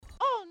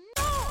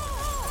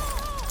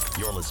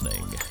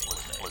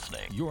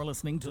You're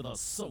listening to the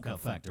Soca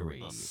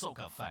Factory.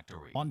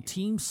 On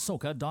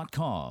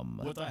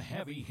TeamSoca.com with a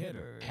heavy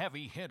hitter,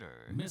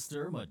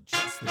 Mr.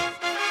 Mejustik.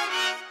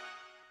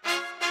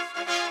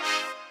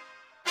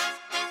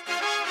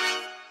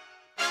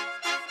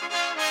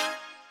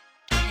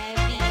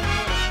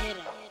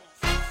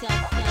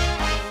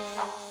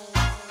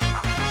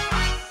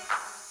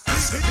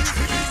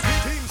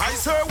 I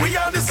swear we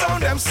are the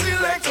sound them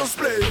selectors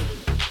play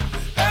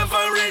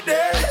every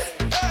day,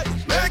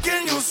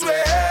 making you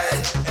sway.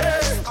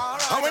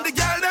 And when the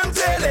girl them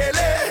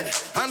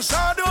telele and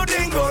shadow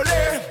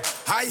dingole,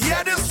 I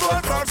hear the soul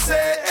crowd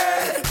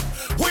say,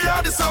 we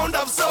are the sound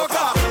of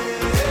soca.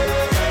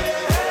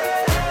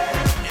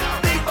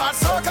 Big bad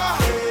soca.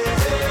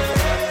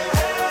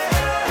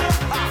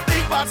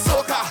 Big bad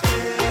soca.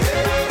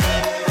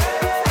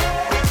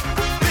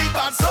 Big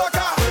bad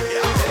soca.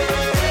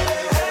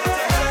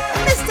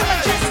 Mr.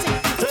 Mejustik.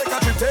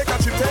 Take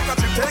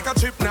a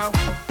trip now.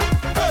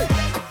 Hey,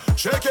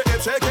 shake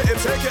it, shake it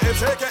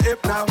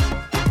now.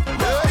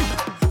 Hey,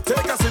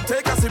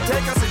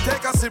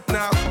 take a sip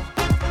now.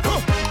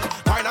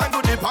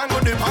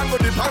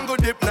 Pango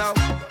dip now.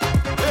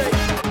 Hey,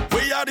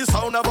 we are the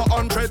sound of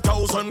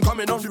 100,000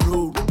 coming on the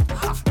road.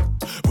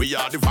 We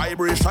are the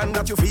vibration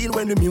that you feel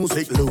when the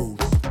music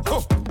loads.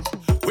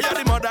 We are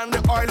the mud and the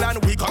oil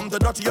and we come the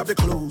dirty of the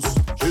clothes.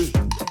 Hey,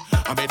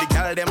 I made the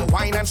girl them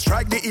wine and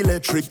strike the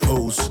electric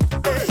pose.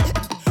 Hey,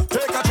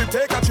 take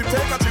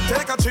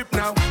a trip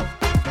now.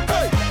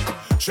 Hey,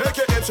 shake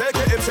it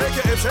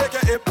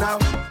now.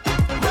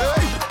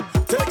 Hey,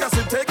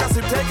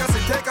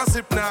 take a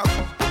sip now.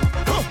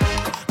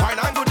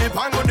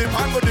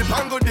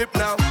 Pango dip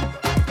now.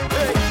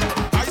 Hey,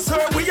 I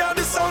swear we are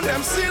the sound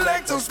them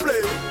selectors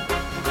play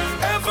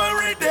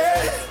every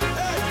day,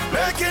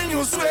 making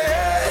you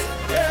sway.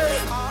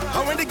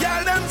 And when the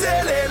girl them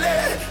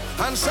telele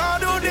and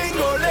shadow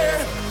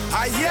dingole,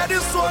 I hear the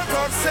soul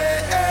crowd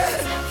say,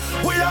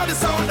 we are the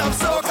sound of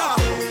soca.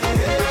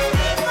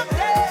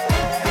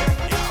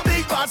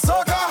 Big bad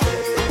soca.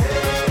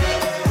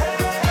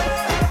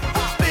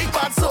 Big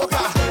bad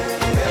soca.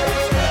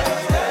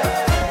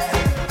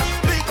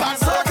 Big bad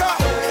soca.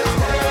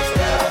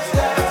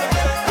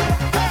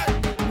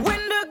 When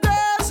the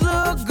girls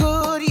look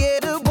good, yeah,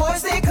 the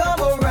boys they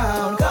come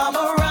around,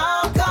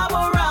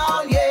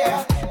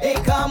 yeah, they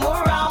come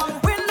around.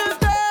 When the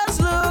girls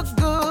look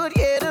good,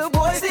 yeah, the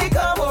boys they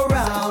come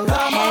around,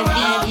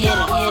 yeah,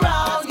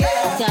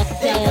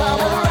 they come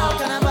around.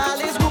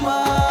 Carnival is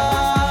woman,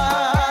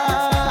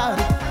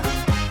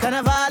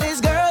 Carnival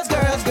is girls.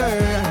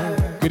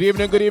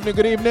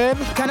 Good evening.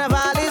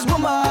 Carnival is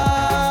woman,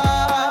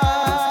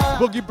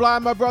 Boogie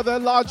Blind, my brother,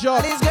 large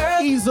up,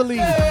 easily.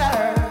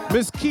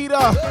 Miss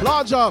Keita,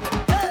 large up.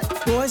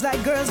 Boys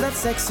like girls, that's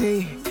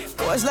sexy.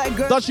 Boys like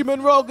girls. Dutchie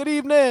Monroe, good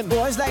evening.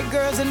 Boys like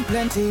girls in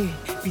plenty.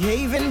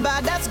 Behaving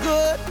bad, that's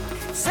good.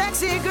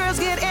 Sexy girls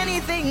get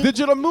anything.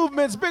 Digital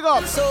movements, big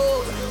up.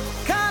 So,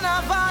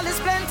 Carnival is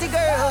plenty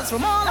girls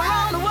from all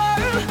around the world.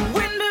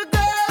 When the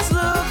girls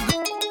look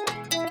good,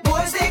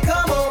 boys they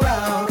come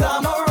around,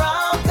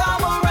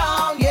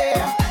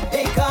 yeah,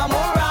 they come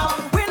around.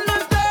 When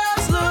the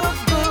girls look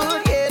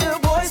good, yeah, the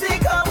boys they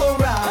come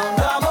around,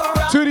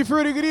 Tutti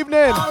Frutti, good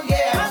evening.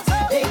 yeah,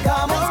 they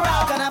come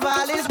around.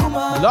 Carnival is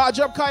woman. Large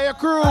up Kaya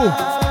crew.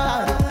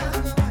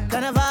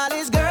 Carnival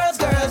is girls.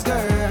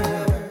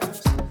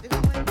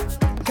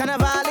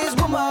 Carnival is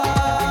woman.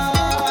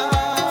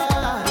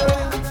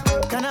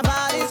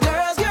 Carnival is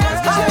girls.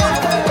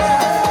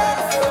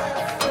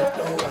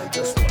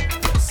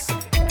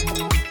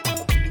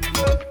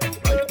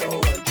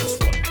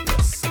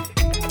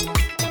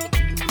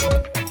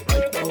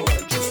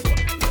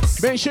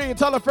 Make sure you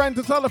tell a friend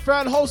to tell a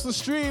friend, host the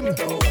stream.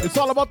 It's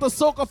all about the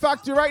Soca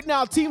Factory right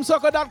now,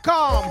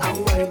 TeamSoca.com.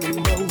 I'm winding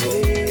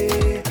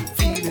away,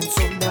 feeling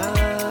so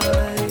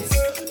nice.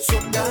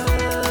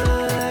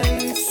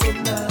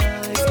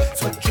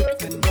 Sweat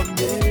dripping on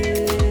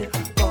me,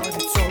 but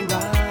it's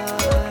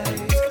alright.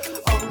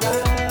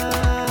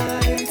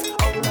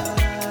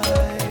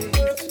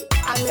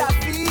 And I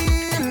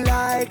feel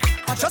like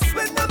I just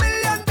win $1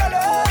 million.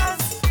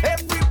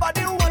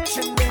 Everybody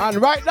watching me.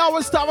 And right now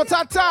it's time.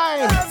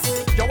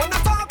 You wanna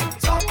talk?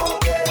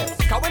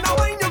 Cause when I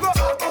wine you go.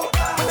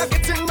 When I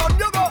get in on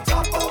you go.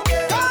 Call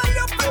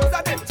your friends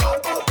and them.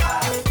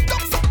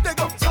 Thumbs up they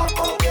go.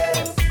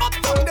 Up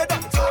down they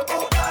don't.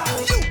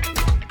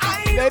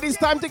 Ladies,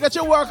 time to get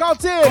your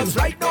workout in. Cause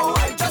right now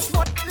I just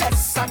want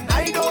less and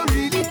I don't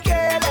really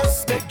care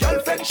less. My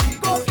girlfriend she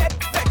go get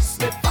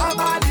vexed. My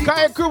family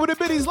Kaya crew with the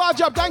biddies,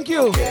 large up, thank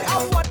you. care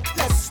I want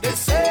less. They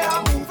say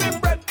I'm moving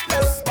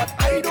breathless, but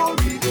I don't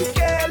really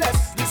care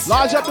less. This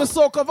Large year up the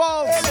Soca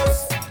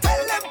vaults.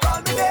 tell them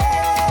call me name.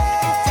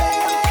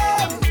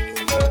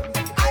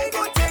 I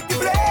go take the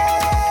blame.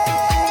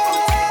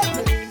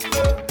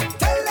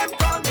 Tell them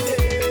call me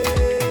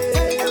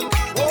name.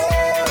 Oh,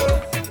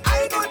 I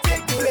go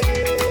take the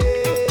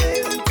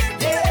blame.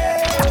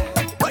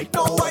 Yeah. Right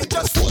now I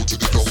just want to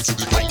the ground to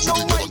the ground. Right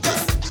now I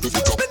just.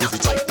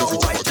 Right now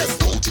I just.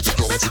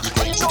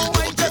 Right now I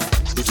just.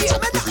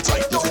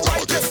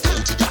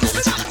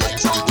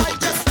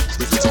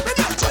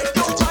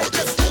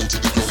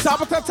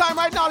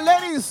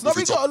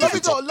 biddies. Let me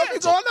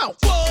go now.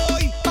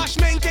 Boy,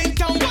 bashment in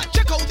town.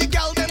 Check out the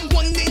gal them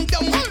winding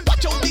down.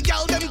 Watch out the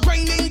gal them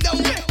grinding down.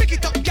 Pick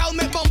it up, gal,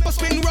 make bumper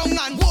spin round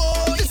and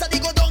whoa. This a the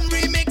go down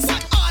remix.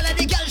 All of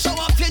the gal show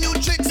off your new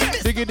tricks.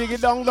 Diggy diggy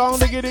dong dong,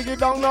 diggy diggy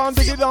dong dong,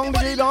 diggy dong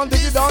diggy dong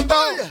diggy dong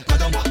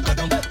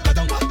dong.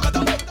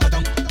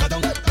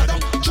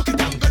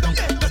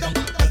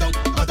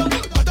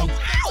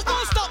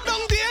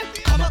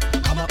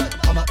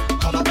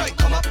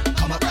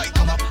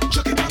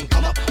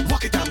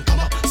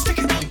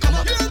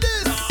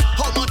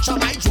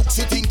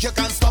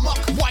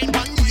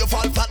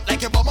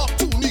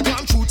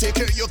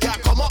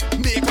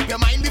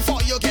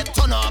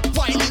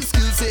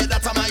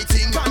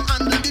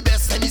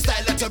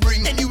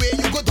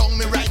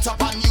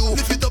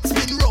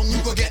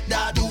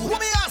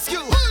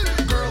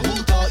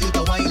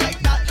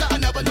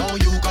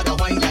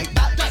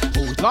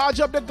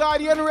 Large up the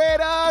Guardian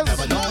Raiders.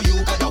 Never know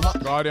you got the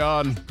what.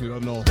 Guardian, you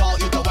don't know.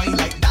 Taught you to wine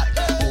like that.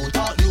 Who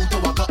taught you to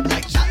walk up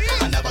like that?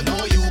 I never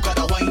know you got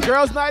the wine.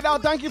 Girls Night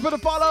Out, thank you for the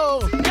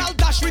follow. Gal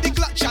dash with the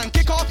clutch and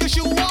kick off your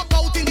shoe. Walk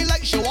out in the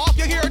light, show off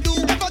your hairdo.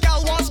 If a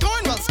gal wants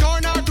scorn, well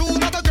scorn her too.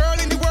 Not a girl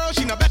in the world,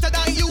 she no better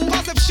than you.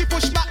 Cause if she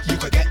push back, you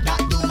could get that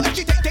do. If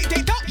she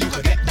take out, you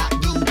could get that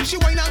do. If she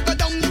whine and go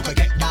down, you could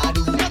get that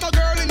do. Not a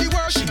girl in the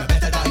world, she no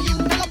better than you.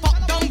 Tell a pop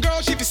down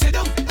girl, she fi sit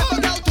down. If a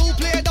gal too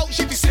play it out,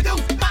 she fi sit down.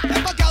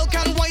 If a gal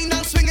can whine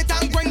and swing it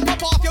and grind,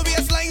 pop off your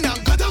waistline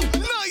and go down.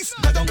 Nice.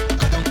 Go down,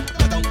 go down,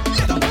 go down,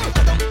 go down, go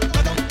down,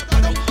 go down, go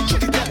down.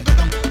 Check it down, go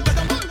down, go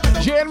down, go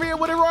down. Jane Real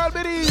with the Royal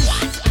Biddies.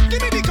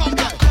 Give me the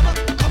comeback. Come up,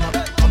 come up,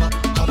 come up,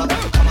 come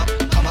up, come up,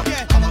 come up,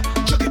 yeah, come up,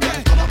 chuck it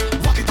down, come up,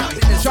 walk it down.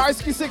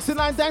 Charsky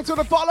 69, thanks for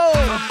the follow.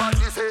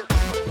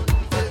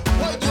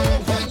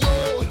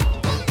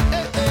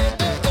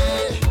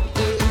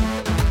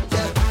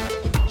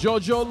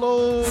 Jojo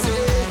Low.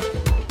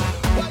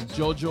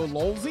 Jojo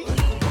Lowsy.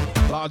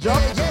 Large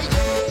up.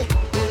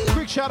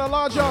 Quick shout out,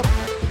 large up.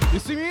 You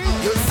see me?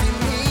 You see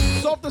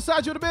me. Soft the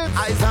side of the bits.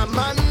 I's a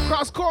man.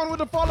 Cross corn with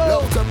the follow.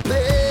 Love to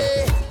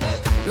play.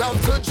 Love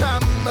to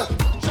jam.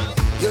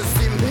 You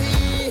see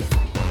me.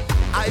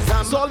 I's a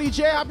man. Solly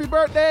J, happy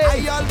birthday.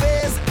 I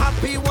always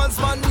happy once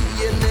money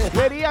in it.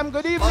 Lady M,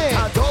 good But evening.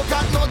 I don't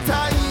got no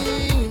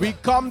time. We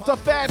come to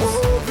fence.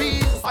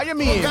 How you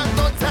mean? Got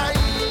no time.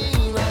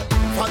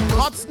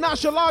 Hot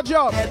Snatch a large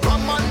up.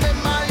 Come on the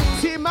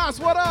mind. Team Mass,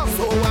 what up?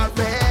 So I'm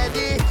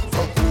ready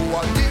for who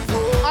on the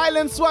road.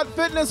 Island Sweat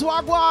Fitness,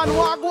 Wagwan,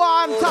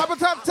 top of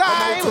top Come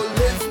time. out to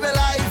live my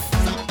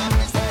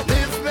life.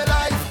 Live my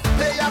life.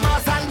 Play a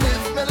mass and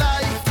live my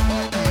life.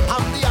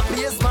 I'm the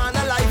happiest man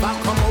alive.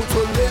 I come out to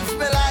live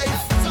my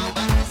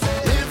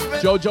life. Live my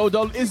life. Jojo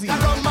Low Izzy.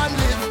 Come and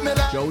live my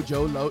life.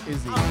 Jojo Low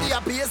Izzy. I'm the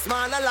happiest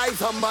man alive.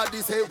 Somebody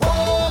say, whoa,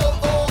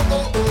 oh,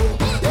 oh, oh.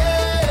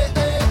 Hey,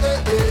 hey,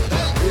 hey,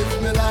 hey.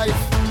 Live my life.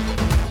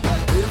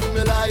 Live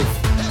my life.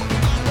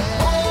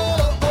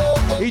 Oh,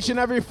 oh, oh. Each and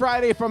every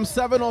Friday from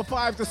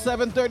 7:05 to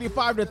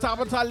 7:35, the top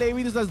of time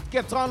ladies just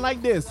gets on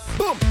like this.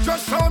 Boom.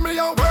 Just show me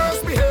your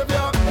worst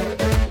behavior.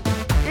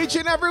 Each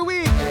and every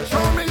week.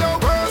 Show me your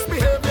worst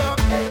behavior.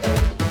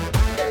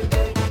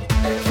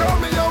 Show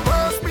me your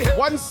worst behavior.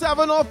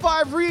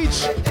 1705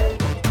 reach.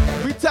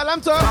 We tell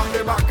them to. Stop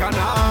the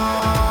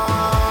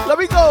bacchanal. Let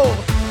me go.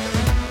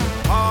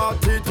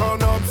 Party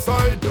turn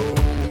upside down.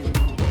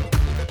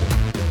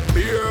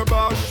 Beer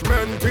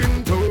bashment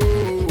in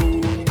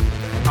town.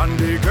 And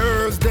the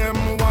girls them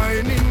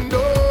whining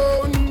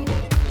down.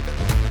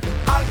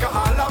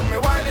 Alcohol have me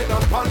whining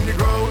up on the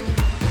ground.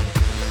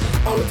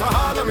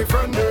 Alcohol of me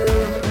friend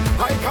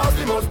I cause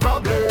the most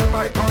problem.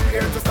 I come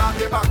here to start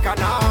the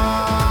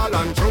bacchanal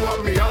and throw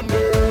up me on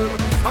them.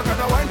 I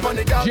gotta wine for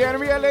the girl.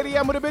 January Lady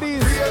M with the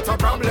biddies. Create a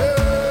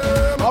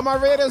problem. All my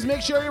raiders,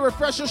 make sure you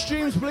refresh your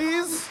streams,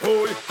 please.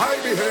 Oh, I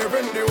behave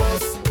in the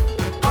worst.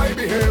 I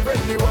behave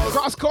in the worst.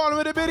 Cross corner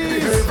with the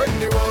biddies. Behave in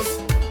the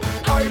worst.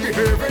 I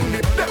behave in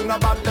the. Them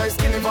not bad guys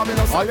skinny for me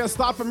no. Oh, you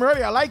start from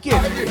early. I like it.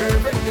 I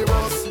behave in the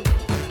worst.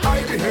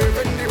 I behave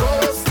in the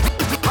worst.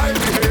 I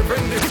behave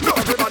in the. No,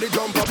 everybody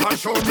jump up and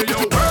show me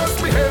your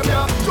worst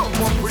behavior. Jump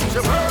up with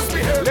your worst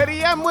behavior.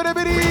 Lady M with the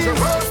With biddies. your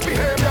worst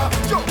behavior.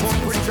 Jump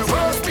up with your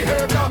worst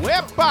behavior.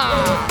 Wepa.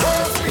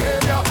 Worst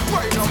behavior.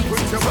 Wind up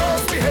with your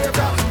worst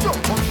behavior.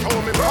 Jump up,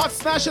 show me Hot worst.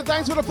 Snatcher,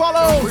 thanks for the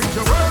follow. With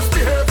your worst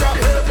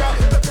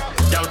behavior.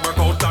 Girl work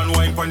out and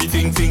wine for the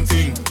ting ting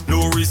ting.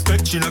 No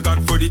respect she no got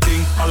for the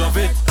thing. I love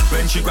it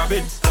when she grab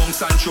it.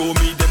 Bounce and show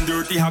me them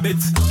dirty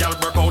habits. Girl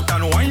work out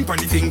and wine for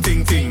the ting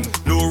ting ting.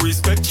 No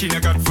respect she no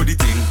got for the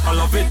thing. I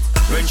love it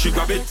when she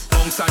grab it.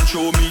 Bounce and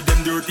show me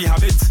them dirty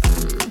habits.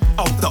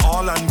 Out the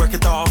all and work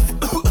it off.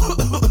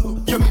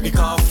 You make me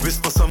cough.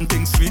 Whisper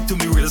something sweet to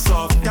me real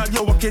soft. Girl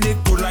you walking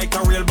it good like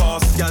a real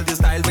boss. Girl the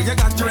style where you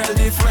got real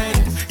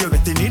different. You're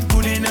getting it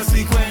good in a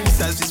sequence.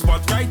 As this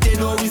spot right there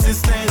no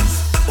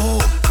resistance. Oh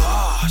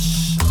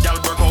gosh. Girl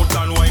work out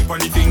and wine for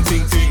the ting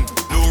ting ting.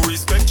 No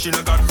respect she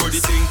no got for the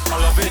thing. I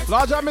love it.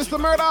 Large up, Mr.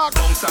 Murdoch.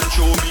 Bounce and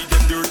show me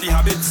them dirty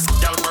habits.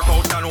 Girl work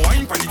out and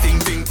wine for the ting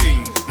ting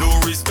ting. No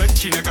respect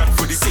she got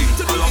for the thing.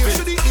 I love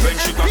it when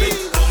she grab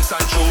it, bounce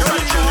and show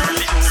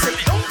me.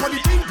 Sit down for the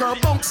thing, girl,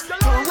 bounce. Turn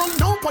around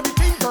down for the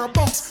thing, girl,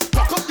 bounce.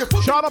 Cock up your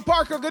foot. Shauna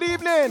Parker, good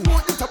evening. I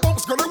want you to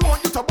bounce, girl, I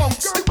want you to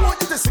bounce. I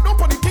want you to sit down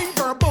for the thing,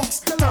 girl, bounce.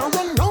 Turn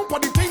around down for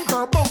the thing,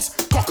 girl, bounce.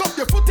 Cock up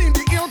your foot in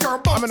the air, girl,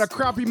 bounce. I'm in a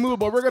crappy mood,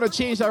 but we're gonna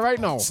change that right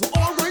now. So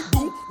alright,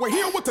 boo, we're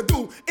here what to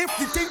do. If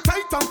the thing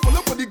tight and full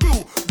up with the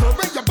glue, girl,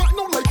 bend your back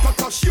no like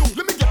a shoe.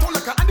 Let me get on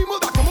like an animal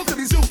that come out to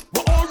the zoo.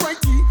 We're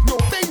alrighty, no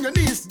bend your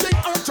knees, then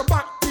arch your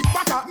back, keep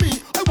back at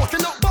me. I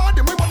walking out bad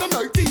in my mother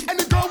nighty. And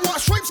the girl want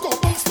stripes, go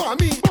bounce for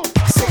me.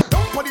 Sit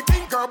down for the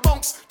thing, girl,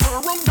 bounce. Turn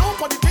around down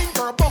for the thing,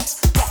 girl,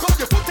 bounce. Cock up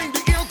your foot in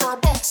the air, girl,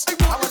 bounce. I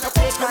want you to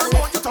bounce, girl, I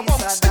want you to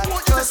bounce. I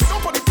want you to sit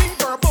down for the thing,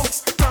 girl,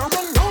 bounce. Turn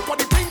around down for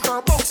the thing,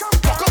 girl, bounce.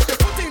 Cock up your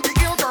foot in the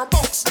air, girl,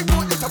 bounce. I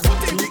want you to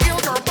foot in the air,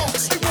 girl,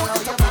 bounce. I want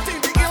you to foot in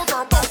the air,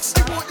 girl, bounce.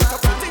 I want you to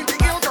foot in the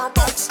air, girl,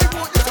 bounce. I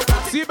want you to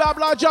foot in C-Bab,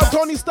 large up.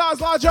 Tony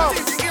Stars, large up.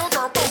 the air,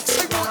 girl, bounce.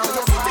 I want you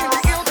to foot in the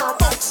air, girl,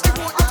 bounce. I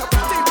want you to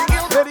foot in the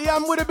air, girl, Lady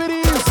M with the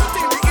biddies. foot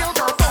in the air,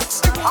 girl, bounce.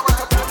 I want you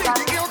to foot in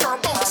the air, girl,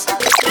 bounce.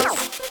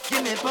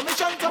 Give me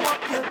permission to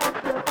walk you.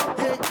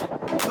 Hey,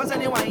 cause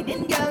any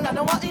whining girl, I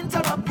don't want to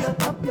interrupt you.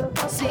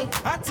 See,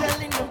 I'm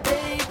telling you,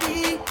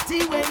 baby,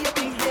 see where you're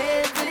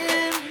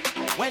behaving.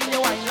 When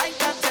you whine like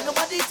that, tell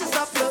nobody to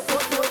stop you.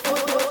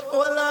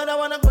 Oh Lord, I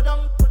wanna go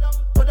down, go down,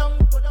 go down,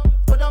 go down,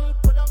 go down,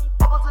 go down,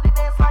 bubble to the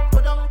baseline,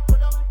 go down, go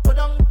down, go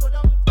down, go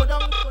down, go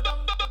down, go down,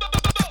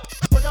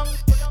 go down,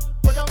 go down,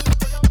 go down,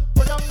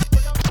 go down, go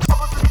down,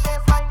 bubble to the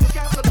baseline. You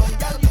can't sit down,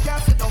 girl, you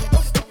can't sit down,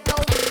 just sit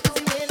down.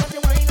 See way that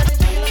you whine and you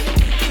feel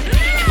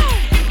it.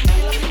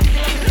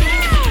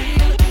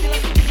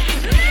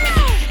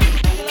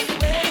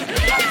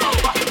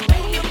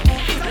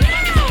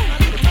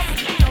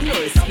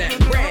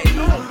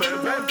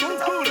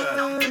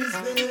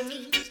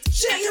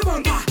 Shake your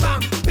bum, bam,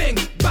 bing,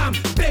 bam,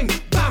 bing,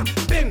 bam,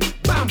 bing,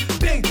 bam,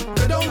 bing.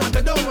 Gadoma,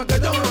 gadoma,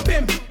 gadoma,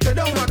 bim,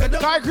 gadoma, gadoma.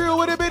 Kai Crew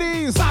with the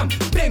biddies. Bam,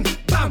 bing,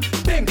 bam,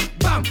 bing,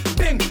 bam,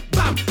 bing,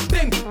 bam,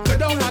 bing.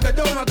 Gadoma,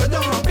 gadoma,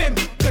 gadoma, bim,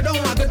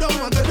 gadoma,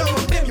 gadoma,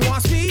 gadoma, bim. You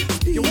want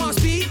speed? You want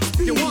speed?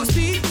 You want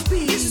speed?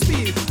 This is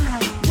speed.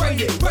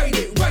 Ride it, ride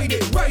it, ride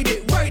it, ride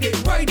it, ride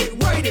it, ride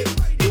it, ride it.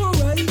 You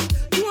alright?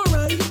 You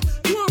alright?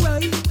 You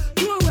alright?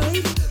 You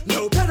alright?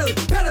 No pedal,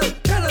 pedal,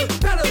 pedal,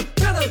 pedal,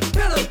 pedal,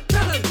 pedal,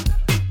 pedal.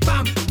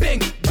 Bam,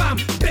 bing, bam,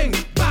 bing,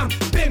 bam,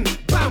 bing,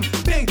 bam,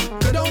 bing.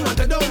 Gadoma,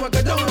 gadoma,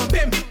 gadoma,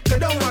 bim,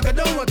 gadoma,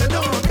 gadoma,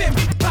 gadoma, bim,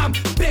 bam,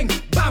 bing,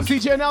 bam.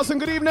 CJ Nelson,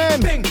 good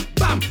evening. Bing,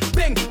 bam,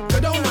 bing,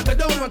 gadoma,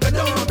 gadoma,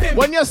 gadoma, bim.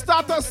 When you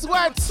start to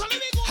sweat,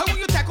 How will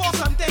you take off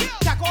something,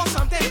 take off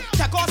something,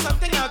 take off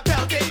something and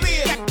belt it?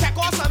 Take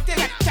off something,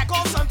 take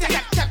off something,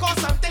 take off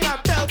something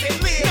and belt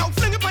it. Now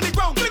fling it on the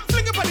ground,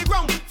 fling it on the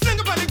ground, fling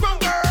it on the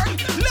ground, girl.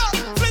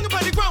 Look, fling it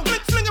on the ground,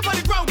 fling it on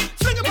the ground,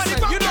 fling it on the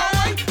ground. You know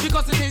why?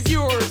 Because it is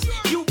yours.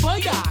 You buy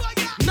that.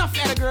 Enough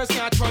other girls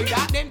can't try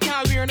that. Them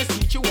can't wear in the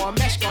seat. You want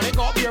mesh, gonna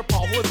go your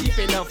power deep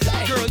enough.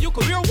 Girl, you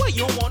can wear what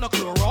you want, no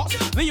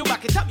Clorox. When you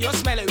back it up, you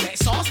smell it wet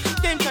sauce.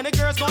 Them kind of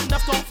girls got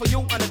enough talk for you,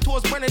 and the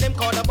toes one of them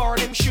called a bar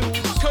them shoes.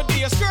 Could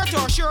be a skirt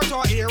or shirt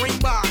or earring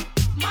bar.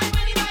 My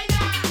money by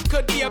that.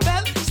 Could be a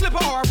belt,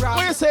 slipper or a bra.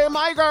 what you say,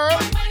 my girl?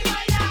 My money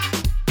by that.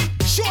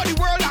 Show the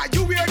world that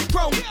you wear the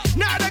crown.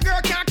 Now the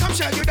girl can't come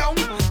shut you down.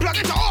 Plug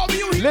it to all of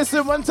you.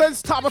 Listen, one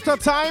says top of the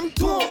time.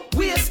 Don't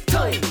waste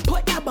time.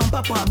 Put that bump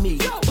up on me.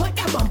 Put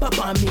that bump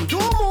up on me.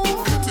 Don't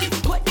move.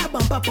 Put that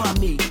bump up on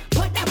me.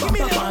 Put that bump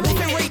up on me.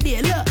 Right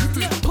there, look.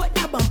 Put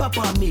that bump up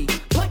on me.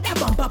 Put that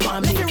bump up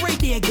on me. Right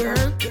there,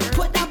 girl.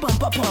 Put that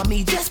bump up on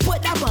me. Just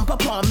put that bump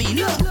up on me.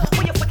 Look.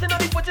 When you're putting on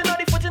the footing on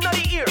the footing on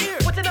the ear.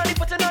 Putting on the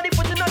footing on the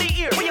footing on the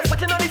ear. When you're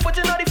putting on the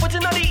footing on the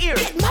footing on the ear.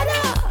 Get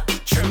mother.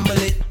 Tremble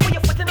it. When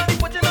you're putting on the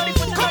footing on the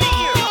footing on the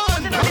ear.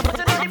 Putting on the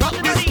footing on the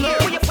footing on the ear.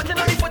 When you're putting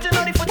on the footing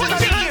on the footing on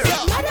the ear.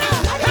 Get mother.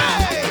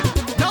 Hey,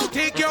 now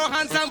take your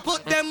hands and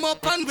put them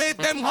up and wave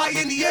them high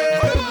in the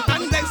air.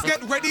 And let's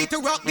get ready to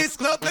rock this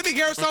club. Let me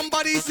hear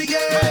somebody say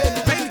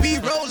yeah. When we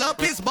roll up,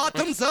 his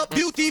bottoms up.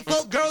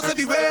 Beautiful girls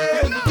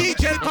everywhere.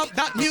 DJ pump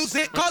that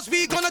music, cause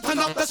we gonna turn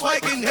up the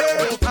spike in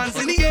here. Hands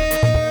in the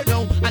air,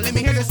 no. And let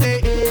me hear you say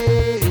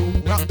hey,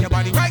 yo. Rock your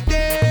body right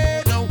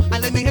there, no.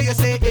 And let me hear you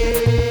say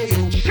hey,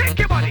 yo. Shake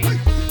your body.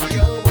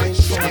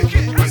 Shake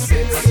it.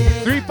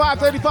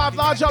 3535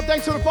 large up,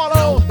 thanks for the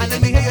follow. And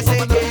let me hear you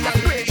say Do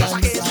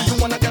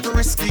you wanna get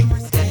risky?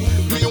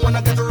 Do you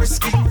wanna get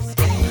risky?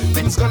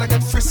 Things gonna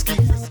get frisky.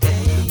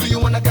 Do you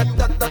wanna get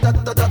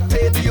that?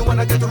 Hey, do you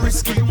wanna get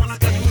risky?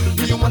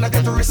 Do you wanna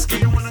get risky?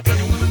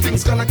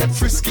 Things gonna get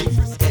frisky.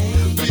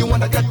 Do you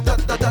wanna get that?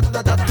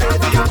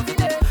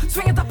 Hey,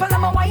 Swing it up and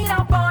I'ma wind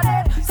up on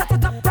it. Set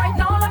it up right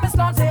now, let me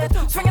start it.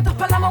 Swing it up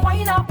and I'ma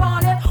wind up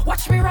on it.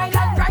 Watch me ride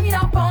and ride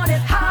up on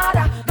it.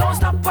 Harder, don't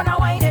stop when I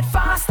wind it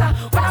faster.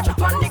 When I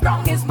drop on the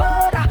ground is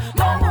murder.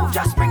 No move,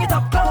 just bring it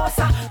up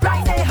closer.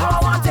 Right there, how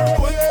I want it.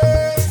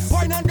 waist,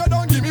 wine and go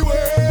down, give me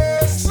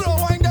waist. Slow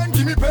wine, then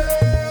give me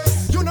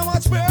pace. You know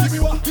what's best? Give me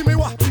what? Give me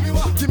what? Give me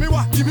what? Give me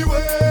what? Give me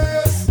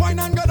waist. Wine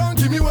and go down,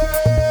 give me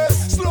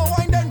waist. Slow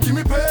wine, then give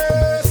me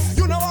pace.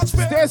 You know what's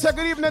best? Stacey,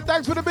 good evening. President,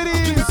 thanks for the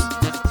biddies.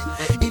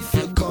 If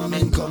you're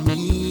coming, come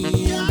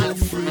in. Go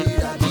free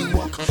at the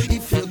walk.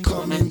 If you're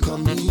coming,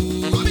 come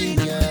in.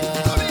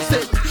 Yeah.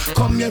 Say,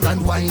 come here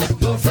and wine.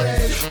 Don't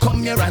fret.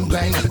 Come here and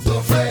grind.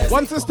 Don't fret.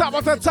 Once you stop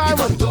at that time,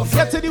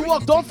 get to the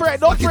walk. Don't fret,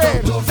 don't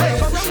fret.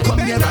 Come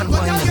here and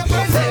wine.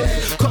 Don't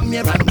fret. Come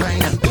here and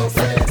grind. Don't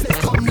fret.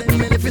 Come let me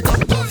lift it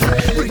up. Don't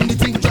fret. Bring the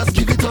thing, just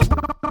give it up.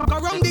 Go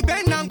round the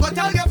bend and go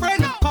tell your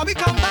friend. How we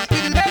come back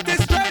with the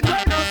latest trend.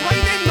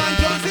 Whining man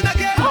Johnson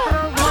again.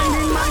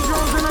 Whining man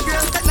Johnson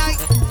again. At night,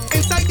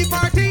 inside the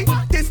party,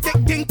 this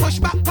thick thing push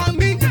back on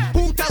me.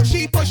 Who tell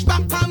she push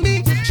back on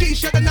me? She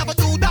should have never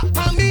do that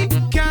on me.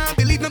 Can't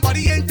believe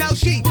nobody ain't tell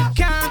she.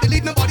 Can't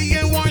believe nobody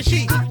ain't warn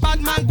she.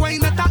 Bad man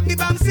going attack me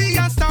Bamsi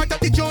and start up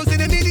the Jones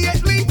in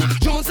immediately.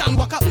 Jones and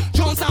walk up,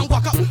 Jones and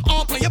walk up.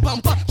 Up on your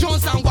bumper,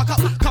 Jones and walk up.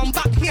 Come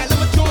back here, let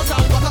me Jones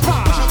and walk up.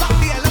 Push her back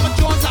there, let me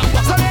Jones and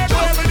walk up.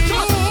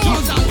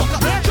 Jones and walk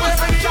up. Jones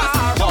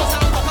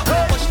and walk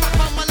up. Push back,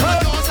 mama,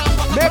 let me Jones and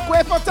walk up. Make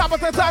way for top of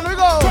the time. We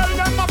go. Tell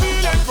them I'm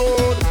feeling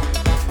good.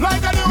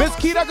 Like a new, Miss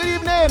Keita, good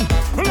evening.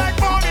 like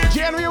morning,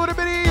 January with the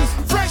biddies.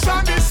 fresh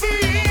on the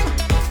scene.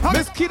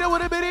 Miss Keita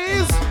with the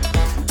biddies.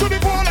 To the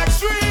pole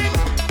extreme.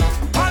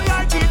 I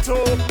light it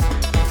up.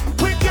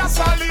 With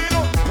gasoline.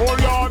 Oh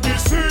Lord, the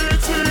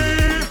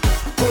city.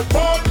 Good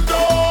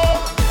bundle.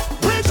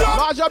 We jump,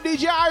 Large up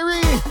DJ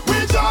Irie.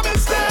 we jump it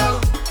still.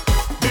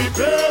 The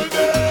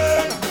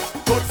building.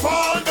 Good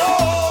fall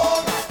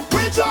down.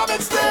 We jump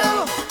it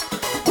still.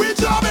 We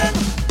jump it.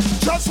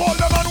 Just hold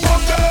them and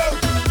walk there.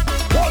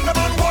 Hold them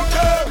and walk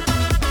there.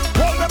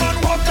 Hold them and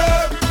walk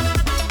there.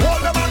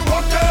 Hold them and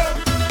walk there.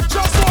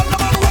 Just hold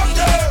them and walk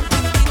there.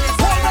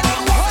 Hold them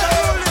and walk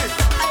there.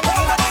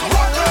 Hold them and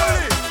walk there.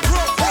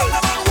 Hold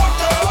them and walk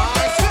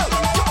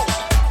there.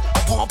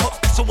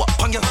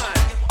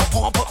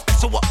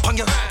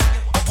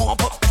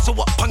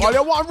 All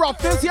you want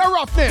roughness, yeah,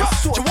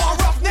 roughness. You want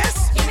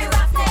roughness? Give me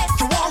roughness.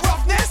 You want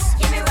roughness?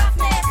 Give me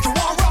roughness. You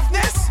want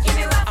roughness? Give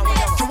me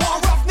roughness. You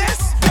want roughness?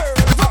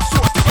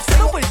 Sit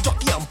down with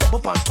jockey and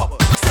bubble on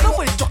top. Sit down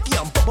with jockey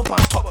and bubble on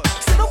top.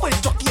 Sit down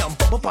with jockey and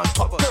bubble on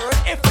top. Girl,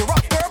 if you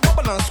rock, girl,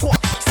 bubble and squat.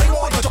 Sit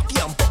down with jockey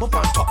and bubble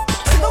on top.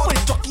 Sit down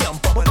with jockey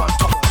and bubble on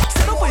top.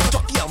 Sit down with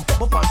jockey and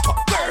bubble on top.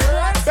 Girl,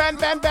 Ben,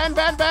 Ben, Ben,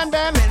 Ben, Ben,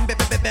 Ben. bend, bend,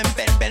 bend, bend,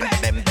 bend, bend,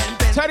 bend, bend,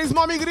 bend. Teddy's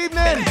mommy, good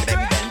evening. Bend, bend,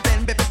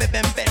 bend, bend, bend,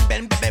 bend, bend,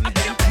 bend, bend, bend,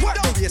 bend. What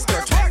do you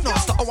start? No,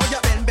 stop. I want you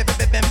bend, bend,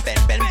 bend, bend,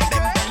 bend, bend,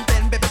 bend,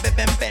 bend, bend, bend,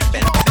 bend, bend,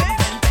 bend,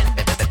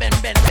 bend, bend, bend,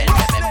 bend, bend.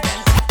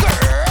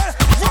 Girl,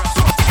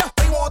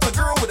 I want a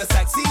girl with a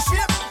sexy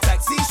shape,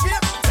 sexy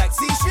shape,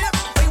 sexy shape.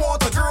 I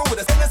want a girl with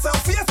a innocent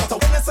face, but a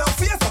innocent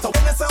face, but a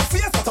innocent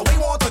face, but I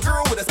want a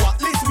girl with a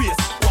spotless waist,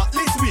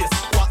 spotless waist,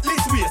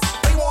 spotless waist.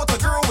 I want a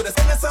girl with a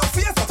innocent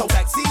face, but a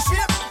sexy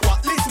shape,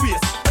 spotless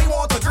waist. I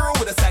want a girl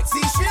with a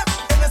sexy shape,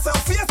 innocent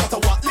face, but a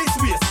spotless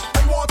waist.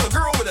 I want a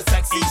girl with a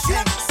sexy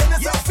shape,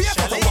 innocent face,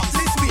 but a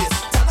spotless waist.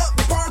 Turn up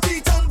the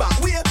party, turn back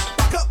way,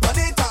 back up on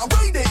it,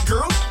 ride it,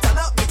 girl. Turn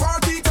up the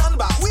party, turn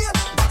back way,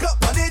 back up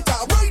on it,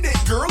 ride it,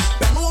 girl.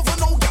 Bend over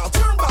now, girl,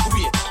 turn back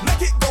way.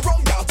 Make it go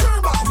round, girl, turn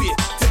back way.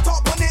 Tip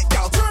top on it,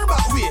 girl, turn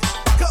back way.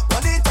 Back up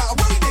on it,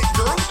 ride it,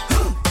 girl.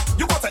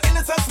 You got an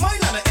innocent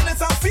smile and an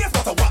innocent face,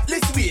 but a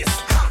spotless waist.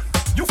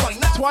 You find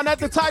that One at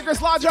the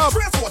Tigers Lodge up.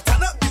 dress what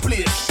turn up the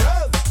place.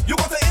 You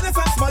got an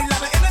innocent smile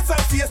and an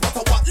innocent face, but a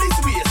spotless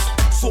waist.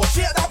 So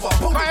share that one,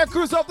 boom. Fire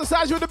Cruise off the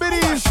side with the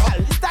biddies.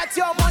 That's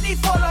your money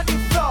fall on the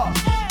floor.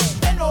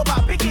 Bend over,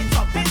 pick it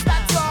up. It's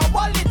that your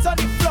wallet on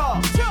the floor.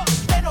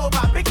 Bend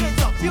over, pick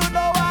it up. You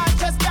know I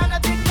just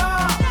cannot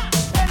ignore.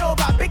 Bend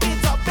over, pick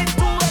it up. It's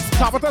too expensive.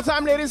 Top of the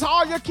time, ladies.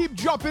 How you keep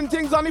dropping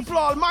things on the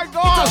floor? My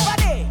gosh.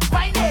 Find it,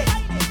 find it,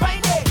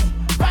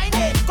 find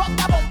it. Cock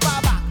the bumper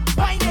back.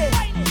 Find it,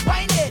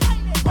 find it,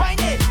 find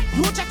it.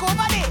 You check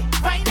over there.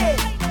 Find it,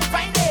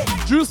 find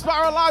it. Drew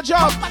Sparrow Lodge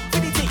up. Back to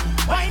the thing.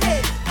 Find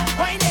it,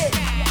 find it,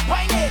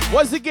 find it.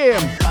 What's the game?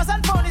 Lost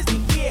and found is the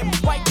game.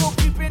 Why go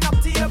creeping up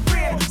to your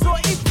brain? So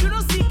if you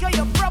don't seek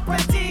your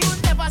property,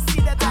 you'll never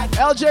see the tag.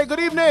 LJ, good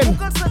evening.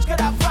 Google search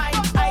could I find.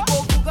 I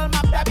go Google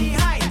map that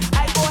behind.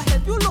 I go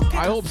help you look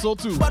I at hope so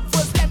too. But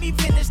first let me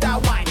finish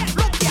that wine.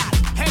 Look at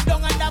head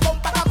down and the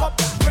bumper cock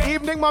up.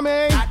 Evening,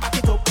 mommy. Back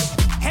it up.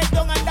 Head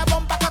down and the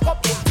bumper cock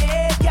up.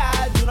 Yeah,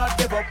 girl, do not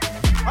give up.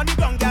 On the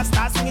ground, girl,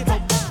 start sing it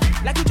up.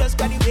 Like you just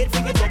graduate,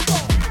 bring it up.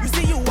 You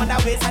see you on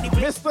the waist and the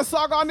place. Mr.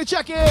 Saga on the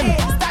check-in.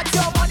 It's that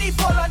your money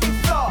fall on the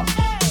floor.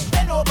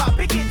 Bend over,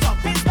 pick it up.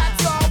 It's that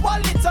your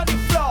wallet on the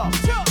floor.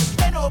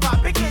 Bend over,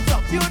 pick it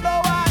up. You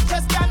know I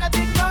just cannot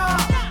ignore.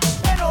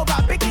 Bend over,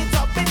 pick it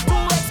up. It's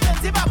too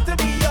expensive up to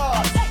be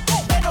yours.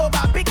 Bend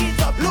over, pick it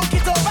up. Look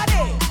it over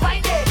there.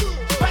 Find it,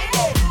 find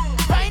it,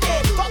 find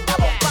it. Cock the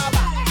bumper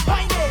back.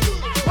 Find it,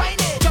 find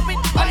it. Jump it,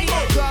 find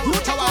it. You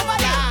check over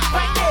there.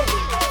 Find it,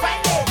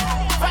 find it,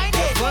 find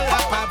it. Find it,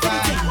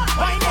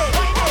 find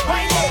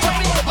it,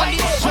 find it, find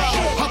it.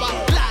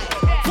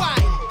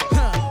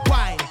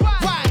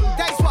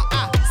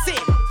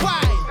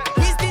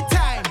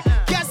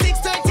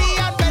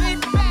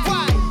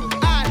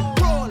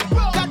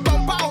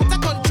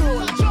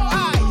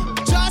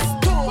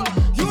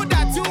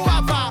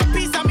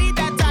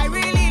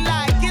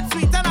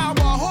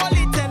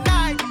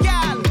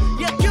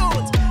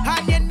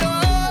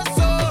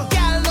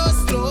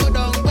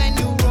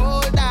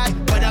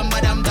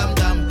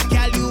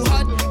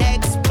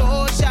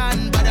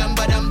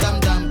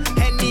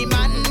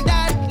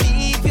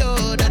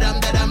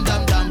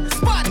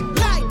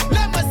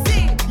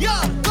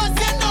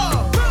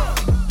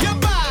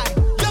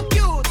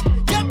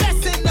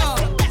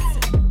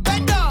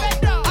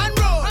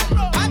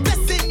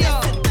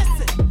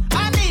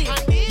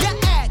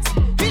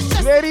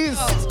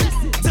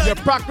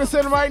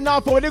 practicing right now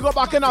for when you go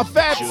back in a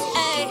fete.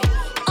 Hey,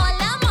 all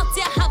I'm out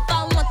here have,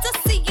 I want to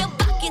see you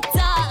back it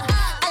up.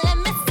 Let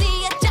me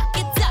see you jack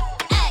it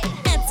up. Hey,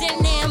 that's your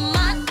name,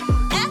 man.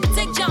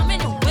 Take jam in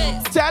the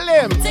waist. Tell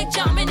him. Take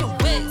jam in the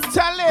waist.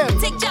 Tell him.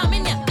 Take jam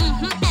in your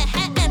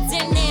that's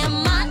your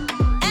name, man.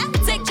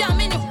 Take jam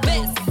in the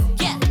waist.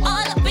 Yeah,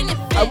 all up in the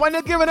face. And when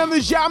you're giving them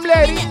the jam,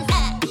 ladies.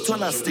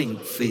 Turn a stink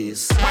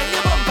face. Wind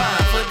your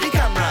bumper for the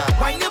camera.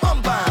 Wind your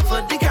bumper for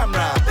the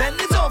camera.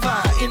 Bend it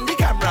over in the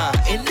camera.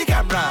 In the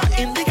camera.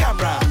 In the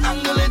camera.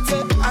 Angle it,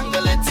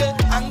 angle it,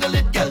 angle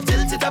it, girl.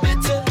 Tilt it a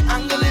bit.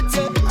 Angle it,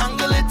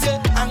 angle it,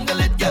 angle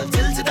it, girl.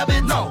 Tilt it a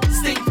bit. Now,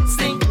 stink,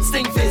 stink,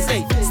 stink face.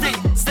 Hey, stink,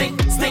 stink,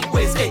 stink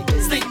waist. Hey,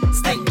 stink,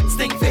 stink,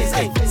 stink face.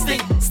 Hey,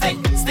 stink,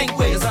 stink, stink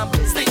waist.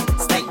 Stink,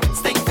 stink,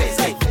 stink face.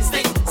 Hey,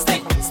 stink,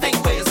 stink,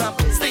 stink waist.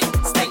 Stink,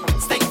 stink,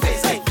 stink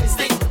face. Hey,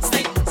 stink,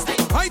 stink,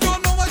 stink. I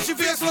don't know what she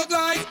face look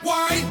like.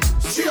 Why?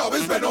 She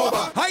always been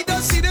over. I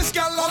don't see this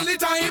girl all the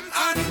time,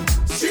 and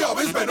She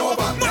always been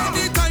over.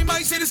 anytime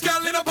I see this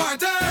girl in a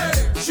party,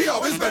 She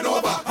always been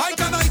over. I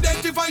can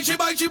identify she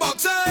by she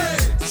box.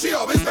 She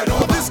always been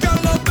over. This girl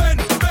love bend,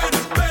 bend,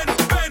 bend,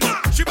 bend.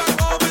 She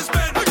back always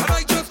bend, and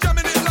I just come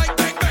in it like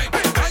bang bang.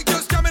 I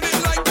just come in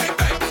it like bang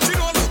bang. She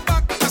don't look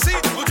back to see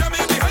who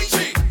jamming behind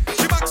she.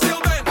 She back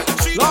still bend.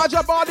 She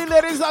Larger body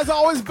ladies that's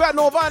always bent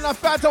over and the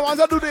fatter ones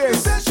that do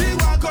this. Say she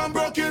walk on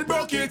broke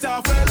it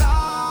off, well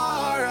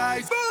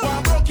alright.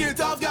 One broke it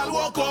off, girl,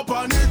 walk up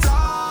on it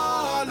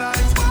all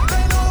night.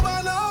 Bend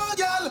over now,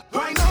 girl,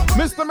 wind up.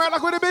 Mr.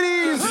 Murdoch with the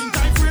biddies. Think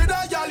I'm free,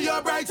 that girl,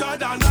 you're brighter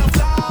than the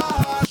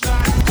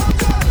flashlight. Rock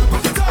it up,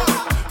 rock it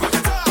up, rock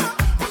it up,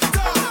 rock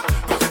it up,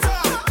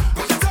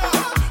 rock it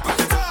up,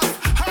 rock it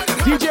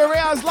up. DJ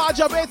Reyes,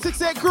 Larger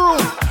 868 crew.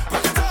 Rock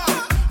it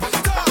up, rock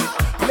it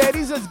up.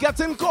 Ladies, it's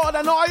getting cold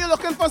and are you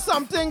looking for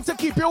something to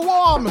keep you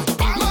warm?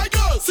 My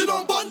girl, sit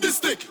on the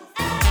stick.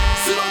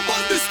 Sit on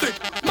the stick.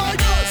 My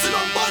girl, sit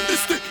on the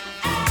stick.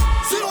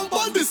 Sit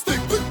on the stick.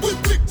 Quick, quick,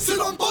 quick. Sit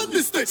on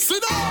the stick.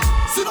 Sit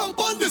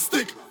on the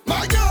stick.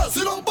 My girl,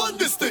 sit on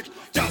the stick.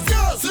 Yes,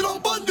 girl, sit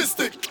on the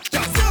stick.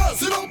 Yes, girl,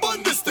 sit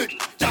on the stick.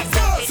 Yes,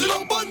 girl, sit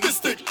on the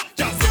stick.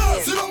 Yes, girl,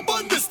 sit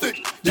on the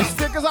stick. The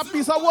stick is a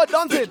piece of wood,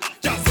 don't it?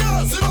 Yes,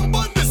 girl, sit on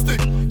the stick.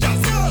 Yes,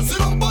 girl,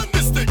 sit on the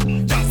stick.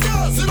 Yes,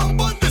 girl, sit on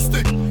the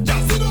stick.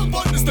 Yes, sit on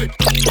the stick.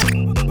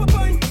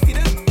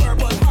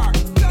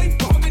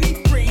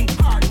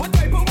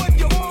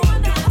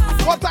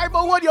 What type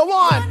of wood you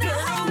want?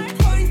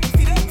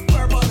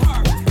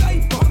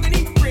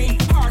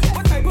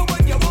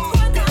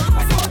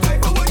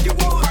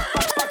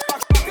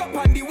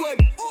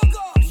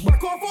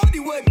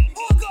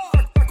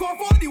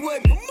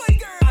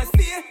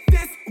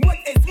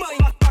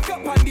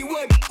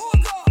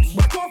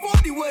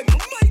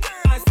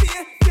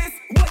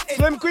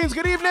 Slim Queens,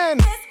 good evening.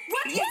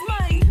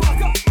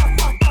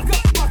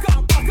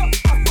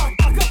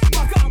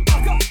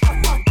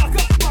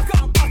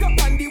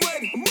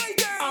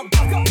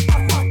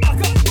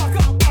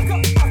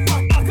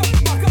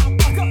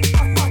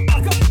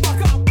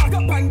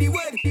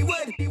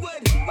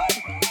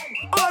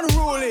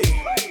 Unruly.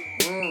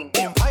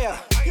 Empire.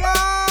 Yo!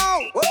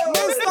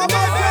 Mr.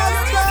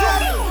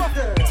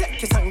 Mejustik.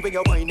 Take your time with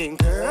your whining,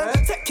 girl.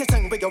 Take your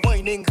time with your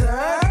whining,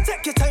 girl.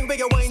 Take your time with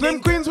your whining. Slim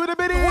Queens with the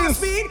biddies.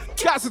 Speed.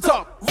 Gas it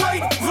up.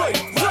 Right.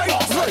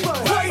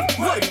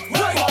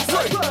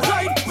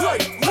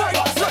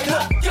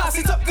 Gas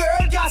it up,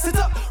 girl. Gas it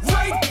up.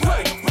 Right.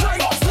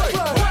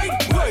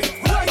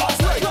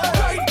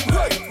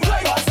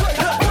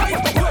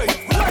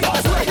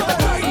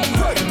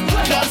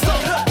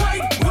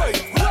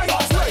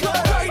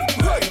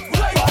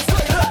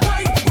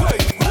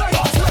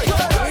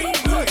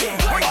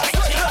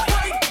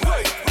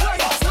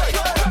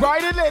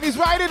 Ride it, ladies,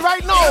 ride it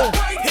right now.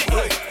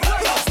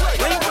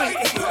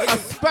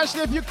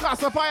 Especially if you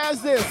classify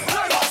as this.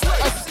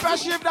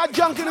 Especially if that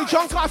junk in the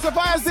trunk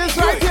classify as this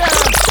right here.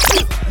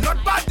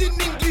 Not bad in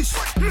English,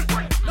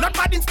 not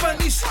bad in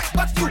Spanish,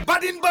 but you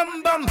bad in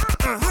bum bum.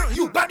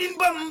 You bad in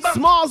bum bum.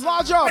 Smalls,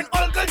 larger. And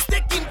all girls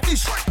taking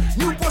fish.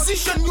 New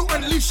position you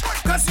unleash,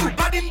 cause you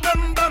bad in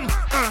bum bum.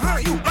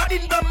 You bad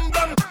in bum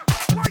bum.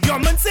 Your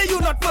man say you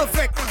not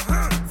perfect.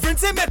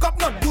 Friends say makeup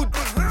not good.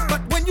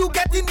 But when you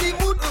get in the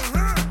mood,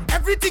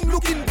 everything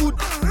looking good.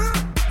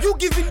 You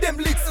giving them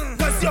licks,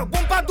 cause your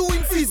bumper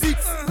doing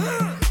physics.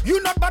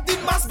 You not bad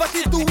in mass, but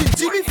it's doing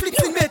Jimmy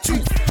flicks in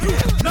matrix. You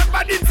not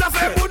bad in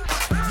Safebun.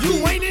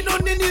 You whining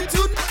on the new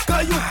tune,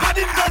 cause you bad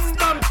in bum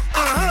bum.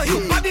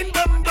 You bad in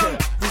bum bum.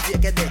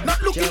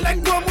 Not looking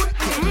like Gomun.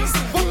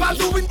 Bumper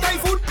doing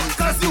typhoon,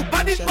 cause you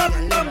bad in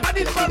bum bum. Bad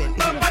in bum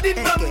bum. Bad in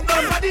bum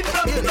bum. Bad in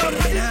bum bum.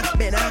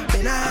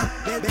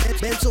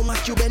 Bend so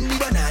much you bend the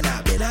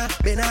banana. Bena.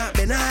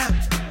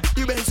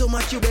 You bend so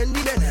much you bend the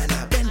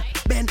banana.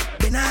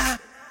 Bena.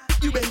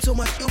 You bend so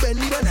much you bend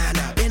the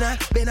banana. Bena.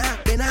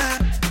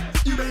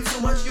 You bend so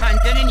much you.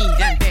 Hands on the knees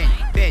and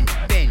bend.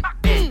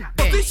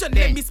 Position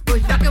let me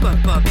Push like a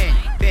bumper.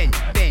 Bend.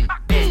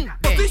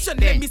 Position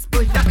let me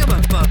Push like a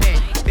bumper.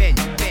 Bend.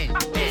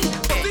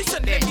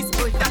 Position let me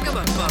Push like a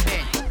bumper.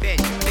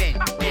 Bend.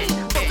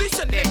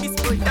 Position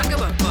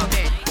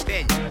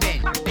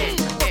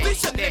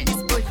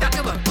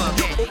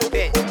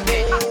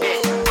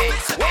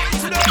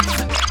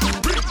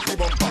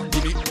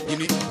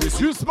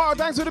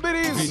Mario, thanks for the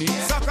biddies.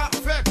 Soca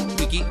effect.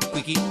 Quickie,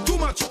 quickie, too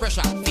much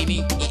pressure.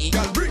 Fini,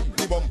 Girl, bring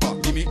the bumper.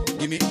 Gimme,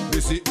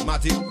 Missy,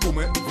 Matty,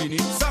 Kume, Vini.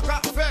 Soca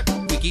effect.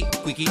 quickie,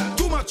 quickie,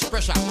 too much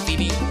pressure.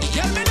 Fini,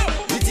 Yell me now.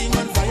 The thing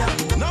on fire.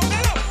 Now me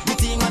now. The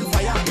thing on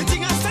fire. The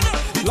thing on stand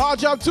up.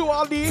 Large up to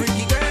all the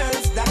Freaky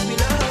girls that we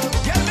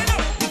love. Yell me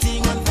now. The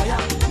thing on fire.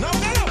 Now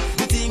me now.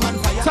 The thing on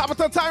fire. top of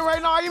the time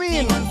right now, you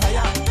mean? Thing on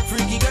fire.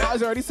 Freaky girls.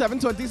 It's already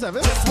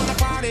 7:27. Just wanna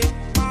party.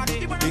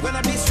 We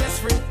gonna be stress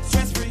free.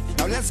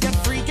 Now let's get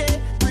freaky.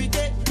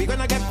 We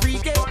gonna get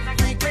freaky.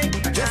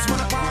 Just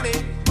wanna party.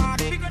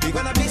 We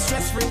gonna be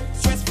stress free.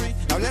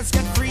 Now let's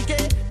get freaky.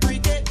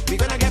 We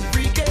gonna get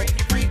freaky.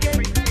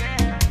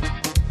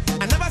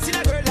 I never seen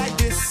a girl like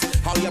this.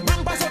 How your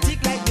bumper so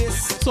thick like this?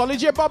 Solid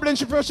J bubbling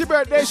for she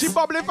birthday. She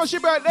bubbling for she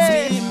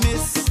birthday. Slim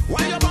miss.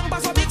 Why your bumper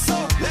so big so?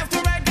 Left to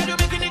right, girl, you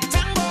making it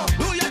tango.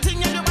 Do your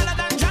thing, and you better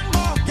than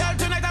Django. Girl,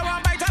 tonight I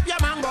want bite up your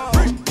mango.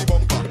 Bring the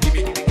bumper,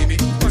 gimme.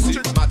 Pussy,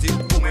 Matty,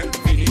 Kume,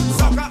 Vini.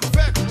 Soca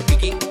effect.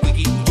 quickie,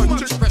 quickie, too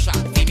much pressure.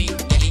 Fini,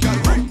 Girl,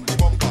 bring the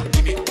bumper,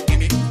 gimme.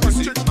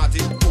 Pussy, Matty,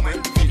 Kume,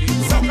 Vini.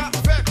 Soca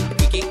effect.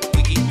 quickie,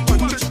 quickie, too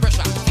much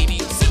pressure. Fini,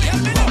 Yell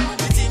me now.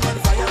 The thing on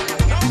fire.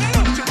 Now me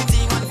now. The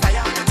thing on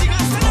fire. The thing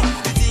on stand up.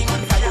 The thing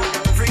on fire.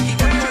 Freaky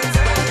girls.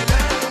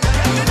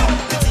 Yell me now.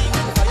 The thing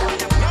on fire.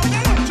 Now me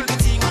now. The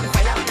thing on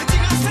fire. The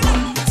thing on stand up.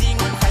 The thing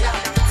on fire.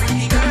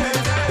 Freaky girls.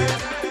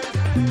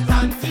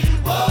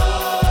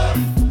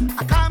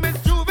 I come in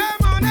Juve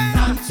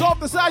morning. So off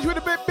the side with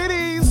the big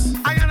biddies.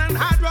 Iron and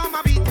hard drum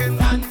a beating.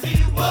 I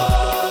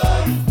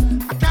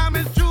come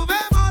in Juve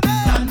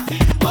morning.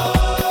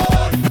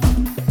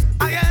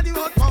 I hear the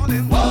road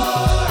calling.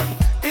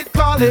 It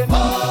calling.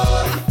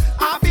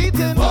 I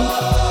beating.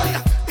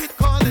 It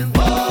calling. I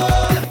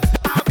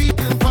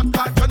beating.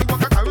 Vodka, Johnny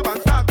Walker, Caribbean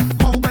Star,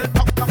 Cowbell,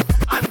 Pop,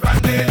 and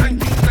Brandy,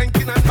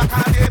 19, and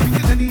Bacardi.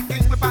 Because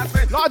anything we pass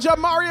with. Large up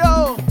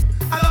Mario.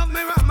 I love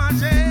me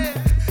Ramache.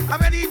 I'm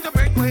ready to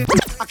break away.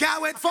 I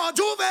can't wait for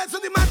Juve, so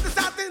the match is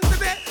starting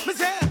today. Me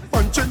say,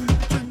 one chin,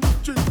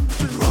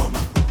 rum.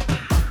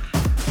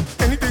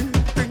 Anything,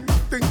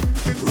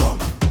 rum.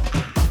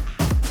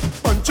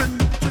 One chin,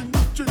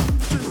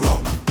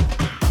 rum.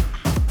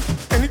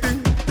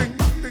 Anything,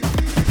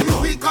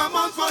 rum. We come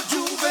on for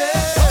Juve. I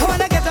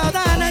wanna get out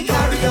and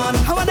carry on.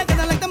 I wanna get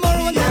out like the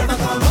morrow will never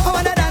come. I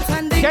wanna dance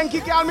and dig.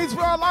 Kenki Gal meets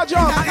for a large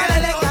up. I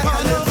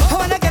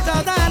wanna get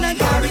out and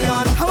carry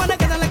on. I wanna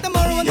get out like the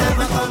morrow will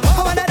never come.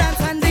 I wanna dance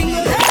and ding.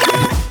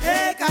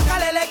 Hey,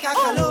 kakalele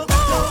kakalo.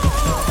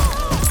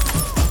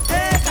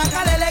 Hey,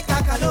 kakalele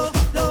kakalo.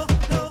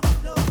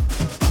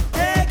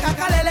 Hey,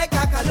 kakalele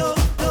kakalo.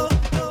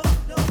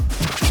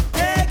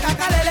 Hey,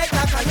 kakalele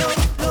kakalo.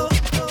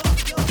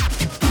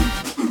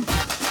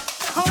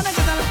 I wanna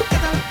get out,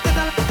 get out.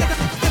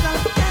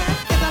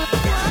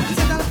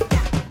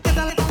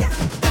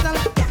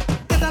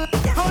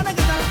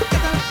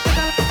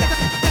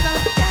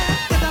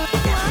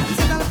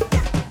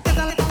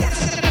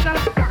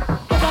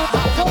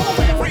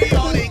 Free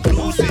all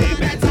inclusive.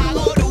 Better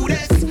go do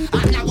this. And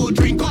I go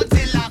drink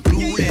until I'm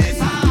clueless.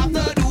 I have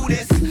to do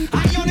this.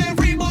 I on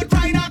every boat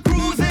ride a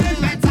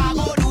cruising. Better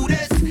go do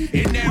this.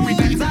 In every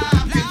Benz I'm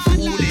acting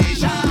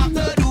foolish. I have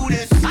to do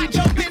this. I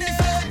jump in the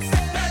seats.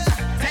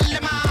 Tell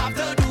them I have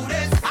to do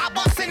this. I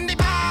bust in the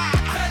bar.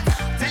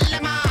 Tell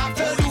them I have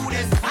to do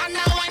this. And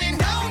now when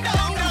down.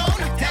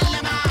 Tell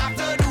them I have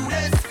to do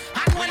this.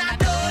 And when I'm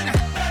done,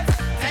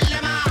 tell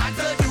them I have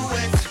to do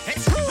it.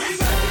 It's true.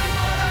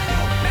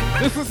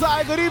 This is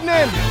I. Good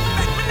evening.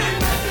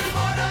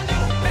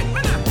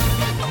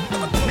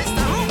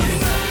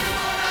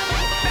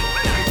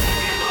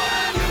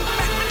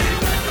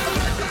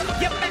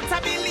 You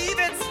better believe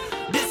it.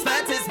 This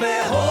fat is my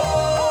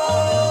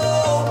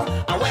home.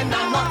 And when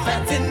I'm not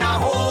fetting,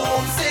 I'm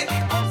homesick.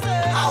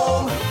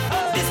 Home.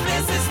 This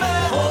place is my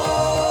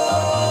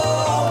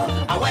home.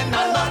 And when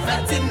I'm not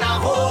fetting,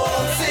 I'm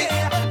homesick.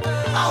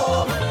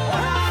 Home.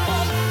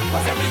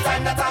 Cause every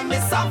time that I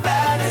miss a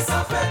fed,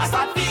 I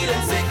start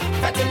feeling sick.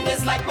 Fetting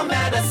is like my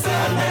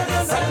medicine.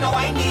 So now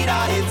I need a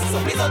hit. So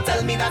please don't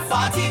tell me that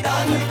party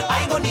done.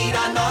 I gon' need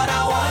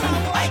another one.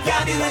 I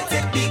can't do it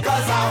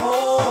because I'm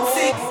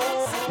homesick.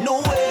 No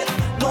way,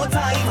 no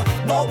time,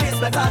 no place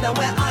better than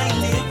where I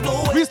live. No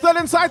way. We still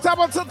inside top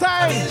of the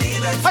time.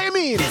 How you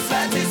mean? This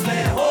fat is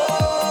my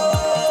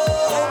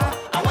home.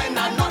 And when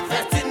I'm not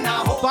fetting,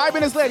 I'm home. 5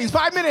 minutes, ladies.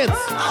 5 minutes.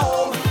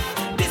 Home.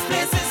 This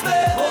place is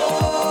my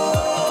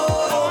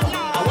home.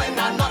 And when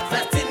I'm not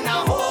fetting,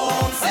 I'm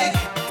homesick.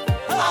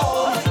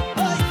 Home.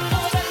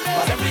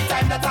 Cause every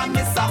time that I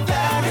miss a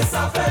fair,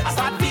 I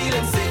start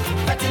feeling sick.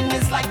 Fetting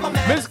is like my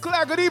medicine. Miss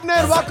Claire, good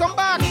evening. Welcome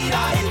back. Need a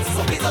hit,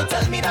 so please don't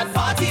tell me that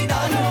party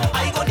done.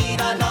 I gon' need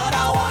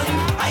another one.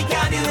 I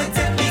can't do it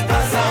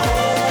because I'm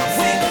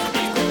homesick.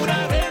 Could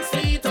have been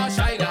sweet or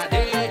shine a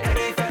day.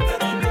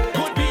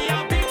 Could be a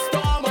big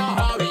storm or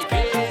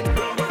hurricane.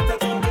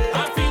 I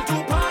feel to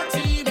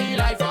party me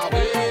life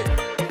away.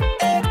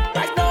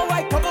 Right now I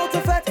come out to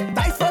fet.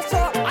 Dice for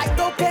sure. I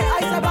don't care. I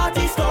say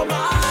party storm.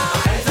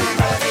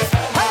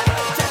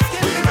 Just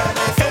give me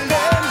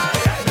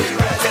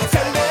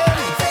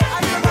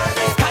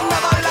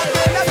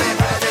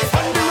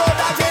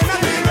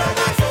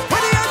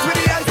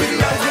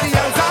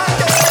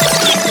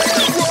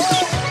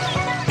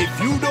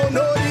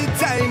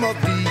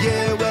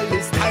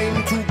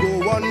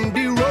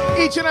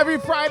Each and every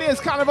Friday is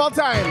carnival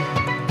time.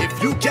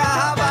 If you can't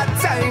have a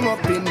time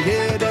up in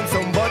here, then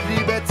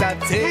somebody better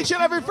take. Each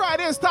and every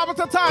Friday is top of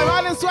the time.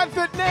 Island Sweat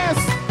Fitness.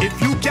 If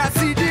you can't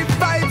see the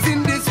vibes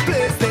in this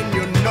place, then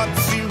you're not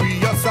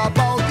serious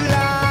about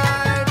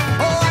life.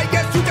 Oh, I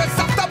guess you just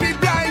have to be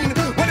blind.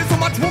 When there's so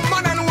much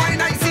woman and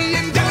wine, I see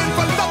in girl in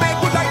front of me,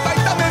 good like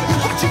vitamin.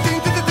 What she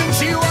think to the thing,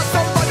 she wants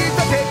somebody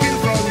to take in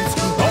front.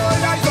 All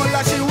that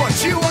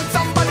she wants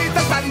somebody to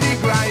stand the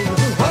grind.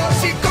 Oh,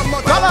 she come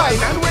out of wine,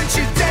 and when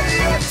she tell you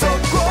to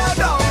go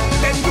down,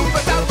 then you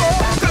better go.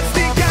 Cause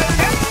the girl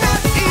is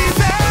not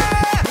easy.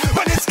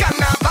 When it's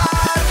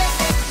carnival,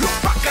 look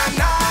back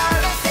and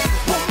all.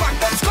 Woman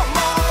just come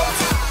out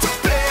to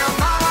play a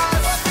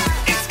mass.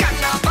 It's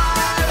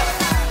carnival,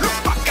 look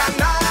back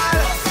and all.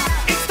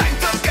 It's time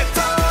to get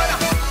on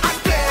and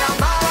play a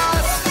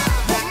mass.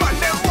 Woman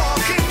them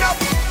walking up,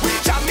 we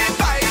jamming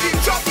by the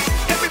drop.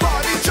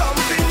 Everybody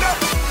jumping up,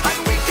 and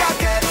we can't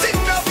get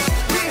enough.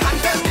 We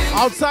hand them in.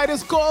 Outside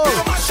is cold.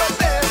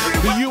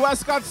 The US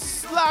got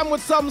slammed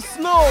with some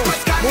snow.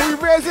 But we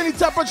raising the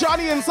temperature on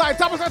the inside.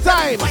 Top of the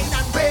time. Wine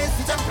and raise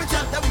the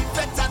temperature, that we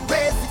flex and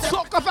raise the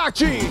temperature. Soca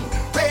Factory.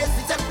 Raise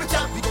the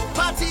temperature, we go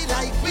party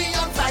like we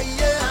on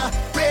fire.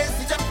 Raise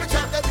the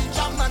temperature, that we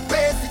jam and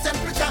raise the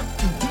temperature.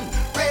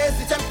 Raise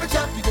the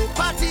temperature, we go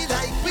party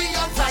like we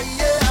on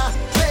fire.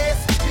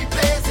 Place we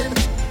blazing,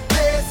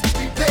 place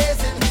we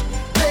blazing,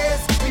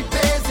 place we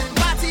blazing,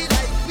 party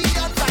like we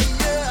on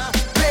fire.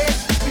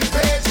 Place we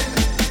blazing,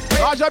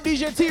 Large up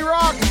DJ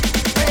T-Rock.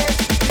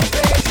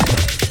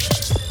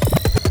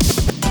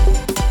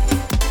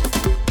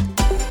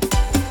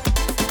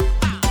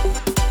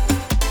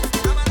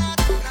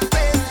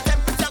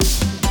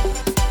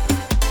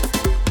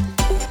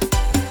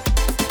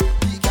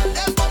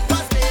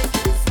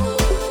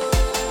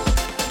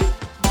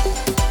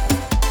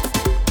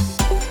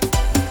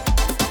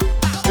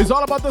 It's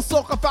all about the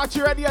Soca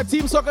Factory ready at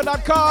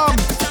teamsoca.com.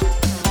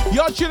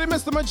 You're chilling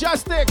Mr.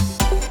 Mejustik.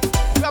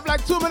 We have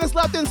like 2 minutes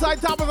left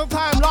inside top of the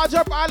time. Large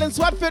up Island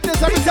Sweat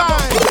Fitness every time.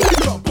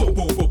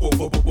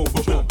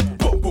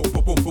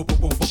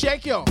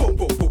 Shake yo. beat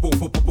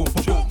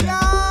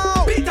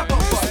up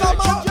bumper like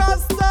I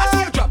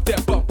see you drop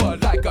that bumper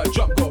like a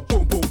drum go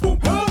boom boom boom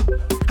boom.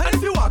 And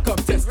if you walk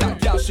up test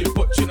that girl, she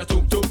put you in a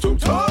toom toom toom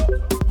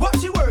toom. What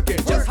she working?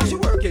 Just how she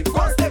working?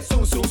 One step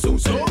soon soon soon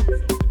soon.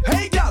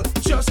 Hey girl,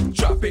 just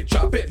drop it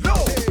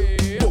low.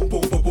 Boom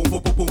boom boom boom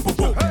boom boom boom boom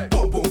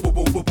boom boom boom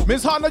boom boom.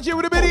 Miss Honda G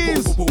with the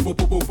biddies.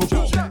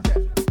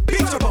 Beat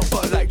your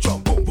bumper like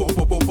drum. Boom boom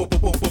boom boom boom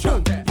boom boom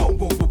boom. Boom boom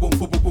boom boom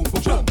boom boom boom boom.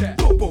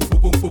 Boom boom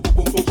boom boom boom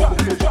boom boom.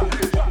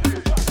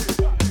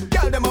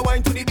 Girl, them a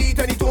wine to the beat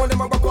and the tone.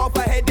 Them a rock off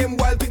ahead them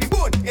wild to the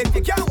bone. If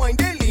you can't wine,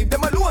 then leave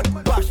them alone.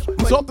 Bash.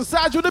 So up the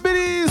side with the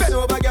biddies. Bend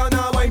over, girl,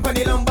 now wine pon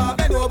the lumbar.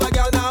 Bend over,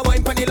 girl, now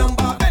wine pon the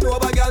lumbar. Bend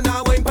over, girl,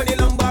 now wine pon the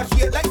lumbar.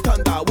 Shake like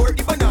thunder, work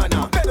the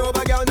banana. Bend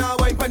over, girl, now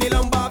wine pon the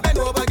lumbar. Bend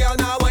over, girl,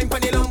 now wine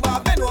pon the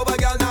lumbar. Bend over,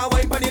 girl, now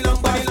wine pon the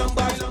lumbar.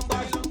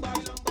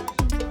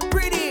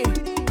 Pretty,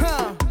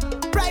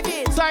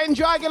 private. Sign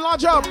dragon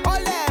launch up.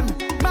 All them,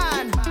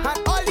 man,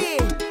 and Ollie,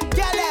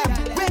 girl them,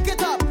 wake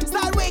it up,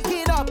 start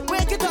waking up,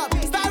 wake it up,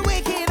 start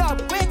waking up,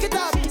 wake it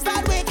up,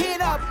 start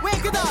waking up,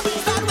 wake it up,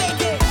 start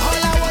waking.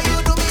 All I want you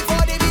to do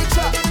before the beat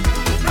drop.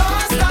 No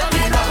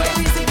standing up,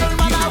 every single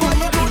man I want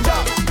you to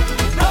drop.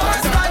 No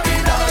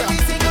standing up, every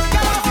single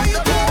girl I want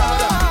you to drop.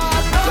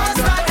 No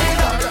standing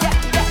up,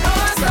 no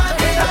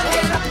standing up.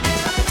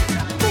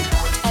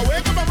 I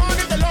wake up in the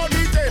morning, the Lord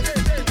leading.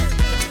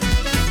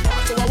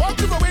 So I walk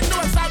to the window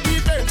and start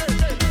weeping.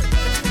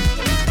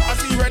 I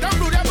see red and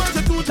blue, they're going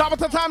to do Top of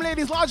the time,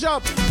 ladies, launch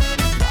up.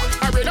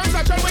 I read on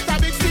such with a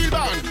big steel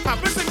band.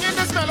 I've been singing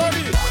this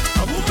melody.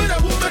 A boom, a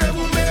boom, a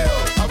boom, a boom,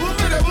 a boom, a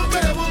boom, a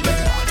boom,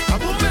 a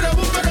boom, a boom, a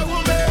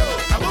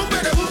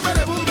boom, a boom, a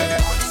boom.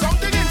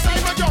 Something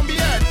inside my zombie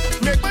head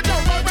make my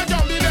jump out my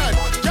zombie dead.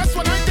 Just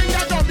when I think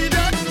that zombie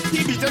dead,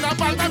 he beating up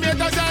all my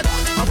meters head.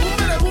 A boom,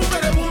 a boom,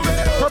 a boom,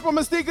 Purple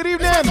Mystique, good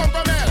evening. a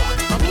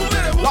boom,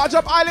 Large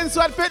up Island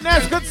Sweat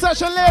Fitness. Good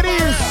session,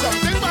 ladies.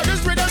 something about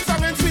this rhythm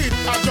song and sweet.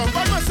 I jump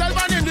on myself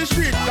and in the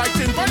street like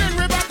tin pan and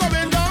river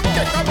coming down.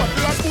 Take a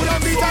bottle of spoon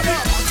and beat it up.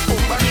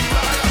 Boom, bang,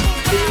 bang.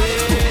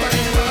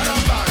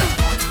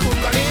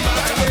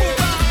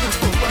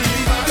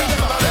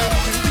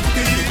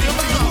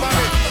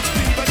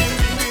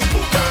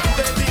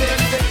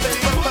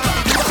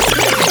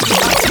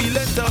 I feel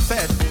it the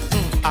fest,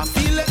 I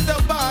feel it the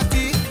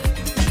party.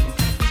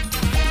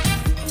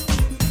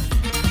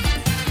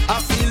 I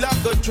feel a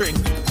good drink,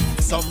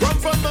 some rum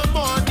from the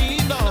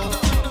morning now.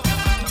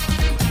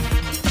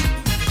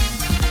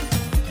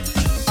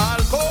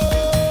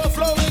 Alcohol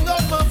flowing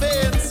up my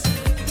veins.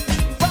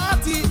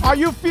 Party. Are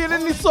you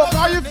feeling the soca?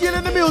 Are you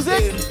feeling the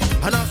music?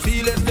 And I'm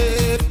feeling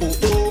it, oh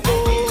oh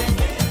oh.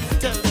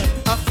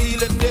 I'm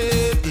feeling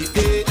it, eh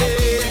eh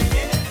eh.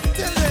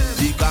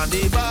 The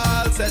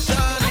carnival session,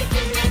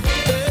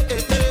 eh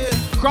eh eh.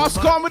 Cross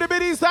com with the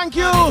biddies, thank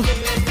you.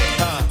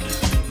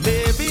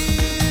 Maybe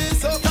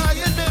soca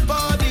in my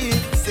body,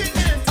 sing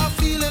it. I'm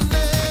feeling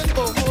it,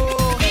 oh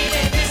oh.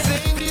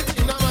 Sing it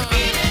in a man,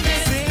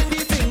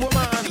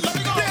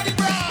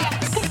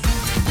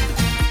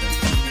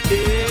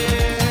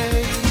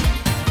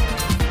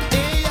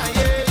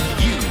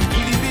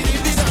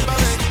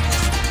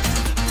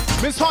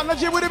 Miss Hot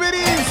Energy with the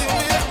biddies.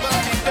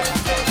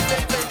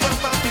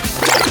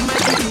 My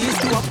duty is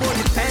to uphold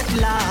the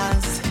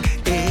peddlers,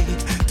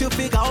 to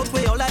figure out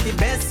where all of the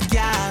best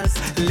girls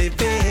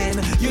living.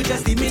 You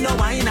just give me no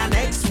wine and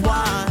next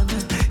one,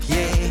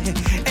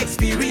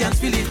 experience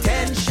feel the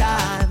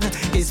tension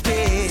is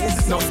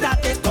face. No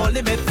stop it,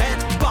 calling me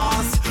fed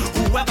boss.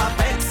 Whoever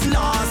bets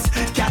lost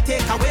can't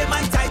take away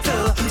my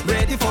title.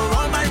 Ready for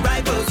all my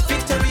rivals.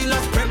 Victory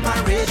lost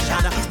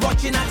preparation.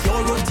 Watching at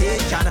your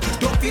rotation.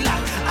 Don't feel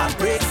like I'm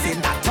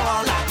bracing at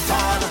all, at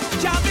all.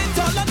 Jam it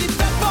all on the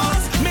fed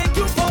boss. Make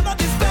you follow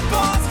the fed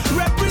boss.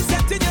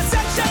 Representing your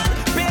section.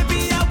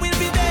 Baby, I will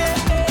be there.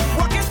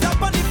 Walk it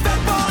up on the fed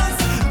boss.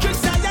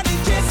 Drinks higher the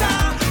chaser.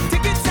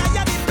 Tickets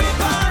higher the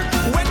paper.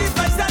 When the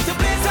vibes start to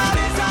blaze out.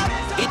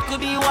 It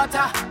could be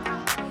water.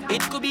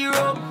 It could be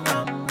rum.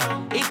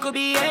 It could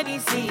be any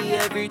sea,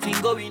 everything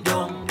going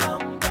down.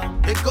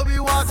 It could be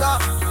water,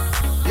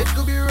 it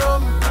could be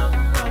rum,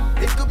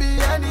 it could be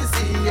any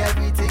sea,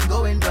 everything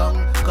going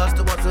down. Cause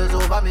the water's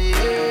over me.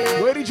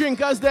 Where the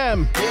drinkers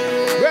them?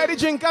 Where the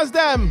drinkers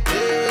them?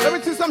 Let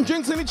me see some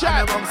drinks in the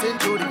chat.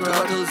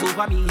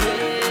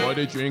 What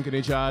the drink in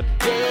the chat?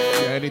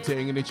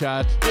 Anything in the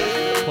chat?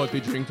 Put the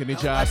drink in the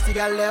chat. Watch the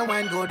girl let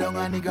wine go down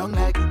on the ground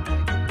like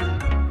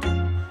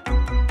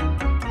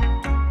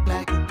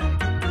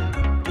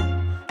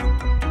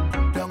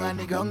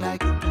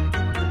like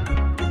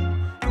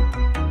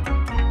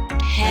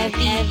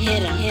Heavy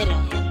hitter.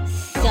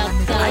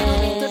 I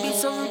don't mean to be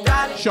so rude,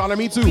 darling. Shauna,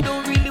 me too. We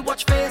don't really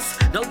watch face.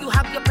 Now you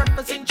have your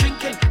preference in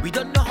drinking. We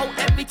don't know how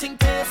everything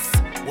tastes.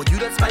 Well, you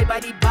don't spy by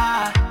the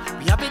bar.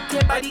 We have it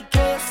here by the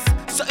case.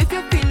 So if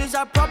you feel is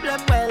a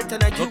problem, well,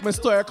 tonight you... Look, Miss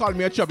Toya called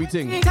me a chubby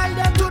thing.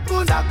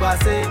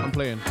 I'm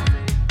playing.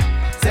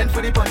 Send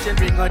for the punch and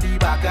bring on the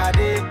back of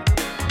day.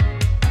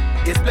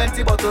 There's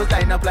plenty bottles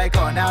lined up like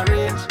on a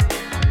range.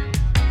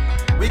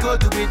 We go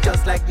do it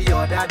just like the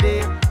other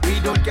day. We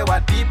don't care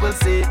what people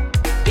say.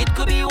 It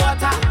could be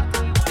water,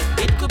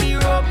 it could be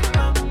rum,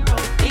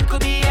 it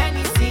could be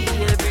any sea,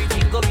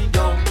 everything going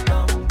down.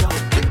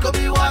 It could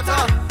be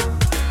water,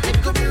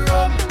 it could be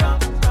rum,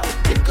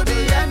 it could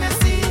be any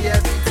sea,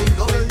 everything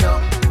going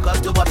down. Cause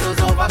the bottle's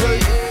over me.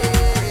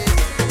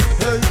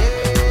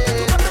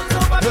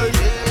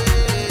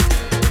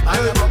 And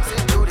the box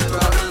into the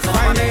troubles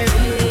over me.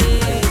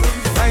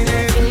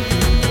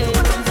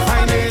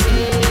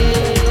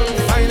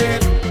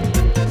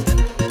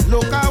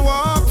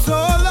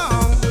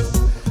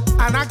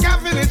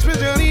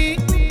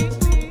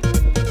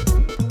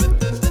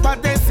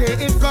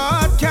 If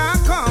God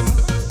can't come,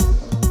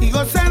 He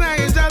go send an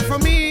angel for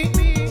me.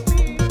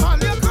 All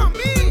you come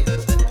me.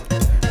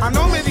 I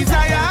know my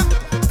desire.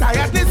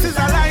 Tiredness is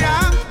a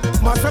liar.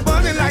 Must be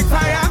burning like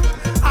fire.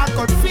 I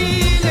could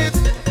feel it.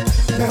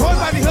 My whole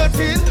body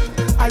hurting.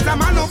 As a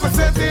man know for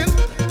certain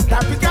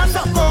that we can't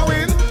stop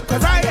going.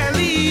 Cause I am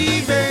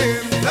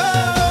leaving.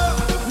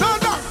 No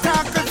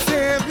doctor could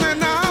save me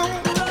now.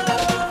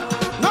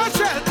 No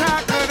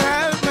shelter could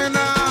help me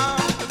now.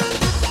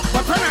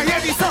 But when I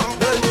hear this song,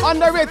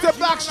 underrated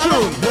Black's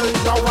tune.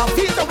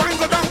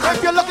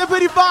 If you're looking for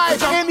the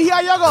vibe, in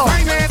here you go.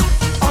 Find it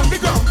on the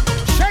ground.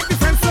 Shake the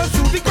fences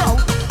to the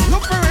ground.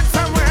 Look for it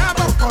somewhere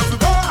about. Cause we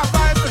go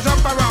about to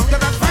jump around. You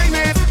can find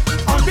it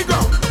on the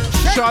ground.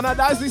 Shauna,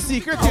 that's the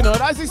secret, you know.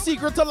 That's the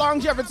secret to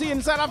longevity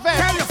inside of it.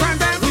 Tell your friend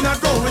that we're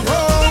not going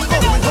home,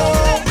 going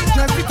home.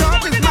 Just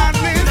because it's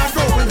madness. We're not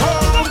going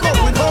home,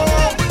 going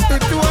home.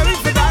 It's too early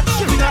for that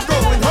shit. We're not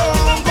going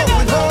home,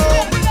 going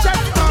home.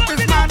 Just because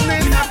it's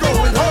madness. We're not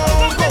going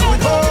home,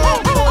 going home.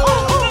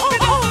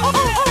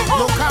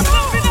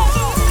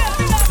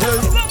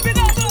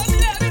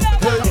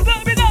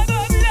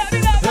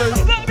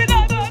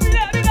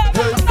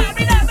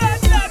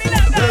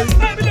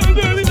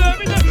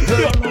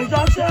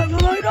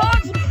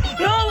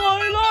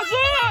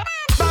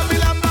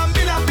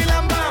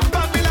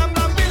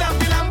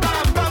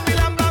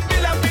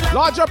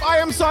 Large up, I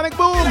am Sonic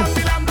Boom.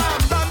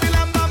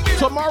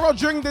 Tomorrow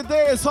during the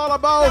day it's all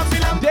about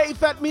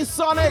Dave at me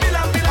Sonic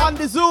on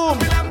the Zoom.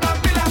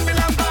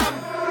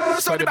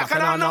 So the back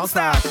and now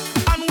start.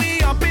 And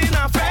we up in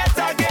a fete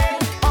again.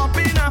 Up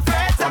in a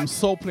fete. I'm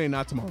so playing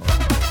that tomorrow.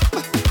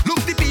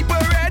 Look, the people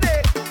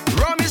ready.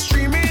 Rum is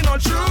streaming all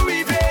through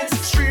events.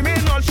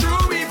 Streaming all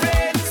through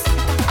events.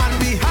 And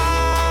we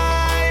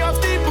high off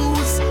the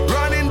booze.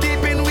 Running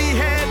deep in we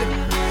head.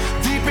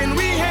 Deep in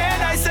we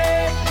head, I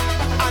say.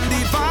 And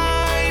the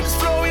vibes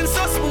flowing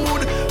so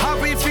smooth. How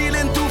we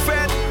feeling too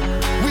fat?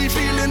 We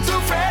feeling too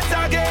fat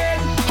again.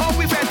 How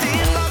we fetting?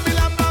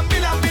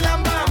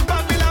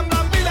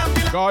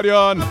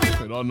 Guardian,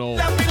 I don't know.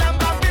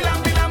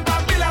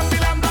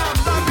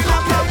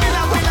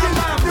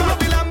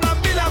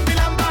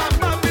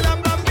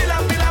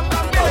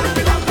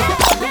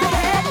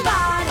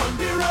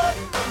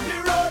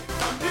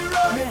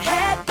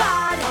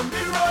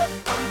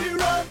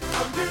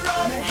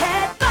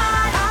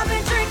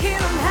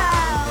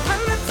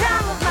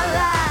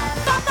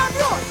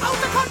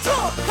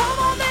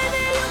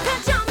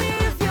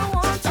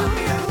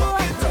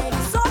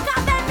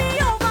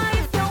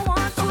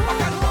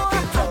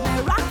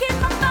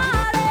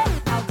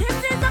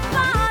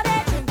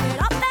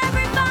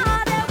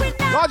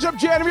 Large up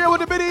January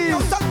with the biddies.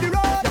 On the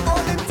road, all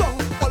in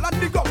tongue, all on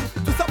the ground.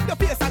 Twist up your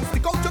face and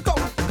stick out your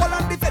tongue. All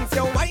on the fence,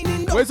 you're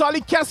whining down. Where's all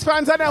the Kes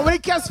fans and them? Where the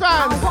Kes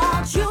fans? I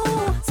want you,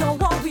 so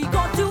what we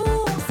gon' do?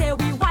 Say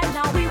we wild,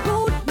 now we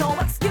rude, no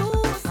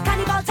excuse.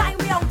 Carnival time,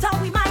 we out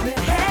and we mind. Me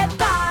head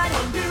bad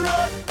on the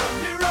road, on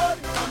the road,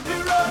 on the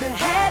road. Me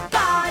head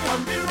bad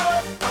on the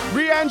road.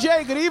 Rhea and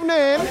Jay, good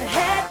evening. Me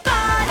head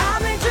bad,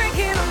 I've been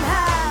drinking from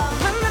hell.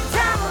 When the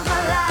time was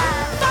my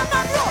life, from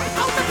the road,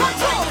 out of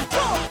control.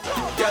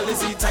 Girl, is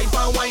the type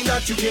of wine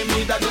that you give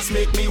me that just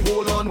make me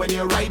hold on when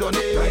you ride on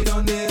it,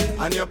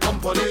 and you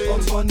pump on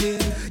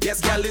it.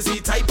 Yes, girl, is the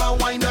type of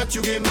wine that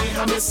you give me,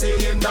 and you're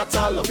saying that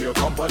I love your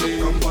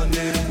company,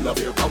 love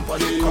your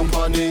company.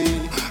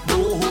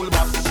 Don't hold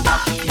back,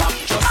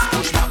 just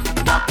push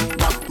back,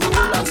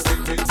 roll and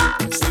stick,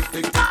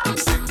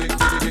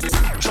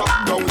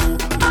 chop down, low,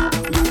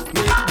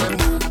 make them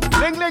move.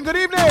 Ling, good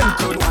evening.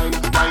 Good wine,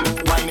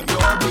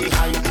 you're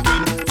behind, in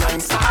time,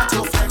 start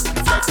to flex,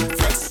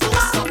 don't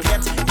stop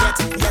yet,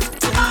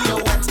 till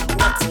you're wet,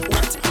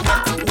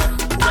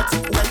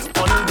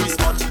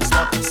 on the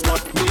spot,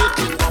 make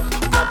it up,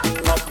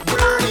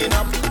 burning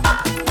up,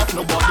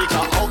 nobody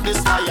can out this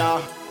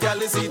fire.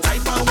 Girl, is the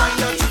type of wine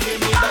that you give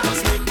me that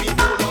just make me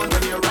hold on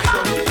when you ride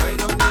on it,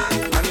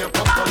 and you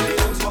pump on it.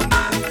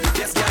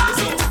 Yes, girl, is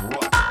it.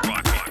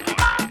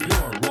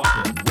 You're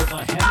rocking with a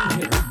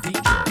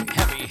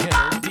heavy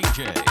hitter DJ.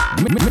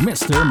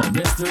 Mr.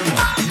 Mejustik.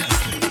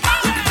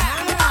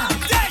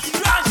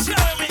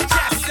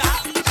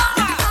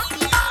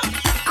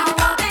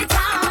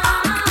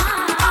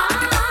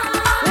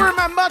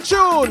 Remember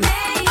tune.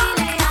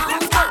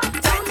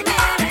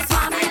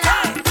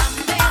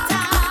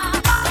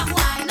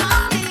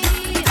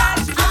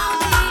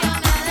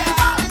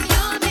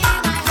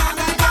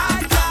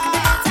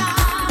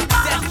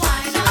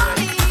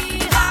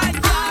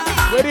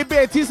 Where the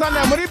Beatties on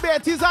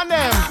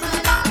them?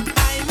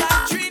 I'm a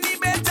Trini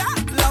better,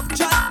 love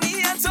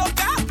chutney and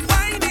soca.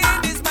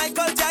 Whining is my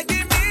culture,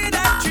 give me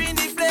that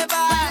Trini flavor.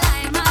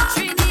 I'm a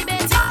Trini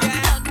bitch,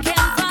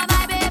 looking for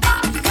my baby.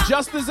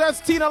 Just desserts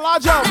Tina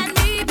Large up. Let me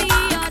be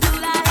your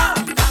doula.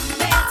 Come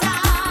better,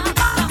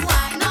 come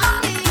wine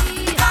on me.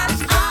 I'll be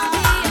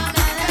your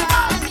melody,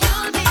 and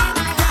you'll be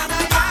my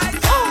harmony. Come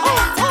better, come wine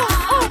on me.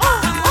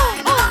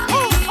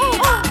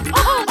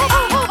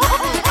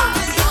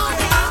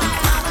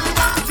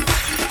 I'll be your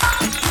melody, and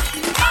you'll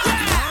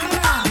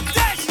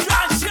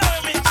be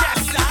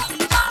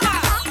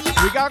my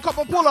We got a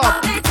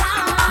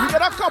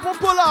couple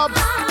pull-ups.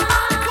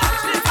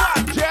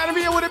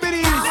 January with the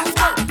biddies.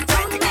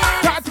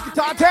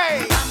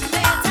 Tate.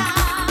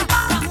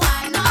 Come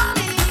wine on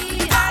me.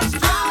 I'll be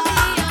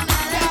your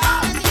melody,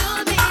 and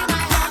you'll be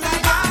my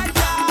harmony.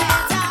 Come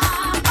better,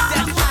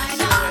 come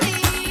wine on me.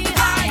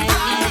 I'll be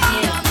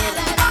your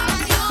melody,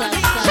 and you'll be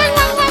my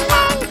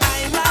harmony.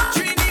 I'm a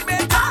Trini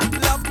better,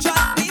 love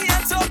chutney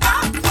and soca.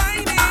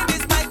 Whining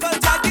is my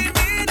culture, give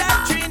me that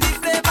Trini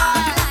flavor.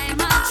 I'm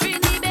a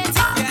Trini bitch,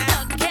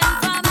 looking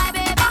for my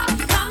baby.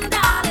 Come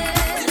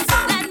darling,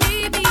 let me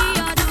be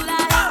your doula.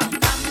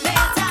 Come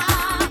better,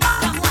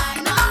 come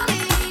wine on me.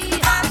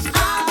 I'll be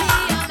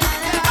your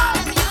melody,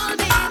 and you'll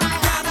be my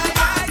harmony.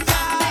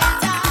 Come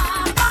better,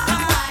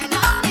 come wine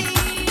on me.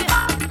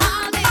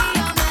 I'll be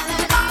your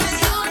melody, and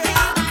you'll be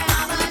my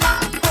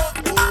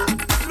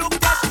harmony. Look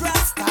at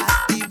Rasta,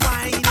 the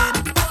whining.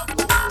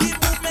 The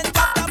movement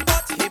of the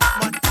butt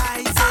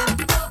hypnotizing.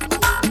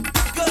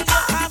 Girl, you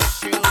have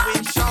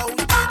showing, shouting.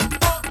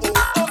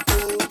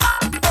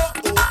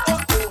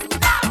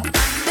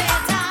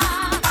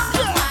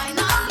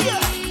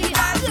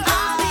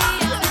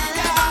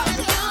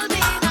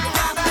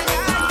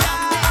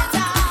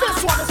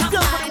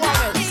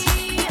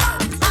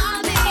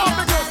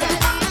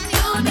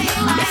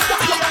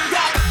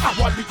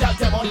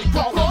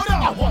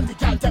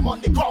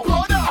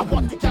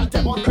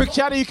 Quick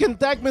chatter, you can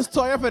thank Miss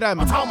Toya for them.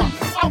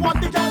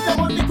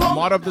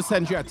 Mod of the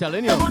century, I'm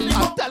telling you.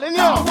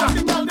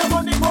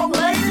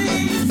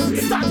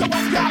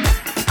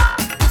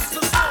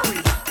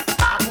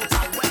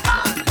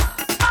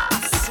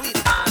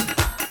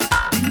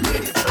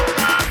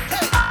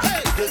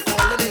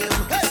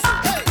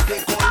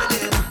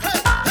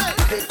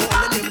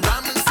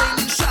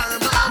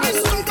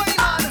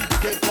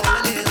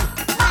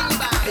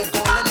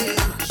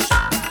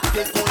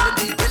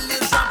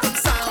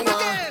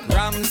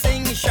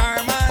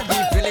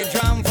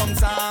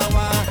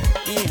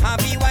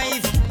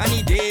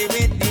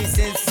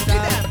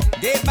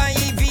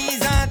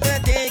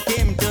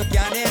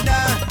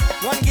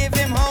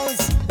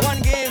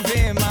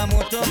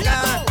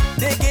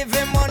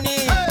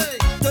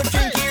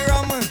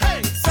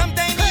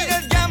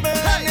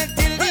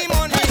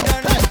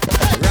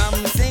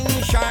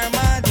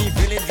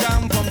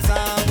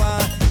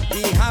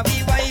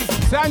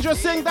 Sandra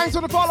Singh, thanks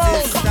for the follow.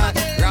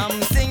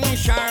 Ram Singh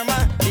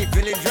Sharma, the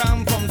village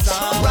ram from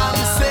Sawa. Ram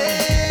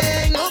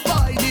Singh, oh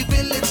boy, the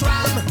village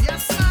ram.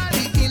 Yes,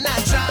 the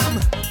inner jam.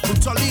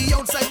 Put all the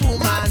outside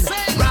woman.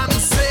 Ram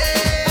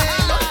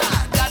Singh,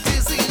 that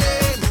is the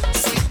name.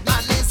 Sweet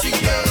man is the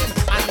name.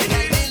 And the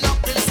heading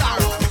up in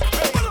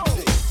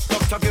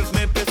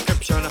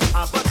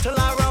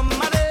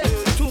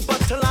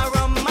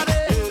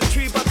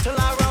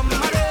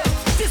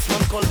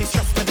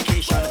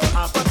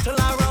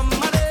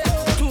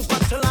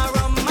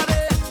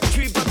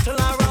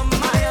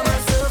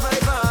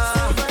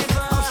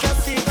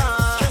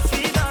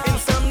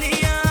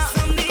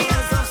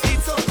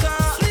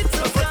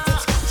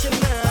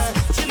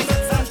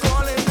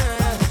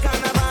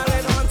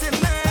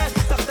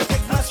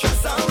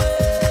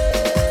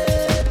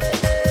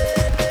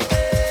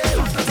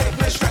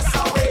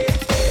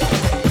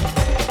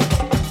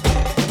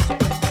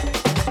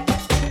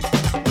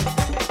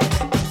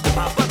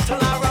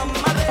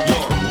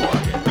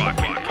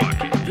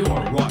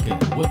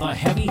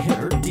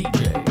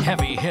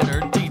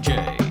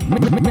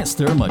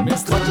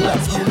Mr. Bottle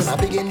of spoon and I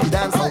begin the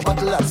dance.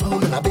 Bottle of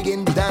spoon and I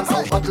begin the dance.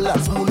 Bottle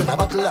of spoon and a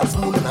bottle of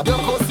spoon and a your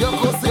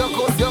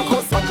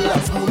coast. Bottle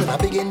of spoon and I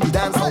begin the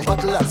dance.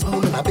 Bottle of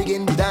spoon and I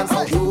begin the dance.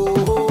 Yo,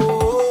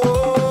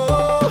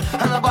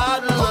 and a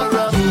bottle of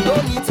rum. You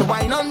don't need to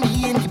wine on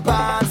me in the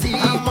party.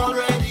 I'm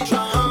already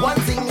drunk. One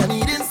thing I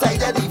need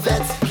inside of the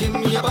vet. Give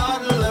me a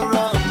bottle of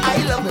rum.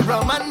 I love me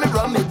rum and me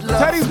rum it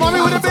love. Teddy's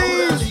mommy with the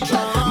bees.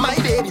 My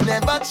baby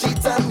never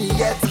cheats on me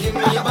yet. Give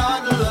me a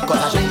bottle of rum.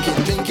 Cause I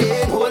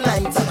drinking whole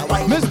night and I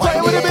wine Miss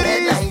Tay with the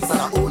biddies. nice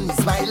and I only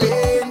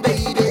smiling,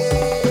 baby.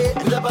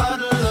 With a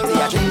bottle of rum.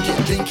 See I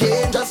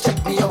drinking, just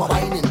check me out.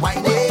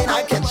 Whining,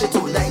 I can shit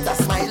all night. I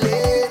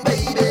smiling,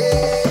 baby.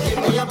 Give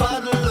me a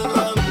bottle of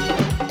rum.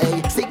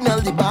 Hey, signal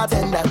the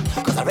bartender,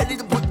 cause I ready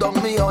to put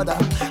down me order.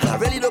 And I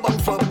ready to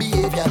bunk for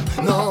behavior.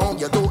 No,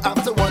 you don't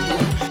have to wonder.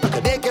 You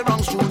can make it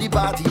wrong through the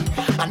party.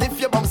 And if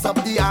you bounce up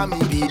the army,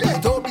 baby,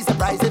 don't be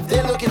surprised if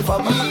they're looking for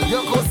me.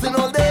 You're coasting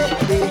all day,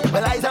 eh?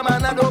 Well, I's a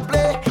man, I don't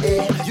play,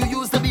 eh? You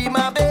used to be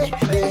my baby.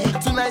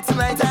 Tonight,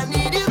 I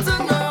need you to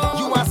know.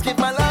 You ask if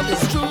my love is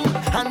true,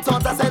 and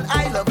thought I said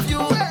I love you.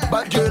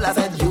 But girl, I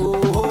said you.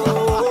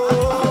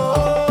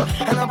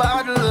 And a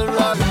bottle of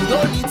rum. You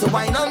don't need to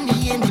wine on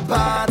me in the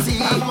party.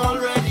 I'm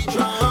already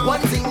drunk.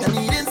 One thing I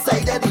need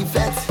inside of the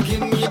fence.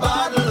 Give me a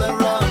bottle of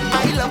rum.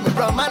 I love me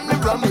rum and me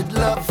rum it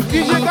love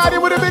me. DJ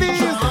Gotti with the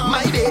biddies.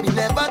 My baby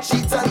never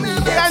cheats on me.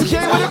 And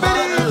Jay with the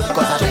biddies.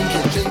 Cause I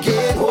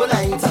drinking whole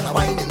night. And I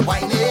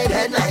whining,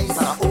 head nice.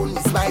 And I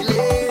only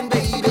smiling,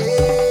 baby.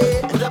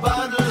 And a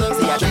bottle of rum.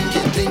 See I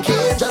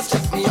drinking, just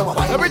check me out.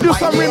 Let me do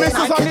some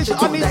remixes on this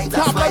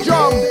top of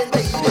drum.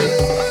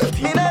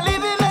 Me not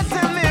living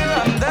until me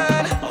rum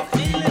done.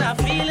 I'm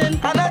feeling,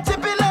 and I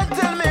tipping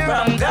until me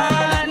rum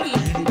gone.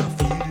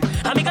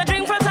 I make a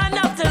drink from sun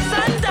up to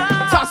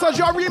sundown. Top of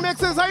drum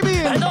remixes, I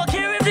mean. I don't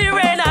care if the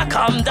rain I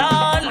come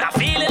down. I'm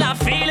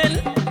feeling.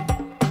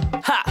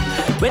 Ha!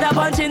 With a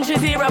punch in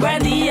 3-0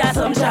 brandy and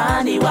some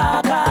Johnny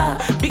Walker.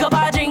 Pick up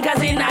our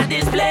drinkers in at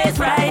this place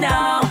right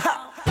now.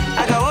 Ha!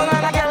 I got one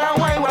and a girl and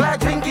wine while I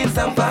drinking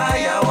some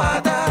fire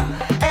water.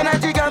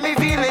 Energy got me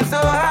feeling so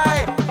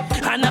high.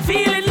 And I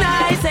feeling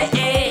nice, eh,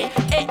 eh,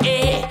 eh,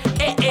 eh,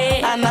 eh,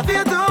 eh. And I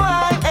feel too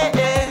high, eh,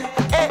 eh,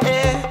 eh,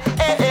 eh,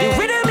 eh, eh. The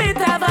rhythm it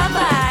have a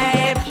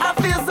vibe. I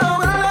feel so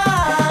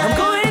alive. I'm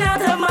going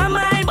out of my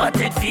mind, but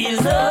it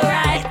feels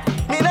alright.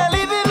 Me not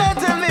living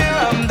until me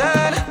rum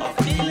done.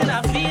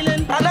 I'm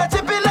feeling, and I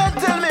tipping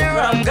until me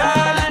rum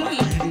gone.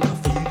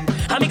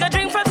 I make a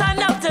drink from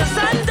sun up to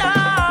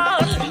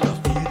sundown.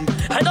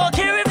 I don't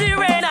care if the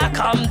rain I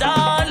come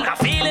down. I'm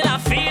feeling.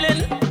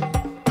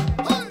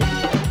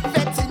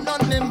 Vetting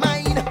on me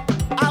mind,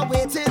 I'm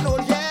waiting all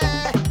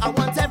year. I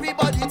want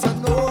everybody to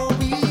know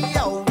we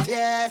out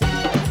here.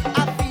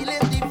 I'm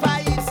feeling the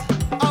vibes,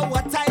 oh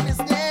what time is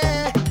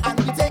near. And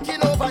we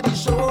taking over the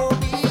show,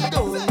 we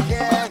don't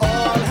care.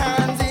 All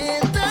hands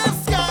in the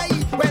sky,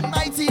 when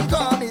my team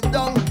coming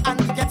down. And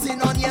we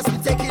getting on, yes, we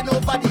taking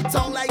over the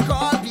town. Like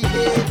all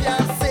behavior,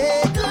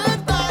 say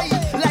goodbye.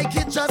 Like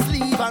it just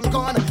leave and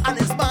gone. And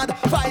it's mad,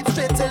 5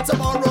 straight till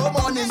tomorrow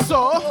morning.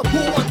 So,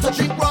 who want to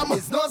drink rum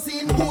is no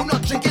scene. Who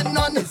not drinking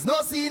none is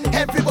no scene.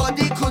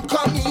 Everybody could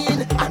come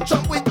in and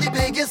jump with the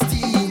biggest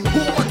team. Who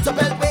want to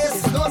belt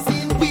bass is no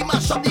scene. We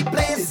mash up the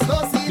place is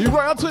no scene. the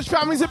Royal Twitch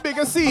family's a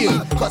bigger scene.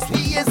 Cause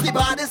we is the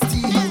baddest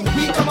team.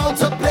 We come out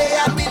to play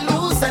and we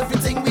lose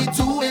everything we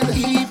doing.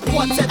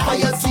 Whatever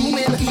you're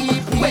doing.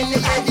 When you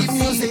hear the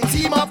music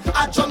team up,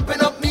 I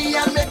jumping up me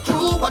and my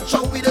crew. Watch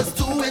out with us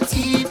do it.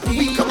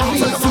 We come out to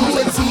do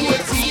it.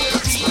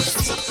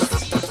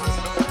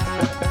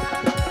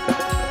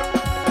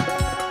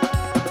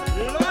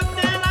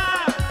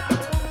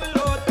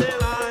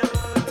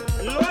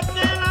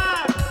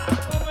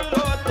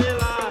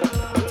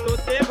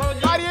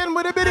 Guardian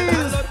with the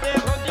biddies.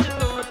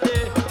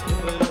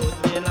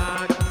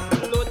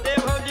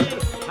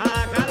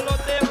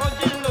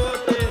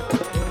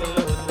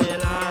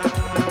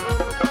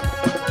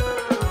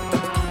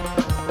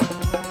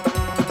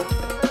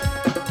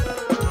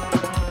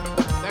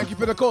 Thank you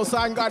for the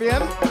co-sign,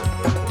 Guardian.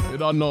 You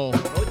don't know.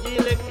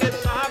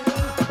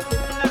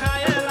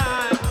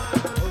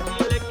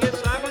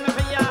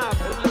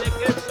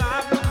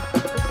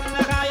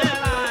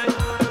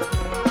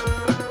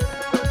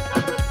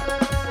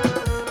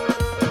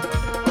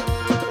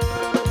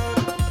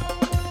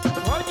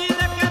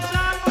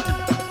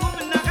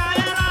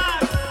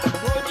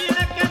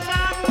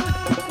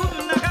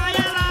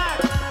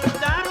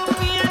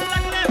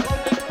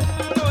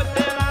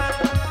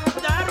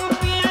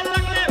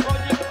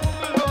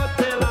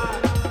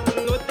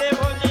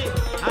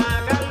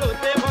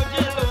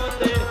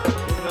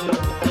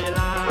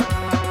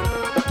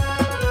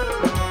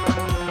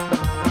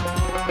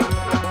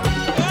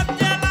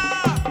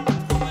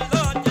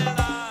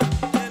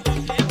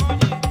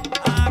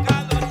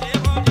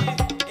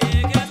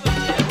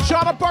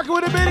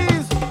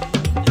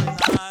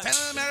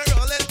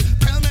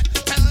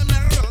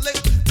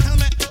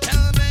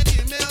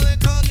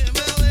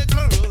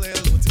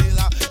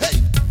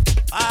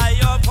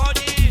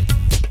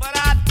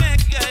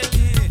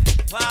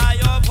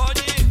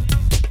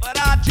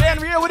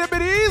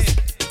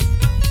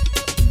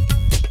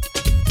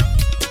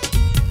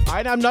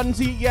 have nothing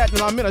to eat yet,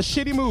 and I'm in a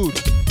shitty mood.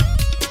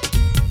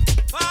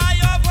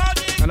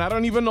 And I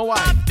don't even know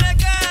why.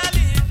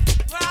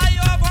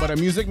 But the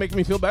music makes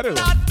me feel better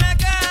though.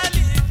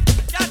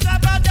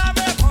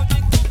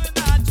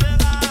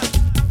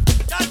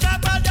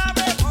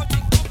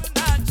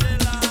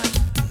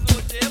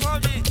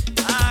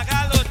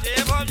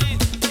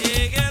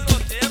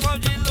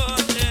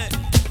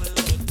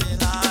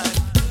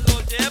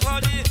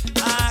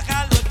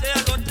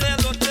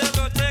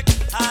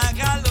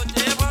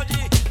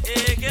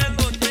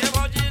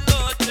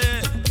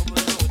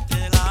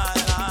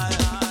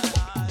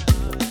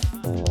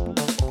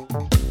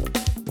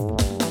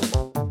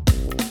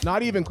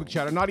 Not even, quick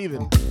chatter, not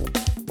even.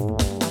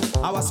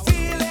 I was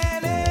feeling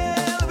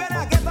ill when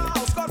I get the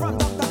house call from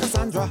Dr.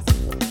 Cassandra.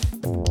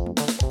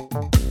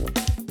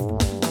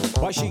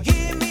 Why she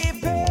give me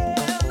pain,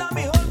 now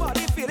me whole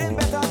body feeling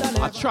better than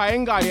ever. I'm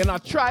trying, Guardian, I'm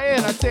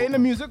trying. I'm saying the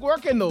music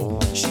working though.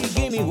 She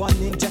gave me one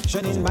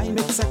injection in my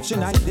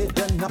midsection, I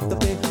didn't have to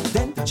pay.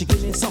 Then she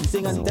gave me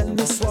something and then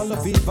me swallow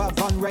fever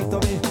van right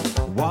away.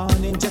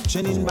 One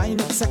injection in my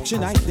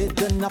midsection, I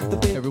didn't have to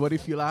pay. Everybody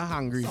feel like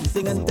hungry.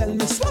 Something and tell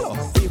me swallow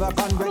fever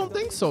van right away. I don't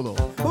think so though.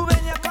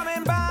 When you're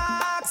coming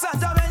back,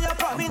 Santa, when you're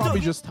coming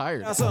Probably just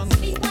tired.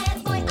 Be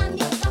quiet, boy, I'm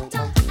your doctor.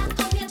 I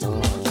come here to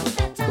make you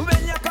better.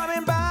 When you're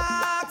coming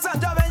back,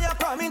 Santa, when you're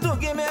coming to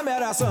give me a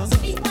medicine.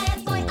 Be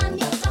quiet, boy, I'm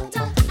your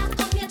doctor. I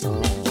come here to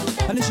make you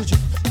better. And she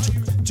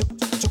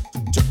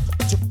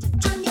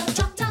I'm your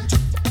doctor.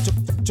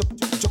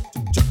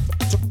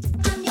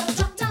 I'm your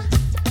doctor.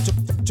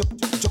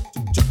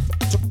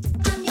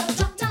 I'm your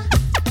doctor.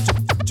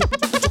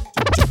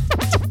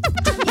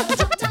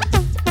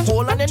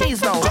 Hold on your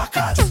knees now.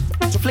 Rockers.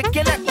 Flick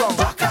your neck wrong.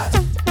 Rockers.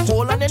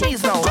 Hold on your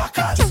knees now.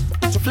 Rockers.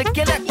 Flick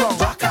your neck wrong.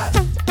 Rockers.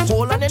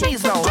 Hold on your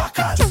knees now.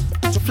 Rockers.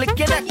 Flick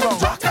your neck wrong.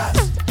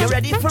 Rockers. You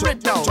ready for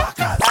it now?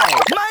 Rockers.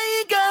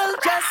 My girl,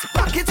 just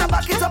back it up,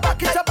 back it up,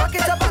 back it up, back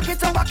it up, back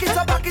it up, back it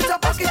up, back it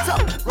up, back it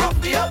up.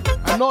 Rock me up.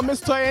 I know Miss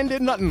Toy ain't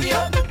did nothing. Hey,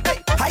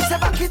 I said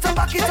back it up,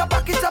 back it up,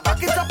 back it up,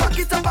 back it up, back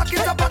it up, back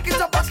it up, back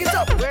it up, back it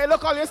up. Wait,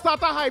 look how you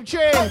start a hype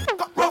train.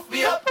 Rough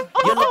me up.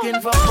 You're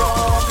looking for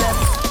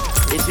problems.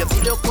 If you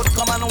feel you could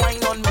come and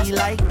whine on me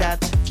like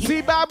that.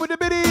 See bad with the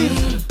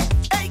biddies.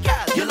 Hey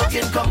girl, you're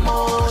looking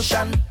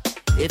commotion.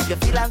 If you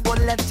feel I'm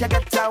gonna let you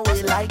get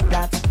away like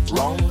that.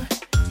 Wrong,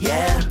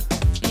 yeah.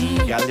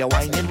 Girl, you're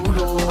whining good.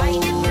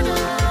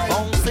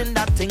 Bouncing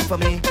that thing for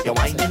me. You're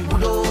whining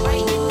good.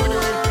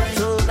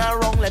 Turn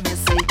around, let me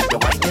see. You're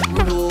whining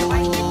good.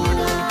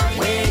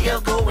 Where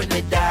you going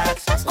with that?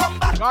 Come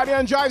back.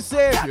 Guardian, drive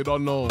safe. You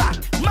don't know.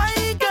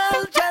 My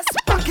girl, just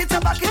back it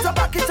up, back it up,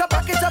 back it up,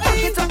 back it up,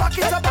 back it up, back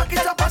it up, back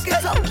it up, back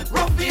it up.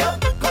 Rough me up,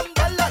 come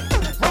girl,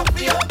 rough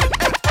me up.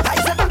 I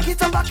said back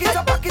it up, back it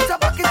up, back it up,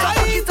 back it up, back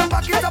it up,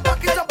 back it up,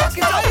 back it up, back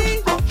it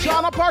up.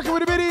 Shauna Parker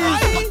with the biddies.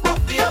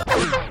 Rough me up.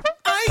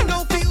 I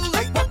don't feel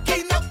like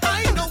walking up.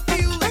 I don't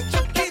feel like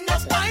chucking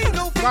up. I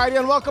don't feel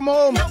Guardian, welcome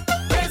home.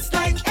 it's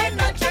like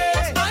energy.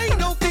 I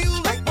don't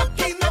feel like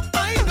walking up.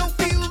 I don't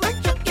feel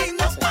like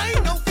chucking up. I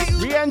don't feel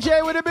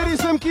Re-NJ with the biddies.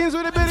 Slim Kings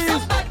with the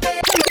biddies.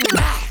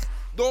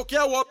 Don't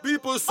care what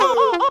people say.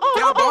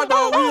 Care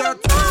bother we are.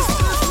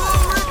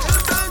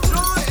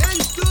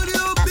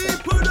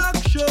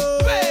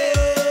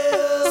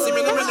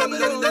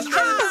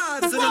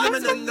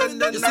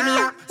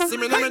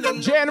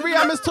 Jay and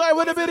Rhea, Miss Toy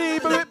with the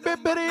biddies.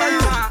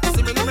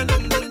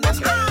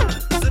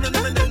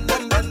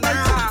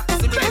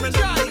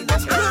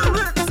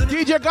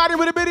 DJ Gotti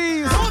with the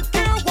biddies. don't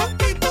care what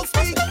people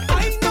speak.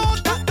 I know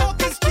that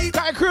talk is cheap.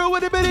 Kai Crew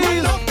with the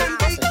biddies.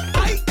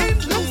 I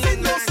ain't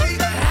losing no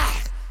sleep.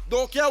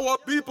 Don't care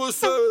what people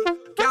say.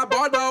 Care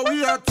bother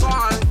we are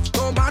trying.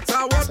 No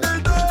matter what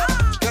they do,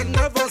 can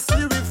never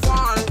see we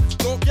fall.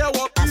 Don't care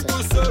what people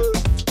say.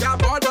 Care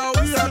bother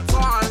we are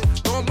trying.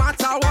 No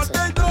matter what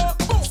they do.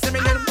 See me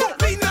then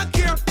We not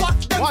care what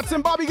them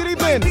Watson Bobby, good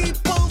evening.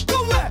 people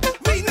go away.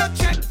 We not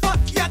check what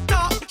you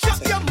talk.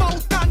 Shut your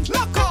mouth and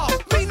lock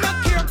off. We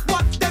not care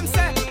what them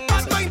say.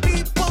 And my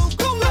people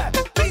go away.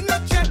 We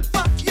not check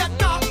what you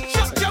talk.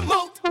 Shut your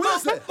mouth.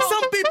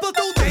 Some people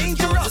too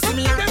dangerous.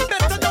 Them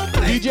better don't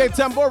play. DJ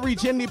Tempo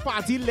reaching the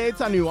party late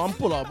and you want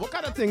pull up. What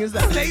kind of thing is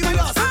that? Play with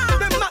us.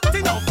 Them not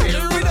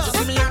interfere with us.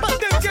 But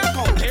them can't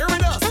compare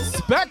with us.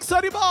 Specs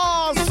of the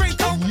boss.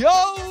 Straight up. Yo.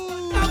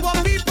 And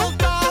what people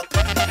talk.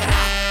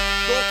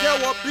 don't care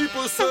what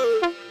people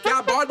say.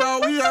 Care bother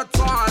we are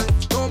trying.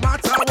 No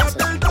matter what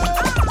they do,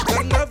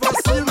 can never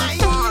see we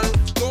fall.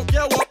 Don't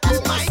care what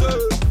people say.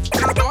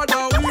 Care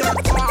bother we are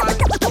trying.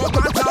 No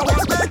matter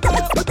what they do.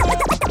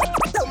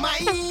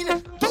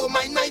 Don't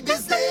mind my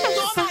business.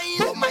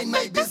 Don't mind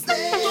my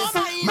business.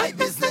 My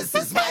business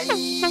is mine.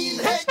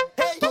 Hey,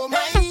 hey, don't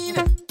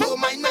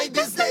mind my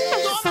business.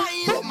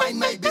 Don't mind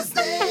my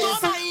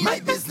business. My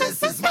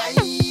business is mine.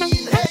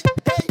 Hey,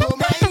 hey, don't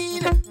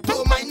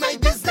mind my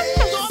business.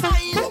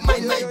 Don't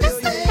mind my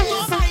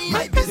business.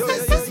 My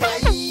business is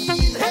mine.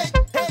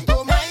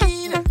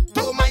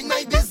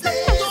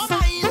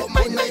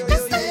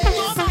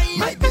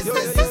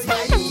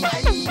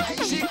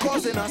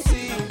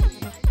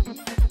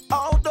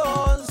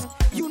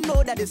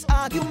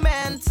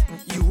 argument,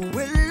 you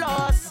will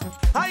lose.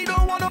 I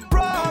don't want no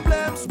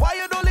problems. Why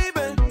you don't leave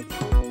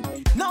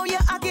it? Now you're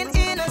acting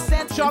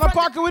innocent. Charlotte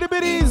Parker with the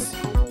biddies.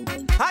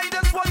 I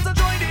just want to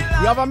join the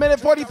line. We have a minute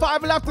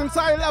 45 left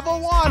inside level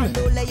 1.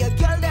 Don't let your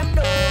girl them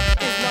know.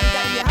 It's long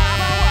time you have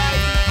a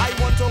wife. I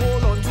want to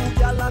hold on to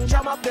girl and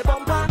jam up the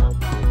bumper.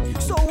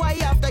 So why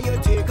after you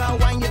take her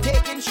wine, you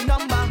taking she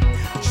number?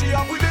 She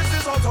have with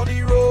business out on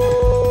the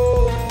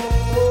road.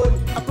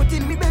 I put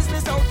in me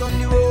business out on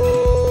the road.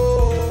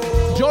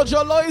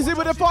 Jojo Loisy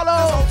with the follow.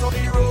 Out on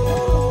the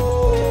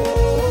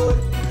road.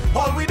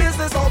 All we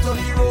business out on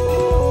the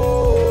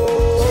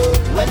road.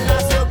 When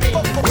last you been,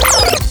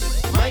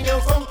 mind your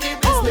funky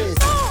business.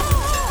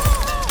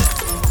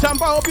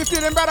 Tampa, I hope you're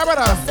feeling better,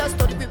 brother. Just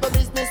study people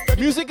business.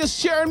 Study. Music is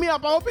cheering me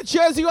up. I hope it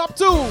cheers you up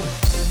too.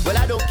 Well,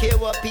 I don't care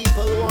what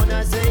people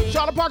wanna say.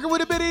 Charlotte Parker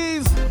with the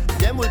biddies.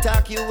 Them will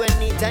talk you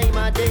any time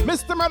of day.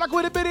 Mr. Murdoch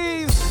with the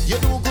biddies. You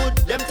do good,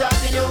 them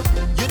talking you.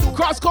 You do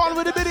Cross Corn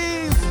with the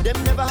biddies.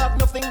 them never have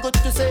nothing good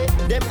to say.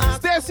 Them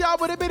ask Stacy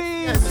out with the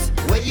biddies.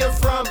 where you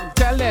from,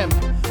 Tell them.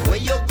 where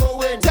you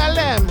going, Tell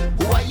them.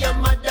 who are your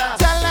mother,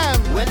 Tell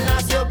them. when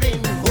last you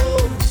been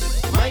home.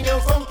 Mind your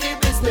funky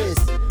business,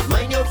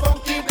 mind your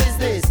funky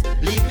business.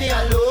 Leave me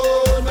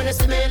alone, when you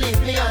see me,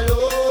 leave me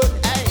alone.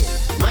 Hey,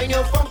 mind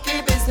your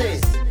funky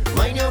business,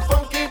 mind your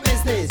funky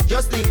business.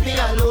 Just leave me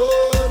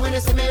alone, when you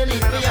see me,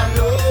 leave me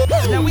alone.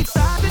 Now we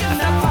started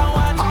and I'm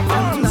forward,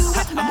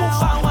 I move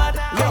forward.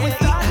 Yeah, we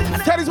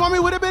started. Teddy's mommy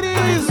with the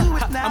biddies.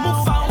 I move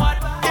forward,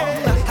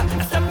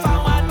 I step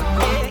forward,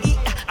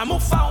 I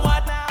move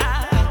forward,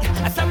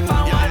 I step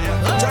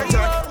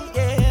forward.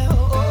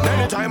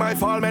 Many time I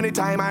fall, many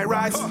time I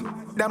rise.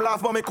 Them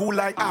laugh but me cool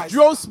like ice.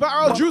 Drew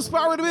Sparrow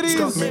with the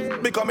Discuss biddies. me,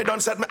 because me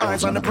don't set my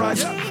eyes on the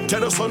price.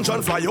 Tell the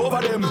sunshine fly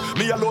over them.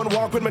 Me alone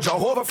walk with my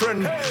Jehovah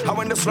friend. And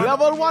when the sun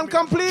Level 1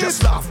 complete.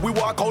 just laugh, we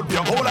walk out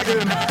pure whole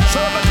again.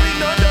 So between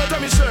the dirt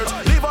and me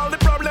shirt, leave all the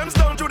problems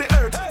down to the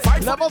earth.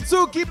 Fight for Level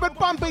 2, keep it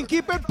pumping,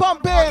 keep it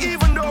pumping.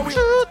 even though we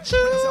Choo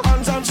choo.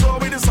 hands and so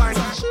we design.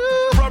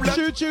 Problem.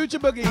 Choo choo choo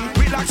boogie.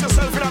 Relax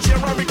yourself in a chair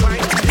and recline.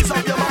 Ease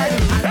up your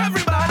mind.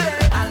 Everybody.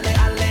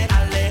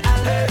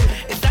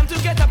 It's time to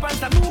get up and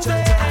start moving.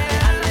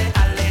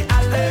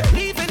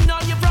 Leaving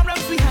all your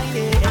problems behind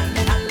it.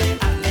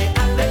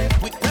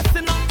 We're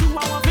pressing on to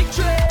our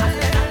victory.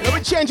 Let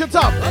me change it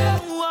up.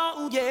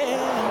 Oh,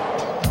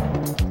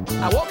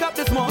 yeah. I woke up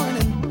this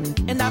morning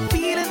and I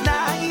feel it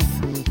nice.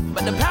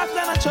 But the path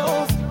that I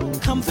chose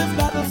comes with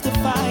battles to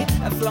fight.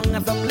 As long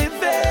as I'm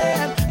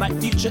living, my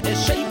future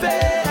is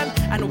shaping.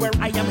 And where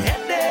I am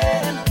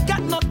heading,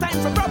 got no time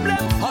for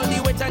problems. All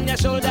the weight on your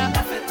shoulder,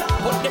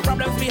 put the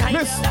problems behind.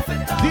 Miss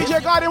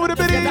DJ Guardian with the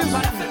biddies.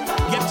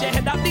 Get your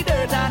head up the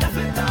dirt and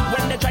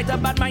when they try to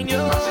bad mind you,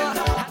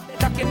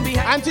 talking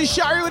behind. Auntie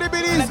Shari with the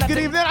biddies. Good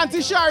evening,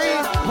 Auntie Shari.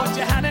 Put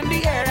your hand in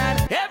the air and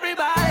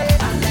everybody.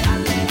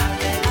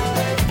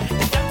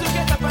 It's time to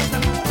get up and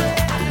start moving.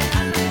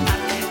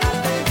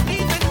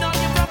 Leaving all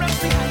your problems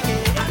behind.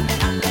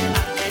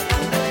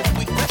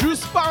 Drew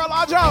Sparrow,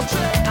 large up.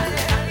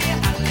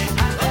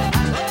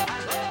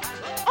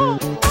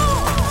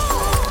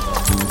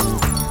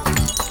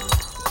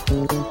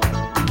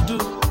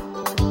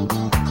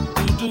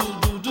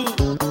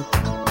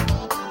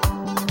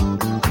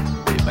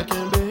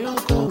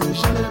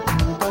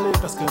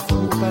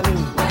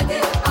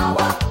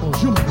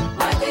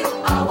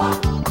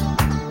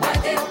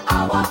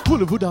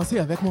 Voulez-vous danser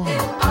avec moi?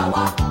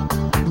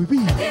 Oui, oui.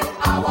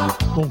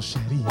 Mon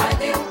chéri.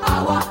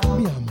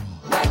 Mi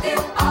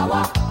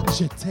amour.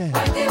 Je t'aime.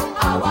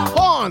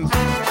 Horns.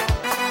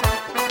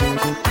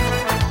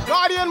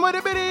 Guardian with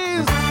the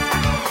biddies.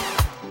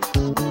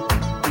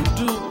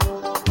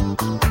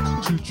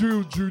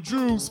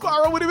 Juju.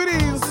 Sparrow with the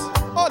biddies.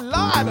 Oh,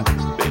 Lord.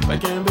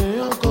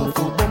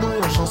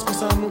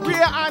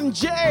 Rhea and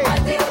Jay.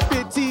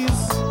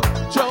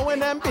 Bitties. Joe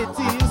and them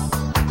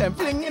bitties. Them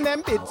flinging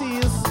them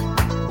bitties.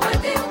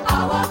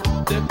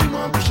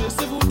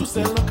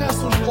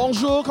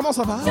 Bonjour, comment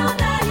ça va?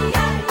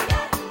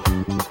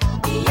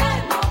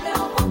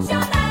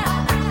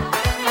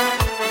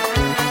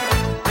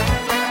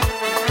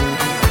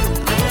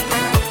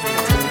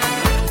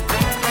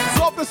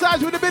 Swap the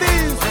sides with the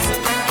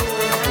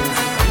biddies.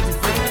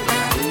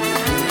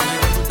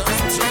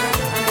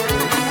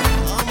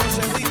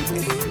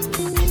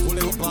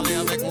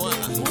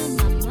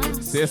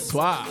 C'est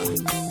soir.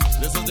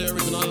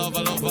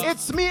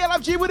 It's me,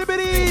 LFG with the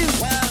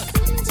biddies.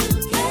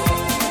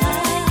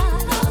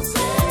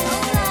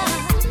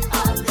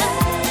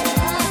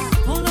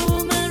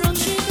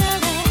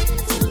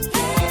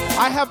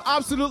 I have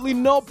absolutely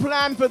no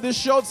plan for this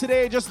show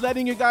today, just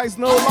letting you guys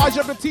know. Large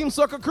up the Team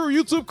Soca crew,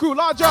 YouTube crew,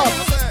 large up.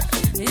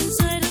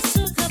 Inside a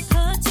soca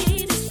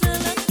party, this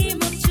fella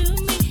came up to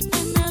me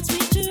and asked me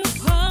to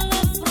call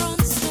up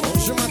front.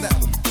 So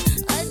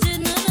I did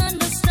not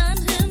understand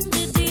him.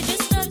 The DJ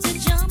started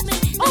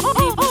jumping and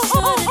people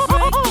started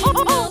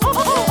breaking up.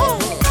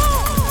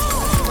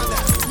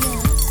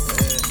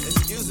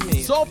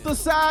 Soap the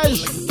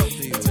Sage.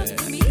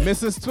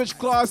 Mrs. Twitch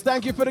Claus,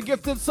 thank you for the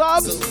gifted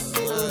subs.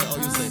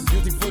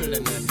 beautiful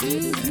and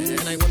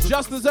I want to...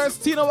 Just Desserts,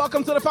 Tina,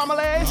 welcome to the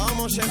family. Oh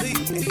mon chéri,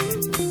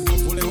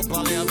 vous voulez vous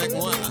parler avec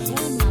moi?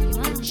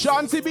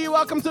 Sean TB,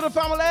 welcome to the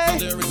family.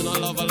 The original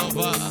lover.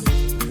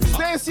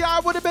 Stacey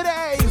R with the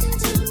biddies.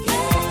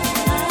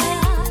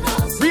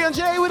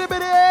 B&J with the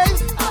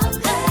biddies.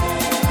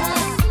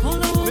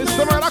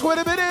 Mr. Murdoch with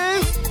the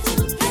biddies.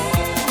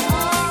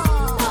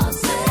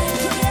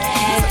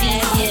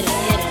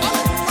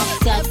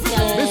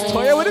 Miss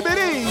Toya with the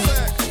biddies.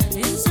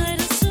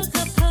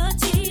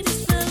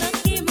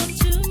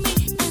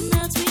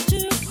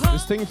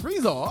 This thing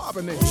freeze off, up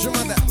in there. I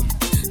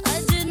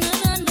did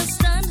not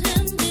understand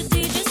him. The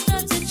DJ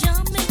started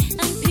jumping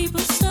and people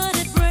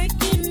started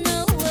breaking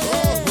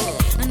away.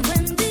 And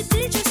when the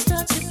DJ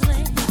started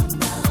playing,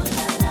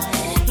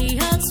 he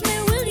asked me,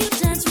 will you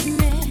dance with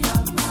me?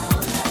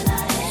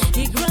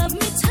 He grabbed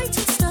me tight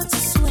and started to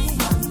sway.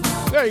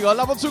 There you go,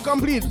 level 2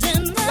 complete.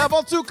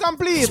 Level 2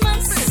 complete.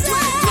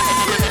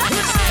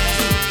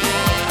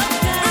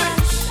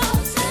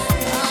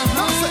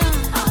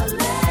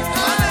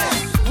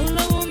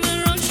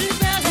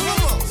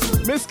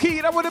 Miss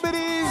Keita with the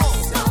biddies.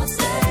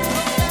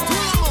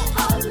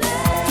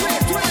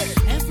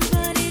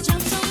 Everybody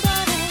jump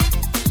somebody.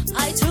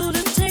 I told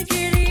him take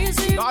it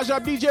easy. Naja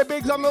DJ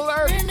Biggs on the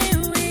alert.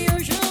 We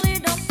usually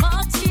don't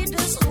party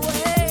this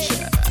way.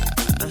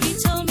 He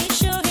told me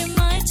show him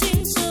my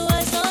team, so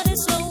I started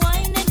so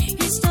whining.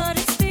 He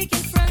started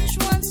speaking French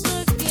once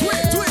again.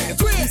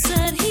 He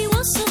said he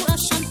was so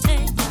enchanté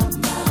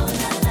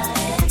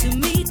to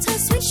meet a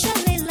sweet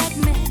chalet like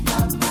me.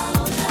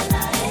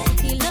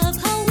 He loved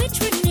how we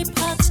treat me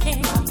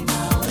party.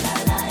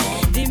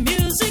 The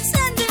music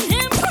sending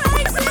him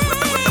crazy.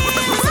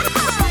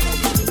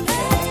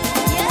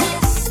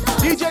 Yes.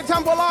 DJ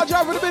Temple Large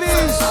over the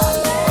biddies.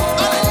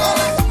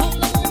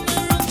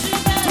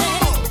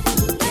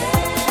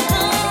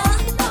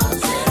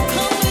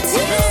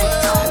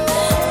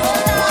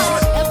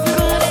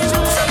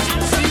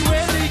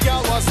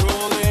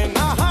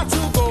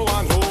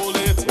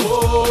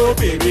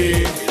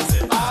 Baby,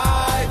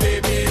 aye,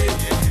 baby.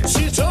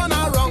 She turn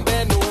around,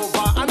 bend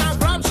over, and I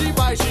grab she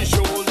by she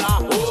shoulder.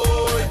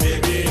 Oh,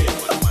 baby,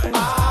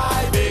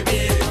 aye,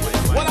 baby.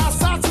 When I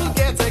start to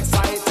get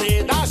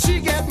excited, now she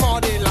get more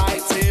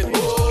delighted.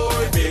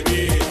 Oh,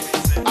 baby,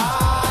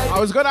 aye. I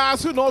was gonna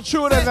ask you no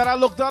true, and then I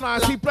looked down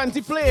and I see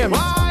plenty flame.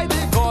 Why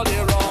they call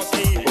it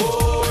Rocky?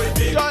 Oh,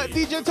 baby.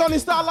 DJ Tony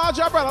Star,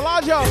 larger, brother,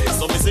 larger.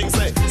 So me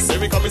say,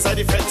 we come inside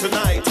the fed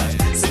tonight.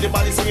 See the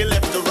body swinging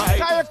left to right.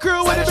 Kaya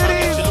crew with the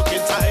biddies. She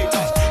looking tight.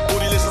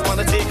 Bootylicious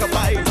wanna take a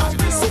bite.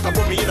 Soca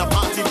put me in a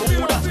party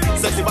mood.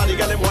 Sexy body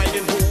girl, them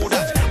whining mood.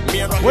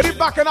 Me and Rocky. With the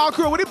back in our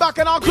crew, with the back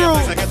in our crew.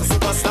 I get the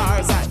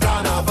superstars.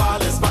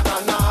 Carnival is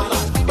bacchanal.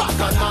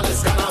 Bacchanal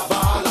is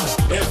carnival.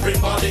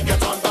 Everybody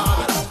get on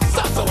board.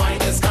 Start to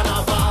wine is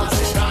carnival.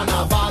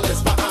 Carnival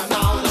is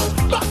bacchanal.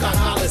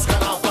 Bacchanal is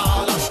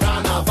carnival.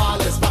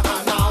 Carnival is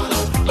bacchanal.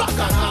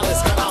 Bacchanal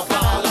is carnival.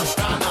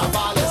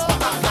 Carnival is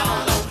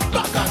bacchanal.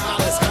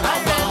 Bacchanal is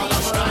carnival.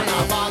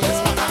 Carnival is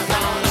bacchanal.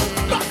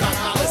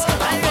 Bacchanal is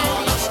carnival.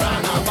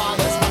 Carnival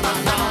is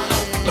bacchanal.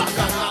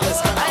 Bacchanal is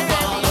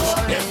carnival.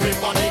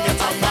 Everybody get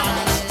on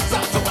board.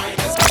 Start to wine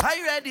is. Are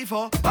you ready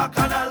for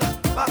Bacchanal?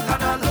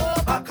 Bacchanal,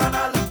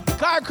 Bacchanal,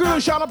 Kaya crew,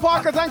 Shauna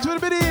Parker, thanks for the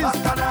biddies.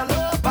 Bacchanal,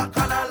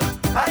 Bacchanal.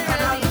 Are you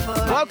ready for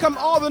Welcome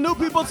all the new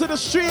people to the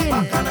stream.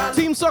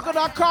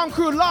 TeamSoccer.com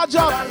crew, lodge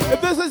up.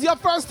 If this is your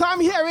first time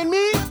hearing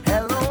me,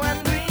 hello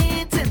and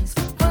greetings?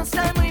 First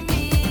time we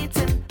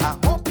meeting. I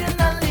hope you're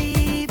not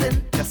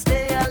leaving. Just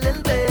stay a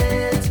little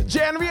bit.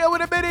 Jan Ria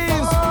with the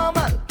biddies.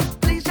 Normal,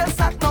 please just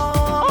act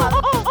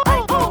normal.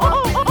 I go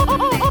up in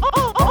the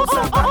house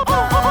of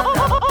Bacchanal,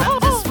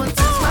 and this one's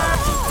mine.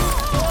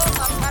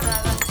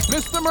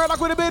 Mr. Murdoch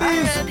with the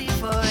biddies.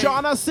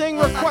 Shauna Singh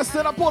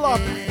requested a pull up.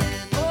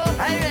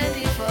 Are you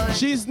ready for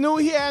She's new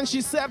here and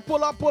she said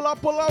pull up, pull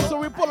up, pull up. So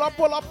we pull up,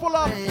 pull up, pull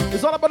up.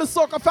 It's all about the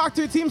Soca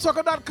Factory,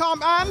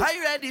 TeamSoccer.com and Are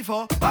you ready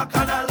for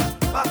Bacchanal?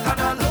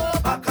 Bacchanal,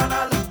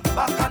 Bacchanal,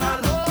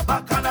 Bacchanal,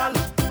 Bacchanal,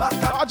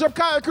 Bacchanal. large up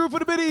Kaya crew for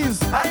the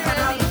biddies. Are you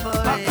ready for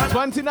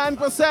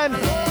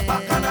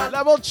 29%.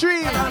 Level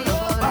 3.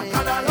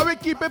 Now we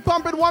keep it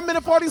pumping 1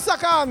 minute 40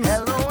 seconds.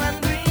 hello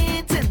and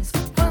greetings?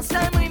 First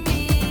time we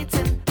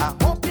meeting. I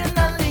hope you're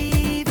not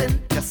leaving.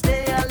 Just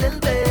stay a little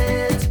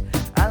bit.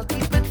 I'll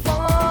keep it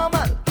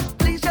formal.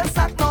 Please just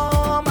act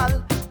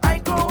normal. I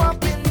grew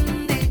up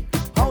in the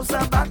house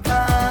of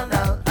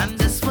Bacchanal, and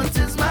this foot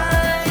is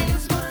mine.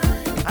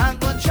 I'm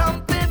gonna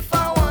jump if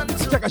I want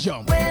to. Take a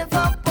jump. Wave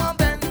up or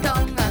bend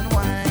down and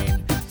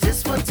whine.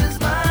 This foot is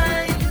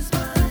mine.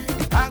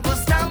 I'm gonna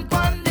stamp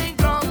on the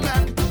ground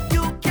and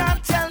you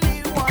can't tell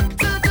me what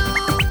to do.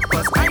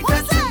 'Cause I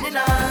fest in the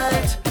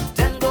night,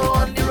 then go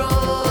on the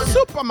road.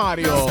 Super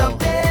Mario. Stop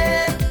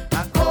there,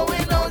 I'm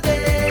going all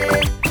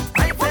day.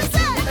 I fest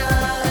in the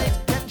night,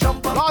 then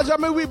jump up. Large up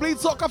me we bleed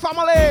Soca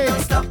family.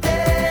 Stop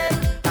there,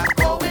 I'm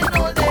going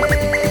all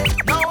day.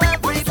 Now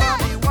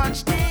everybody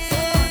watch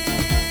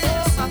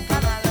this.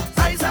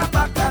 Eyes are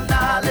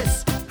Bacchanal,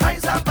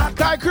 eyes are Bacchanal.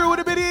 Kaya crew with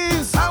the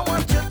biddies. I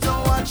want you to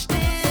watch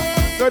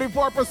this.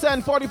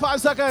 34%,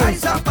 45 seconds.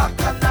 Rise up,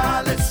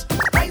 bacchanals.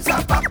 Rise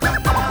up,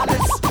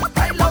 bacchanals.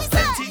 I love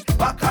plenty.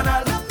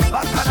 Bacchanal,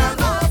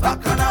 bacchanal,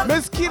 bacchanal.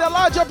 Miss Keita,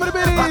 large up for the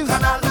biddies.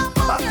 Bacchanal,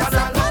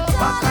 bacchanal,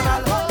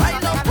 bacchanal. I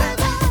love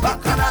plenty.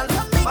 Bacchanal,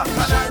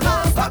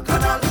 bacchanal,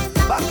 bacchanal,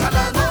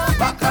 bacchanal,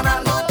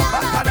 bacchanal,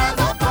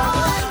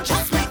 bacchanal.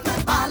 Just make me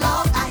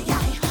follow, aye,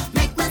 aye.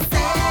 Make me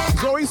say,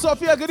 Zoe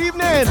Sophia, good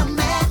evening.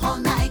 all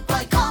night,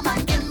 boy, come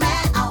and give me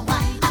a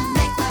wine and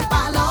make me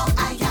follow,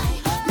 aye,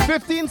 aye.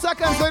 15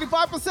 seconds,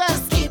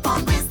 35%. Keep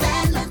on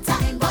wasting the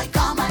time, boy,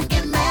 come and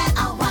give me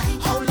a wine.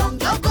 How long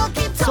you go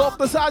keep Soap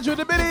the Sarge with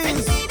the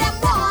biddies. see them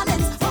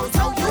warnings?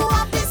 So you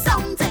have this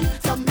something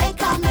to make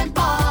them in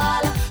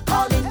ball.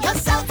 Calling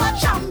yourself a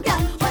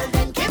champion, well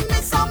then give me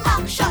some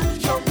action.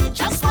 Show me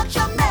just what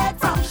you're made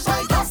from, so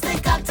I don't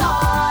stick at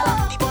all.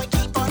 The boy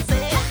keep on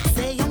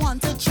say you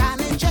want to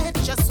challenge it.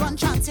 Just one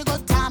chance you go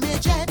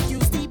damage it.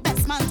 Use the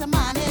best man to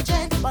manage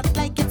it, but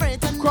like you're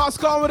afraid to Cross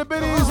call with the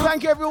biddies.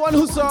 Thank you everyone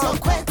who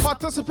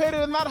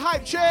participated in that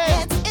hype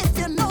chain. if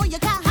you know you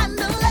can't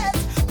handle it,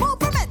 move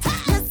from it.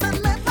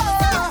 Listen me, if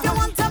you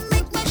want to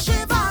make me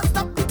shiver,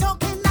 stop the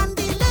talking and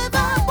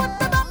deliver. Put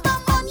the bum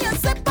bum on your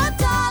zipper,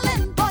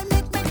 darling, boy,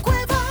 make me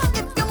quiver.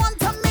 If you want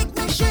to make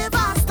me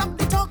shiver, stop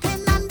the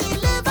talking and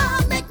deliver.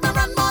 Make me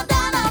run more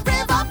than a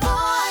river,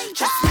 boy.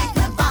 Just make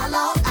me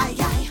follow, aye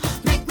aye.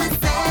 Make me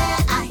say,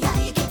 aye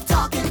aye. You keep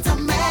talking to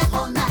me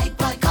all night,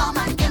 boy, come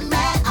and give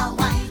me a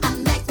wine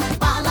and make me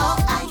follow,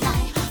 aye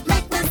aye.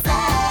 Make me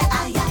say,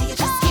 aye aye. You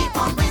just keep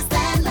on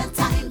wasting the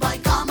time, boy,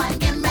 come and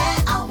give me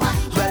a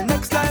wine. Well,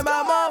 next time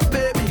I'm up,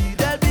 baby,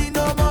 there'll be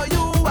no more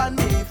you and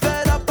me.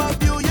 Fed up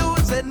of you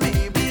using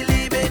me,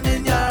 believing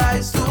in your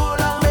eyes too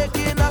long,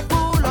 making a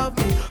fool of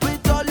me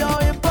with all your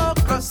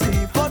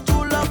hypocrisy. For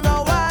too long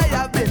now I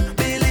have been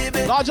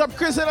believing Large up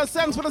Chris in a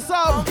sense for the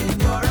sub. in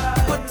your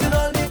eyes. Putting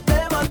all the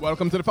blame on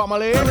Welcome to the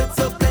family. it's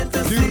so plain to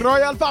The see.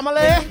 royal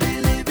family.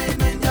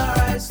 Believing in your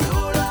eyes too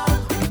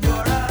long. In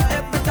your eyes.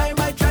 Every time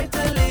I try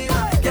to leave,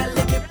 girl,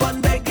 you keep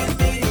on begging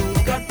me.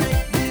 You got me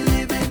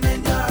believing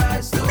in your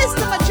eyes too long.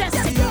 Mr.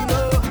 Majestic. You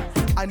know,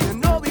 and you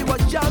know we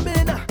was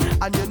jamming,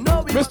 and you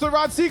know we Mr.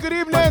 Rod C, good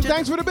evening.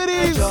 Thanks for the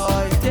biddies.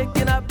 joy,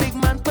 taking a big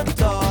man for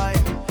toy.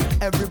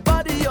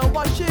 Everybody you're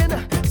watching,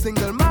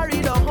 single,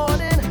 married or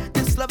holding,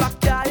 this love I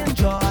can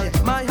enjoy.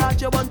 My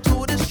heart you want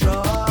to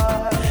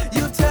destroy.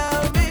 You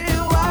tell me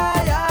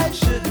why I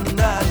should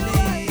not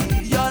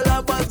leave. Your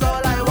love was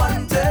all I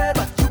wanted,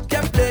 but you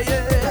kept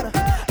playing.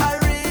 I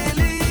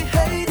really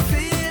hate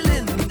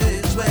feeling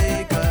this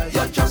way, 'cause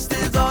your trust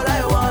is all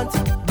I want.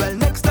 Well,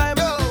 next time,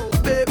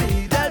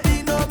 baby, there'll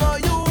be no more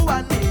you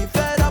and me.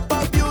 Fed up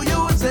of you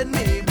using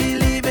me,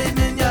 believing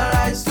in your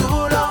eyes too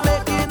long,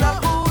 making a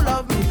fool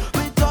of me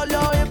with all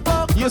your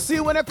hypocrisy. You see,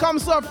 when it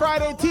comes to a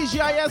Friday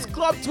TGIS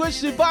Club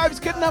Twitch, the vibes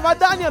get never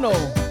done, you know.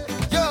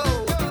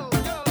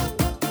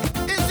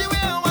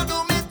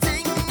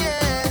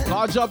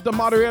 Large up the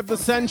moderator of the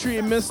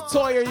century, Miss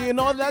Toya. You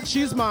know that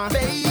she's mine.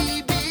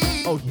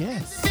 Oh,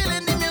 yes. Give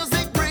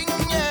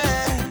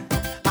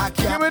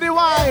me the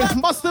wine.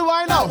 Bust the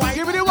wine out.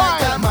 Give me the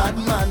wine.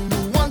 Madman,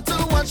 you want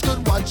to watch,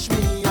 could watch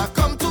me. I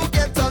come to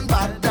get on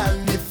bad,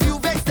 and if you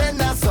vex, then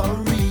I'm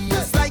sorry.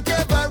 It's like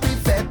every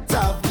vet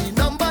have the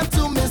number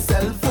to my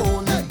cell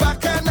phone.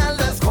 Back and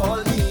let's call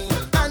me,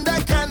 and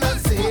I cannot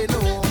say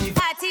no. The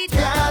Party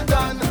yeah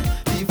done,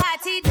 the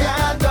party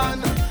yeah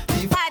done,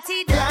 the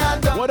party yeah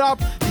done. What up?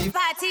 The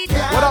party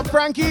What up,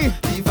 Frankie?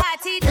 the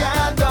party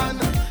yeah done,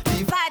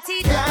 the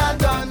party yeah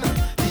done,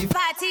 the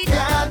party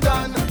yeah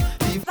done,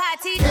 the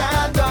party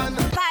yeah done.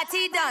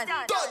 party done.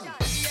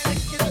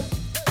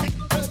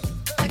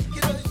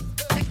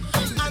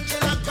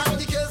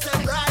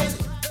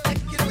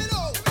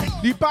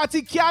 The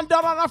party can't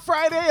done on a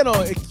Friday, you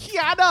know. It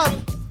can't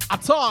done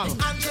at all.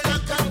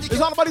 It's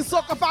all about the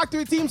Soca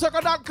Factory,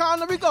 TeamSoca.com.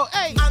 Let me go.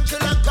 Hey.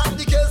 Angela got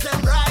the girls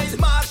and rise.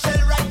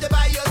 Marshall right there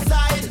by your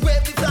side.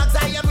 Wave the flags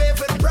high and wave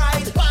with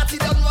pride. Party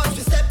done once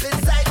we step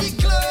inside the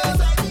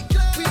club.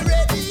 We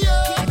ready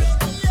up.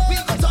 We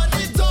go turn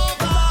it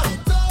over.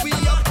 We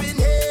up in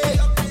here.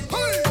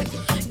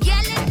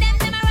 Girl, let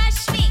them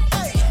rush me.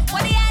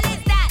 What the hell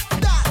is that?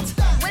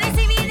 When they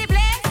see me in the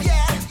place,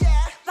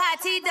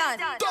 party done.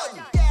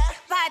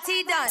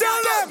 Party done.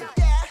 Tell them.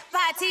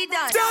 Party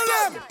done. Tell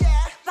them.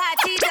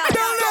 Party done.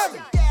 Tell them.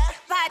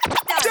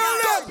 Party done. Tell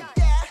them.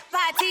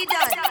 Party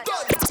done.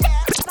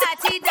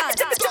 Party done.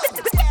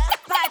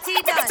 Party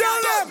done. Tell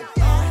them.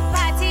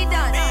 Party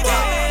done.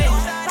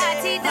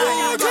 Party done.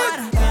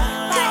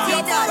 Party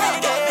done.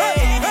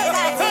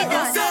 Party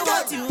done. Say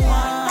what you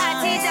want.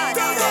 Party done.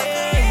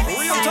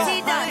 Party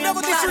done.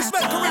 Never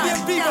disrespect Caribbean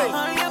people.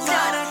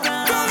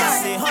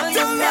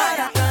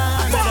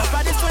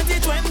 This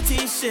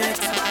 2020 shit.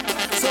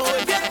 So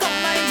if you come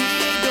my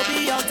need, you'll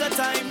be out of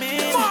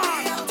timing.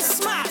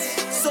 Smash!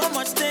 So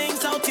much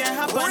things out here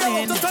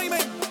happening.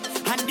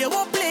 And they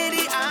won't play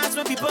the ass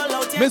when people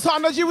out here. Miss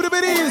Honda G with the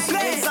biddies.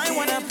 Place I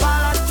wanna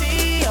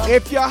party.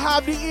 If you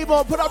have the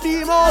emote, put up the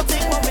emote.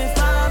 Think with me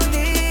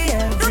family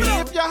and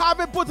dream. If you have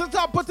it, put it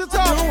up, put it Do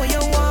up. what you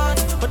want,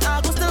 but I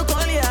will still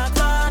call you a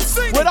class.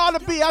 With all the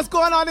BS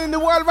going on in the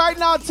world right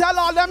now, tell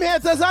all them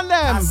haters and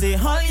them. I say,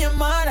 all your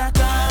mother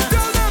can.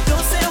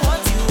 Don't say what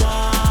you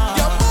want.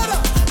 Your mother.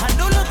 And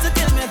don't look to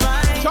kill me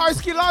by.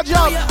 Charsky Lodge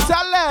up,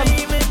 tell them.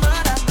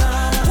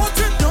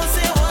 Don't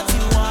say what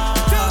you want.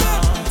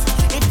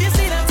 If you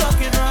see them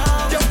talking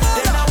wrong,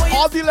 then I want you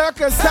all the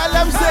lurkers, tell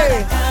them,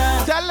 say.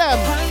 Tell them.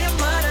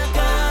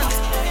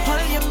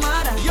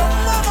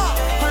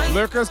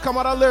 Lurkers come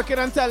out of lurking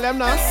and tell them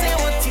now.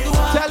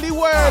 Tell the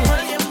world.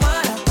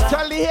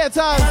 Tell the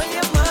haters.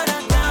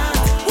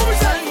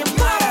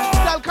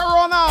 Tell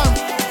Corona.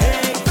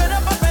 Hey, fed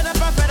up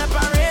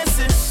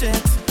racist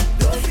shit.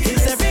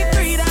 It's every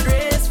creed and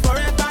race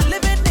forever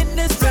living in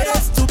this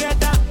place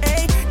together.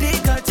 Hey, the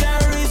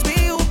culture is we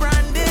who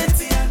brand it.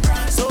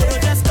 So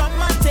don't just come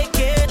and take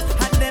it,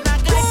 and then I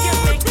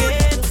can make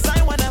it. 'Cause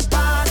I wanna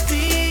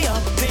party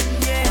up in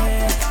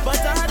here, but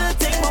I had a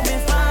thing with my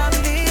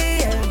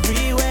family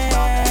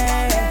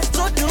everywhere.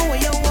 So do what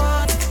you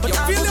want, but I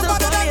feel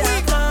about it that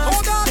week.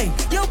 Hold on. Hey,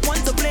 you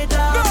want to play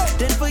down?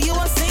 Then for you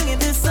I'm singing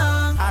this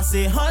song. I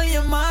say, all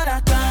your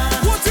mother can.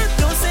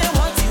 Don't say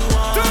what you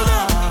want.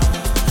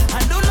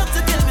 And don't look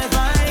to kill me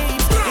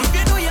vibes. If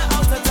you know you're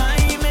out of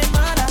time, it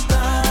mother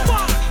can.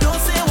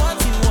 Don't say what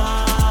you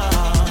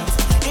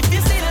want. If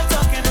you see them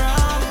talking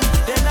wrong,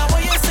 then I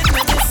want you sing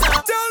this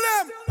song. Tell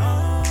them.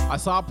 I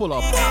saw a pull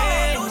up.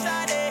 Hey,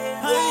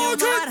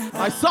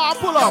 I saw a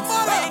pull up.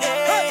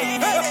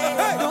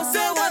 don't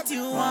say what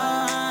you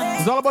want.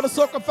 It's all about the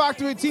Soca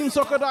Factory,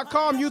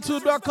 TeamSoca.com,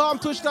 YouTube.com,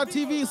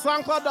 Twitch.tv,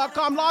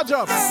 SoundCloud.com, lodge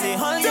up. Say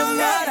all your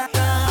mother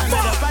can.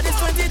 Up at this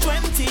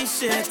 2020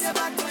 shit.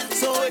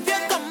 So if you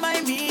come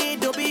by me,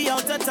 don't be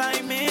out of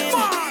timing.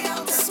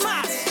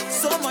 Smash.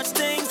 So much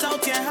things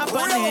out here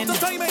happening.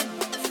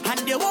 And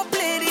they won't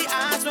play the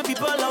ass when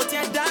people out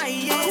here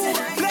dying.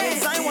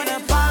 Place I wanna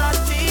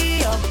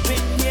party up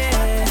in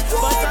here,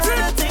 but I had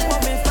a thing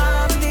with my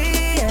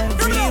family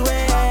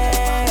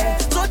everywhere.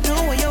 So do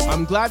what you want.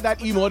 I'm glad that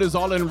emote is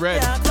all in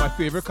red. My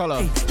favorite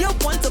color. You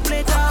want to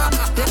play down,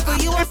 then for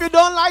you If you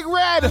don't like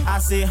red, I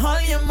say, all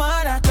your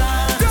mother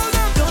can.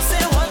 Don't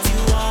say what you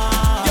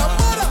want. Your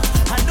mother.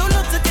 And don't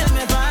look to kill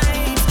me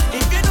vibes.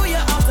 If you know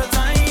you're out of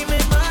time,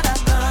 it mother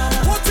can.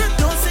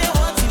 Don't say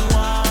what you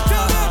want.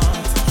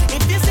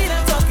 If you see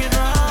them talking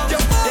wrong,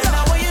 then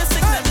I want you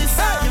sing this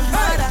song. Your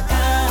mother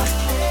can.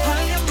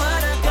 All your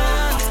mother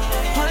can.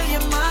 All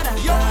your mother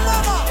can.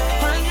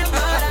 All your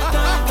mother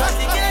can. 'Cause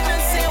you can't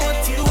just say what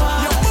you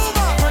want.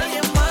 All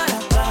your mother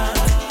can.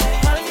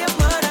 All your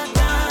mother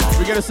can.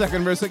 we get a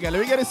second verse again.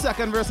 Let me get a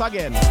second verse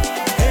again.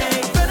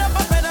 Hey, fed up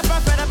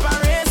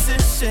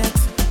racist shit.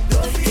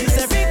 It's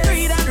every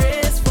creed and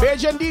race.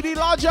 Page and DD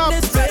lodge up.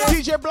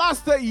 DJ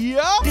Blaster,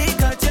 yeah. The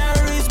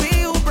culture is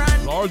we who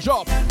brand. Lodge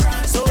up.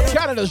 So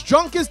Canada's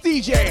drunkest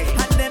DJ.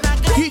 and then I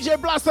can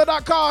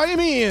DJBlaster.com, I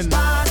mean.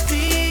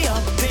 party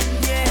up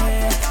in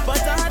here,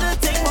 but I had a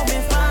thing with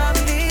my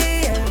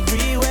family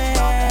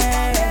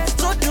everywhere.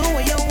 So do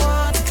what you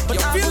want, but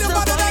I feel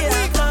about it that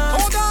week.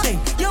 Hold on. Hey,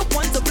 you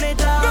want to play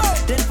down?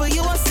 Then for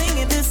you I'm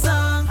singing this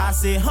song. I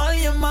say, all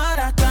your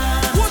mother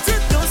can.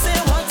 Don't say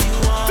what you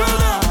want.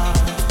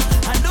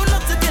 And don't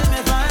look to kill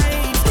me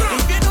vibes.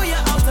 If you know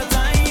you're out of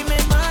time,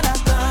 it mother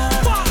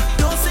can.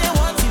 Don't say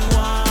what you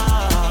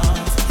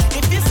want.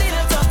 If you see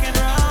them talking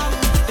wrong,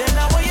 then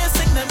I want you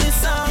sing them this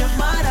song. Your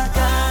mother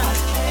can.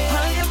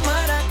 All your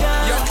mother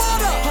can. Your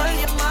mother. All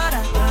your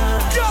mother can.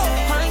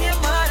 All your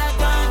mother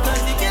can.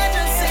 'Cause you can't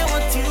just say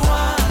what you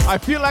want. I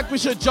feel like we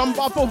should jump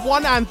off of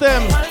one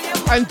anthem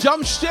and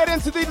jump straight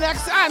into the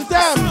next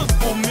anthem.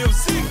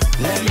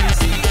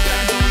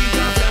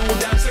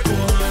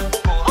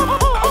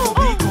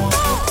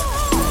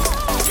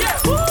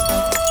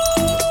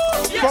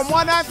 From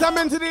one anthem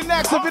into the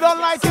next, if you don't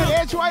like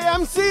it,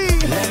 HYMC.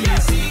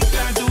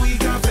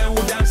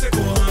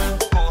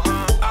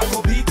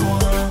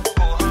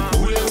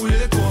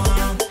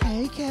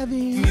 Hey,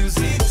 Kevin.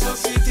 Music so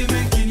sweet, it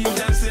making you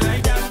dance it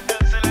like that.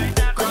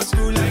 Cross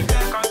screw like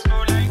that.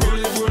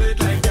 Roll it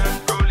like that.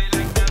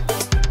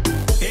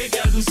 Hey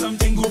girl, do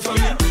something good for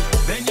me.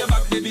 Bend your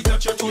back, baby,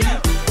 touch your toe.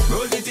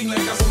 Roll the thing like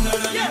a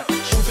tsunami.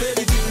 Shoot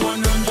everything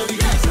 100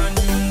 degrees and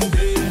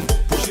then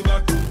push it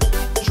back.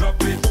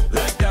 Drop it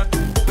like that.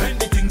 Bend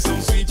the thing so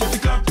sweet, you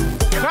clap.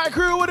 Hi,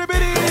 crew with the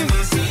biddies.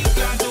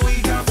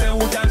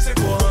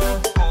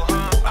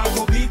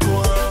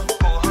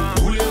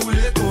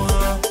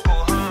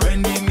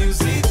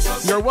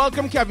 You're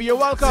welcome, Kevin. You're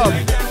welcome.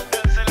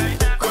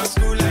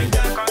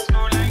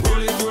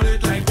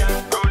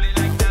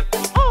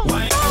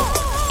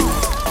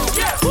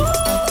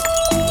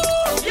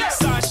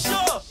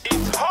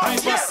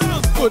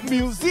 Good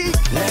music.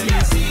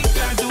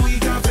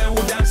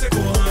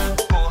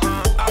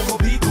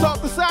 Stop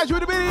the side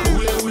with the biddies.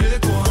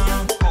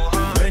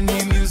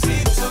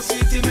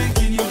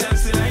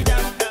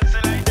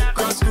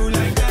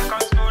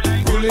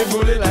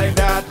 Roll it like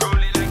that.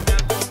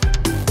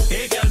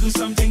 Hey girl, do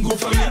something good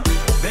for me.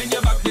 Bend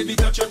your back, baby,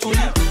 touch your toe.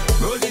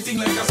 Roll the thing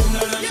like a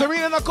tsunami.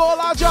 Serena Nicole,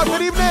 our job.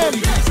 Good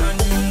evening.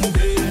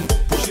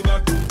 Push it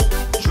back,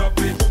 drop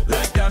it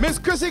like that. Miss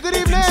Chris Mercy, good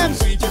evening.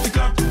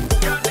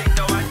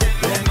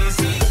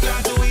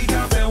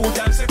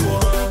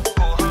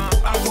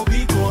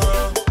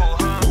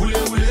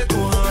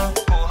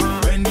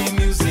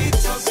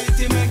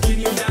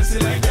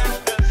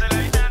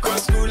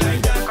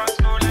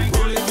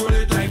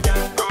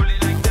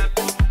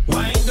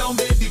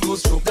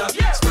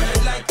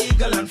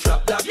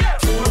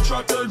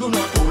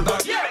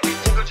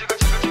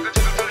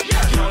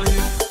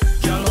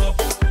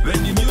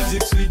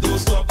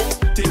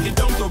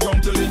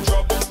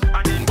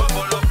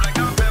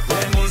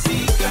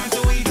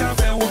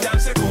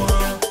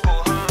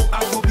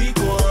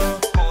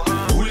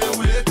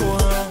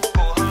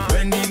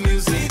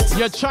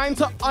 You're trying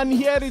to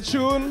unhear the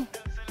tune,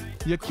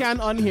 you can't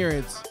unhear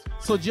it.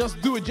 So just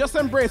do it, just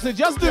embrace it,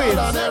 just do it.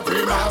 On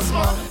every mass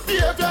man,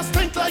 behavior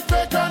stink like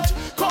vagrant.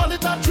 Call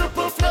it a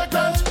triple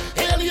flagrant.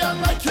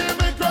 Alien like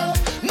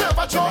immigrant.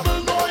 Never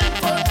trouble, no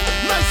infant.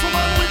 Nice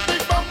woman with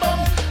big bam bam.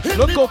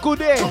 Look Goku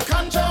there.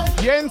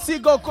 You ain't see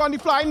Goku on the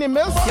flying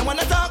nimbus. You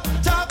wanna talk,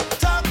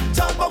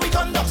 but we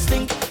conduct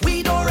stink.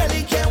 We don't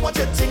really care what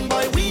you think,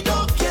 boy. We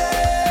don't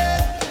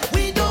care.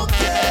 We don't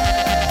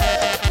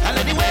care. And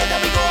anywhere that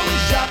we go, we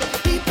shop.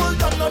 People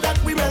don't know that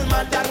we real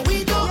mad and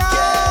we don't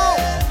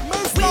care.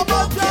 We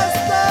don't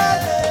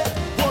care.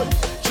 Boy,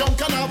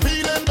 junk and I'm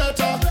feeling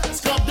better.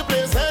 Scrap the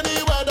place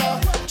any weather.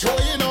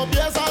 Throwing up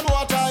beers and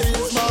water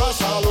is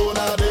martial on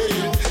a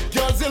day.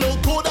 Girls, you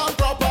look good and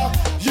proper.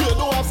 You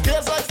don't have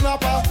scales like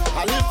snapper.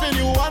 I live in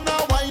you and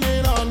I'm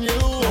whining on you.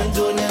 I'm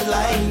doing it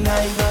like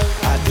Nike.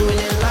 I'm doing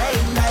it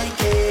like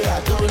Nike.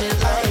 I'm doing it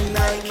like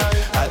Nike.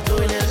 I'm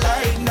doing it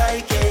like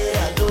Nike.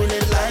 I'm doing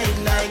it like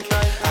Nike.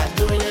 I'm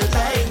doing it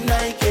like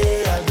Nike.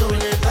 I'm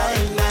doing it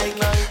like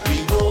Nike. We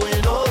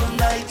going all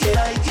Nike.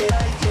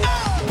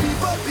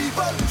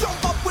 People,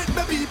 jump up with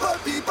me.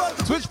 People.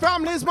 Twitch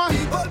families, man.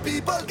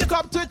 People. Pick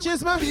up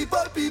Twitches, man.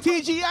 People.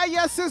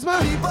 TGIS's,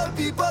 man.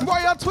 People.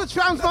 Royal Twitch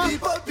fans, man.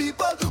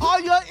 People. All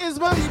your is,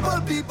 man.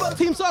 People.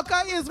 Team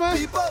Soca is,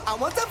 man. I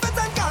want to fit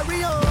and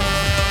carry on.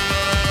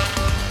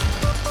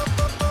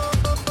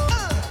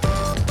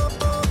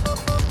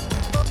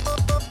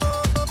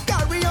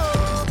 Carry on.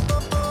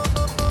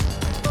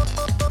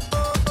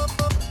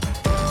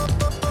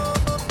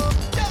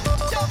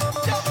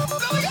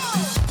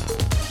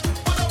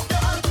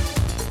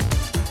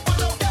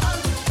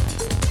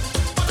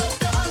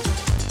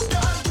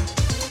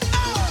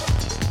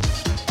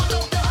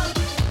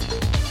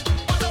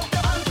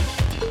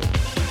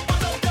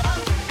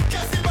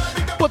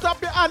 Put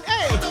up your hand,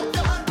 hey!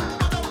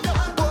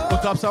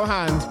 Put up some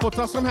hands, put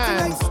up some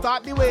hands.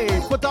 Start the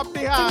wave, put up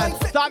the hand.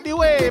 Start the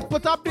wave,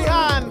 put up the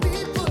hand.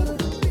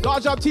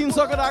 Lodge up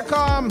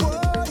TeamSoccer.com.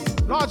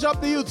 Lodge up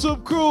the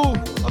YouTube crew.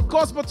 Of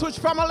course, my Twitch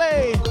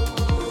family.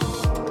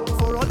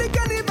 For all the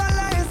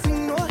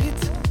cannibalizing, no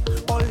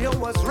hit. All you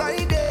was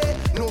right there.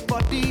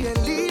 Nobody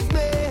ain't leave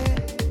me.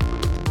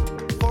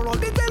 For all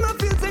the time I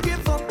feel to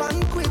give up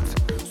and quit.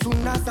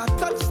 Soon as I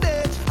touch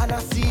stage and I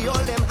see all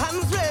them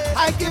hands raised,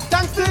 I give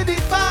thanks to the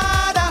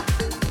Father.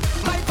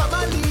 my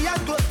family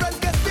and close friends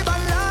get the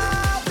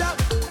balada.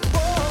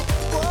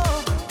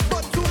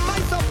 But to my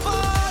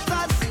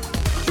supporters,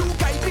 you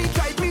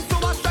guide me, so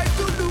I strive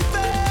to do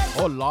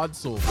better. Oh Lord,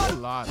 so oh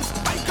Lord.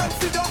 I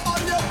consider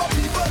all your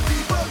people.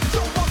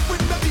 Jump up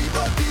with the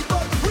people.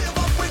 Wave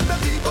up with the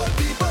people.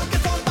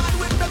 Get on bad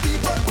with the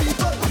people.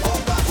 Oh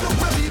gosh, look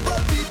the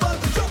people.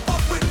 Jump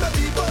up with the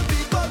people.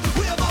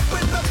 Wave up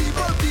with the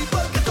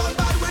people. Get on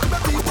bad with the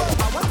people.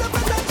 I want to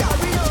fit and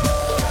carry on.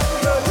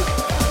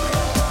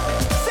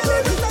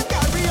 Celebrate and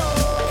carry on.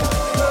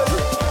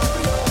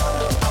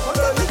 I want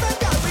to fit and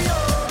carry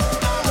on.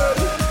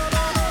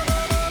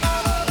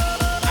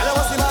 Hello,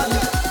 what's the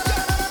matter?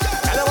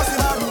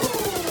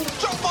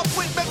 Jump up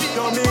with me.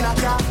 You mean I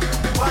can't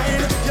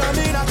wine? You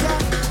mean I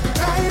can't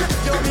ride?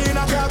 You mean I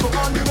can't go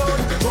on the road?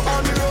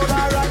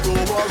 Alright,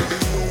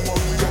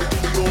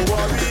 don't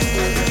worry.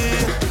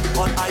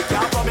 But I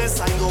can't promise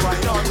I go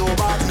wine on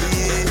nobody.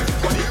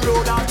 On the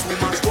road are too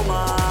much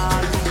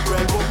woman,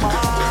 red woman.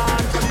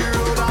 On the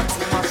road are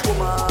too much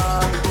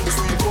woman,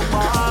 sweet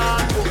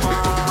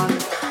woman.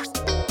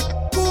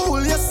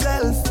 Cool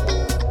yourself.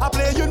 I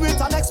play you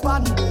with an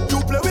ex-man. You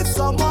play with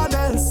someone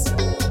else.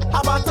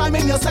 Have a time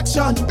in your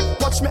section.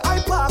 Watch me I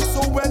park,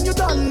 so when you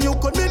done, you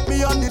could meet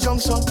me on the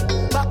junction.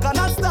 Back and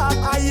I start,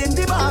 I in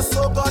the mass,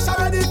 so gosh,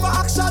 I'm ready for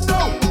action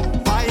now.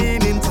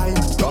 Fine in time.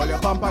 All your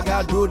bumper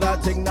got do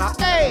that thing now.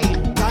 Hey!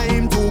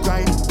 Time to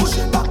grind. Push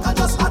it back and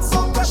just add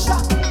some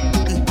pressure.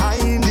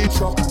 Behind the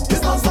truck,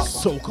 it's not stop.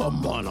 Soca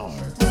Monarch.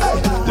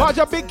 Lodge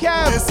up Big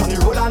Cam. This on the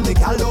road and the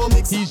gal don't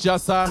mix. He's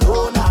just a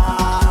Oh,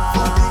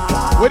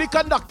 nah. with the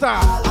conductor.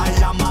 I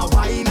am a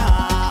whiner.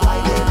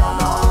 Whining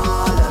on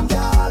all them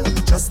gal.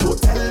 Just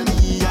don't tell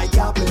me I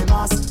can't play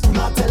mass. Do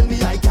not tell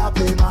me I can't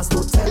play mass.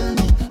 Don't tell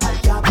me I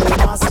can't play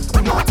mass.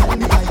 Do not tell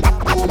me I can't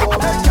play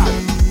mass.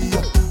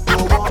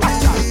 Don't worry.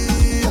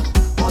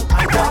 But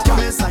I can't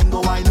promise I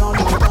know I know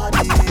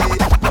nobody.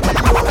 On the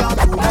road I'm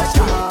too much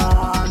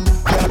man.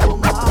 Red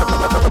woman.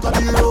 On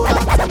the road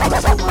I'm too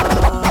much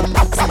woman.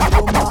 Sweet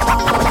woman.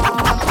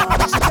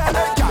 She tell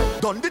her gal,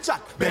 don't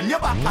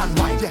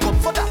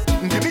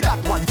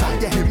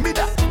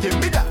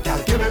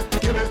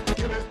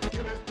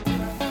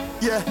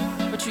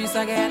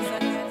again.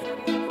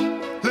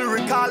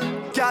 Lyrical,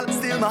 girl,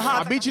 still my I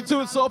heart. beat you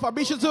to it, Soph. I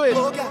beat you to it.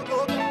 Oh, girl,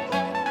 oh, girl.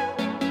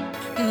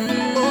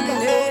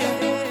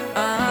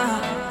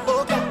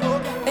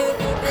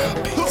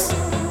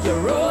 You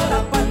roll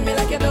up on me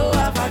like you don't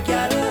have a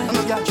girl.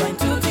 Join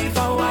two teeth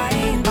for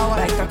wine,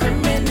 like a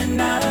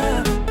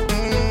criminal.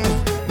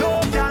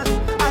 No, girl,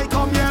 I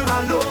come here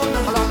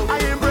alone. I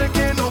ain't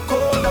breaking no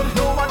code.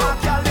 No one a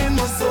girl in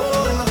my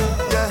soul.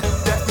 Yeah.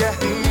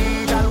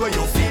 Girl, where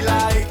you feel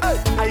like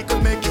I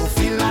could make you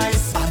feel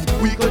nice.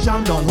 We could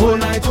jam down whole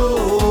night.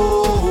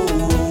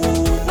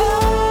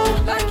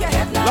 Like your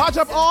headlight. Large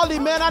up all the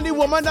men and the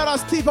women that are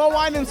steep and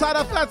wine inside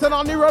a flat and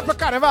on the road for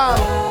carnival.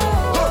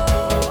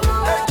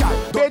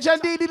 Page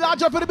and D,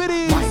 large up for the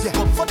biddies. Yeah,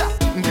 come for that.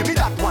 Give me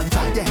that one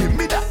time. Yeah, give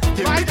me that.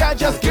 My God,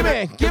 just give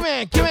me. You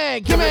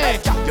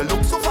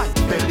look so fine,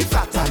 belly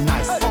fat and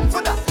nice. Come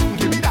for that.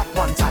 Give me that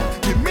one time.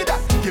 Give me that.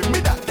 Girl, give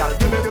me.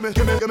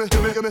 Girl,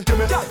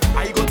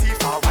 I go too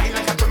far, wine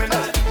like a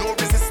criminal. No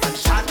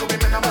resistance, shot to be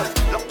minimal.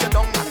 Lock you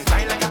down and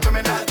die like a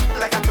criminal.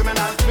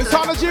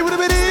 Mythology with the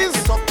biddies.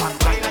 Sit up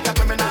and wine like a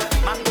criminal.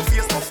 Man, go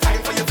face no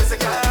time for your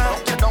physical.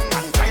 Lock you down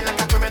and die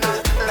like a criminal.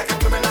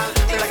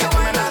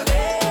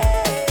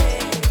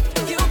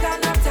 You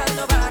cannot tell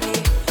nobody.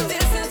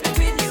 This is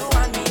between you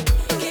and me.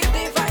 Keep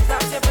the vibes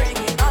that you're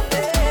bringing on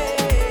me.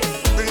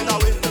 Bring it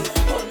away.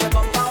 Hold my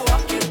bumper,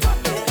 walk it on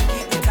me.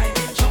 Keep the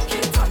timing, choke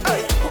it on me.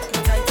 Hook me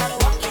tight and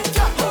walk it.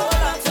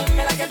 Hold on to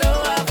me like you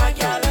don't have a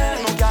girl.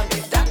 No girl,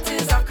 If that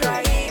is a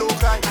crime, no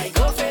cry. I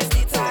go face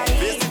the time.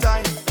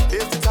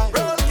 Face the time.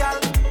 Roll, girl,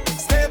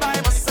 stay by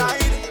my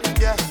side.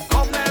 Yeah,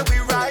 come there we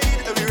ride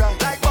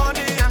like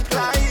Bonnie and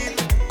Clyde.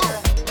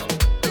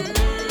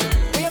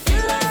 When you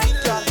feel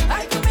like I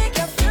could make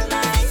you feel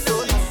nice.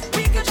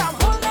 We could jam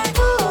all night.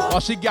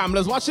 Watch the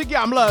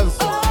gamblers.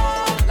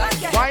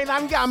 Like your Wine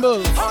and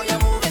gamble. how you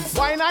moving so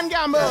Wine and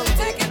gamble.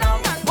 take it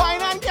down and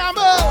Wine and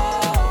gamble.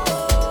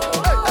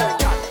 Hey,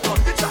 girl,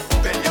 don't be chat.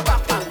 Bend your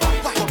back and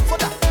wine. Come for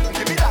that.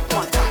 Give me that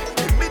one time.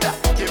 Give me that.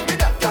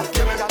 Girl,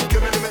 give me that.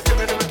 Give me that.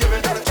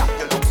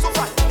 You look so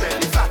fine,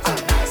 belly fat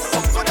and nice.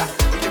 Come for that.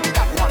 Give me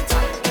that one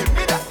time. Give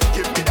me that.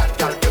 Girl,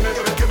 give me.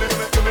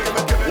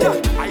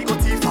 I go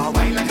too far,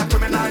 wine like a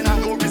criminal.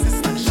 No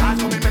resistance, shot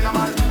to be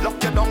minimal.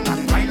 Lock you down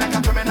and wine like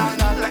a criminal.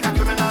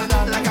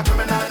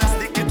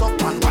 Stick it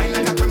up and wine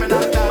like a criminal.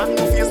 Man,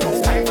 no face,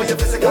 no time for your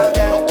physical.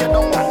 Lock you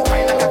down and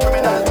wine like a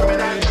criminal.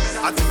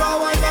 I think I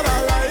wine that I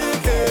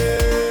like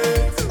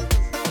it.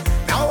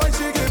 Now when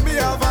she give me a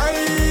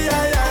vibe,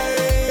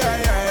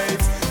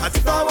 I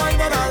think I wine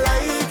that I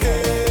like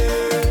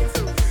it.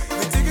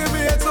 Me taking me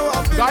head so I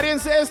feel. Guardian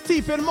says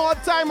teeth in more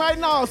time right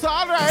now, so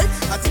alright.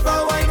 I think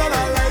I wine that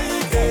I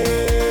like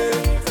it.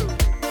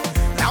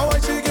 Now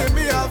when she give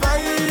me a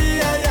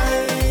vibe,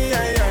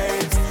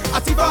 I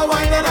think I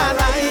wine that I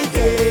like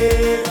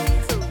it.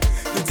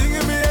 Me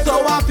taking me head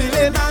so I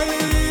feeling nice.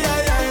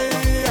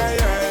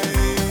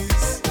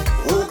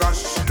 Oh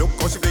gosh, look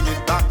how she bring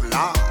it back,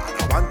 lad.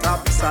 I want a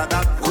piece of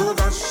that. Oh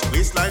gosh,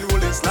 waistline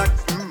rolling slack.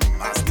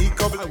 I sneak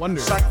up I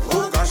wonder. shack.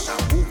 Oh gosh, I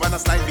move and I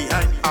slide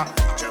behind.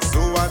 Just so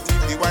I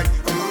tip the wine.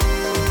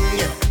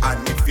 Yeah, and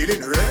me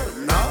feeling real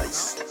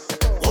nice.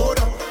 Hold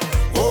on,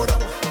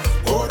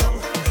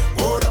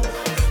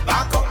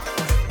 back up,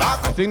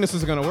 I think this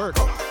is gonna work.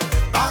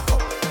 back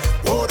up.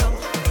 Hold on.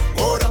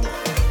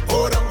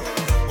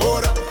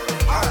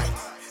 Alright,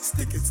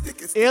 stick it.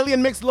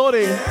 Alien mix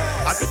loading.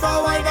 I tip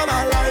a wine and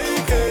I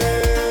like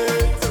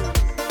it.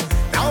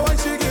 Now when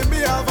she give me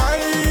a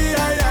vibe,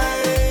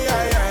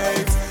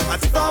 I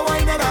tip a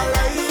wine and I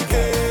like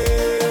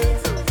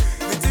it.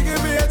 Me taking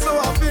me head so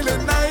I'm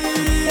feeling nice.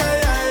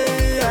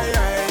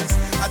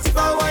 I tip a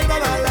wine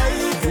and I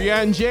like it. Rhea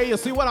and Jay, you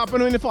see what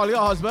happened when you follow your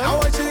husband? Now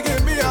when she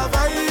give me a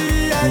vibe,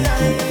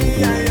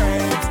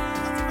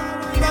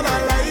 and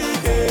I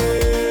like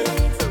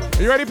it.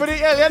 You ready for the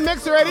alien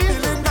mix already?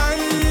 Feeling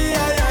nice.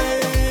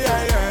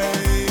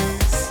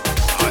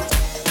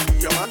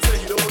 Your man say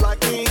he don't like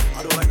me.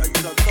 I don't like that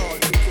you don't call.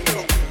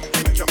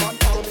 Your man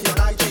follow me on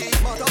IG.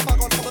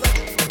 Motherfucker on top of that.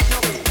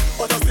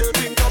 But I still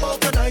think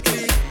about the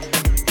nightly.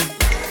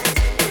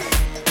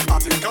 I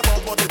think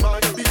about what it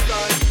might be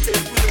like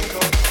if we link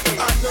up.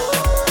 I know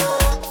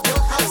you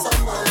have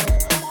someone.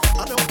 I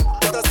know,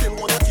 but I still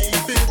wanna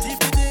keep it in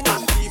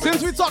and keep it.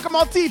 Since we talk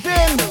about teeth in, I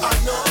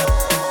know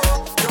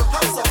you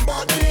have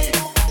somebody,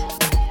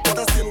 but I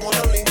still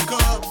wanna link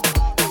up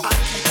and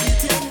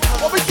keep it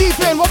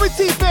in. what we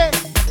teeth in?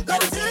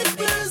 Let it take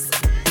place.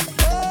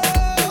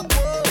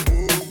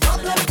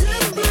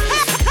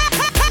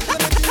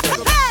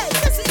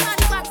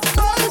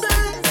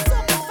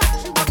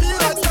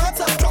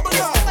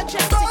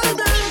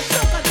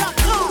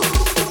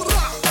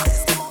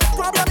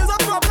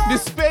 The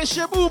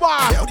spaceship Uber.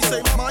 How do you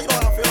say, mama, you know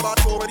how I feel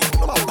about you already?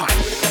 Come on, bye.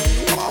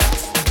 Come on.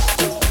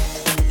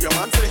 Your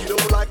man say he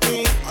don't like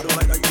me. I don't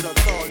like that you don't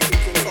call.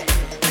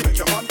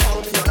 Your man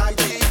follow me on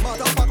IG.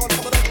 Motherfucker on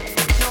top of that.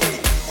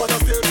 But I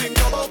still think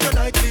about the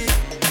nightly.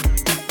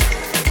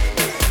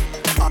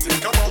 I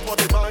think about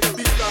what it might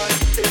be like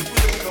if we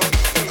link up.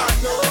 I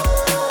know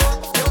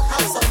you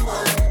have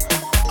someone,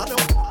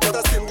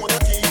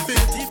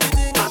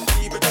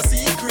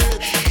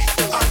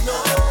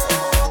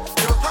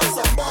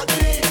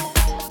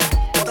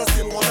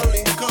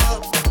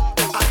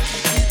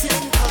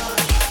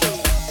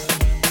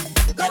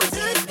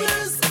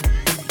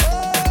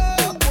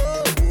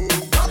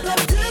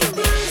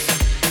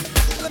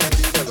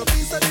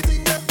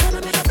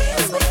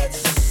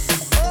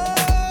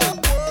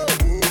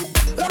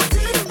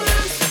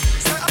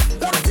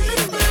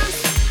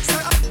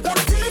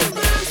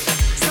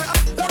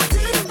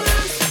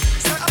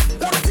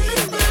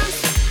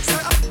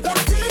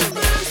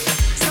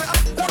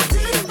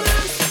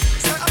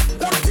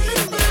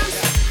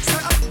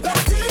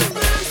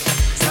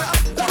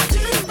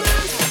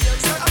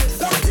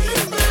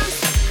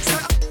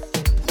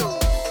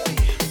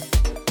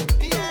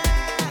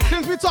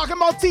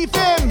 teeth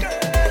in.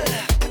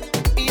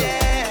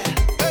 Yeah.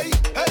 Hey,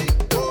 hey,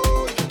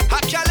 boy. I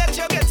can't let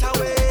you get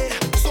away.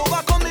 So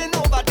I'm coming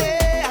over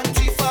there and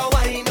Tifa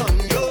wine on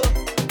you.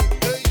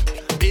 Hey,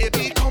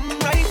 baby, come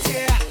right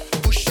here.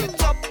 Push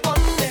it up on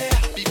there.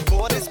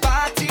 Before this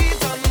party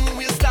done,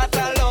 we'll start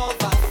a love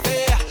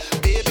affair.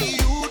 Baby,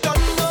 you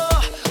don't know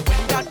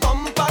when that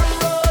bumper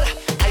roll,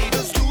 I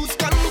just lose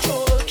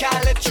control.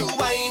 Can't let you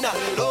wine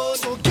alone.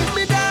 So give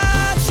me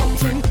that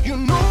something. You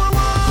know I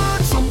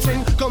want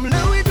something. Come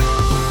let me do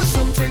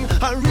something.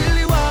 I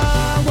really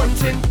want one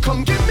thing.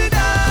 Come give me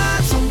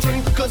that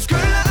something. Cause girl,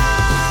 I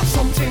have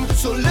something.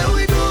 So let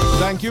me do.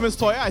 Thank you, Miss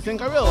Toya. I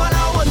think I will. All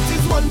I want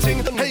is one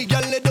thing. Hey,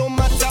 girl, it don't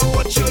matter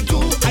what you do.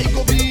 I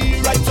go be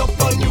right up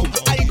on you.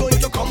 I going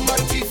to come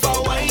and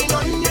Tifa wine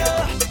on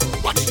ya.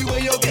 Watch the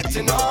way you're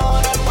getting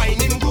on and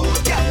whining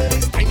good, girl.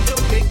 It's time to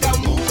make that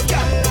move,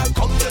 girl.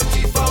 Come to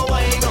Tifa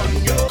wine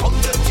on you.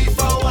 Come to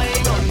Tifa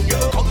wine on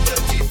you. Come to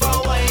Tifa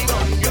wine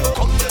on you.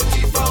 Come to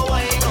Tifa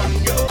wine on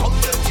you. Come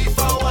to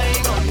Tifa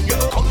wine on you.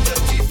 Come to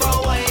Tifa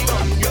wine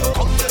on you.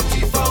 Come to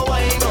Tifa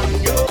wine on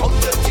you. Come to Tifa wine on you. Come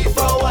to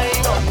Tifa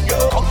wine on you.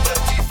 Come to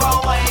Tifa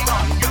wine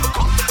on you.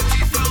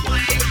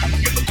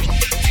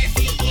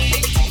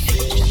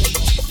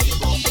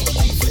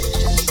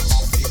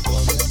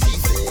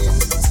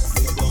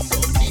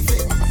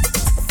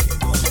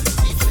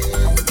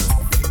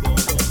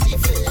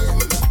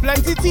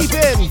 Plenty teeth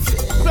in.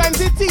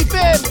 Plenty teeth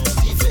in.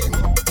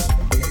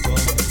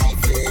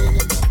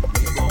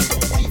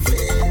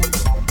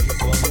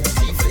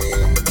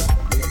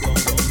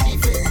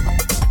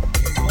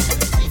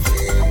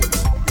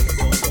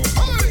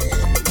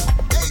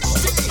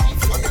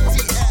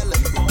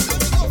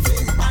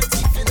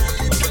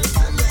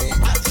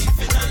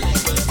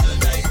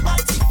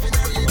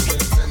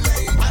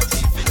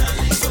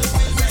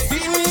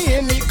 See me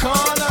in the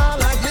corner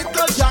like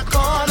little Jack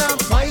corner,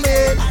 my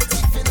name.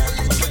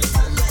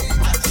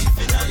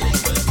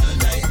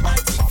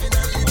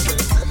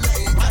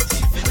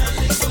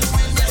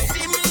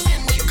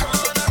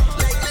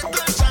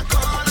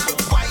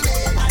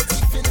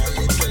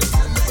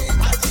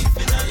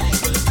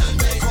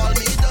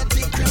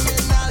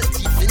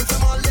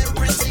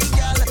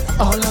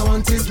 All I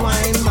want is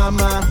wine,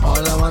 mama.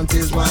 All I want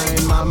is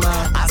wine,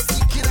 mama. I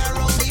seeking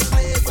around the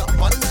place, up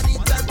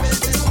underneath and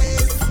belting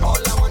waist. All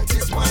I want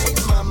is wine,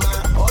 mama.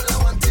 All I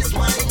want is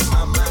wine,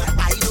 mama.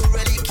 I don't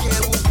really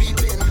care who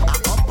peeping. I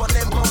up on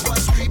them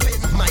bumpers creeping.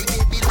 My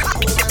baby like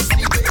home and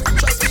sleeping.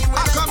 Trust me when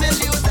I come in,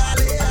 you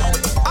darling.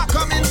 I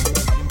come in.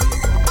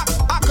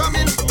 I come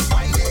in.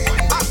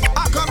 I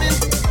come in.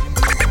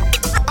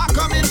 I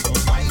come in.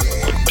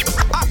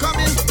 I come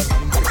in.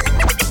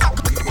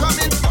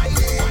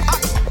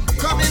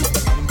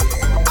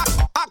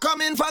 I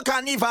come in for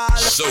carnival.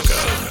 Soca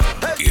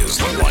is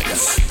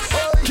life.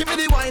 Give me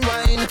the wine,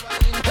 wine.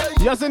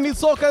 Yes, indeed,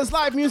 Soca is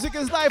live. Music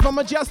is live on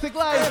Mejustik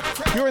Live.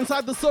 You're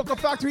inside the Soca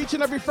Factory each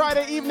and every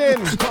Friday evening.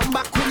 Come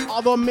back with it.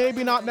 Although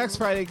maybe not next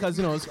Friday because,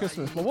 you know, it's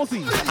Christmas. But we'll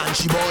see. And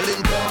she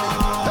ballin'.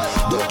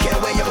 Don't care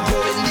where you're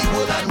going, the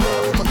wood and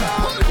home.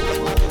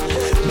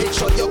 Make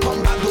sure you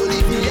come back, don't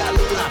leave me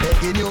alone. I'm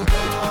begging you.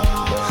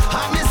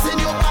 I'm missing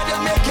your body,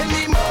 making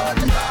me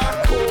moan.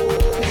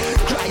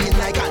 Crying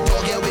like a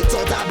dog here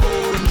without a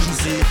bone. She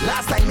said,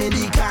 last time in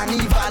the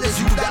carnival is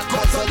you that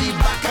caught all the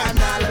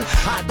bacchanal.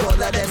 I'd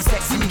rather them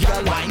sexy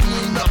girl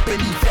winding up in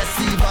the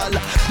festival.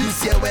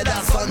 This year whether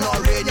sun or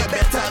rain, you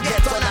better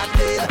get on that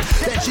day.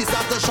 Then she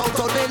start to shout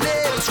on the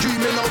nail,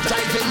 screaming out,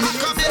 driving me.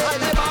 Come here,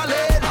 I'm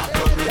balling. I'm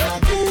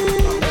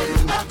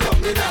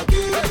coming again.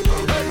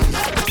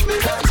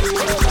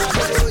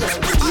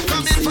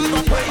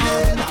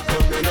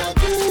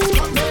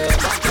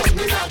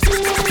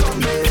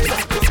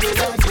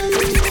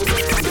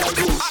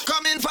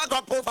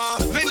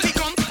 When we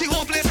come, the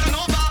whole place turn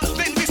over.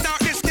 When we start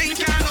this thing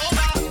can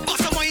over.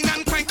 Bust some wine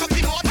and crank up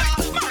the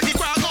motor. Mardi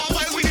Gras go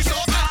wild with the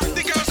soca.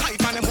 The girls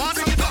hype and them want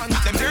some fun.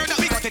 Them heard that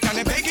we got it and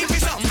them begging for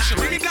some. She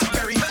really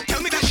blackberry.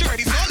 Tell me that she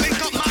ready. So link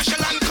up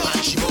Marshall and Co.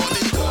 She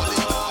ballin'.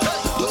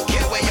 Don't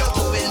care where you're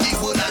going, the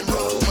wood and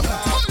roam.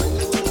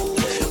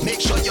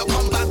 Make sure you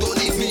come back, don't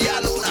leave me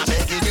alone. I'm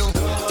begging you.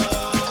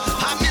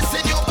 I'm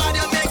missing your body,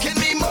 you're making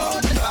me moan.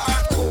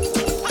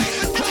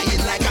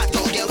 Crying like a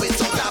dog here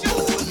without a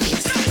bone.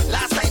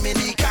 Last time in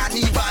the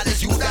carnival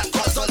is you that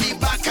caused all the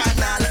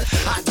bacchanal.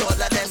 I told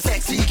her them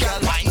sexy girl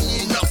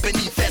winding up in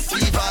the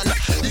festival.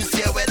 This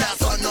year whether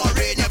sun or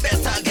rain, you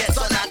better get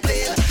on that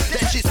lane.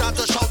 Then she start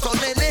to shout on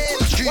my name.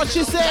 What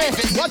she say?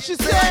 What she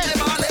say?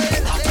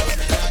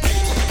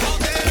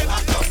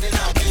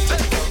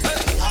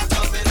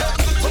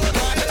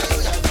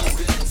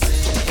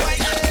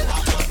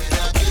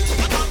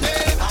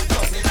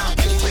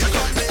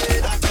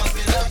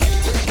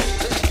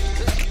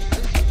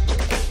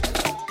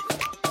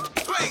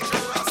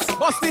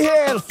 Bust the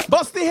hail!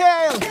 Bust the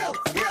hail!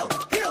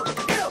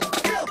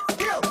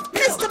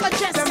 Mr.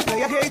 Majestic. Them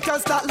player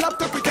haters that love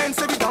to pretend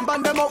say we done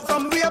ban them out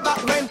from way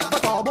back when.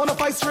 But I wanna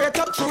fight straight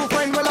up, true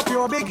friend. Well, up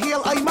your big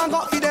heel, I man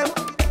got for them.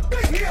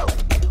 Big heel,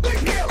 big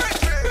heel, big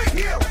heel, big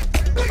heel,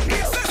 big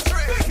heel,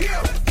 big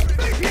heel,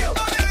 big heel,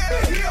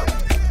 big heel.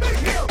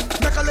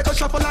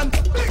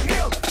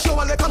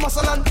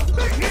 muscle and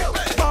big heel.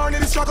 Born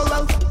in the struggle,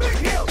 well, big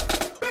heel,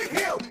 big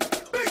heel,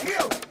 big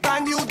heel.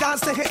 Brand new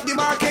dance to hit the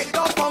market.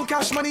 Don't pound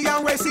cash money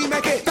and racing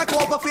make it. Take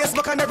over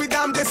Facebook and every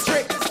damn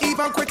district.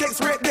 Even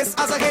critics rate this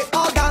as a hit.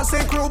 All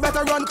dancing crew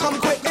better run, come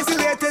quick. It's the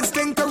latest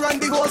thing to run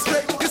the whole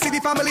script. You see the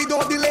family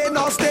don't delay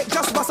no stick.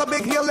 Just bust a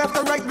big heel left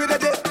and right with a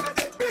dip.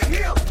 Big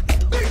heel,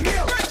 big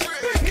heel,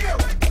 big heel,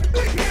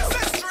 big heel,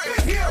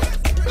 big heel,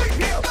 big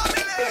heel,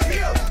 big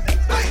heel,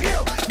 big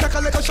heel. Make a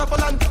little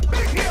shuffle and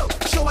big heel.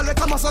 Show a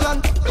little muscle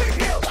and big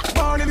heel.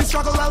 Born in the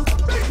struggle out,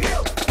 big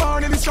heel.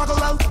 Born in the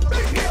struggle out,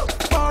 big heel.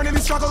 Born in the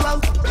struggle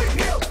out, big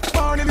heel.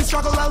 Born in the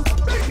struggle out,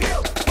 big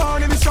heel.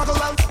 Born in the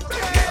struggle out,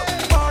 big heel.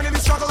 Born in the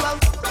struggle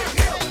out, big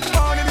heel.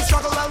 Born in the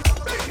struggle out,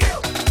 big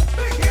heel,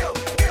 big heel,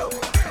 heel.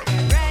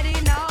 Ready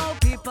now,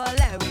 people,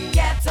 let me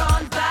get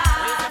on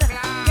bad.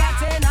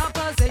 Get in a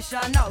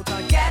position now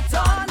to get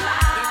on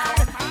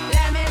mad.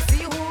 Let me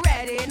see who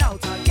ready now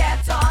to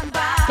get on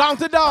bad.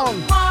 Count it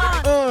down.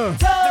 1,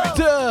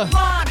 2,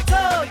 1, 2,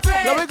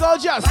 3. There we go,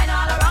 Jess. Wine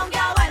all around,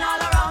 girl, wine all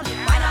around.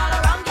 Wine all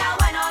around, girl,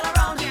 wine all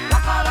around.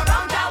 Walk all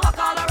around, girl, walk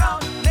all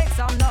around. Make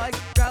some noise,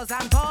 girls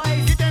and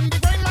boys. Give them the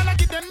grind, man,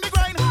 give them the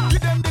grind.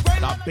 Give them the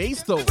grind. That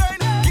bass though. Give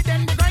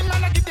them the grind,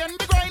 man, give them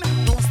the grind.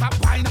 Don't stop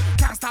whine,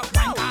 can't stop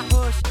whine.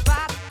 Push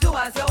back, do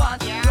as you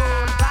want.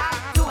 Roll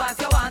back, do as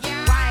you want.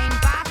 Wine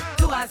back,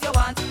 do as you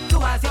want.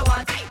 Do as you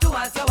want, do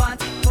as you want.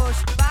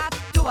 Push back,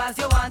 do as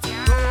you want.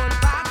 Roll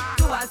back,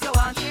 do as you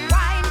want.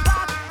 Wine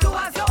back, do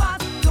as you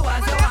want. Do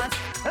as you want.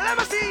 Let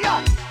me see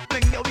ya.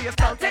 Fling your waist,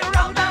 belt it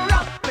round and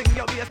round. Fling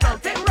your waist,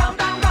 belt it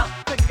Round and round.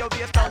 Fling your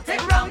waist, belt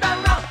it Round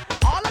and round.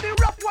 All of the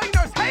rough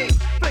whiners, hey.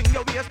 Fling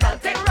your waist,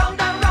 belt it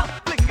Round and round.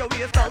 Fling your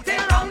waist, belt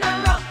it Round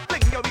and round.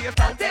 Fling your waist,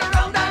 belt it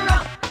Round and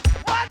round.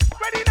 What?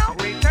 Ready now?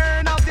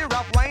 Return of the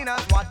rough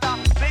whiners, what a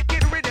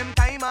wicked rhythm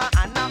timer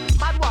and a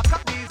mad walk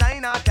up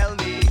designer. Tell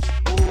me,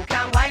 who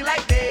can whine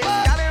like this?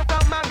 Gallery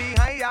from my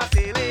behind,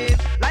 sailing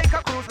like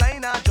a cruise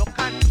liner. Joke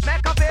and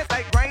make a face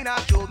like Griner.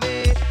 Show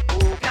me,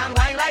 who can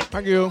whine like.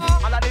 Thank you.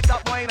 All of the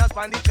top whiners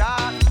on the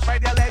chart.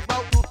 Spread your legs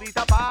about 2 feet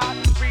apart.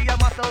 Free your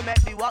muscle,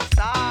 make the walk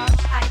start.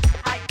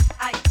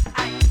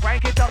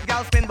 Crank it up,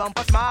 girl, spin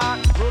bumper smart.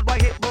 Road boy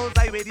hit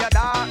bullseye with your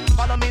dart.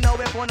 Follow me now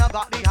if one I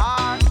got the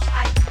heart.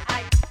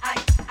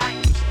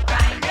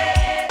 Grind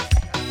it.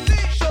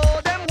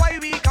 Show them why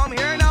we come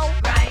here now.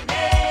 Grind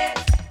it.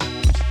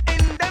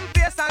 In them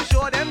face and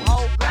show them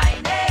how.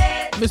 Grind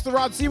it. Mr.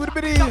 Rod C with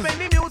the biddies. Stop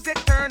in the music,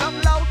 turn up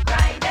loud.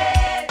 Grind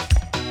it.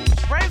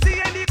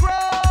 Frenzy in the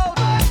crowd.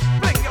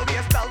 Fling your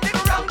waist, belt it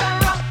round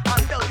and round.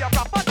 Until your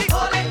property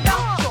hold it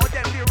down. Show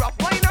them the rough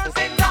whiners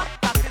in town.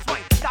 That is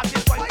wine, that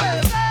is wine.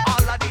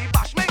 All of the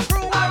bashment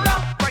crew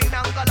around. Grind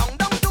and go long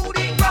down to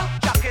the ground.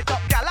 Jack it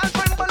up, gal, and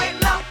tremble it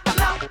loud.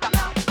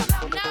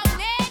 Now,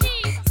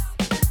 ladies,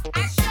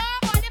 I'm sure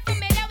all the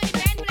familiar with the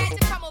men who like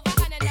to come over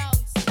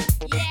unannounced.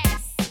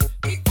 Yes.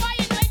 Before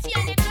you know it, you're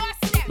on the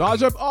doorstep.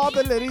 Large up all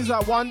the ladies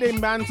that want their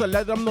man to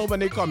let them know when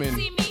they come in.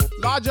 See me?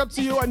 Large up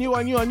to you and you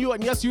and you and you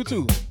and yes, you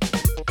too.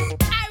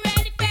 I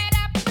really fed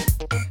up.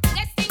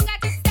 This thing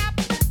got to stop.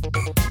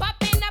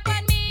 Popping up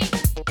on me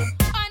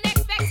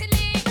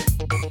unexpectedly.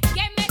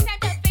 Give me time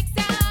to fix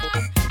up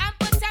and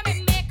put on my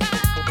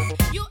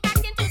makeup. You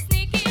acting too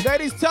sneaky.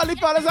 Ladies, tell the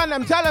fellas and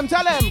them. Tell them. Let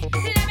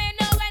me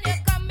know when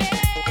you're coming.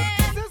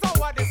 This is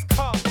how this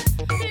comes.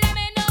 Let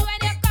me know when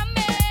you're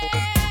coming.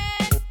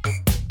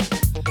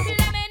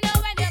 Let me know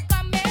when you're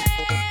coming.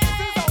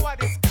 This is how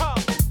this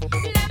comes.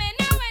 Let me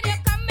know when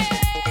you're coming.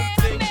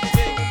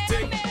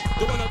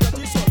 Don't wanna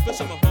dirty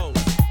fish on my mouth.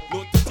 No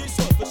dirty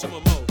fish on my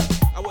mouth.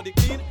 I want the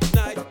clean,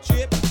 nice,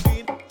 shape,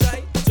 clean,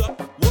 tight, top,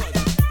 one.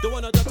 Don't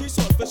wanna dirty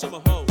fish on my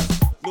house.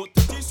 No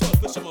dirty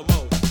fish on my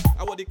mouth.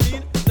 I want the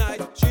clean,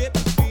 nice, shape,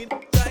 clean,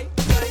 tight.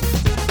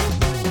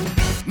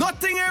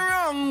 Nothing ain't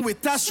wrong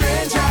with a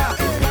stranger.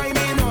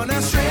 Whining on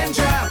a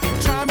stranger.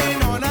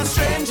 Charming on a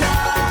stranger.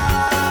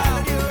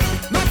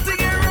 Nothing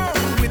ain't wrong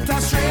with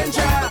a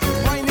stranger.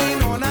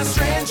 Whining on a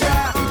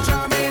stranger.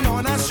 Charming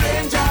on a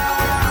stranger.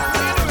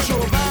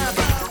 Show back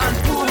and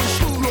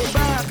push. Roll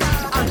back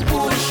and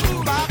push.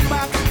 Back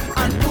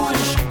and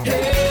push.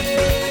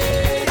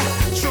 Hey.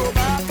 Show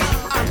back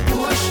and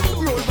push.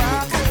 Roll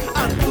back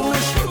and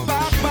push.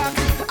 Back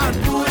and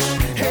push.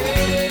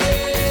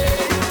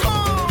 Hey.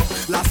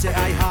 Last year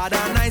I had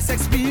a nice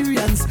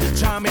experience,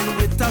 charming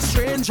with a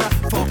stranger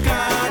for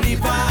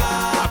carnival.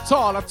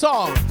 At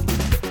all.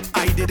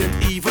 I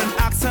didn't even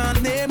ask her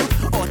name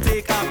or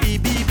take a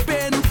BB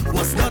pen.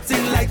 Was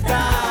nothing like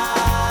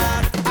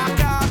that. I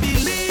can't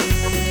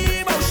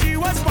believe how she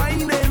was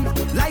whining,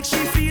 like she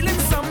feeling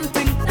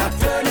something that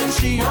turning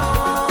she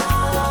on.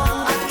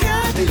 I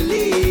can't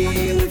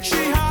believe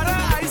she had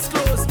her eyes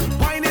closed,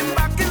 whining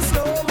back in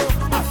slow-mo.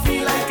 I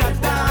feel like a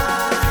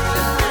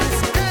dance.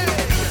 Hey,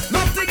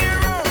 nothing ain't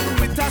wrong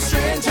with a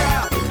stranger,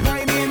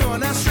 whining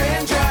on a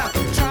stranger,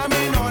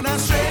 charming on a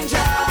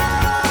stranger.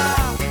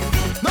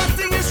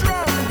 Nothing is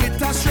wrong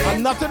with a stranger.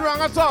 And nothing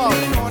wrong at all.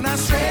 On a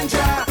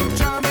stranger,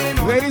 charming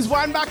on Ladies,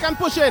 wind back and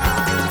push it.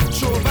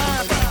 show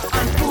back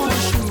and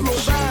push,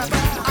 roll back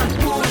and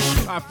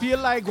push. I feel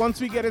like once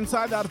we get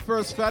inside that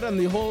first fed and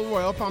the whole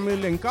royal family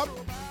link up,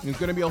 there's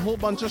gonna be a whole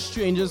bunch of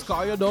strangers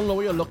cause you don't know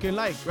what you're looking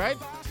like, right?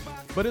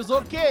 But it's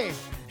okay.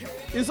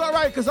 It's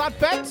alright, cause that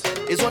pet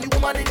It's only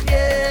woman in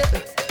here.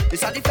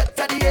 It's a the fete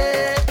of the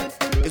air.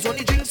 It's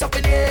only drinks up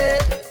in here.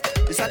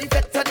 It's a the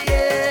fete of the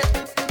air.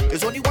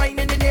 It's only wine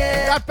in the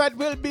air. That pet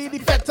will be the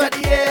fete of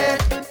the air.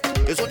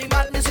 It's only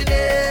madness in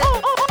here.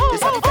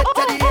 It's a the fete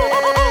of the air.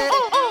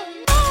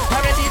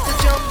 I'm ready to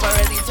jump, I'm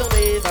ready to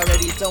wave, I'm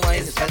ready to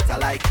wine. It's fete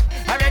like.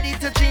 I'm ready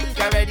to drink,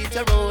 I'm ready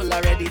to roll,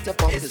 I'm ready to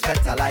pump. It's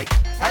fete like.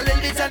 A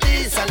little bit of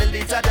this, a little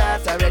bit of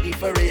that. I'm ready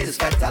for it. It's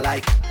fete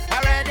like.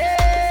 I'm ready.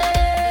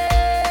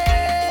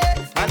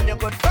 And you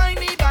could find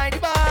me by the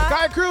bar.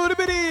 Guy crew the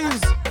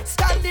biddies.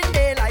 Standing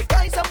there like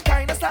I some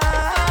kind of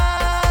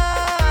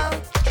star.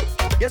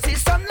 You see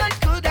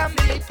sunlight could have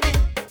made me.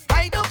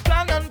 I don't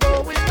plan on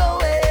going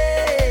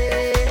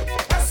nowhere.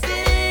 I'm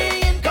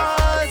staying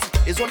cause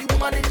it's only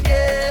woman in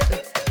here.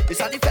 It's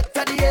a the fete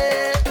of the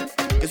air.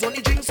 It's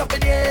only drinks up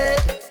in here.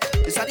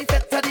 It's a the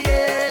fete of the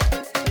air.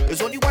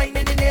 It's only wine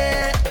in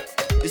here.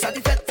 It's a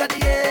the fete of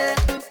the air.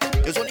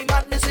 It's only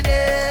madness in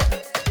here.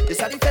 It's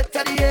a the fete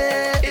of the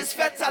air. It's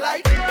fete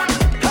like.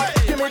 Hey,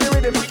 give me the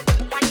rhythm.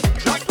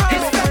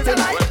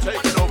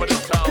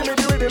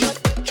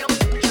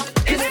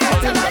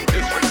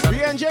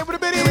 BNJ with the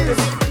biddies.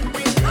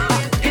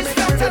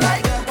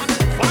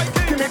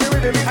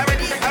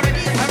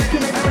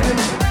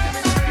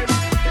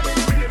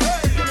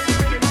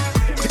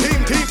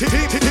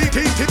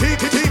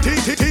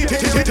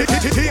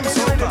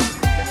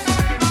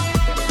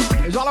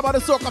 It's all about the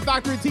Soca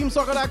Factory,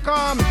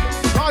 TeamSoca.com.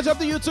 Large up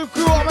the YouTube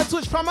crew, all my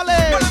Twitch family.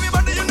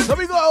 Here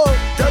we go.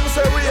 Them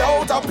say we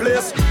out of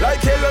place,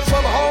 like aliens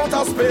from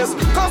outer space.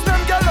 Cause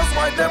them girls us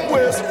mind them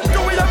ways.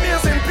 Do we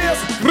amazing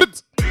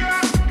pace?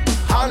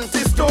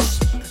 Anti-stush,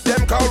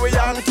 them call we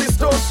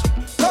anti-stush.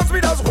 Cause we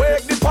just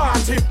wake the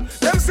party.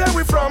 Them say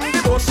we from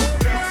the bush.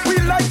 We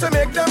like to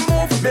make them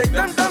move, make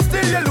them dance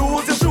till you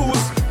lose your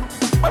shoes.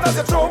 But as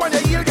you throw when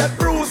your heel get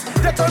bruised,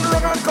 they turn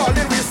around and call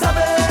it we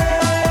savage.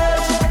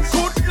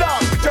 Good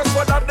luck, just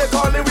for that they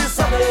call it we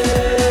savage.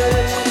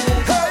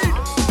 Hey,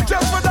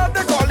 just for that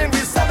they call it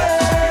we savage.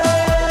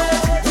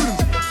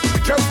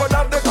 Just for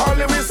that they call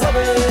it we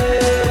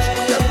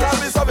savage. Them call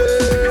me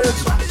savage.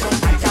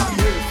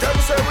 Them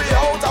say we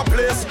out of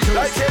place,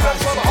 like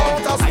aliens from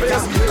outer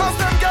space. Cause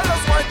them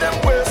girls find them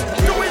ways,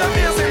 doing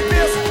amazing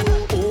pace.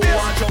 Oh,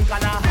 a junk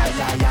and a hi,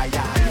 hi,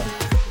 hi.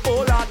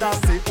 Oh, Lord, I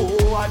say,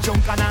 oh, a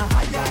junk and a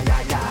hi,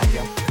 hi,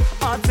 hi.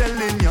 I'm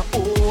telling you,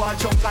 oh, a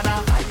junk and a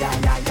hi,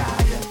 hi,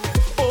 hi.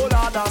 Oh,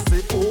 Lord, I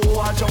say,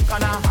 oh, a junk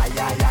and a hi,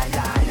 hi,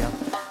 hi.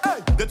 Hey,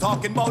 they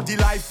talking about the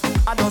life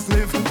I just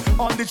live,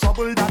 all the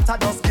trouble that I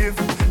just give.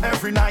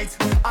 Every night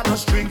I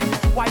just drink.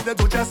 Why they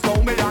do just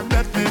know me and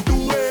let me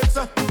do it?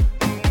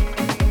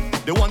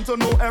 They want to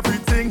know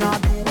everything I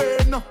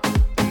doing.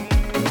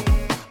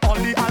 All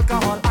the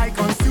alcohol I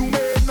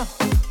consuming.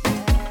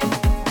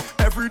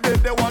 Every day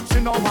they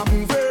watching how I'm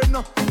moving.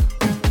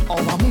 How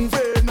I'm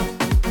moving.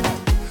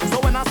 So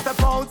when I step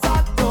out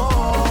that door,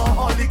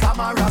 all the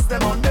cameras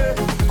them on me.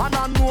 And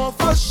I know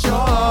for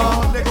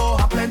sure they go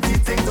have plenty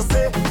things to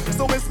say.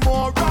 So it's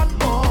more and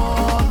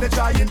more they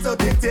trying to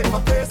dictate my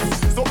pace.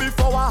 So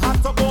before I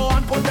have to go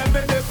and put them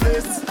in their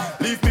place,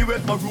 leave me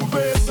with my rude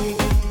ways.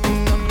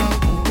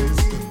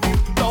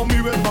 Down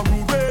me with my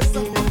rude ways.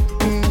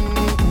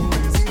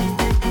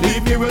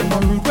 Leave me with my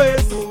rude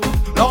ways.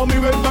 Down me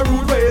with my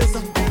rude ways.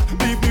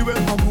 Leave me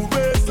with my rude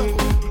ways.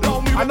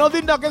 I know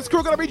the Nuggets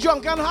crew gonna be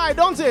drunk and high,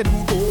 don't it?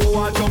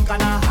 Oh, a drunk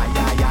and a high,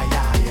 high, high,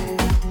 high.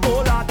 Oh,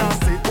 Lord, I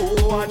say,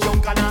 oh, a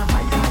drunk and a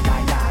high, high,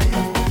 high,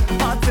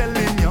 high. I'm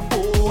telling you,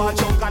 oh, a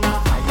drunk and a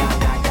high, high,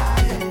 high,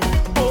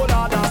 high. Oh,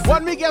 Lord, I say.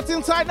 When we get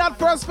inside that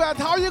first fed,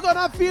 how you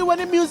gonna feel when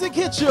the music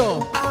hits you?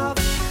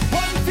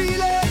 One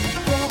feeling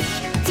for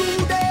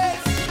 2 days.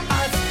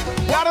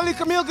 Guadalupe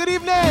Camille, good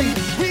evening.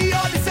 We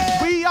are the same.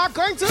 We are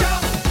going to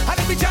jam, and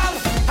if we jam,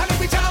 and if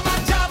we jam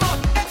and jam on.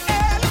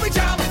 If we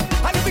jam,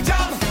 and if we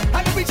jam,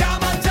 and if we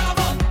jam and jam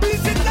on.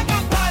 Beat it like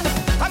a pan,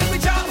 and if we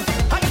jam,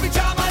 and if we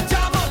jam and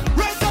jam on.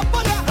 Raise up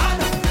on your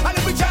hand, and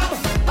if we jam,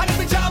 and if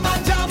we jam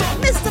and jam on.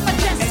 Mr.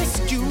 Majestic.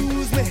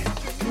 Excuse me,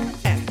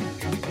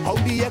 how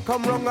do you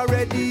come wrong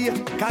already?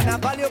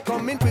 Carnival you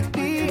coming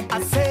quickly,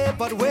 I say,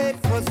 but wait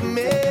for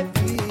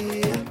maybe.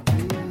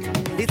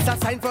 It's a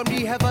sign from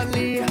the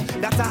heavenly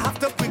that I have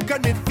to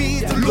quicken my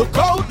feet. Look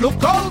out, the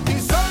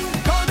sun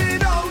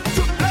coming out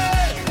to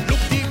play.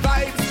 Look the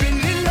vibes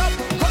filling up,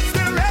 cause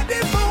they're ready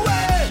for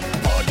way.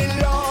 Pour the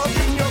love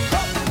in your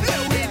cup,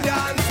 let we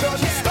dance, don't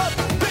stop.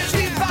 Bitch,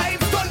 the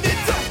vibes turn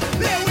it up,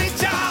 let we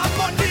jam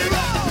on the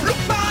road. Look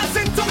past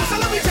in tongues, so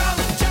let me jam,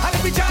 and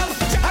let me jam,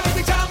 and let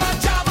me jam and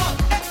jam on.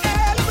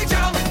 Let me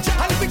jam,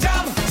 and let me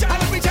jam,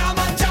 and let me jam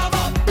and jam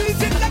on. Beat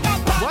it like a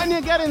pan. When you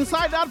get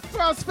inside that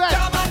first fed,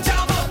 jam and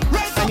jam on.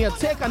 and you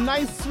take a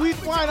nice sweet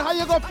wine, how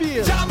you gonna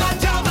feel? Jam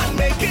and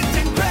make it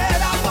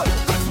incredible,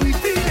 cause we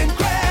feel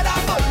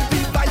incredible. The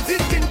vibes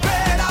is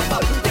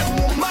incredible, the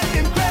woman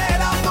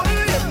incredible.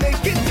 You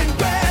make it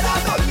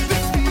incredible,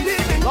 this feeling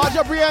incredible. Large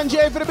up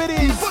J for the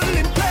biddies.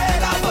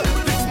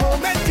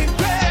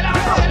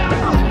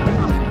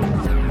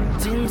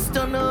 Things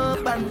turn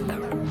up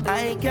and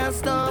I can't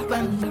stop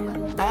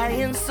and I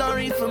ain't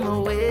sorry for my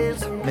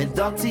ways, my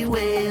dirty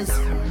ways.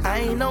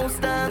 I know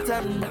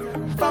starting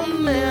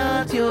from me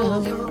at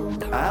you.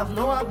 I have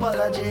no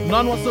apology.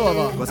 None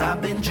whatsoever. Cause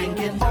I've been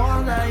drinking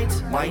all night,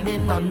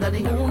 whining under the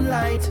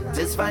moonlight.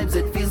 This vibes,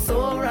 it feels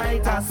so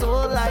right. I so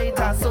light,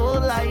 I so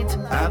light.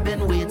 I've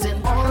been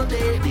waiting all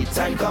day. The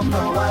time come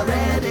now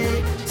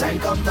already. Time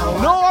come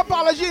now. No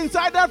apology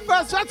inside that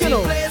first track, you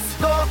know. Let's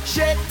go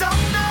shake down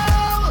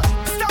now.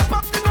 Stop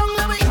up the ground,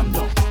 let me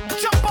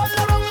jump all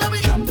around, let me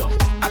jump down.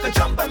 I can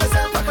jump by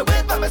myself, I can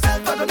wait by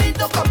myself. I don't need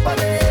no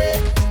company.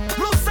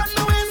 Loose and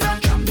no ways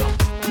and jump down.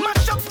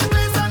 Mash up the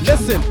place and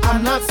listen.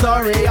 I'm not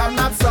sorry, I'm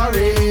not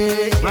sorry.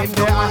 Right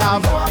there I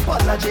have no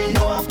apology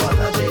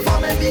for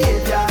my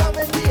behavior.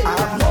 I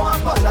have no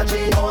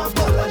apology,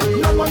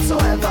 none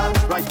whatsoever.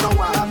 Right now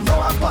I have no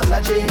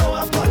apology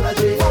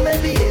for my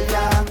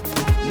behavior.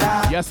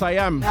 Nah. Yes, I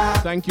am.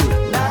 Thank you.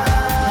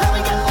 Let me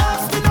get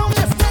lost, you know,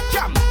 just take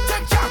jump.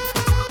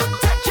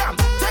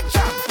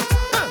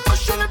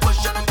 Pushing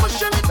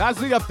it. That's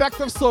the effect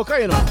of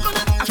soca, you know.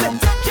 I said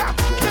take jump.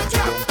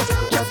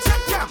 Just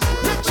take jump.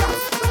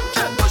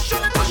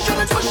 Pushing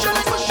it.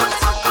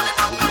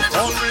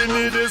 All we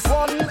need is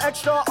one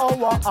extra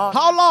hour.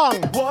 How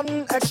long?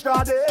 One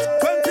extra day.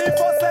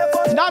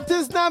 24/7. That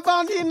is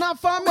never enough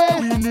for me.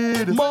 We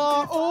need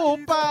more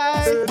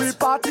opie. We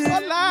party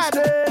lad.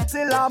 straight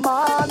till a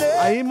morning.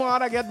 I ain't more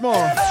to get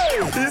more. Hey,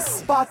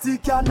 this party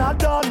cannot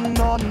done,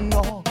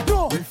 no.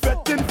 We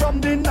fetting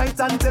from the night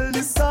until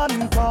the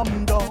sun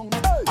come down.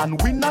 And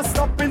we not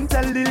stopping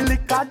till the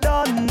liquor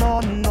done,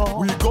 no.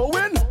 We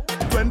going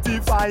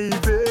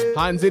 25 days.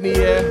 Hands in the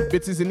air,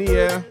 bitches in the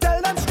air.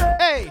 Tell them straight.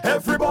 Hey,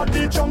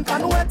 everybody drunk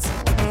and wet.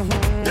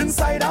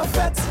 Inside a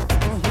fete.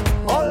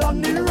 All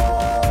on the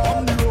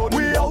road.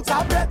 We out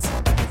of breath.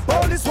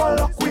 Police will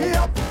lock we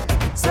up.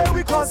 Say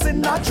we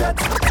causing a threat.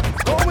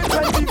 Going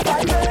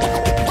 25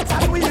 days.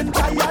 And we ain't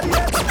tired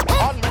yet.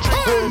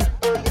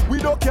 We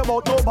don't care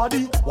about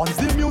nobody. Once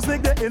the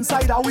music get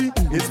inside of we,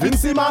 it's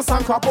Vincy Mas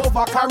and crap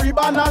over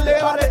Caribbean and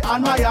Labor Day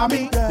and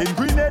Miami. In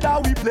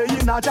Grenada we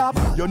playing a job.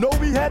 You know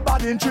we head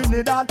bad in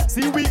Trinidad.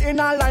 See we in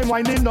a line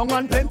winding down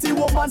and plenty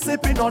woman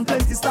sipping on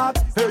plenty stock.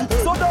 Hey,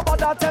 so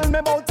nobody tell me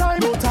about time.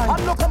 No time.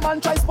 And no come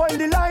and try spoil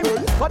the line.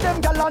 But them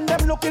gal and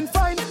them looking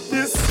fine.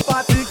 This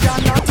party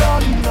cannot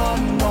done,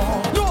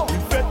 no. We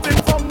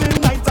fetting from the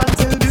night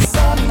until the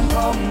sun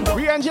come down.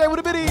 we enjoy with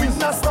the biddies. We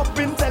not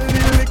stopping till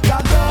the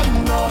liquor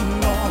done, no.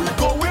 We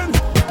going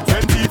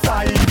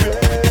 25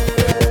 days.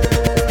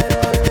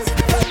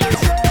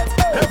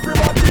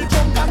 Everybody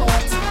drunk and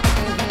wet.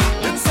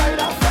 Inside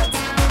a fete.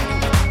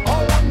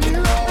 All on the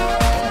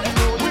road.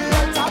 We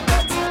out of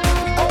bed.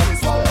 All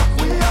this will lock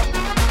we up.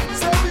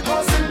 Say we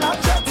causing a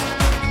jet.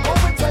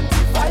 Going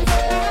 25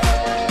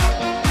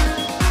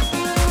 days.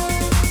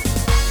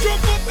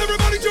 Jump up,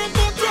 everybody jump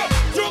up, drop.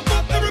 Jump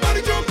up,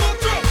 everybody jump up,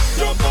 drop.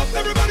 Jump up,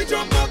 everybody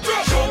jump up,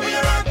 drop. Show me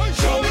your rock,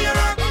 show me your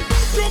rock.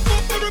 Jump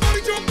up,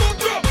 everybody jump up,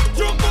 drop.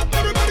 Jump up,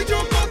 everybody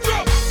jump up,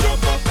 drop.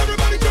 Jump up,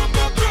 everybody jump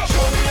up, drop.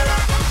 Show me your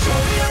rock, show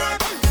me your rock.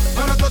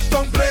 When I touch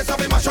down place, I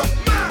be mash up.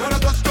 When I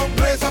touch down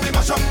place, I be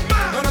mash up.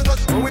 When I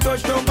touch, when we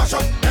touch down, mash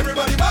up.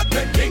 Everybody bad,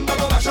 then King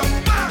Baba mash up.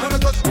 When I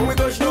touch, when we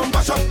touch down,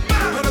 mash up.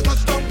 When I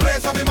touch down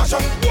place, I be mash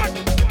up. What?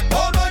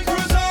 All my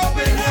crews up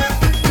in here.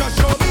 Just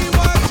show me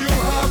what you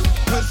have,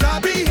 'cause I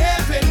be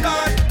having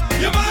bad.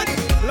 You mad?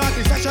 Like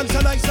the session so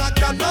nice I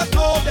cannot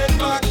hold it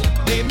back.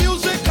 The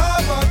music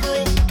have a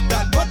groove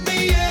that put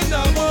me in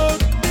the mood.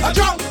 I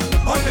drunk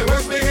on the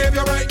worst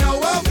behavior right now.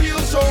 I feel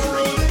so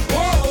rude.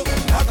 Whoa,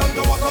 I come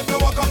to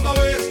walk up my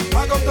waist.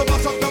 I come to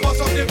bust up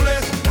the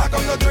place. I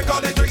come to drink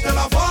all the drinks till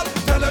I fall.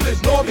 Tell them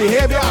it's no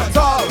behavior at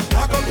all.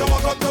 I come to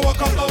walk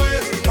up my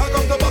waist. I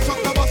come to bust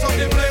up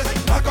the place.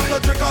 I come to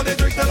drink all the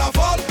drinks till I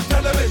fall.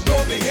 Tell them it's no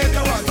behavior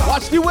at all.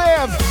 Watch the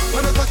wave.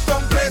 When I touch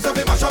down place, I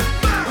be mash up.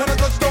 When I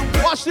touch down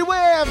place, Watch the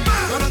wave.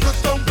 when I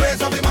touch down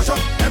place, I be mash up.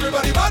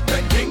 Everybody bad,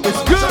 then King Baba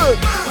It's mash up. good.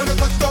 When I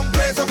touch down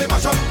place, I be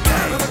mash up.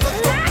 When I touch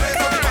down place,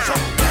 I be mash up.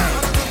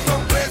 When I touch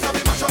down place, I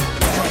be mash up.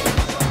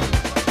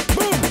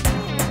 Boom!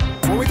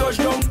 When we touch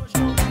down,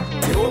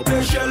 the whole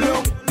place shell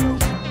out.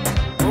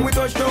 When we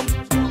touch down,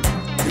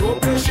 the whole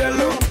place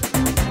shell out.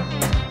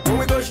 When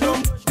we touch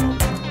down,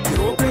 the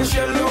whole place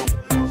shell out.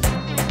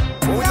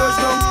 When we touch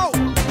down,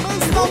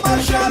 the whole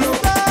place shell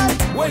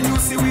out. When you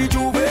see we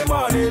Juve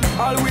morning,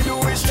 all we do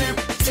is chip.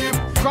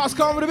 Cross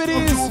cover the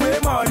biddies.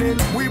 Juve morning,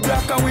 we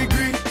black and we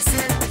green.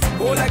 See,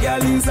 all a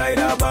girl inside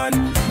a van,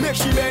 make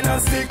she bend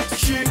and stick.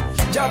 She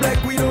job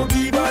like we don't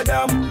give a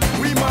damn.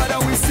 We mad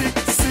and we sick.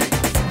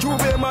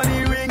 Juve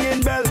money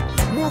ringing bell,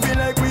 moving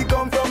like we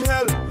come from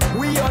hell.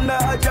 We under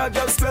a jab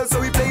spell,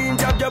 so we playing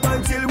jab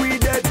until we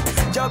dead.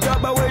 Jab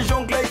away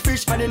junk like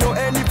fish, and you know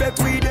any effect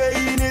we dey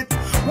in it.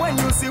 When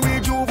you see we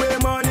Juve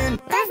morning,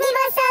 Cause me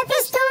myself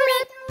is too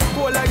rip.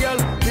 pull a girl,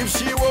 if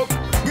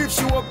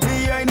she walk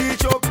behind the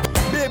choke.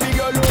 Baby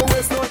girl, no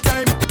waste no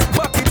time.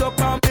 Back it up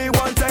and pay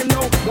one time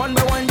now. One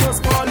by one,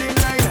 just fall in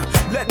line.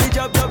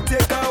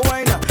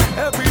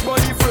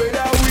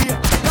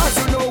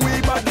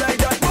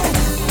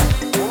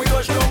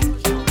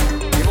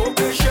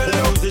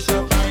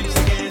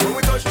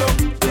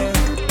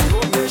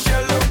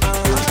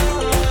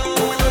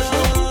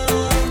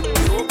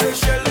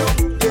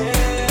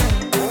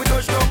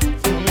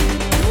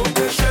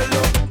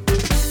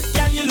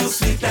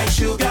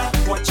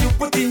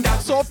 putting that.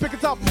 So pick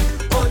it up.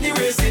 Only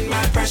raising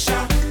my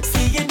pressure,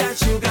 seeing that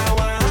sugar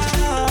wine.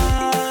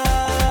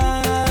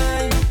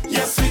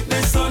 Your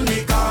sweetness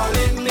only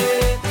calling me,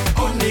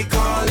 only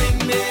calling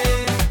me.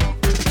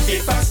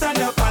 If I stand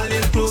up a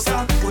little closer,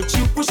 would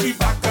you push it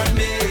back on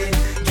me?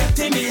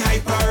 Getting me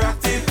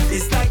hyperactive,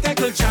 it's like I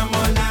could jam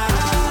all night.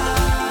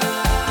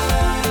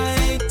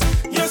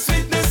 Your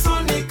sweetness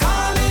only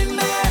calling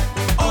me,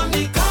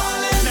 only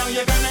calling. Now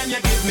you're gonna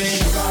give me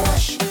sugar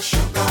rush,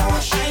 sugar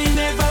rush. I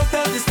never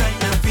felt this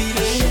kind of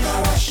feeling. Sugar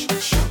rush,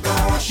 sugar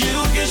rush. You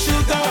get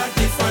sugar at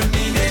different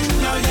meaning.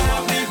 Now you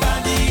have my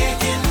body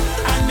aching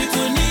and me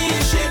to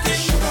knees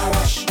shaking. Sugar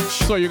rush.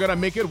 So you're gonna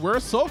make it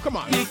worse? So come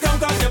on. Me come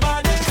touch your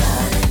body.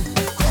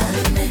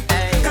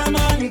 Come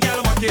on,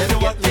 girl, what you do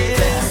what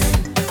this?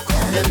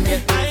 I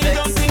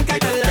don't think I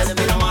can last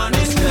till the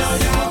morning. Now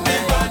you have my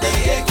body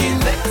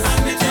aching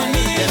and me to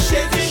knees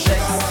shaking.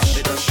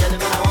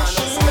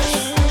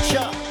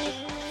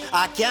 I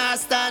can't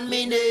stand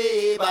me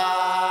neighbor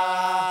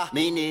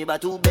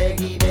too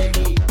beggy,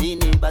 me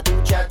neighbor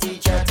too chatty,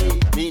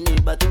 me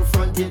neighbor too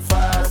fronted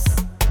fast.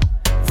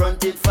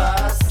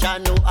 Ya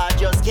know I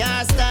just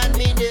can't stand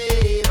me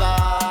neighbor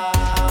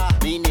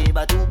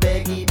too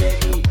beggy,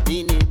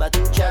 me neighbor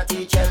too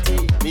chatty,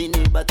 me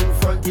neighbor too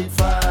fronted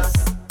fast.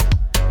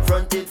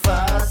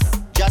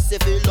 Just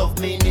if you love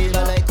me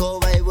neighbor like how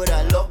I would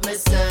I love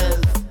myself,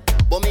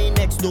 but me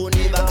next door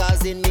neighbor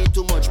causing me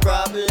too much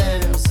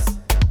problems.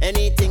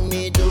 Anything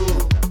me do,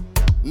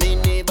 me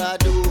neighbor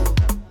do.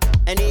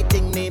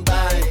 Anything me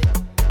buy,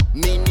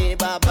 me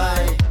neighbor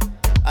buy.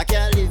 I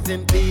can't live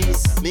in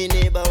peace, me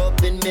neighbor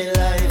up in me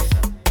life.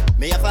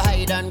 Me have to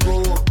hide and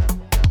go,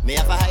 me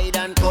have to hide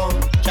and come.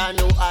 Ya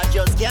know I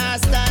just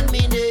can't stand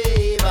me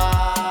neighbor.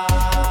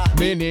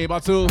 Me neighbor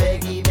too.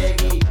 Beggy,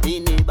 me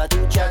neighbor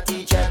too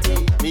chatty,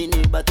 me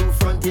neighbor too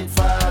fronted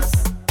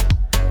fast.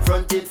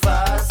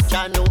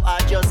 Ya know I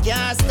just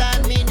can't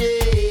stand me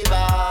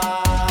neighbor.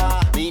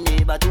 Me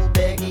neighbor too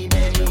beggy,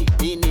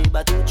 me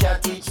neighbor too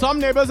chatty. Some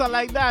neighbors are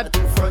like that,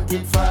 too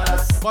fronted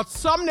fast. but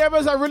some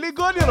neighbors are really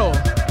good, you know.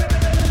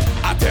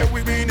 I tell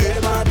with me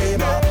neighbor.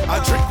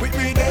 I drink with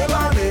me neighbor.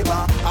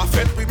 I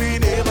fed with me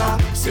neighbor.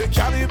 Say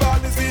carnival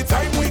is the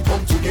time we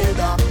come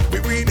together.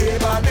 With me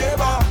neighbor.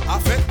 I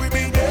fed with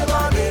me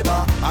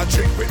neighbor. I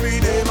drink with me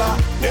neighbor.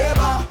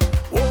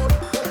 Oh.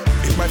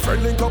 If my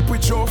friend link up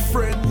with your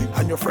friend,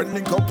 and your friend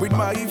link up with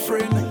my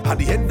friend, at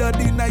the end of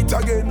the night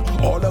again,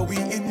 all of we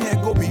in here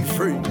go be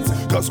friends.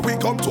 Cause we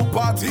come to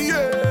party,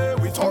 yeah,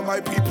 with all my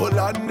people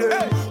and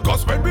them.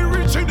 Cause when we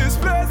reach in this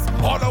place,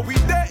 all of we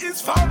there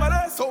is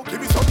family. So give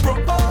me some bro.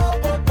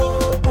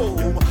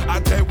 I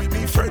tell we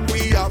me friend,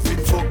 we have it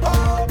for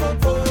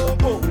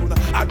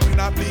and we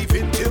not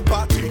leaving till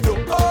party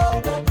done.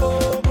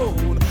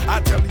 I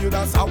tell you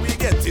that's how we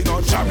get in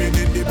on jamming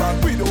in the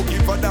band. We don't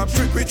give a damn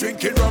drink, we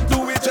drinking rum,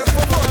 do it just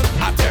for fun.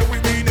 I tell we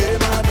me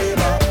neighbor.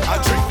 I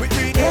drink with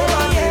me neighbor. I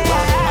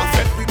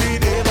fed with me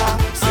neighbor.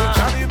 Say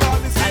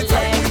carnival is the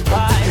time we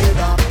come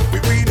together.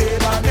 With me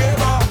neighbor. I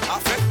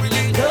fed with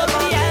me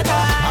neighbor. I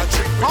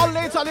drink with How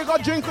late are you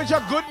gonna drink with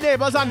your good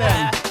neighbors and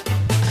them?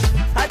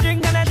 I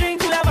drink and I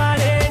drink till I'm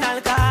morning.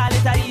 Alcohol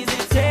is a easy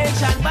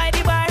station. By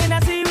the bar and I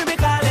see we be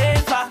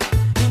calling for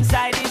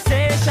inside the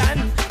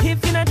station.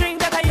 If you not drink,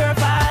 that are your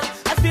fault.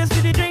 I space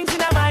for the drinks in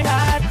my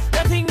heart.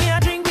 Nothing me I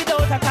drink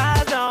without a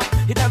cause, no.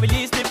 It a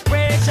release the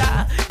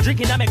pressure.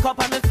 Drinking on my cup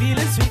and me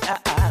feeling sweet.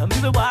 Me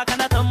will walk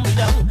and I tumble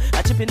down.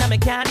 I chip in and me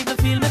can't even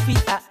feel my feet.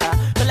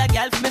 Feel like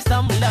gal for me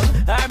stumble down.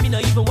 Me no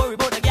even worry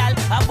about the gal.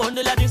 A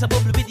bundle of drinks a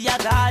bubble with the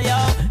alcohol, yo.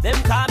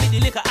 Them call me the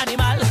liquor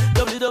animal.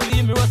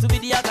 WWE me roast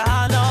with the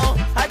alcohol, no.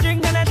 I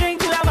drink and I drink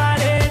till I'm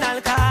morning.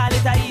 Alcohol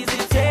is a easy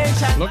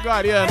station. Look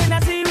out, yeah. And I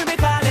see we be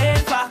calling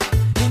for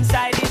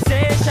inside the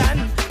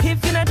station.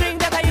 If you not drink,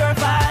 that are your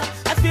fault.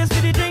 I space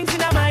for the drinks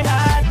in my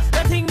heart.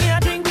 Nothing me I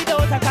drink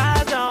without a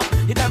cause, no.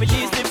 It a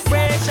release the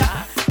pressure.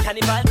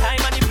 Carnival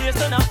time and the place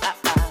turn up.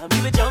 Me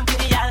will jump in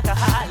the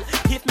alcohol.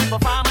 If me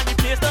perform and the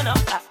place turn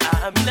up.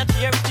 Me not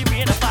care if the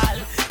rain or fall.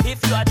 If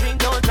you a drink,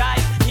 don't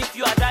drive. If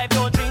you a drive,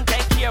 don't drink.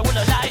 Take care with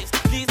the lies.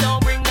 Please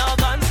don't bring no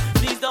guns.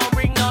 Please don't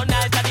bring no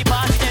knives. Got the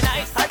party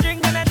tonight. I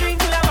drink and I drink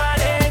till I'm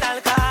morning.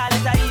 Alcohol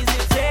is a easy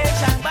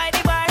station. By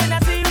the bar and I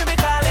see we be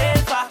calling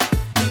for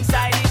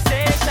inside the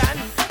station.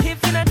 If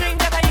you not drink,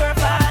 that are your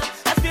fault.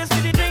 I space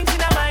for the drinks in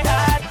my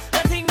heart.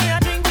 Nothing me I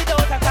drink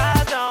without a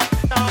cause, no.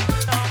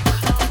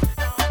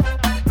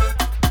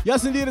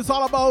 Yes, indeed, it's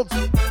all about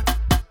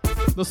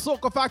the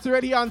Soca Factory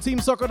right here on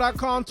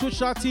TeamSoca.com,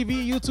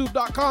 Twitch.tv,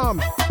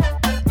 YouTube.com.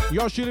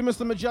 Yours truly,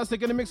 Mr.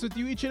 Mejustik, in the mix with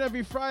you each and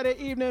every Friday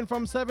evening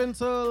from 7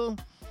 till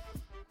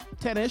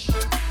 10-ish.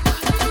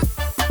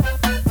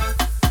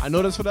 I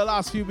noticed for the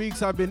last few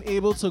weeks I've been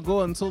able to go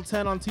until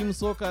 10 on Team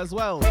Soca as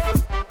well.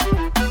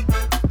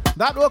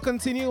 That will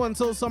continue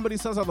until somebody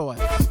says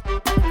otherwise.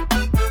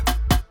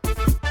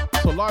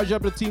 So large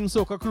up the Team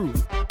Soca crew.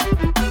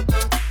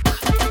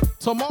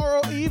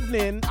 Tomorrow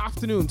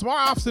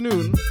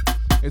afternoon,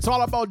 it's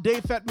all about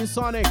Day Fet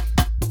Sonic.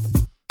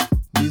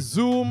 The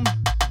Zoom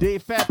Day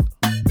Fet.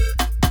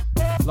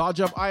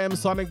 Large up I Am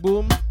Sonic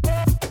Boom.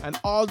 and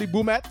all the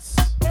boomettes.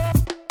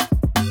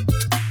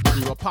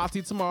 We will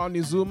party tomorrow on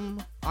the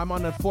Zoom. I'm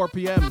on at 4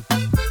 p.m.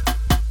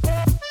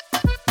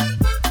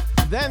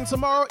 Then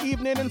tomorrow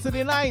evening into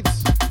the night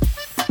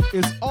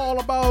is all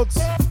about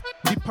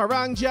the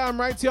Parang Jam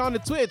right here on the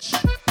Twitch.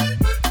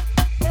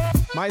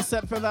 My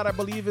set for that, I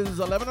believe, is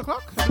 11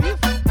 o'clock,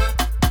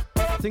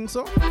 I think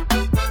so.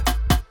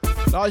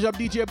 Large up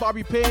DJ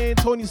Bobby Payne,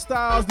 Tony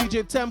Styles,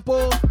 DJ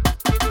Temple,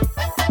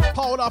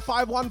 Powder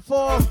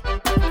 514.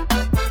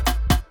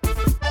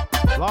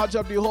 Large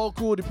up the whole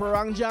crew, the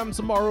Parang Jam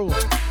tomorrow.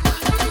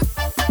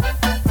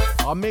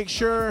 I'll make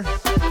sure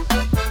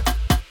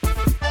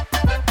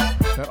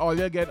that all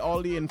you get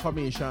all the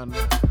information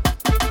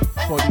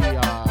for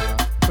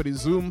the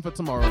Zoom for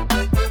tomorrow.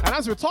 And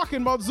as we're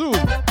talking about Zoom,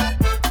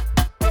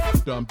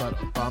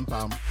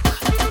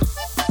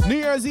 New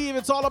Year's Eve,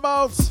 it's all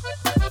about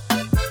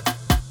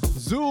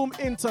Zoom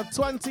into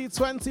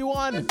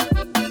 2021.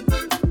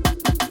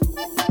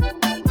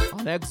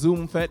 Our next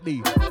Zoom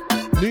Fetty.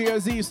 New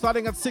Year's Eve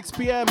starting at 6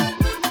 p.m.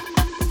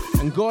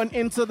 and going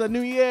into the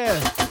new year.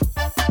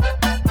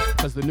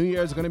 Because the new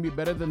year is going to be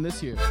better than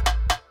this year.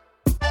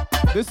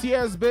 This year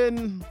has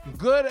been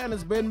good and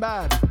it's been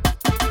bad.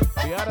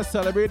 We gotta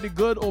celebrate the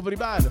good over the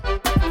bad.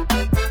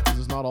 This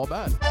is not all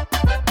bad.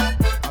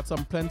 Had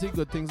some plenty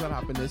good things that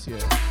happened this year.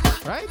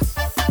 Right?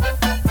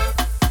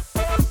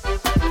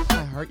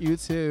 I hurt you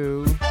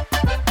too.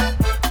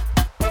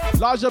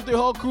 Large up the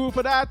whole crew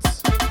for that.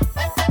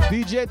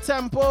 DJ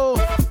Tempo.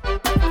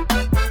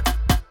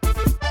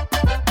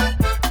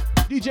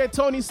 DJ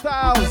Tony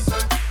Styles.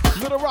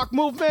 Little Rock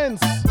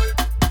Movements.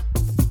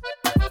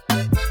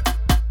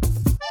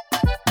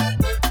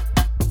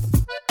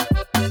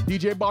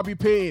 DJ Bobby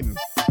Payne.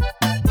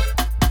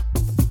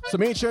 So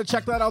make sure to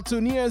check that out too.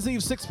 New Year's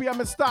Eve, 6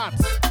 p.m. it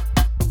starts.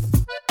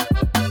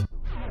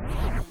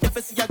 If I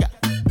see a girl,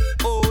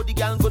 oh, the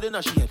girl good in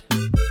her head.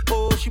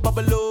 Oh, she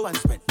bubble low and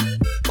spend.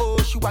 Oh,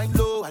 she wine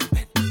low and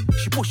bend.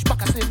 She push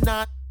back and say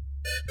nah.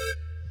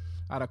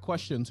 I had a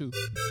question too.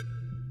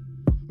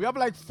 We have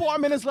like 4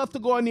 minutes left to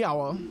go in the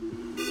hour.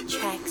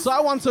 Check. So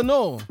I want to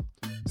know,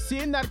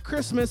 seeing that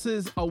Christmas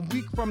is a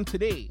week from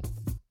today,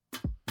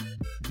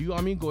 do you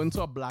want me to go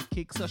into a black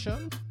cake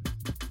session?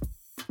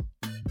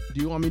 Do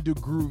you want me to do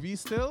groovy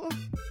still?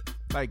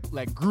 Like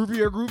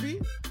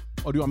groovy?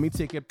 Or do you want me to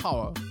take it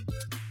power?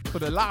 For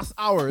the last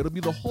hour, it'll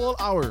be the whole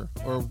hour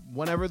or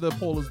whenever the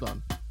poll is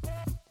done.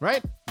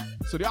 Right?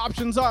 So the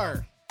options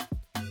are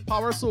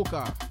power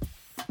soca,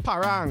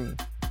 parang,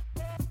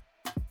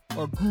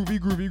 or groovy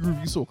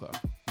soca.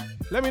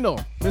 Let me know.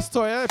 Miss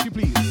Toya, if you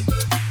please.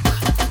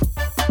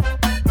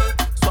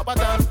 Swap it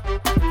down.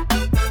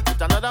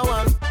 Put another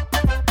one.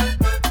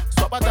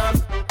 Swap it down.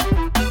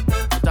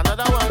 Put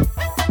another one.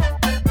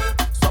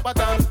 Swap it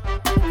down.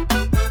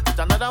 Put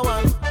another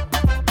one.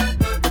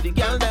 With the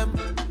girl them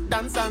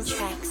dance and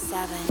Track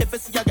 7. if I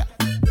see a girl,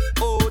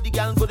 oh, the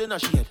girl good in her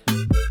head.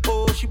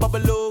 Oh, she bubble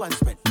low and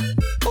spend.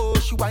 Oh,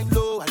 she wine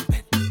low and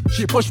bend.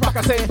 She push back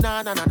and say,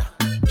 Nah, nah, nah,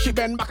 nah. she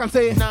bend back and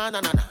say, Nah,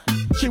 nah, nah, nah.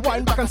 she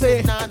wind back and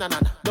say, Nah, nah, nah,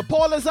 nah. the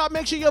poll is up,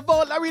 make sure you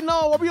vote, let me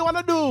know what we want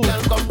to do.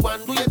 Girl, come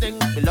one, do your thing.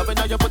 Me loving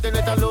how you putting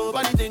it all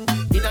over the thing.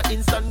 In an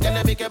instant, girl,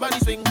 you make your body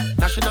swing.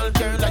 National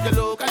girl, like you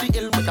locally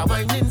ill with a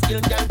whining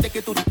skill, girl, take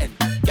it to the end.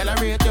 Girl, I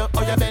rate you,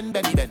 how you bend,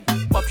 belly bend.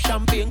 Pop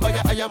champagne, go your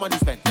higher money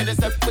spend. Then you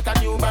step with a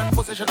new brand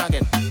position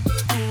again.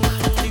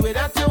 The way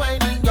that you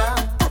whining, girl,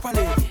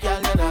 properly,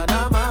 girl, you're not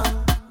normal.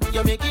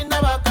 You're making the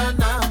back and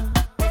now,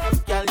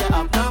 girl, you're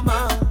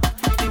abnormal.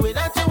 The way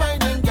that you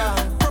whining,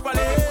 girl,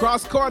 properly.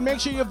 Cross court, make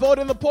sure you vote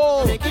in the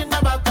poll. Making the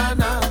back and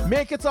now.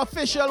 Make it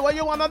official, what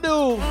you want to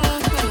do.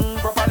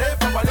 Properly.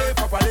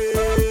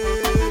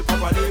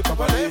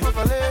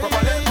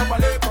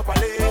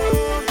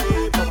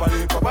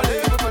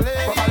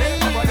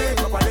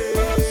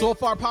 So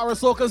far, Power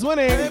Soca's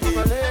winning.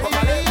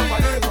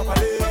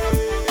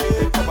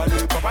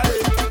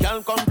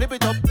 Girl, come flip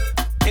it up.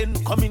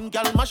 Incoming,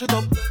 girl, mash it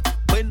up.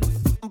 When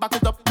back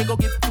it up, we go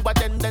give you a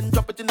 10, then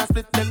drop it in a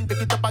split, then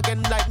pick it up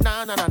again like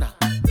na na na na.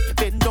 You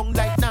bend down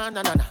like na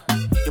na na na.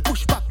 You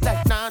push back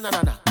like na na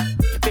na na.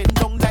 You bend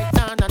down like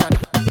na na na na.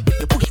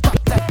 You push back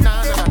like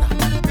na na na na.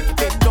 You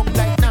bend down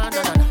like na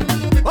na na na.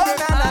 Oh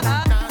na na na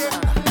na.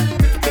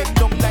 You bend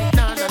down like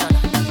na na na na.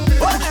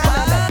 Oh na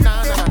na na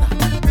na.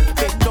 You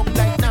bend down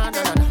like na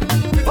na na na.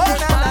 Oh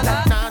na na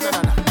na na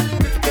na.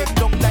 You bend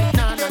down like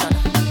na na na na.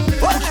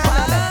 Oh na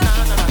na na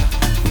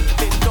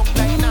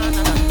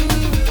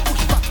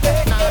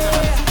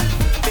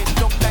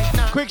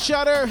na. Quick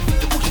shatter.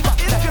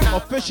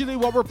 Officially,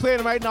 what we're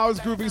playing right now is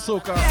Groovy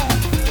Soca.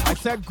 I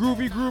said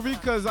groovy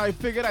because I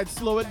figured I'd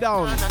slow it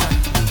down.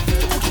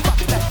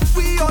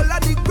 We all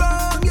at the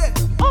ground, yeah.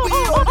 We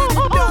all at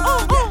the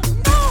ground, yeah.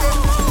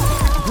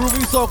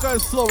 Groovy Soca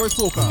is slower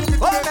soca.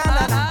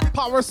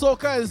 Power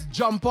Soca is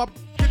jump up.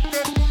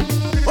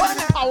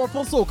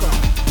 Powerful soca.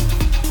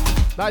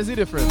 That is the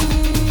difference.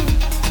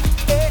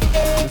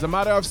 It's a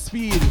matter of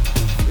speed.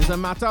 It's a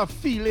matter of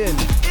feeling.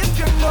 If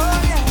you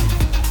know, yeah.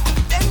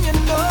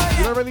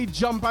 You don't really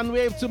jump and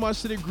wave too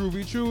much to the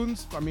groovy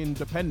tunes. I mean,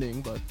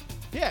 depending, but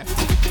Yeah.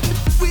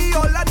 We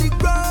all at the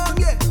ground,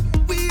 yeah.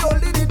 We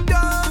holding it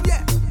down,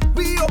 yeah.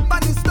 We up on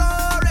the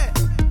story.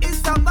 It's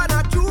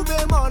Savannah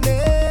Juve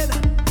morning.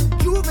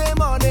 Juve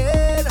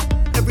morning.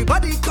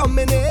 Everybody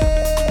coming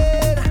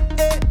in.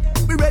 Hey,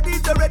 we ready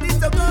to go,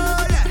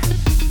 yeah.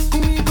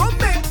 We gon'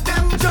 make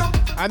them jump.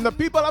 And the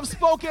people have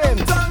spoken.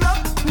 Turn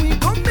up. We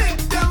gon' make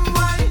them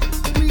wine.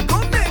 We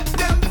gon' make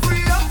them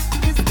free up.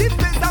 This deep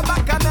is a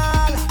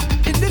bacchanal.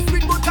 In this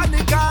street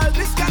botanical,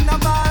 this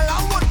carnival.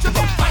 I want you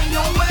to find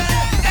your way.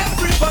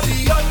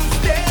 Everybody on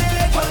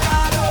stage,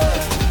 Bogado.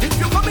 If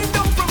you're coming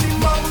down from the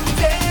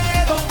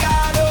mountain,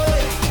 Bogado.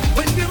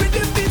 When the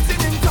rhythm beats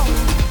in town,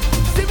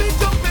 see me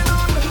jumping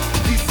on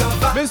the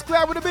savannah. Miss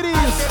Claire with the biddies.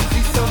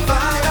 The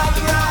savannah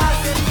grass.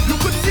 You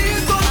could see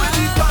it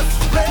already past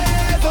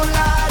red,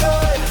 Bogado.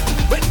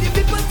 When the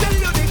people tell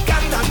you they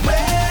cannot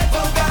wait,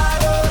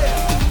 Bogado.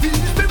 Feel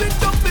the spirit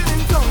jumping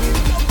in town.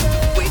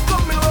 We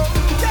coming home.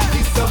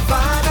 The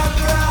savannah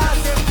grass.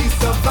 The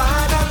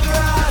savannah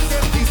grass.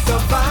 The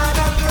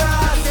savannah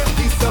grass.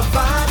 The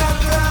savannah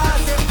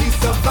grass. The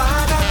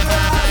savannah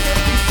grass.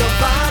 The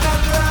savannah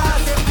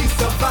grass. The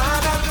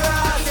savannah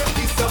grass.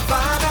 The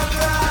savannah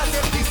grass.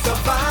 The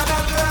savannah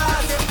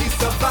grass. The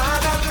savannah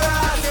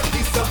grass.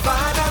 The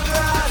savannah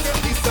grass.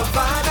 The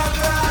savannah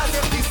grass.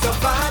 The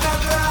savannah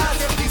grass.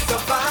 The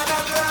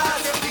savannah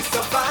grass. The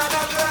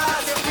savannah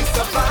grass. The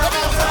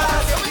savannah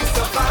grass. The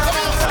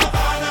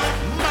savannah.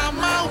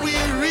 Mama, we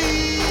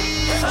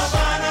reach.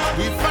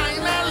 We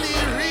finally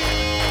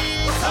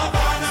reach.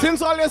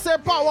 Since all you say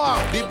power.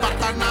 The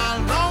bacchanal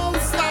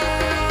don't stop.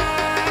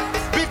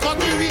 Because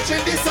we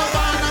reaching the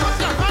savannah. Put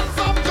your hands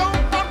up,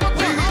 jump up.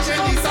 We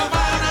reaching the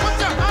savannah. Put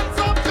your hands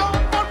up,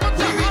 jump up.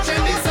 We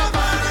reaching the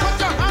savannah. Put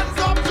your hands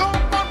up,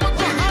 jump up.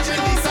 We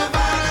reaching the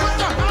savannah. Put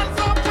your hands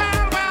up,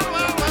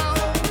 well.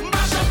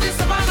 Mash up the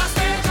savannah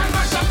stage and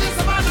mash up the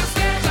savannah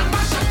stage and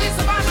mash up the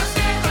savannah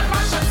stage and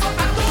mash up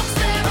Soca don't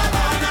stay.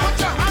 Put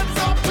your hands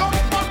up,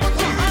 jump up. Put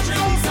your hands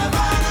up,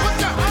 savannah. Put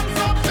your hands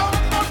up,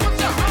 jump up. Put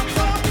your hands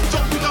up.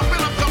 Jumping up,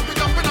 jumping up,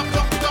 jumping up,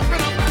 jumping up,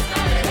 jumping up.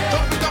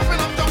 Jumping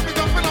up, jumping up,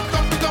 jumping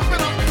up,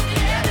 jumping up.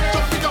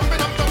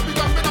 Jumping up, jumping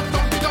up, jumping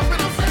up,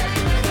 jumping up.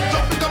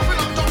 Jumping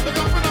up, jumping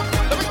up, jumping up,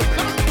 jumping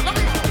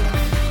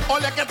up. All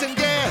you're getting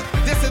there,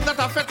 this is not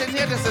a fete in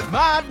here, this is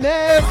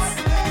Madness.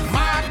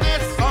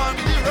 madness on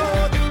the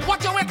road.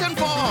 What you waiting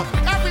for?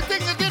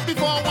 Everything you did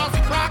before was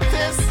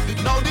practice.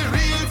 Now the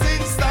real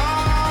thing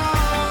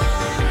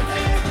starts.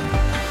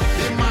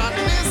 The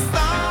madness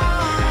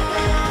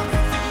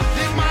starts.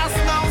 The mass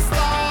now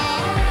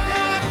starts.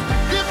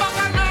 The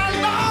bacchanal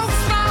now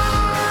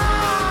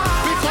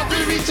starts. Because we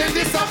reaching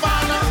the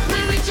savannah. We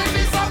reaching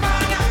the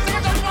savannah.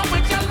 Get up up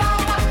with your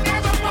llama.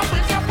 Get up up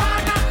with your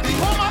partner. The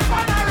home of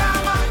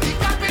panorama. The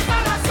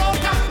capital of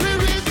Soca. We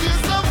reach the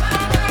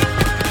savannah.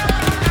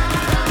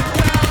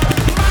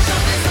 Mash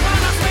up the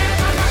savannah stage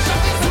and mash up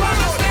the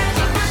savannah stage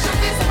and mash up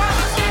the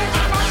savannah stage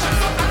and mash up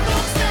Soca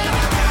don't stay.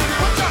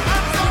 Put your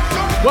hands up,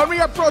 jump. When we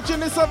approaching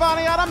the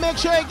savannah, you gotta make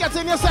sure it gets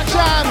in your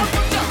section.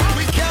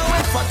 We can't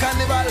wait for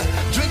carnival.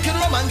 Drinking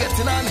rum and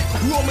getting on.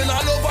 Roaming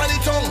all over the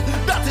tongue.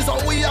 That is how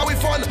we are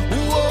with fun.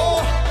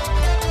 Ooh,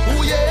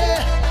 ooh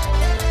yeah.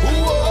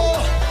 Ooh,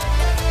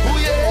 ooh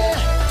yeah.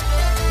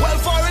 Well,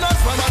 foreigners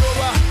from all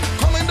over.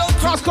 Coming down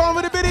Cross corn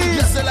with the biddies.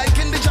 Yes, they like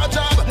in the job.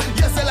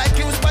 Yes, they like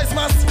in Spice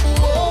Mass.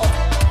 Ooh,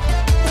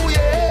 ooh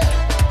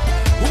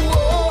yeah.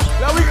 Ooh,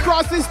 Now we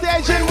cross the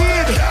stage in they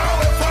mid. can't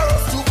wait for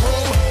us to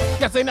come.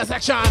 Get in the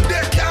section.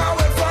 They can't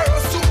wait for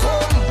us to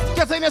come.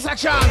 Get in the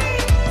section.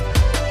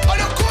 Oh,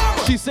 you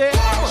come. She said,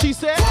 she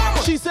said,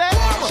 she said,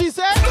 she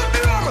said. Look me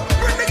rum,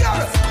 bring me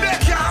girls. They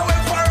can't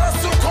wait for us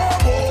to come,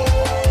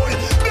 boy.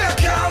 They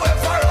can't wait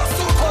for us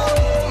to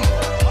come.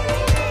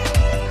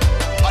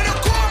 Oh, you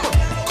come.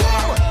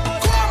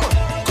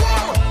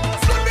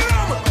 Look me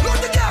rum, look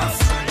the girls.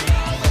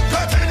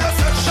 Get in your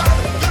section,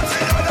 get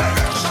in your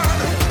direction.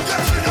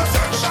 Get in your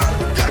section,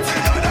 get in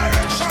your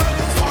direction.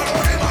 Follow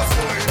him as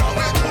going, how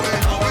we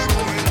going, how we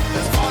going.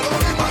 Follow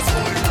him as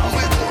going, how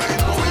we going,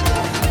 how we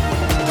going.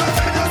 Get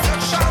in your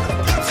section,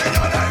 get in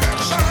your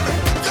direction.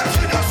 Get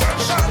in your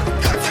section,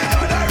 get in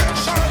your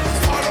direction.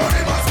 Follow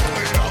him as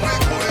going, how we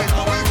going,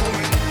 how we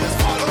going.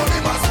 Follow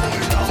him as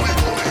going, how we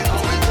going,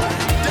 how we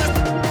going.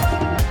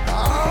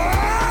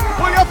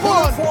 Pull your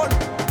phone.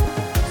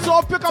 So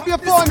pick up your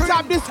phone,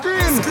 tap the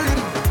screen.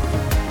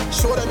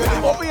 Show them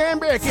any Open your hand,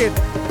 break it.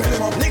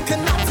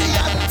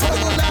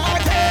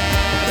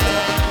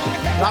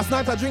 Last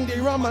night I drink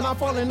the rum and I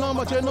fall in love,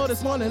 but you know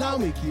this morning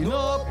I'm waking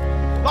up.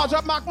 Large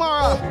up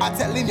McMara. I'm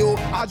telling you,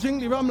 I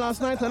drink the rum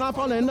last night and I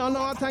fall in love,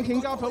 now I'm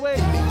thanking God for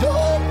waking me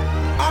up.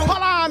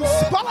 Balance.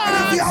 if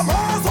you have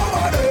Mars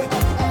over there,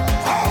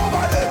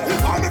 over there,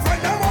 if I'm the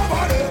friend them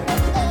over there,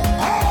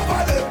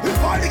 over there,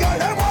 if I the girl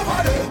them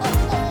over there,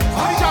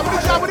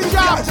 What is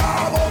job?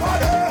 job over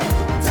there,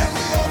 take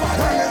me over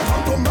there. When you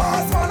come to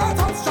Mars, man, I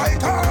top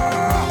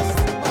strikers.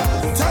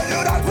 Tell you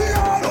that we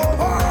all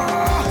over.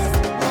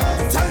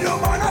 Tell you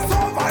man, I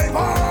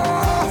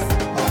survivors.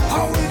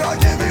 How we not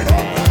give it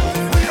up?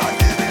 We not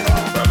give it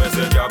up. From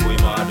a job we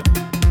mad,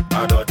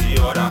 a dirty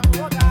order.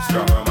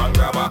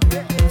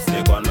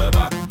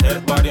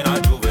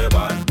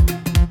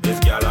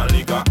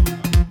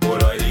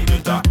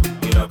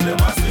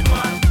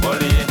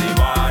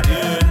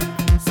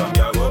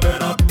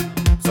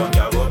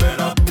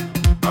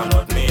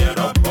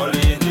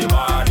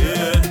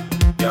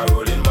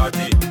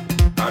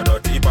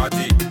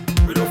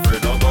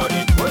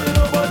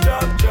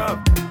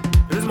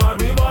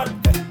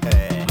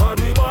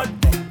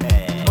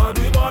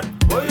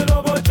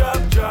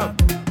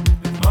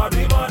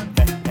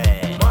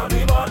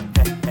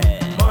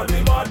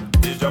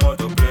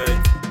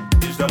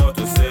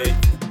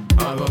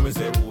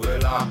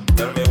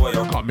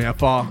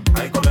 for?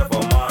 I come here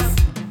for mass.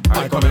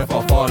 I come here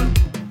for fun.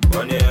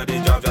 When you hear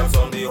the jab jab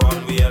sound the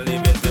horn, we ain't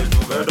leaving till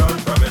you get done.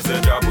 Promise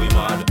a job we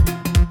mad.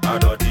 A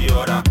dirty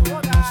order.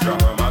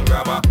 Stronger man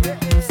grabber.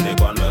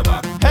 Stick on my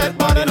back.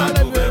 Headband and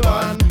a leg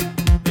man.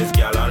 This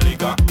girl and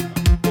liquor.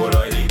 Pull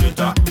oil the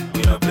glitter.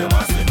 We no play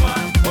massive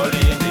man.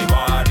 Only in the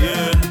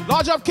margin.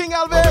 Large up King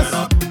Elvis.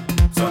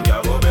 Some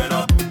girl go bend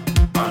up.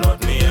 And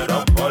not me head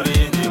up.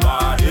 Only in the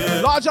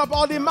margin. Large up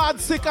all the mad,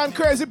 sick and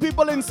crazy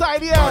people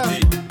inside here.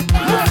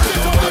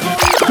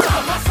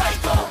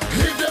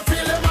 If they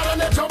feel them out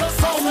and they trouble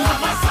some,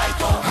 I'm a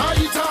psycho. I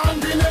eat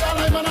and be near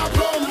alive and a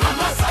plum. I'm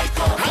a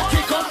psycho. I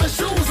kick up the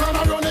shoes and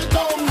I run it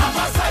down. I'm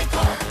a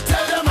psycho.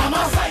 Tell them I'm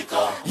a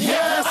psycho.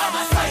 Yes, I'm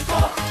a psycho.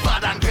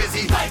 Mad and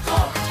crazy, psycho.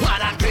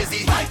 Mad and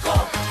crazy, psycho.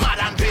 Mad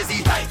and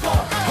crazy, psycho.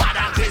 Mad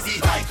and crazy,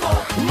 psycho.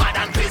 Mad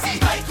and crazy,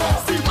 psycho.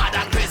 Mad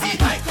and crazy,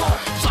 psycho.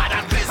 Mad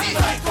and crazy,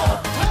 psycho.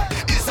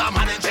 It's a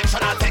mad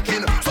injection I'm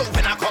taking. So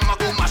when I come, I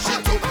go mash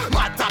it too.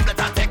 Mad tablet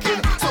I'm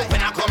taking. So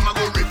when I come, I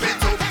go rip it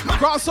too.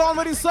 Cross on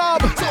with the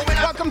sub.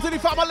 Welcome to the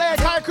family.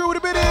 High crew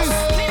with the biddies.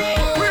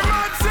 We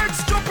mad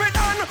sex jumping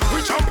on.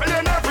 We jumping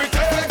in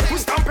everything. We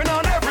stomping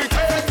on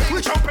everything.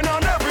 We jumping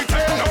on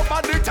everything.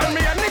 Nobody tell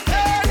me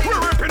anything. We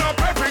ripping up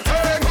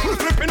everything. We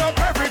flipping up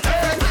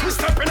everything. We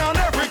stepping on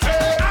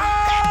everything.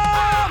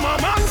 I'm a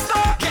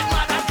monster. Get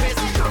mad and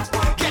crazy.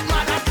 Get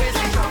mad and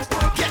crazy.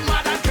 Get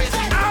mad and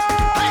crazy.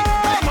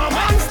 I'm a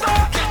monster.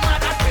 Get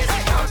mad and crazy.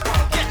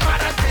 Get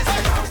mad and crazy.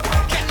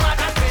 Get mad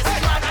and crazy.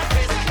 Mad and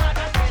crazy. Mad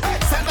and crazy.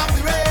 Send up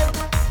the rain.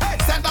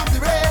 Send up the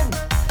rain.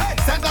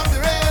 Send up the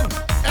rain.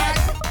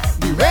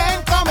 The rain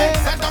coming.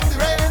 Send up the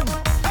rain.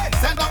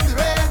 Send up the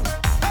rain.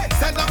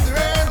 Send up the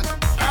rain.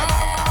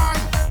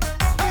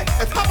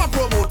 If I'm a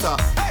promoter,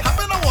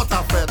 having a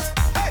water fete,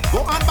 go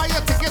and buy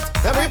your ticket.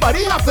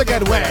 Everybody have to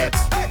get wet.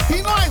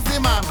 He knows the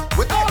man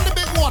with all the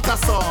big water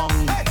song.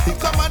 He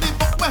come and he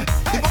book me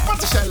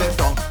to shell it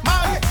down.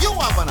 Man, you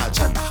have an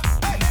agenda.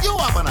 You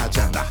have an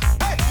agenda.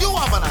 You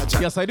have an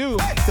agenda. Yes, I do.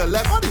 To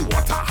level the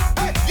water.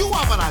 You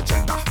have an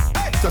agenda.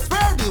 To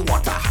spare the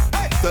water.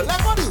 To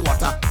level the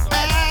water.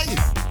 Hey,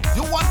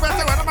 you want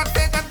better when I'm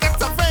take and get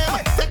some fame.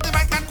 Take the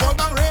mic and call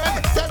down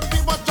rain. Tell the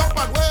people jump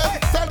and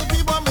wave. Tell the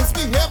people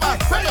misbehave.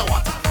 Spare your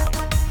water.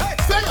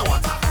 Spare your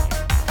water.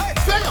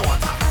 Spare your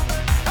water.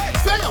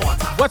 Spare your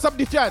water. What's up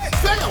the chat?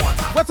 Spare your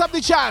water. What's up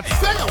the chat?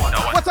 Spare your water.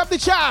 What's up the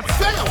chat?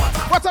 Spare your water.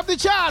 What's up the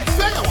chat?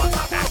 Spare your water.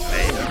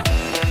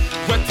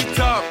 Wet it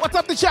up. What's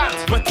up the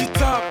chat? Wet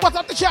it up. What's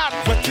up the chat?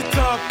 Wet it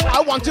up.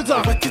 I want you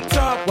to. Wet it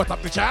up. What's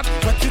up the chat?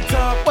 Wet it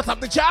up. What's up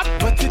the chat?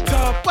 Wet it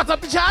up. What's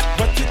up the chat?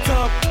 Wet it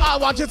up. I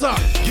want you to.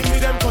 Give me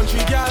them country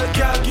gal,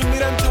 gal. Give me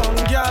them tongue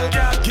gal,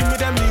 gal. Give me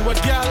them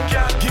Leeward gal,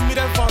 gal. Give me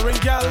them foreign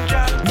gal,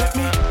 gal. Let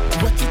me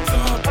wet it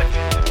up.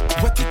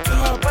 Wet it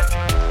up.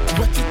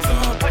 Wet it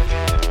up.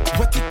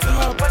 Wet it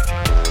up. Wet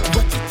it up.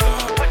 Wet it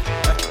up. Wet it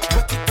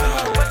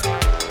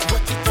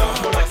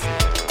up.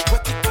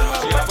 Wet it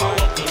up.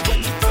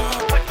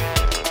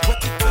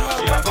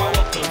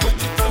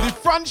 The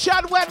front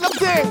shot wet no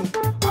thing.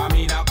 I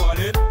mean, I call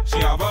it. She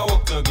have a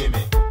work to give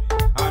me.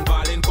 And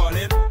Valin call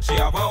it. She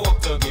have a work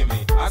to give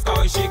me. Ask her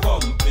why she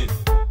complete.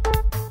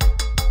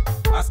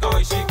 Ask her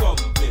why she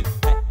complete.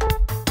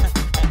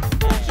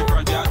 She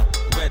front yard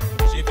wet.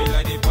 She feel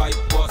like the pipe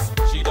bust.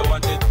 She don't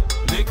want it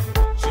lick.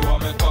 She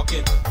want me cock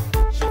it.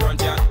 She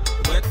front yard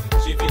wet.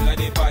 She feel like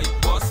the pipe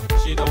bust.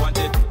 She don't want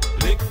it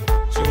lick.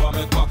 She want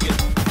me cock it.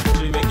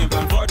 She making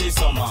plan for the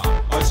summer.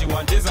 All she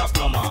want is a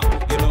plumber.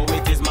 You know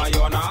it is my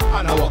honor.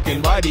 And I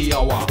walking by the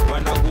hour.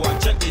 When I go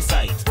and check the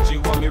site, she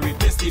want me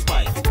replace the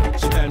pipe.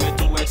 She tell me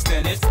to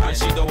extend it, and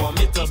she don't want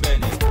me to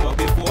bend it. But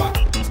before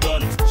it's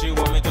done, she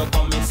want me to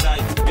come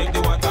inside. Make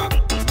the water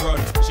run.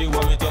 She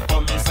want me to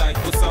come inside.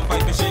 Put some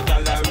pipe in she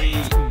gallery.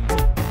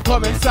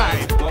 Come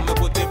inside. Want me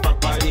put it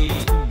properly.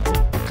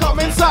 Come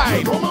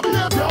inside. Come and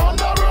behave you on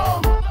the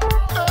rum.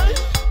 Hey,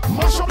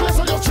 mash up less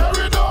of your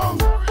cherry down.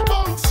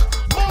 Bounce,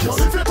 bounce. Girl,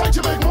 if you tight,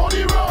 you make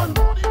money run.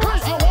 Hey,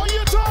 I want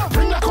you to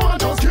bring that corn and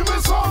just give me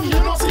some. You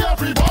don't see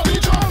everybody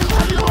jump.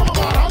 And you know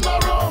about on the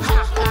rum.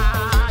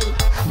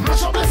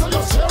 Mash up less of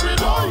your cherry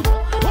down.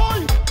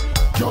 Hey,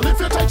 girl, if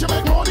you tight, you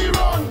make money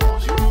run.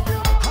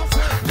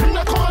 Bring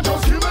that corn and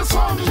just give me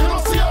some. You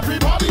don't see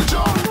everybody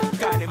jump.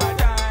 Got it my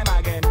time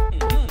again.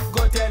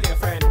 Go tell your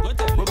friend.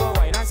 We go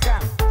wine and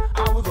scam.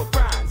 And we go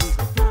prance.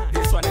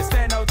 This one is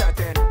 10 out of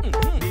 10.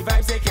 The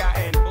vibes they can't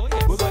end.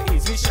 We go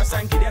ease vicious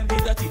and give them the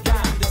dirty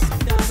dance.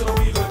 So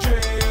we go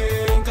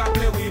drink and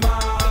play with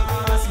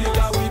mass.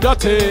 Because we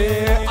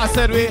Dirty. I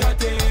said we.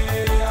 dirty.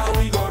 And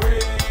we go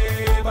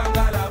rave and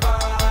galaba.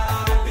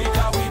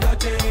 Because we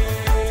dirty.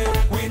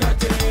 We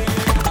dirty.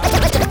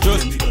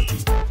 Just the dirty.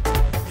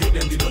 Hit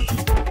them the dirty.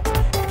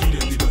 Give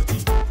them the dirty.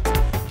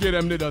 Give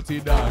them the dirty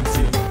dance.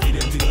 Give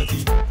them the dirty.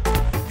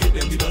 Hit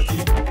them the dirty.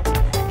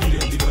 Give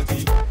them the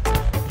dirty.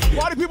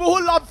 Why the people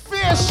who love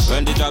fish?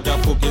 When the jab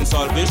jab cooking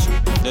saltfish,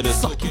 they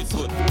just suck it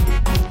good.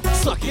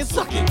 Suck it,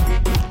 suck it.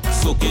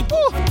 Soak it.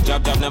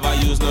 Jab jab never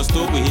use no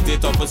stove. We hit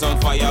it up with some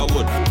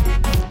firewood.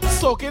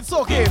 Soak it,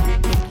 soak it.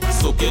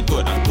 soak it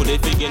good and put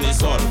it big in the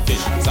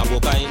saltfish.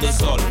 Saboka in the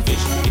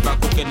saltfish. If I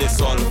cook in the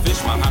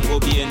saltfish, my hand go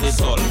be in the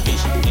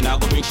saltfish. And I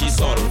go bring she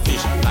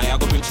saltfish. Now I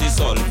go bring she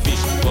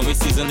saltfish. When we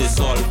season the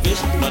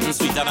saltfish, nothing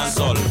sweeter than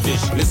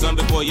saltfish. Listen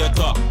before you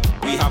talk.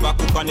 We have a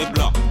cook on the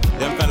block.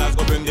 Them fellas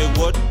go bring the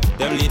wood.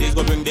 Them ladies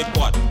go bring the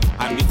pot.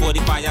 And before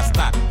the fire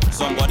start,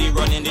 somebody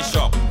run in the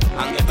shop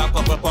and get a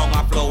couple pound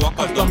of flour,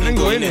 cause dumpling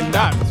going in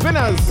that.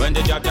 Spinners. When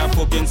the jab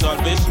cooking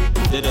saltfish,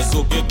 they just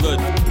soak it good.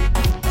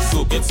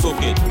 Soak it,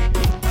 soak it,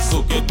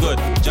 soak it good.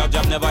 Jab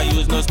never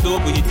use no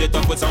stove, we heat it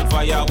up with some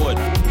firewood.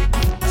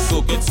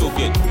 Soak it, soak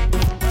it,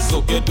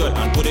 soak it good.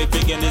 And put it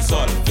big in the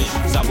saltfish,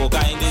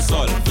 Saboka in the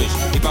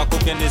saltfish. If I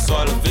cook in the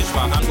saltfish,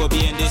 my hand go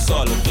be in the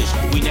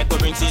saltfish. We net go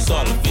bring she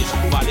saltfish,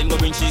 Valin go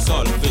bring she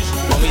saltfish.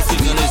 When we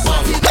season the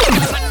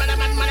saltfish.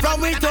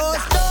 From we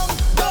toast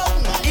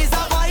down, is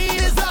a vibe,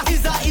 is a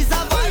vibe, is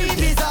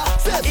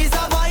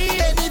a vibe.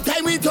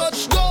 Anytime we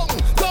touch down,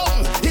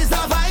 is a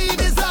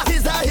vibe, is a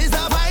vibe, is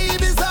a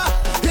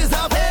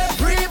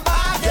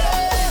everybody.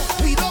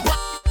 We don't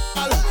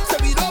say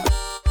we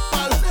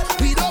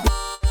don't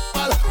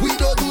we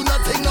don't do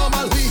nothing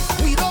normal.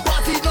 We don't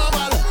party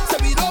normal. Say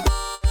we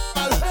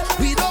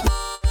don't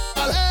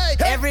hey.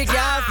 Every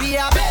girl be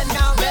a bend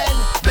now, bend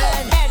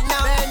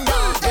now, bend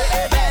down,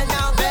 bend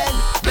now,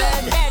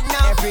 bend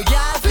now. Every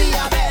girl be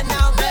a bend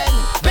now, bend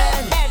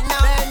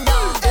now, bend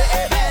down,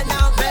 bend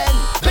now, bend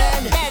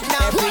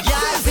now. Every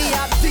girl be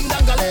a ding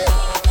dangale,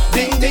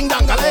 ding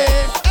dangale.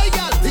 Hey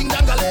girl, ding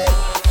dangale,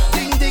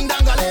 ding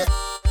dangale,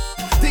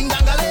 ding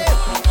dangale,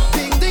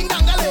 ding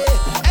dangale.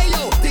 Hey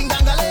yo, ding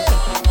dangale.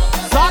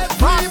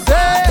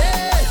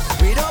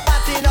 We don't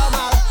party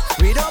normal,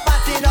 we don't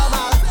party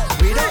normal,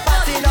 we don't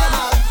party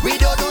normal. We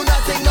don't do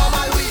nothing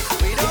normal.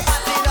 We don't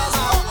party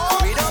normal,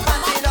 we don't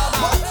party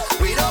normal,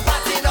 we don't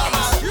party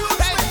normal.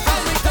 Hey,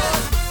 from we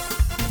toast.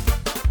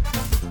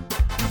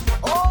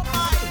 Oh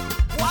my,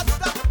 what's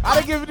that?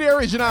 I'll give you the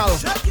original.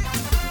 Check it.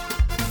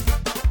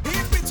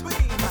 In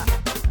between.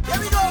 Here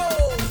we go.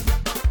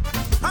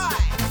 Hi.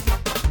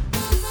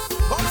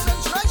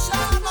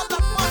 Concentration on the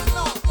one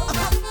now.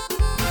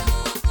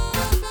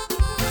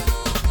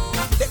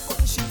 They put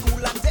she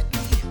cool and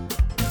deadly.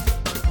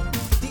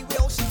 The way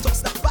how she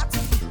talks that body.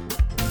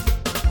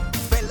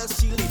 Fellas,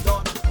 she lay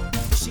down.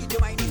 She the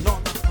whining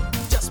on.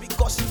 Just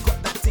because she got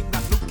that thing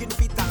that looking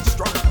fit and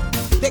strong.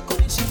 They call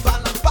it she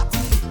balance body.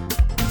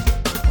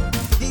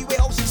 The way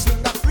how she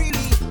swing that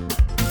freely.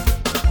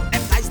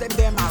 Them guys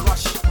them a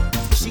rush.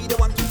 She the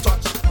one to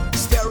touch.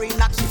 Staring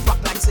at she back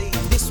like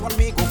saying this one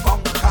me go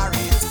conquer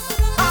it.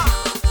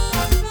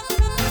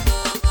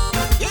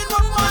 In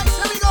one voice,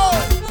 here we go.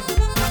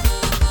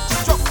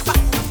 Struck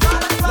back,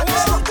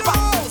 struck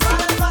back,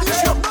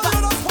 struck back.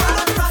 Here we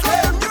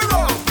go,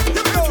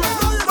 here we go.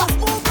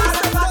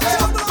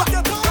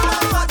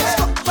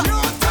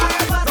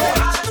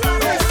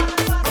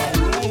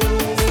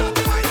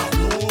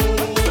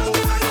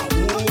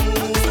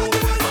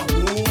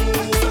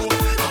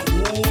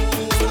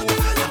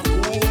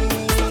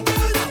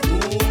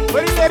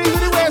 Where the ladies in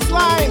the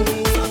waistline?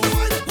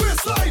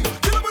 Waistline,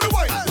 get up in the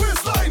white.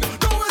 Waistline,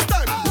 don't waste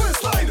time.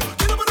 Waistline,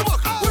 get up in the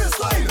walk.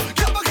 Waistline,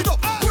 get back it up.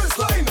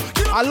 Waistline,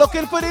 get up. I'm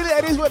looking for the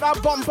ladies with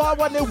that bumper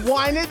when they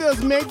whine it,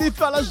 just make the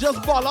fellas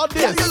just ball out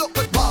this. You look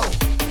good, wow.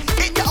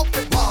 In your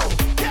outfit, wow.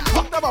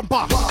 Fuck the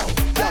bumper. Wow.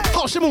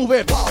 How she move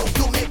it? Wow,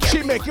 you make it.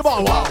 She make you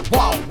ball. Wow,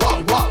 wow,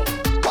 wow, wow.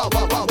 Wow,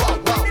 wow, wow, wow,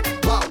 wow.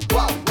 Wow,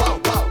 wow, wow,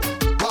 wow.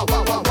 Wow,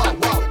 wow, wow, wow,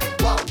 wow.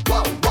 Wow,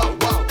 wow, wow,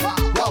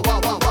 wow. Wow, wow,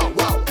 wow, wow,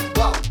 wow.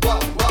 Wow, wow,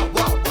 wow,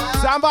 wow,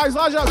 wow. Sam Bags,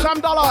 Roger, Sam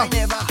Dollar. I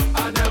never,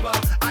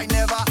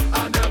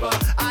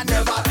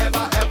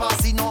 ever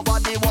see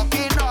nobody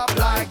walking up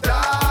like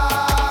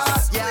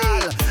that.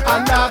 Yeah.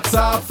 And that's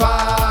a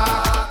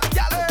fact. I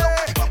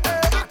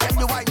tell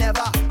you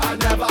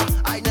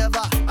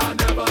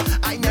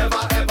I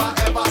never,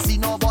 ever see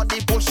nobody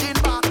pushing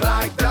back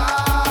like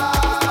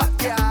that.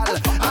 Girl,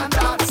 and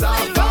that's a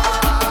fact.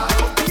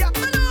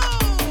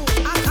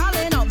 I'm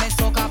calling out my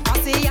soca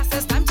posse. Yes,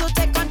 it's time to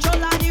take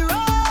control of the road.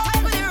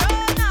 Time for the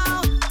road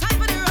now. Time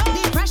for the road.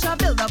 The pressure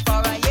build up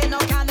for a year. No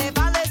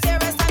carnival is here.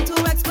 It's time to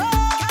explode.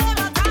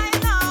 Carnival time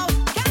now.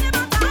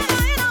 Carnival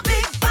time in a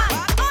big bang.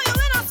 Oh, you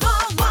in a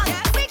small one.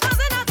 We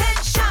causing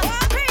attention.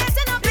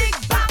 Creating a big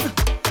bang.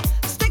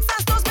 Sticks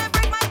and stones may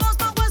break my bones,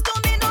 but words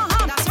don't mean no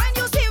harm. That's when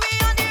you see we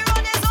on the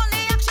road. There's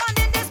only action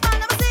in this band.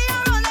 Let me see you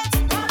roll it.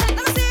 Let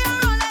me see you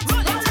roll it.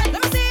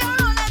 Let me see you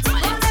roll it.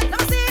 Let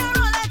me see you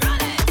roll it.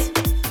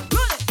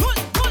 Roll it. Roll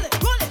it. Roll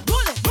it. Roll it.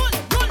 Roll it. Roll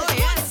it. Roll it.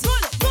 Yes.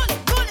 Roll it. Roll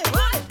it. Roll it.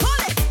 Roll it.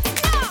 Roll it.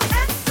 Now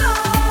let's go.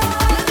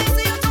 Let me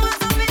see you doing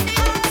something in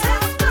the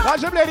air.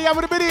 Watch them lady, I'm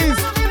with the biddies.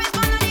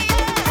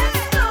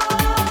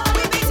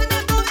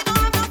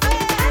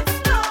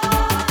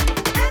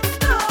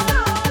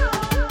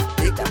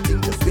 Make that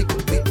thing just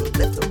wiggle, wiggle.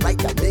 Left and right,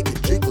 that make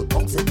it jiggle.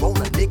 Bounce it round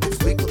and make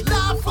it wiggle.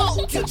 Laugh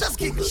out, you just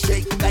giggle.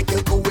 Shake like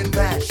you're going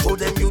mad. Show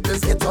them you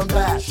just get on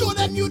bad. Show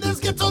them you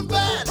just get on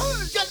bad.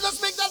 Yeah,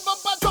 let's make that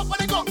bumper drop on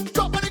the gong.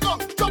 Drop on the gong.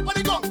 Drop on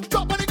the gong.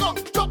 Drop on the gong.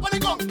 Drop on the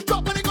gong.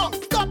 Drop on the gong.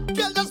 Stop,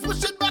 girl, just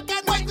push it back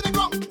and wind to the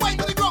ground. Wind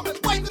to the ground.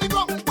 Wind to the ground.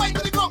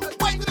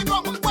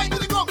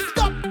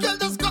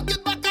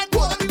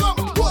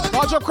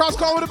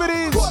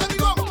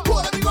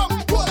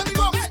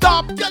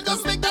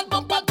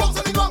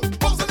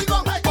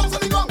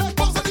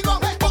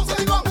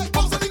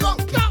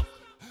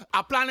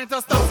 wanting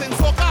to stop sing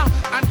soca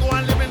and go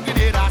and live in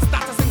Grenada.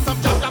 Start to sing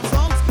some jab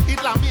songs, eat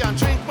lambi and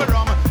drink with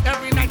rum.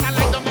 Every night I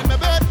lie down in my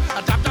bed,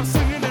 a jab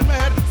singing in my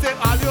head, say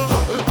all you,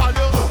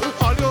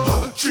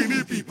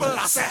 Trini people.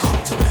 I say,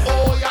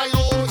 oh yeah,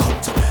 oh,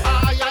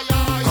 ay ay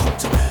ay,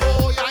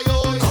 oh yeah,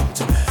 oh,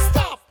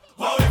 stop,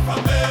 away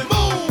from them,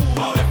 move,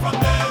 away from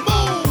them,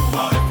 move,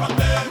 away from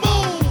them,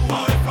 move,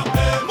 away from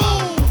them,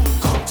 move.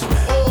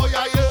 Oh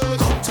yeah,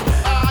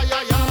 ay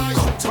ay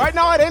ay. Right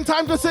now it ain't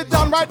time to sit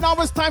down. Right now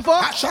it's time for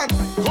action.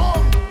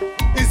 Come,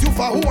 is you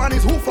for who and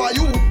is who for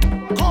you?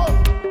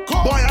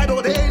 Come, boy, I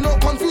know there ain't no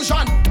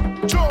confusion.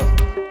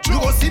 You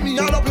go see me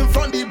all up in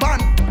front the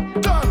band.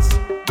 Dance,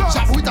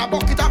 chap with a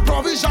bucket of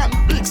provision.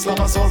 Big slab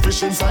of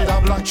saltfish inside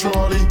a black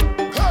trolley.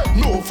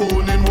 Hey. No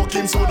phone in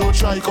walking, so don't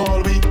try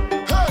call me.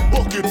 Hey.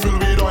 Bucket filled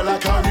with oil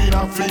like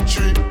arena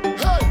victory.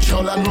 Hey.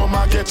 Y'all and rum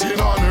are getting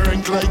on the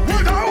rink like me.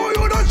 But how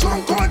you don't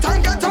jump out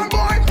and get on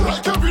board?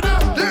 Like every day.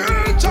 The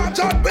real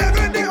champ big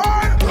with the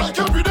oil. Like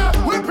every day.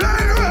 We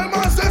play real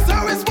monsters,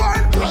 how it's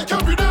born. Like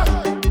every day.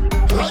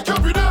 Like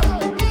every day.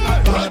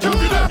 Like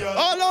every day.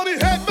 All on the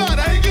head, man,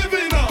 I ain't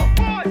giving up.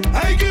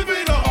 I ain't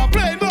giving up. I'm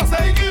playing boss,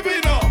 I ain't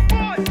giving up.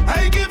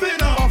 I ain't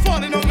giving up. I'm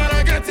falling on and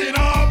I'm getting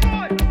up.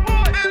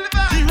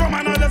 The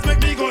Roman others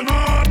make me go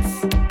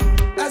nuts.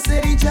 I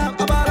said he jump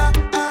about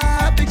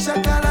big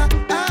shakala,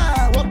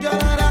 walk your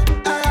ladder,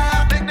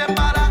 make them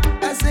bada.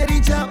 I said he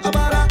jump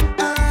about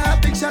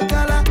big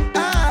shakala,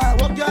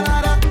 walk your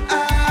ladder,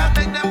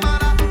 make them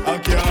bada. I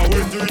can't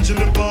wait to reach in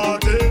the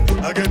party.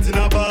 I get in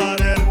a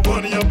bottle,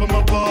 money up in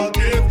my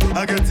pocket.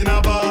 I get in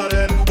a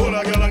bottle, all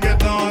a girl and get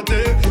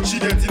naughty. She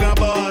get in a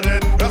bottle,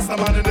 Rasta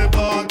man in the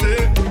party,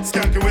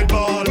 skanking with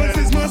bottle. What's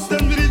his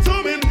mustard with it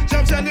coming?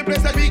 Jump shot the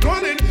place that we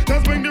going.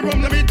 Just bring the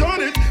rum, let me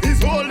turn it.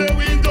 It's all that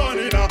we done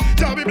it.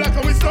 Jabby black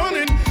and we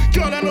stunning.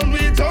 Girl and on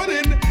we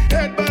turning.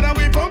 Head bad and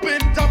we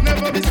pumping. Top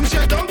never be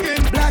sushi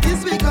dunking. Black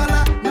is we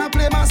color, now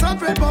play my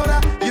sunfred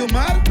powder. You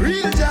mad?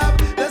 Real job,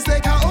 let's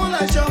take our own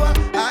light shower.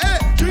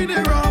 Drink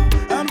the rum,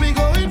 and we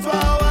going for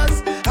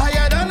hours.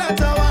 Higher than a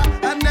tower,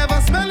 and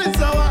never smell it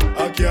sour.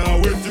 I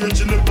can't wait to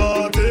reach in the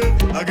party.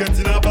 I get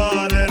in a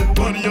bottle,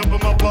 money up in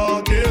my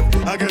pocket.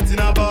 I get in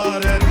a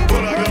bottle,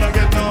 all I gotta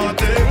get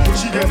naughty.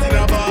 She get in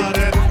a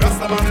bottle,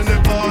 Rasta man in the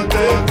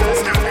party.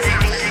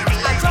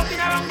 I'm jumping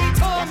around the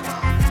tongue.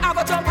 I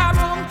go jump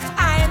around. I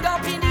end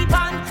up in the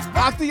pan.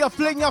 after you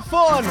fling your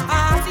phone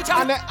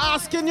and they're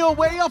asking you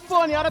where your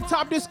phone, you at the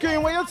top of the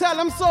screen, where you tell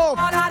them so.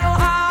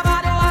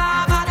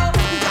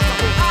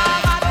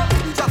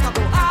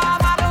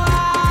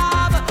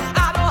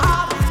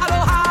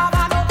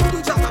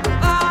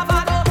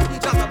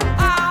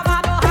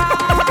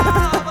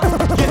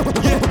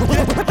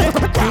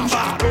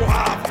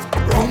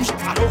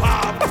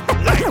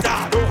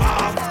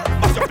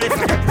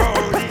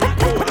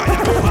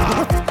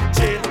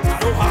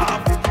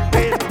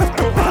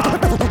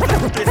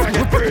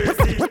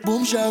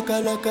 Boom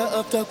shakalaka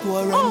after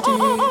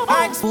quarantine.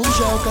 Boom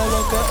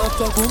shakalaka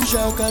after boom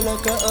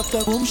shakalaka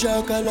after boom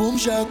shakala boom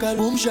shakala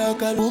boom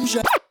shakala boom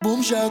shakala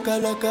boom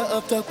shakalaka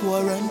after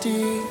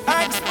quarantine.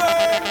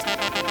 Expert.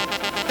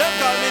 Don't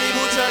call me the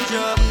butcher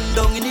job.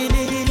 Down in the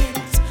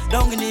knees,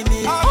 down in the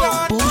knees.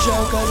 Boom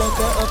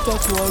shakalaka after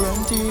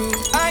quarantine.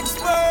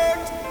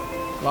 Expert.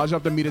 Large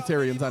up the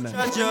Mediterraneans on that.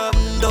 Job.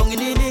 Down in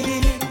the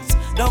knees,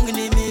 down in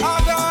the knees.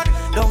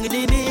 Down in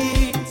the knees.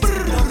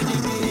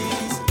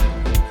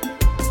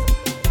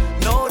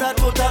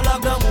 Total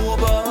lockdown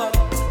over.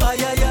 Ay,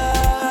 ay, ay.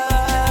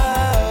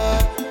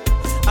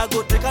 I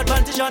go take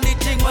advantage on the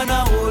thing when I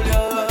hold ya.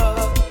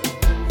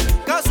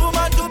 Cause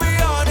woman, to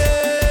be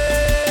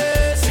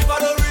honest, if I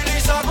don't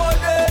release a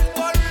golden,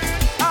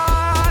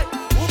 aye,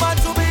 woman,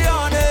 to be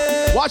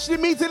honest. Watch the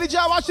meat in the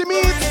jar, watch the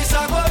meat. Release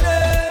a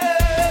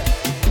golden.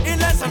 In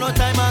less than no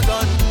time I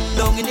gone.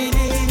 Down in the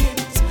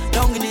knees,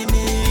 down in the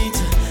meat,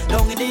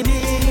 down in the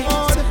knees,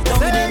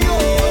 down in the knees.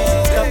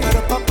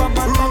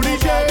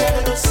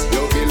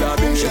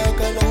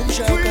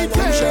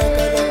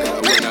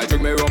 When I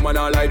drink me rum and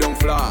I lie down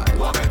flat.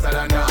 What better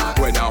than that?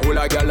 When I hold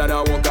a girl and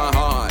I walk her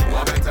hard.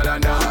 What better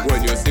than that?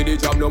 When you see the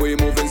job now we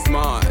moving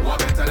smart. What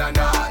better than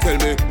that? Tell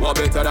me what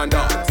better than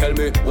that? Tell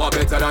me what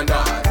better than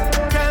that?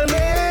 Tell me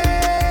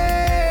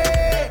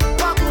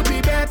what could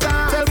be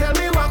better. Tell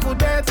me what could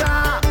better.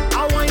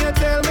 I want you to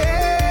tell me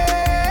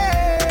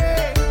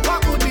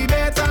what could be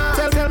better.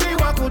 Tell me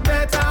what could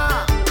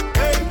better.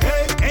 Hey,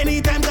 hey,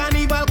 anytime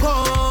carnival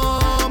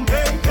come.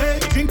 Hey, hey,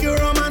 drink your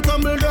rum and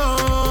tumble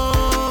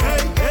down.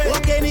 Hey, hey,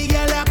 walk any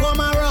girl that come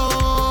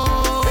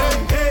around.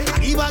 Hey, hey, I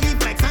give a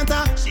gift like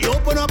Santa. She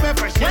open up a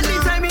fresh.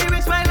 Anytime he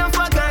reach my love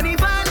for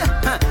carnival,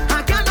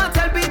 I cannot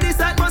help it. This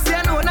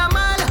atmosphere no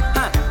normal.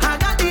 I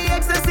got the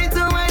ecstasy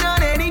to wine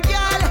on any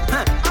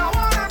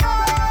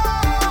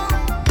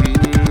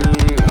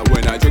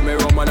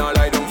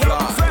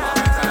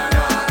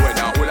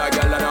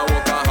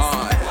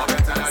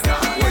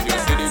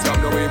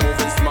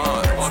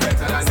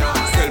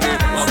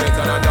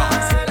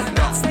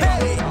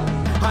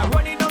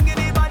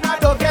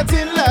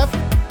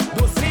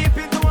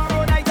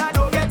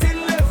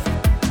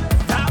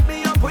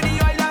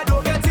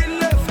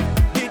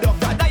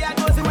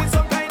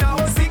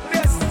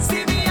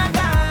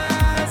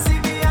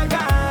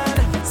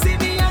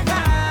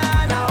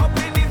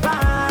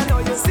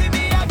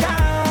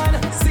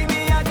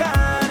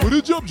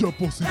jump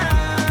pussy.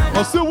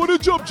 I say what the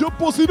jump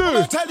pussy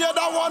there. Tell you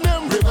that one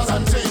them rivers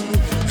and ting.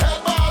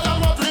 Head ball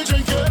and what we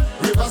drinking.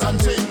 Rivers and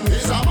ting.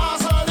 It's a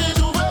mass of the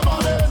Juve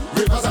morning.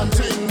 Rivers and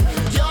ting.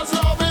 Girls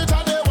love it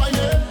and they whine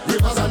it.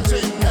 Rivers and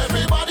ting.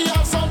 Everybody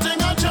have something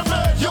and chip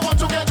it. You want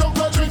to get drunk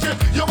while drinking.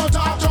 You want to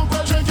have drunk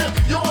while drinking.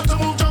 You want to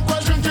move drunk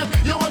while drinking.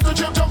 You want to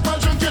chip drunk while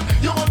drinking.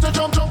 You want to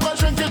jump while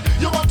drinking.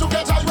 You want to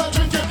get high while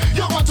drinking.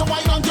 You want to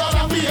wine on girl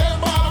and be head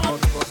ball.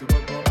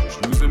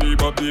 She using the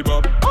bop the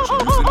bop. She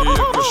using the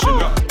air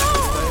freshener.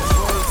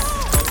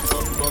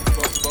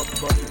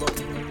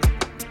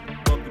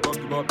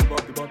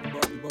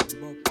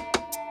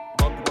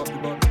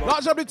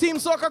 Large up the Team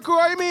Soca crew,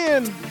 I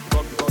mean.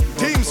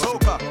 Team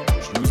Soca.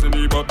 She using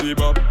the bop the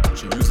bop.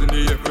 She using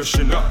the air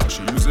freshener.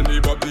 She using the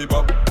bop the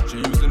bop. She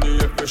using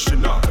the air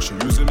freshener. She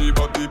using the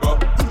bop the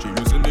bop. She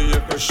using the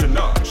air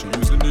freshener. She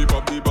using the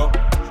bop the bop.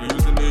 She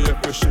using the air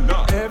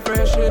freshener. Air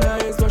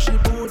freshener is what she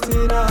puts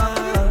in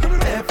her.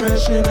 Air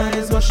freshener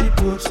is what she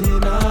puts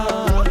in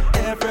her.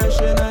 Air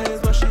freshener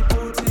is what she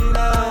puts in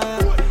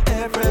her.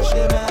 Air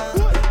freshener.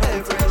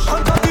 Air freshener.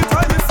 On top the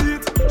toilet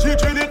seat, she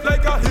treat it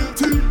like a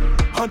Hilti.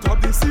 On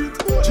top the seat,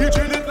 she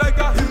treat it like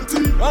a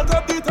Hilti. On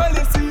top the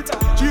toilet seat,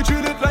 she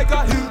treat it like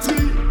a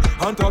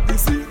Hilti. On top the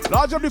seat.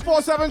 Large up the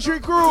 473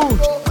 crew.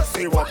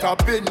 See what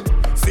happened.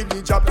 See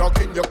the job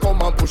talking, you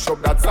come and push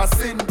up, that's a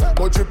sin.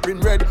 But dripping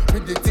red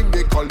with the thing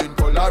they calling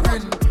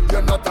coloring.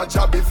 You're not a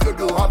job if you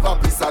don't have a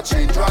piece of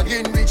chain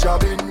dragging. We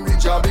jabbing, we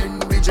jabbing,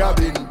 we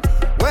jabbing.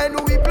 When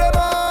we play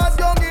bass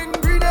down in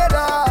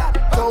Grenada,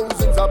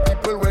 thousands of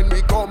people when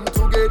we come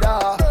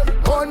together.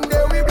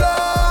 Monday we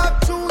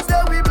black,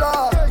 Tuesday we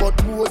black.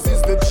 But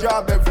Moses the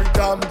job every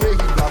damn day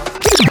he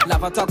black.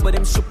 Lava talk about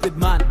them stupid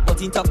man, but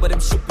he talk about them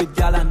stupid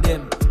gal and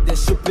them. They're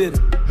stupid.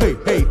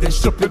 Hey, they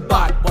stupid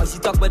bad. Boys, he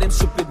talk about them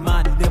stupid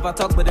man. He never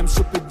talk about them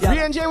stupid gal.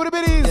 B&J with the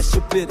biddies. They're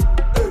stupid.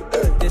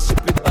 They're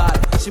stupid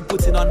bad. She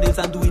putting on nails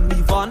and doing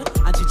me fun,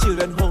 and she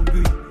children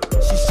hungry.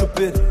 She's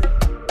stupid.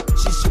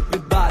 She's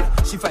stupid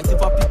bad. She fighting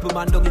for people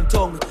man down in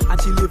tongue,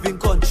 and she live in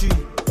country.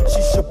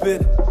 She's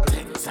stupid.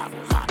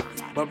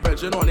 But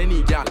virgin on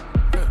any gal.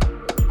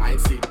 I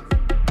ain't see.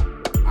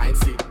 I ain't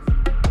see.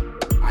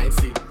 I ain't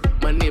see.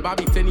 My neighbor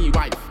beat any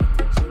wife.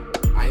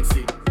 I ain't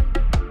see.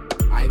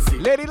 I ain't see.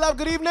 Lady Love,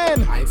 good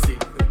evening. I ain't see.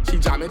 She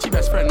jamming, she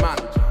best friend man.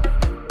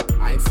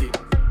 I ain't see.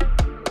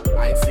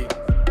 I ain't see.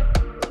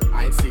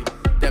 I ain't see.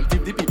 Them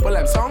 50 people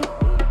them song.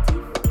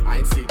 I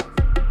ain't see.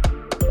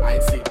 I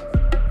ain't see.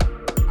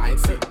 I ain't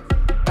see.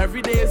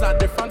 Every day is a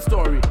different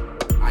story.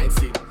 I ain't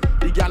see.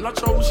 The girl not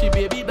sure who she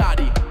baby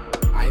daddy.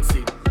 I ain't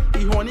see.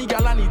 He horny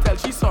girl and he tell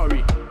she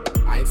sorry.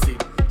 I ain't see.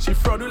 She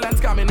fraudulent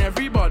scamming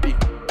everybody.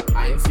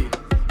 I ain't see.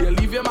 You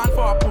leave your man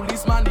for a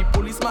policeman. The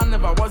policeman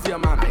never was your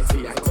man. I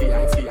see. I see.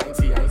 I see. I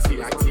see. I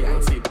see. I see. I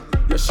see.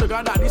 Your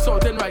sugar daddy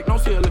salting right now,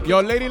 so you look.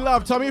 Yo, Lady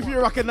Love, tell me if you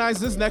recognize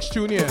this next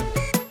tune here.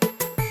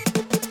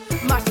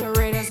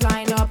 Masqueraders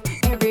line up,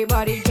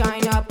 everybody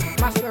join up.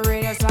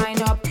 Masqueraders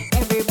line up,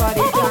 everybody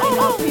join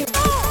up.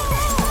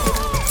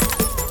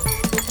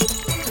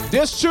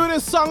 This tune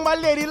is sung by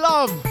Lady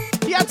Love.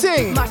 Yeah,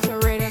 ting.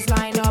 Masqueraders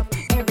line up,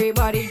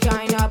 everybody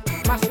join up.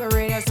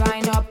 Masqueraders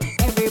line up,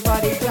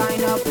 everybody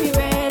join up. We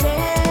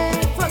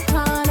ready for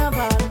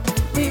carnival.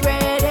 We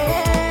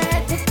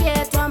ready to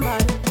get on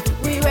board.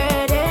 We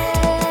ready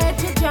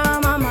to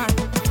jam a man.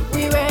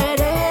 We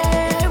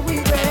ready, we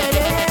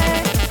ready.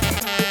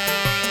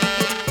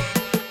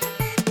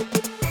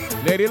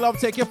 Lady Love,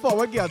 take it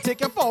forward, girl.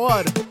 Take it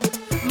forward.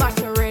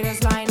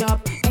 Masqueraders line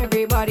up,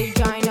 everybody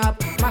join up.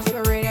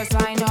 Masqueraders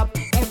line up,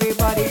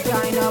 everybody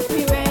join up.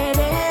 We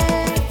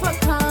ready for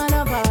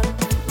carnival.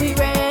 We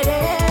ready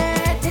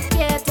to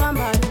get on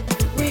board.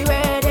 We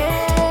ready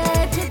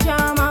to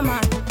jam a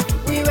man.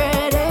 We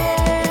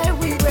ready,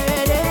 we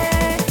ready.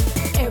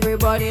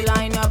 Everybody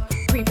line up,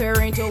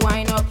 preparing to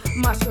wind up.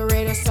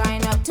 Masqueraders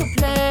sign up to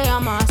play a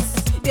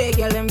mass. They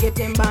get them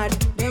getting bad,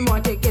 them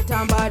want to get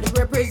on bad.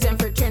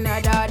 Represent for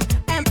Trinidad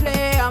and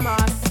play a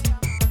mass.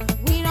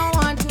 We don't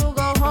want to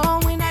go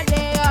home in a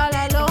day all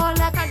alone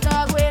like a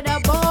dog with a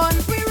bone.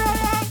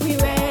 We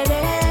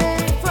ready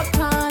for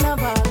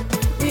carnival.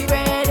 We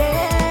ready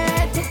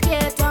to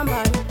get on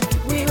board.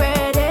 We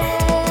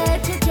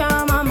ready to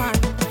jam a man.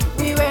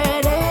 We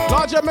ready.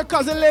 Large up my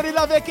cousin Lady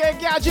Love, aka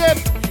Gadget.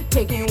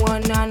 Taking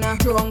one Anna,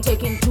 drunk,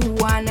 taking two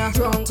Anna,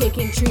 drunk,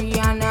 taking three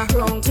Anna,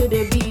 drunk to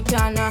the beat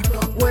Anna,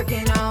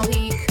 working all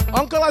week.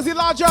 Uncle Azzy,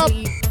 large up.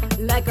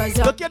 Like a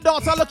look your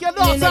daughter, look your in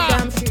the daughter.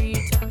 damn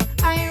street.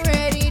 I ain't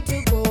ready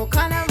to go.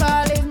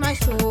 Carnival is my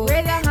show.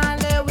 Ready to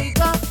handle, we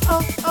go.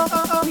 Oh, oh,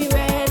 oh, oh. We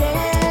ready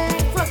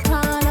for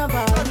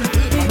carnival.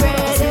 We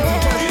ready.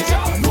 Yes,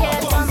 I'm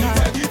hot.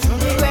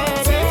 We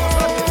ready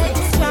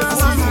to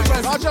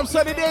jam. Large up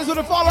sunny days with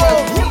the follow.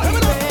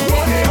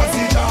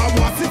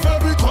 What if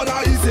every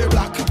color is a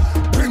black?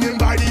 Bring him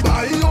by the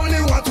bar, he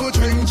only want to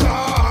drink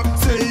jam.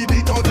 Say he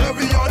beat out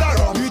every other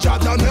rum. We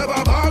judge and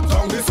never back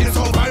down. This is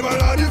survival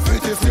of the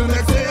fittest. Still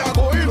next day I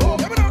going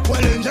home.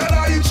 Well,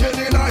 Angela, he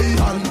chilling a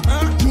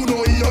hand. You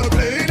know he all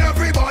playing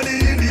everybody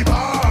in the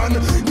band.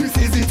 This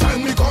is the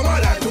time we come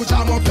alive to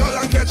jam up girl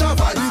and catch a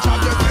vibe.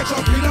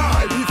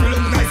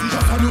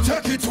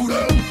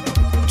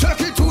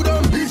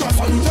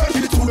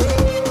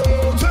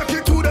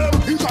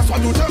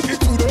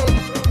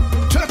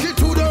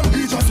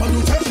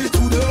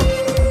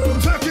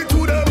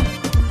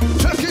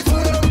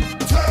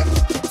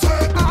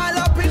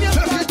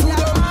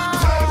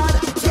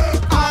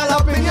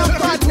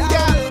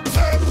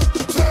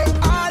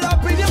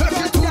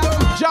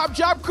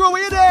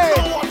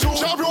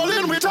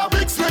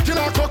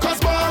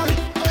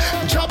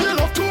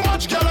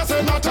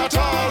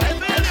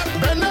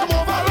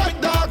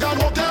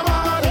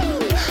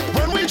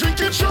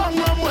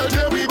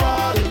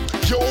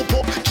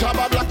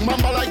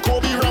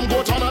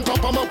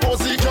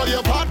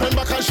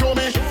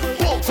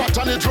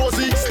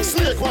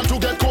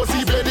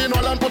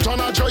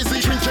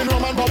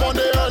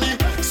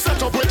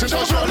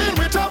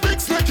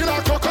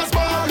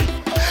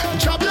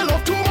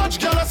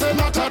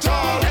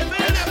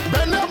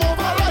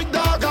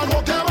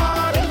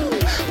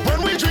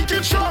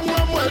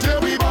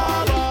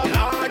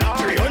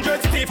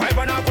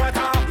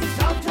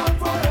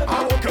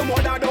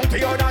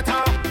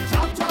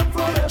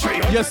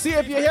 You see,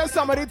 if you hear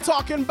somebody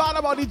talking bad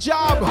about the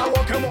job,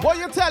 what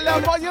you tell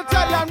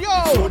them,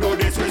 yo. So don't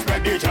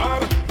disrespect the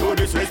job, don't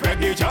disrespect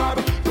the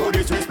job, don't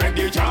disrespect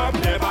the job,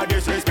 never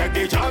disrespect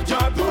the job,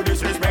 don't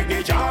disrespect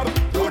the job,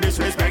 don't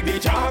disrespect the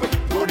job,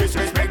 don't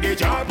disrespect the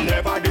job,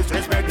 never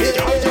disrespect the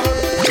job.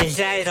 This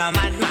is a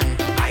madman,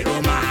 I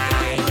don't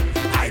mind,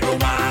 I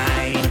don't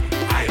mind,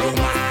 I don't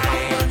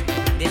mind.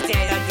 This is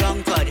a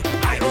drunkard,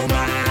 I don't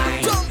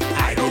mind,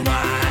 I don't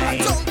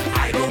mind,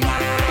 I don't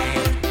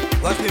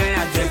mind. Watch me when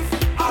I drift,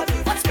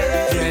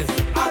 drift,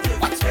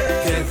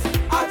 drift.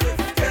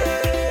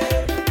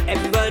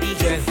 Everybody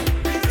drift,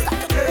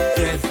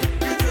 drift,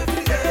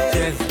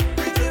 drift.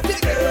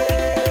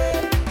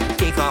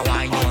 Take a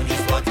wine on this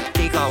spot,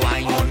 take a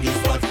wine on this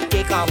spot,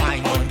 take a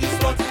wine on this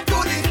spot.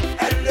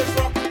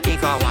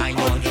 Take a wine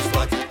on this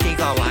spot, take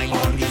a wine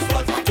on this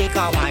spot, take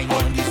a wine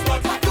on this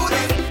spot.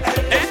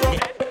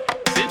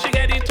 Since you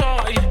get the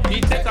toy,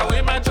 he take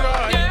away my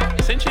joy.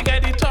 Since you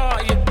get the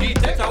toy, he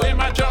take away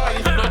my joy.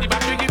 No, the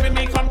battery giving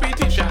me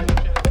competition.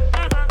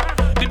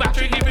 The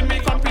battery giving me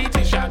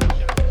competition.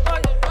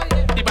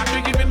 The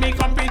battery giving me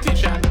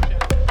competition.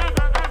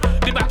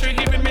 The battery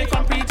giving me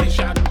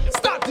competition.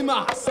 Start the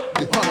mass.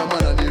 The Hana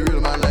man and the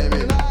real man like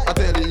me. I'm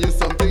telling you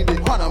something, the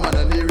Hana man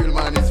and the real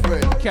man is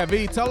friend.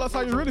 Kevin, tell us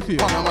how you really feel.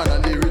 Hana man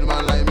and the real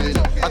man like me.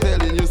 I'm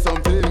telling you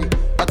something,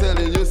 I'm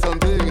telling you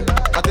something,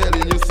 I'm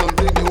telling you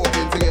something. They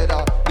walking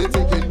together, they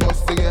taking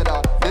bus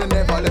together. They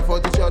never left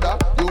out each other,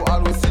 you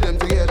always see them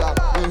together.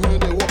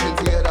 They walking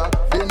together,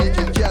 they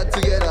making cat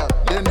together.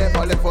 They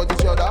never left out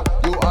each other,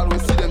 you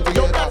always see them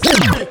together.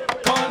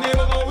 Can't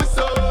never go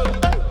whistle.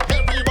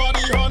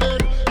 Everybody on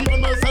it, even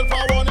myself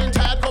I want it.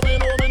 Tired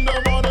coming home in the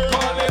morning.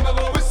 Can't never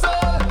go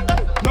whistle.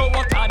 Know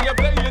what card you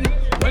playing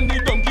when the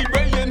donkey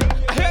braying.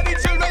 I hear the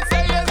children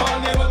saying,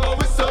 Can't never go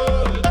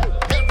whistle.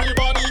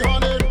 Everybody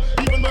on it,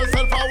 even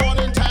myself I want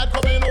it. Tired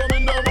coming home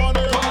in the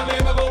morning. Can't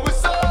never go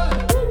whistle.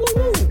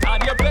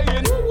 card you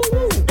playing,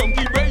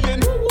 donkey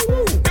braying.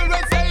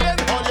 Children saying,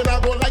 All you not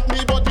go like me,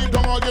 but deep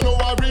down all you know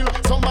are real.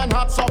 Some man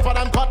hot suffer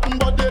than cotton,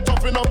 but they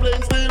tough in a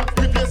plain steel.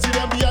 If you see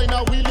them behind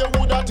a wheel, you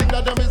woulda think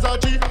that them is a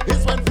G.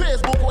 It's when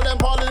Facebook put them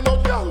calling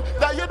out, girl,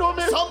 that you do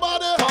me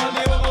somebody. Can't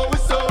never go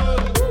whistle.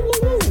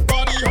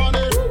 Body on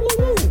it,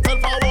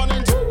 self I want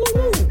it.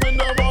 In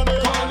the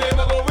morning. Can't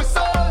never go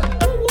whistle.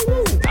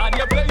 card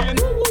you playing,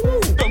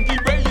 donkey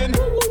braying.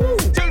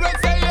 Children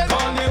saying,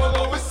 Can't never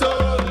go whistle.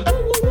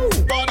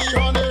 Body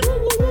on it,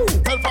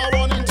 self I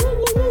want it.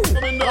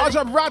 In the I'll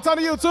drop right on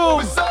the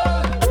YouTube.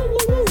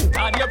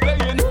 card you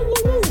playing,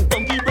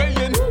 donkey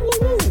braying.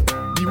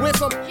 The way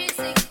some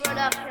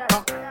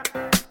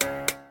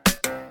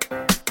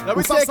Let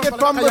me take it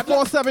from the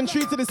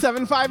 473 to the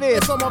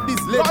 758. some of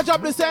these Large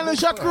up the Saint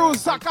Lucia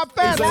Cruise, Soca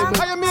Fence.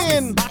 How you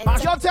mean?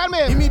 You tell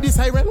Give me. me this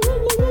siren.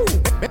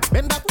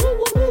 Bend that.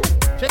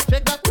 Check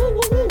that.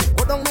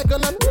 Go down my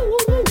girl and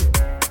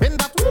bend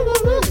that.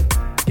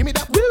 Give me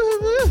that.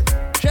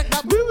 Check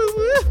that.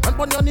 And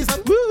on your knees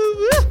and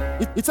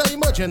it's an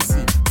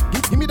emergency.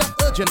 Give me that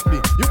urgently.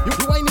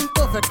 You whining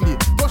perfectly.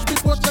 Push me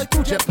like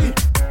too gently.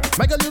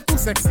 My girl, you too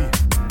sexy.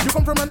 You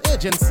come from an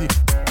agency.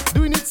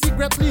 Doing it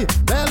secretly.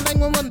 Dial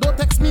 911, don't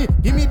text me.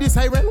 Give me this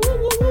siren.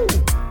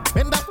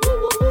 Bend that.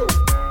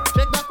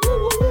 Check that.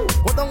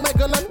 Go down my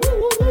girl and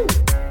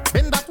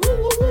bend that.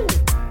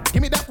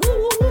 Give me that.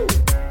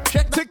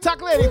 Check that. Tick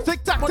tock, lady.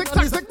 Tick tock, tick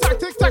tock, tick tock,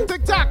 tick tock,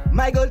 tick tock.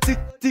 My girl tick,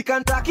 tick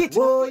and tack it.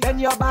 Then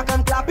your back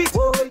and clap it.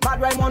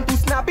 Bad rhyme want to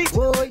snap it.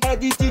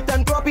 Edit it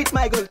and crop it.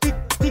 My girl tick,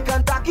 tick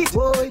and tack it.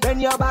 Then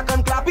your back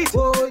and clap it.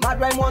 Bad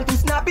rhyme want to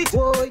snap it.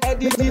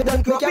 Edit it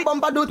and crop it.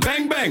 Bumper do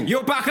Bang bang,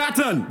 yo back at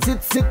turn.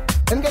 sit.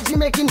 Engage you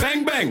making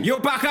Bang bang, yo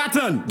back at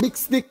turn. big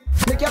stick.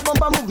 Make your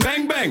bumper move.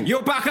 Bang bang,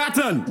 yo back at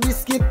turn.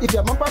 Biscuit. If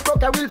your bumper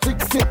broke, I will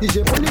fix it.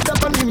 DJ pull it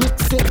up and we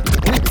mix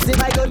it.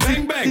 My girl Bang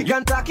tick, bang, tick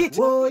and tack it.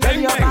 Bang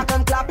Then your bang. back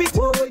and clap it.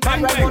 Bang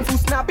Bad rhyme bang. want to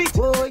snap it.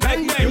 Bang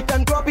Edit bang. it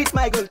and crop it.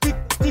 My girl tick,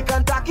 tick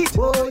and tack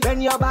it.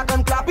 Then your back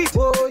and clap it.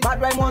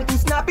 Bad rhyme want to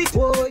snap it.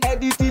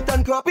 Edit it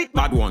and crop it.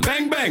 Bad one.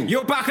 Bang bang,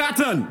 yo back at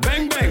turn.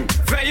 Bang bang,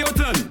 fair your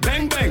turn.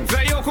 Bang bang,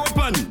 fair your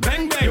open.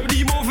 Bang bang, yo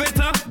the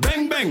movator.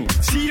 Bang bang,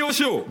 see your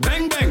show.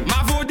 Bang bang,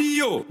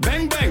 Mavodio.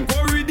 Bang bang,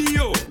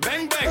 Corridio.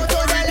 Bang bang,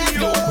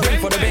 Corridio. Bang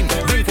for the bang,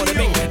 bang for the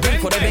bang, bang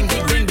for the bang,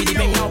 big bang, biddy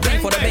bang, now bang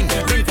for the bang,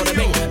 bang for the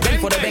bang, bang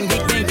for the bang,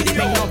 big bang, biddy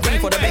bang, now bang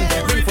for the bang,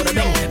 bang for the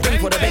bang, bang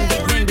for the bang,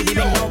 big bang, biddy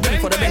bang, now bang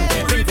for the bang,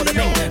 bang for the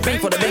bang, bang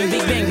for the bang,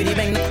 big bang, biddy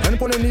bang. And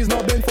put the knees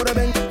now bend for the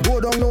bang.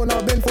 Go down low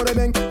now bend for the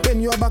bang.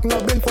 Bend your back now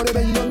bend for the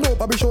bang. You don't know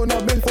Papi show now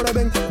bend for the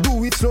bang.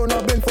 Do it slow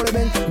now bend for the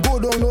bang. Go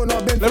down low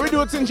now bend. Let me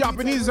do it in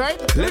Japanese, right?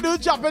 Let me do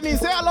it Japanese.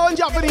 Say hello in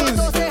Japanese.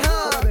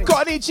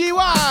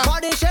 Konnichiwa.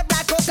 Body shape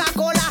like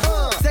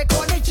Coca-Cola. Say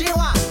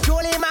konnichiwa.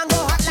 Julie mango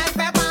hot like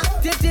pepper.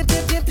 Tip tip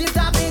tip tip tip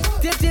tap it.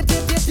 Tip tip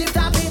tip tip tip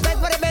tap it. Bang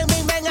for the bang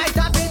bang bang I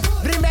tap it.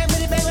 Bring bang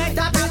bang bang I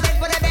tap it. Bang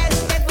for the bang,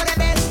 bang for the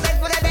bang, bang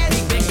for the bang.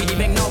 Big bang biddy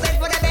bang now. Bang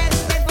for the bang,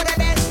 bang for the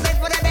bang, bang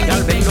for the bang.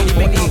 Y'all bang on the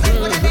bang now.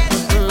 Bang for the bang,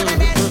 bang for the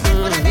bang, bang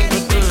for the bang.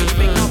 Big bang biddy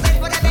bang now. Bang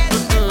for the bang,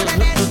 bang for the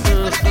bang, bang for the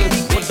bang. Big bang biddy bang now. Bang for the bang, bang for the bang,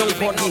 bang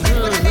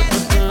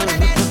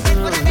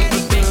for the bang.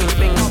 Big bang biddy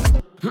bang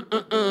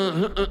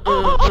now.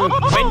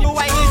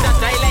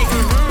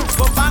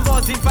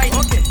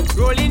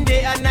 rolling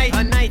day and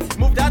night.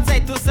 Move that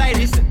side to side.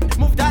 Listen.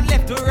 Move that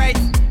left to right.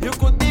 You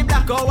could be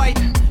black or white.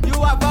 You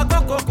have a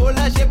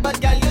Coca-Cola shape, but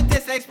girl, you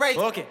taste like Sprite.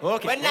 Okay.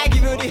 When I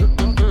give you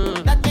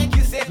the, that make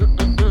you say.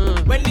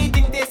 When they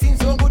think they sing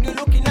so good, you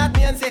looking at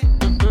me and say,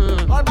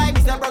 all by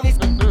Mr. Promise.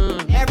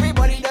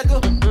 Everybody does do.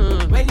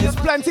 When There's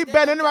plenty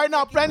bending right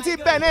now, plenty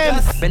bending.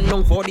 Bend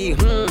down for the.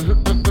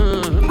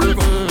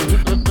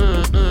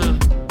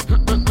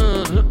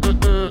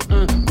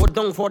 Go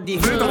down for the.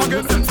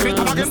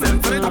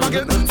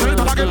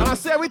 And I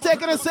say we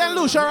taking a St.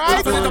 Lucia,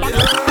 right?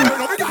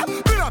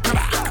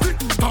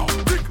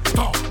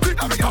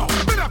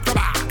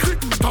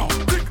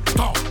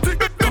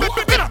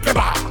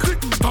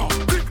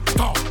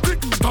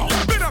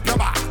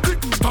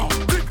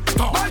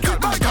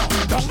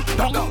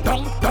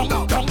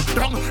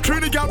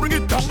 Trini girl bring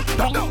it down.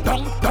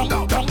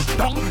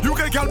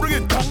 UK girl bring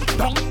it down.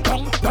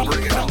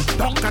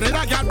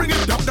 Canada girl bring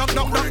it down.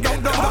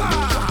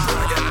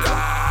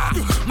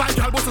 My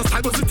girl was a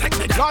style, was a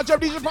technique.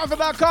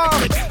 LodgeUpDJProfit.com.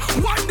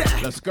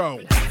 Let's go.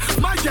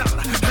 My girl,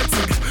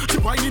 she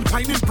whining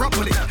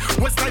properly.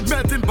 Westside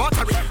melting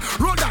battery.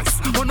 Roll dice,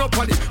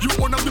 monopoly. You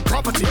own up the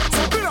property.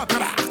 So bit up your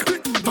back.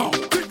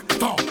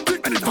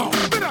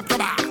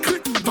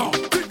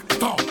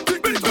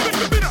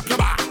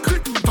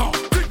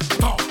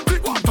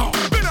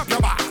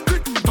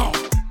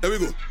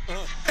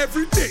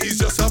 Every day is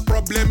just a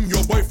problem.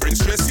 Your boyfriend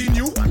stressing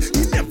you.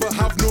 He never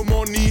have no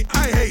money.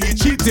 I hate he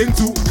cheating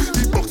too.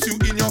 He box you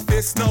in your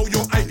face. Now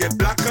your eye get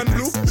black and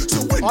blue.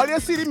 So when all you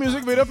see the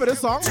music video for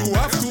this song, you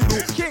have to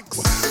do kicks.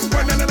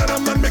 When another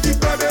man make it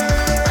burn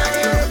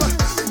him.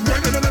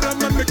 When another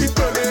man make it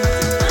burn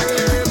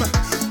him.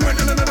 When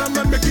another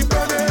man make it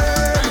burn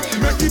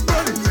him. Make it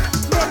burn.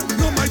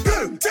 No, my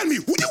girl, tell me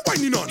who you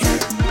whining on?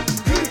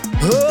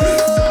 Who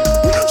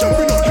you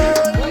jumping on?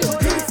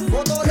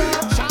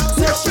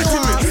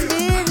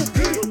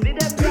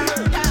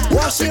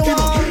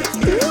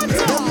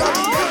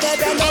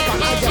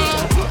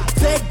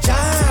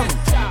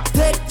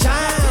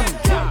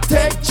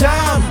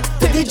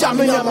 Take the jam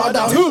in your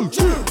mother.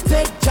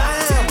 Take jam.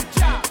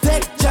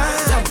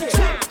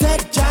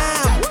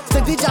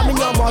 Take the jam in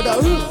your mother.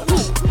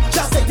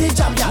 Just take the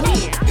jam, girl.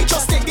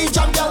 Just take the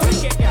jam, girl.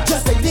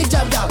 Just take the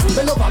jam, girl.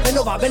 Bend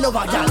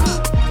over, girl.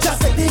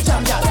 Just take the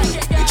jam, girl.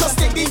 Just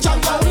take the jam,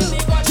 girl.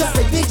 Just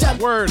take the jam.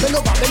 Word. Bend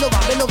over,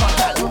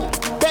 girl.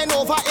 Bend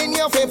over in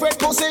your favorite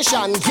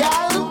position,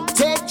 girl.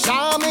 Take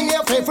jam in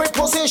your favorite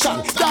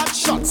position. That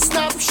shot,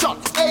 snapshot,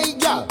 hey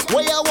girl.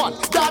 Where you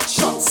want? That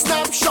shot,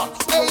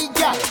 snapshot, hey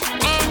girl.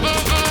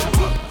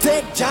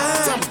 Take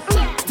jam.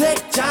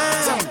 Take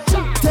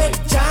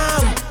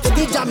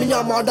the jam in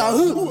your mother.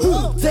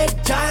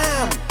 Take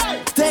jam.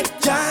 Take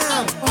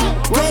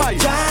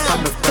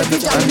the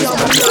jam in your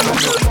mother.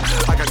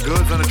 I got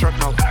goods on the truck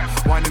now.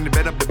 Wine in the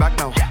bed up the back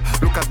now.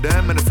 Look at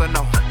them in the sun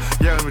now.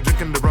 Yeah, we're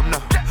drinking the rum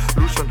now.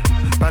 Lucian,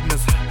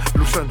 badness.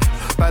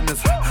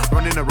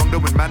 Running around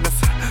doing madness.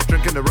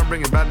 Drinking the rum,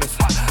 bringing badness.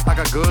 I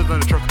got goods on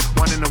the truck.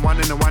 Whining,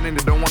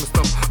 they don't want to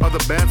stop. Other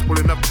bands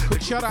pulling up.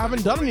 Quick Shatter, I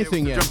haven't done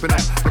anything yet. Jumping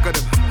out, look at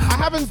them. I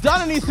haven't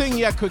done anything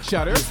yet, Quick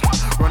Shatter.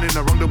 Running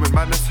around doing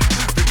madness.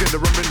 Drinking the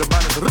rum, bringing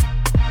badness.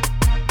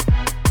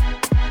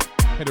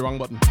 Hit the wrong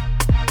button.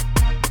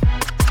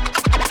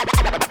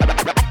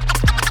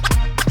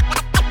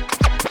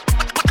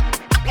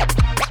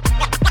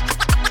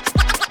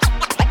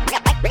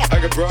 I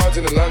got broads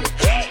in Atlanta,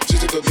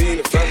 just to go be in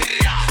the family.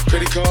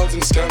 Credit cards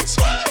and the scams,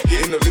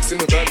 hitting the licks in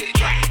the van.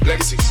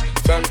 Legacies,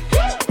 family,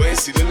 wait and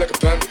see, look like a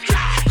panda.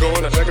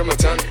 Going out like a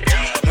Montana,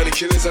 honey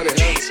killers on their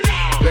hands.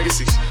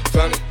 Legacies,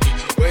 family,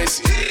 wait and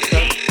see,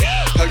 family.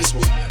 Huggy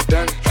swoop,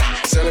 Danny,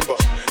 selling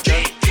ball,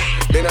 candy.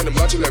 Man on the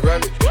macho like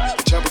Randy,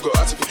 chopper go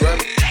out to for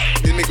granted.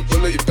 This nigga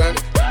pull up your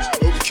bandit,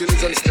 hope the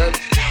killers understand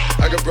it.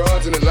 I got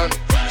broads in Atlanta,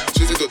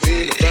 just to go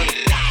be in the family.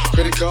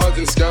 Credit cards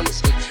and the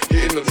scammers,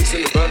 hitting the licks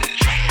in the van.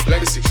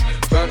 Legacy,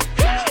 family,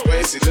 wait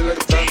and see, look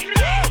like a panda.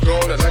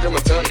 Going out like a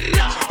Montana,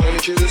 honey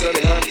killers on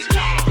their hands.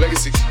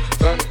 Legacy,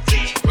 family,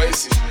 wait and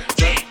see,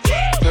 family.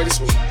 Huggy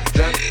swoop,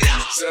 Danny,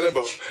 selling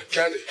ball,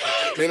 candy.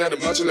 Man out the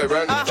macho like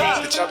Randy,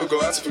 the chopper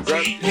go out to for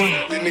granted.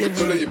 This nigga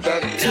pull up your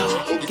bandit,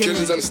 hope the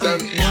killers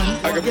understand it.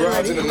 I got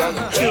broads in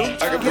Atlanta,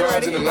 I got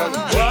broads in Atlanta,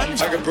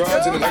 I got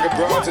broads in Atlanta, I got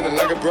broads in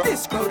Atlanta, I got broads.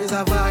 This crowd is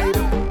a vibe.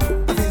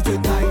 I feel to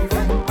dive.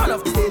 All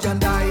off the stage and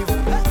dive.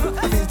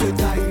 I feel to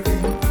dive.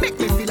 Make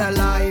me feel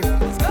alive.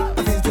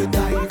 I feel to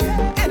dive.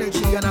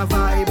 Energy and a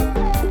vibe.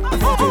 I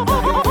feel to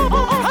dive.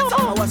 That's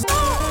how I was.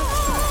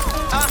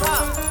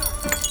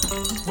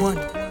 One,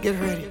 get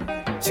ready.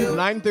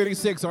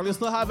 9:36. Are you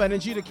still have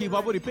energy to keep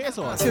up with the pace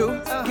or what?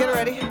 2, get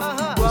ready. You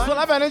still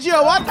have energy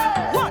or what?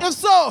 If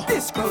so,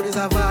 this crowd is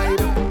a vibe.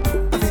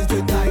 I feel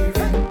to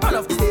dive. All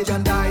off the stage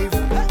and dive.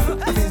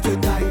 I feel to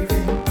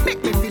dive.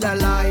 Make me feel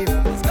alive.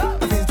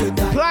 I feel to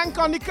dive. Plank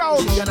on the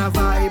couch. Energy and a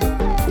vibe.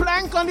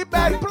 Plank on the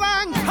bed.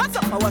 Plank. Hands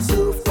up, I was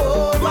surf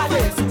over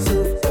this.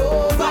 Surf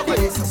over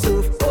this.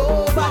 Surf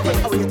over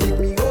this. Oh, you take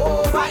me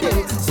over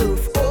this.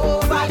 Surf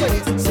over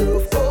this.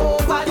 Surf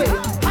over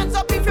this. Hands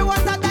up if you want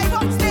to dive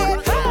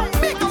upstairs.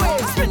 Make a way.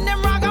 Spin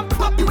them right.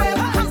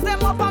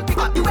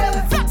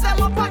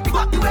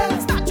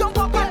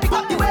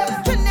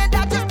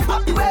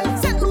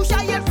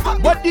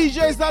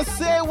 that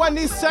say when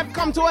this set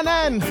come to an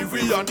end? If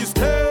we on the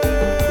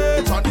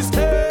stage, on the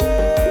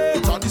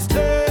stage, on the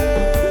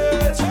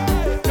stage.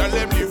 Tell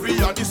them if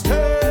we on the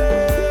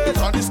stage,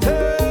 on the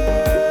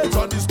stage,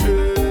 on the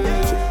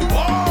stage.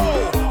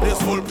 Whoa, this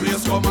whole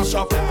place come a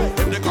shop.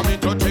 If they come in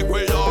to take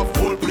way off,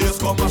 whole place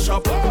come a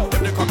shop. If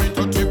they come in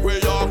to take way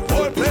off,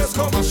 whole place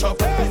come a shop.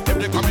 If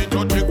they come in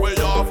to take way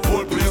off,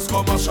 whole place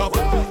come a shop.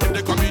 If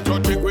they come in to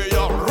take way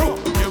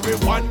off, give me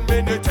 1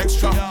 minute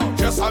extra,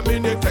 just a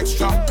minute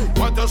extra.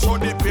 Want to show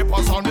the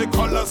papers on the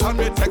colors and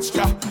the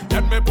texture.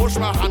 Let me push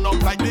my hand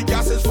up like the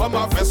gases from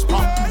a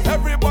Vespa.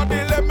 Everybody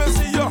let me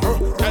see you.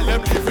 Tell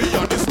them leave me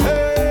on the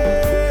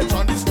stage,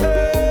 on the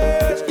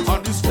stage,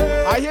 on the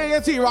stage. I hear you,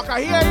 T-Rock,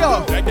 I hear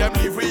you. Let them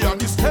leave me on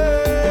the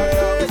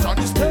stage, on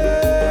the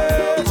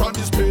stage, on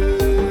the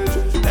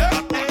stage. Yeah.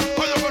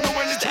 How you gonna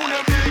when the tune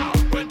them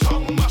big? When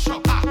tongue mash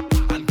up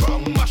and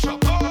ground mash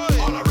up,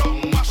 all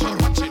around mash up.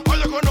 How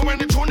you gonna when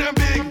the tune them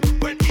big?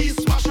 When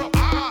east mash up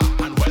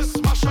and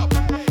west mash up,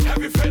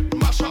 heavy fit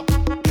mash up.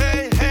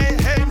 Hey, hey,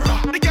 hey,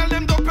 the girl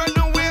them don't bend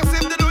no waist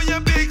if they do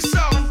your big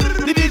song.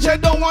 The DJ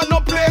don't want no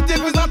play it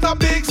if it's not a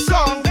big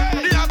song.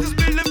 The artist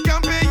believe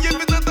can pay if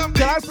it's not a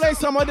big. Can I play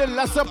some of the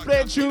lesser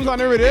played tunes on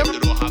the rhythm?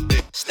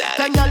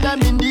 Ten girl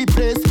them in the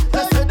place.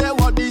 They say they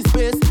want this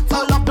space.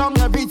 So lock down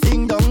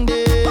everything down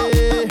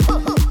there.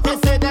 They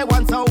say they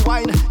want some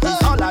wine.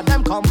 It's all of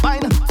them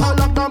combine. So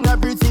lock down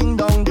everything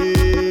down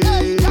there.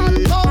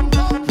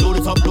 Load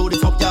it up, girl. Load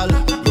it up, girl.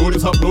 Fool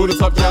it up,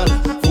 girl.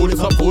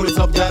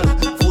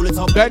 Fool it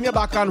up. Bend your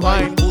back and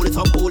wine. Pull it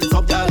up, girl. Pull it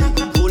up, girl.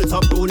 Pull it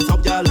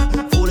up, girl.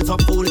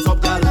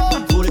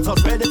 Pull it up,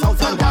 spread it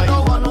out and wine.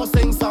 Don't want no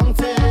sing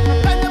something.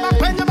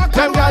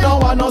 Them guy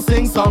don't want no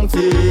sing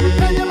something.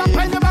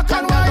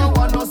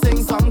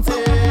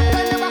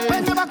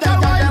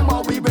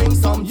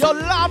 Yo,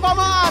 lava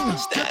man.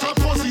 Get a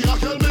pussy, a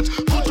helmet,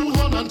 put 2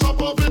 hands on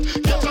top of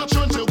it. Get a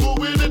trend to go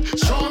with it.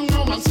 Strong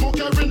rum and smoke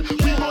everin'.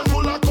 We want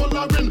full of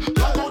coloring.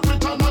 Black out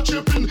with a not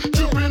chipping.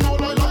 Dripping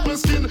all oil up my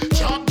skin.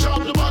 Chop,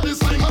 chop, the body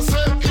sing. I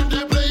say, if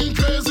they playing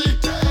crazy,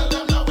 tell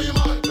them that we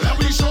mad. Let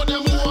me show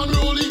them who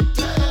unruly.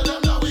 Tell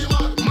them that we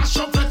mad. Mash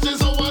up it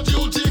is our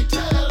duty.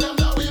 Tell them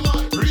that we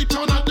mad.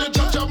 Return at the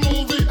judge of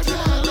movie.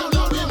 Tell them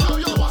that we mad.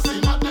 Yo, what's the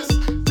madness?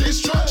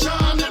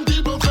 Destruction and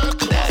people fed.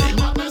 What's the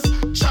madness?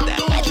 Jam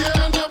don't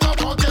care, never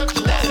forget.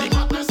 What's the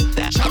madness?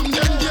 Jam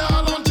them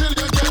girl until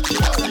you get.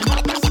 What's the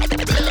madness?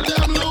 Tell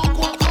them look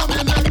what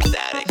coming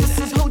next. This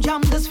is how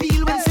jam does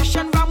feel when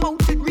session ram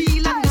out it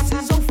real, and this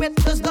is how fet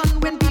does done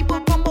when people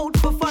come out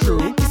for fun.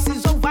 True. This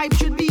is how vibe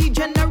should be,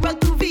 general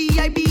to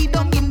VIP.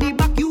 Down in the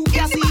back you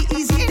can see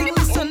easy to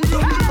listen to.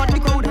 Cut the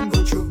crowd and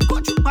go through. Go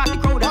through, part the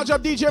crowd and Watch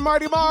up DJ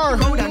Marty Marr.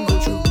 crowd and go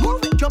through.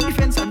 Move it, jump the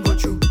fence and go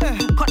through.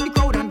 Cut the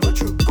crowd and go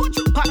through. Go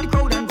through, part the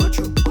crowd and go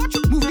through. Go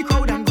through, move the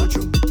crowd and go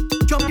through.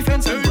 Jump the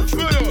fence and go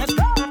through. Let's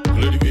go.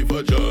 Ready we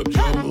for job,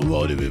 move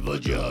all the way for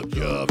job.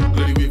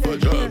 Ready we for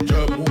job,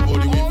 move all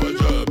the way for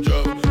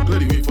job.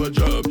 Ready we for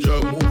job,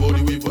 move all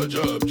the way for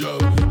job.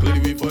 Ready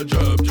we for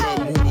job,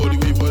 move all the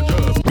way for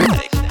job.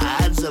 I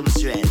had some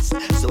stress,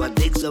 so I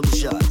take some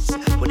shots.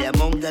 But the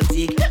amount I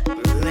take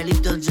really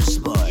touch the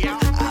spot.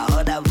 I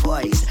heard a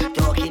voice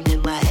talking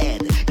in my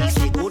head. He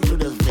said, go to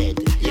the vet,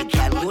 you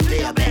can't go to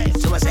your bed.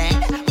 So I said,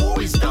 who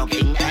is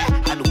talking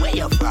and where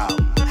you from?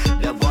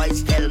 The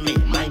voice tell me,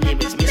 my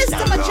name is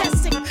Mr.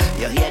 Majestic.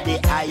 You hear the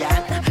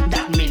iron,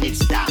 that mean it's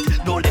start.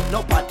 Don't let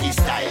no party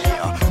style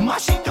here.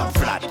 Mash it up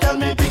flat, tell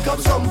me pick up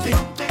something.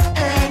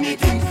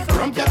 Anything,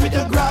 from tell me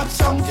to grab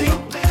something.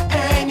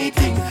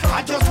 Anything,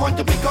 I just want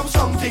to pick up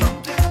something.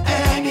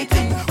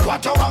 Anything,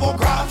 watch how I go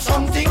grab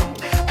something.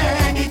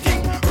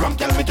 Anything, from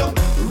tell me to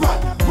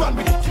run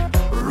with it.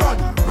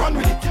 Run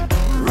with it.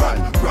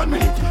 Run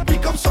with it.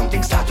 Pick up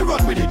something, start to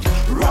run with it.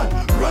 Run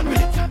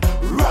with it.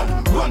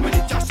 Run with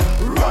it. Just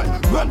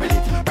run with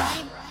it.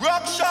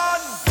 Ruction!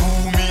 Do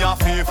me a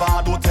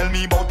favor, don't tell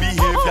me about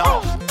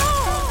behavior.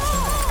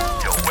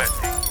 Yo, wet.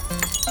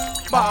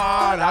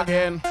 Bad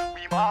again.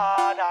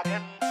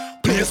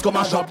 Please come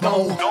and shop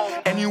now.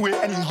 Anyway,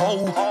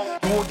 anyhow.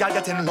 No girl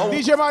getting low.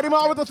 DJ Marty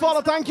Marr with the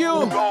follow, thank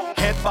you.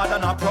 Head bad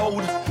and a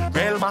proud.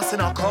 Real mass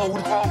in a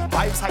crowd.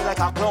 Vibes high like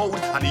a cloud.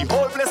 And the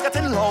whole place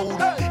getting loud.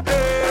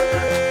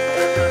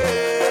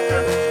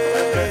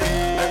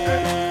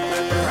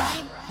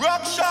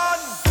 Ruction!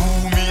 Do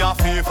me a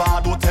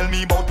favor, don't tell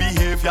me about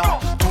behavior.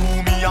 Do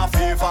me a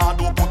favor,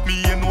 don't put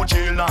me in no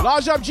jail now.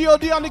 Large up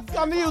God on the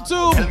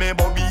YouTube. Tell me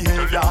about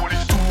behavior.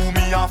 Do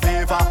me a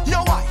favor.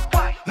 Yo, why?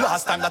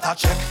 Last time that I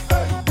check,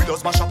 we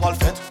just mash up all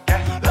fit.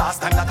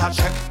 Last time that I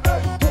check,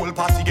 whole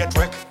party get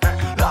wrecked.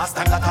 Last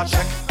time that I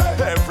check,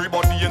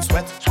 everybody in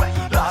sweat.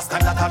 Last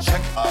time that I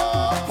check,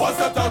 Was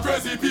that the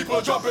crazy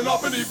people jumping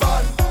up in the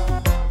van?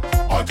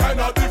 All kind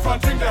of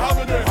different thing they have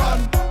in their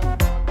hand.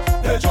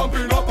 They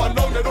jumping up and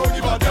down, they don't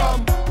give a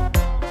damn.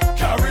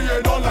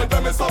 Carrying on like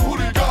them is some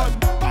hooligan.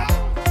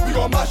 We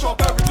gon' mash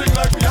up everything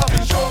like we have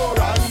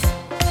insurance,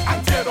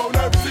 and tear down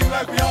everything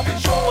like we have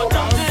insurance.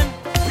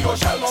 We gon'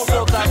 shell out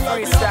everything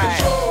like we have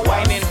insurance.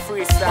 Whining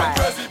freestyle.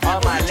 All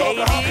my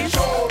ladies,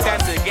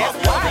 time to get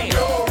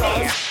wild.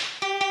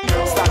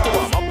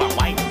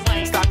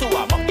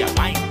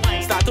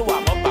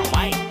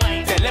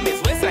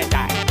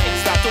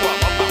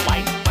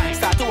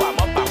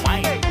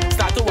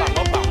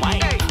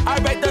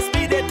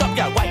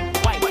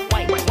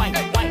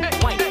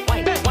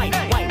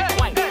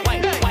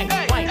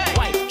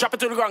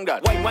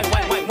 that.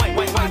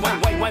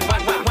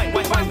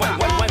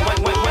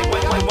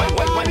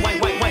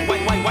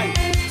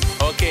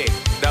 Okay,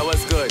 that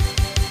was good.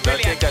 Now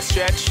take a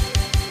stretch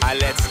and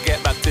let's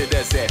get back to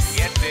the zest.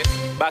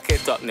 Back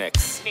it up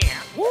next.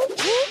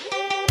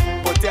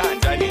 Put your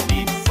hands on your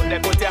knees. Put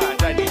your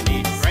hands on your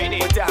knees. Put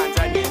your hands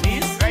on your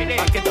knees.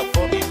 Back it up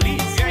for me,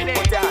 please.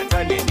 Put your hands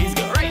on your knees,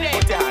 girl.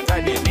 Put your hands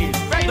on your knees.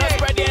 Now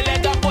spread your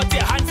legs up. Put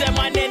your hands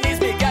on your knees.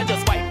 Big girl,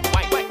 just whine now,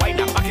 back it up. Whine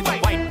now, back it up.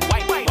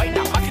 Whine now, back it up. Whine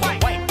now, back it up.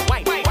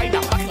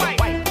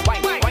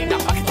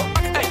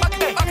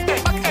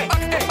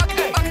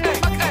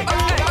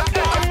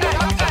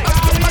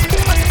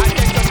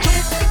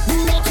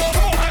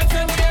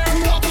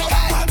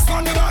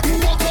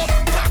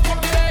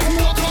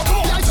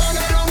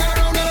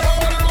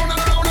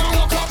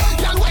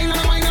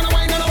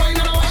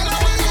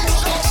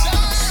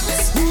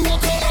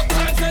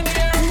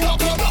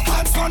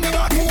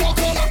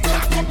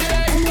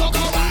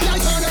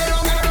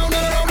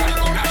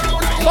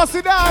 Bust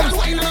it down. Girl, I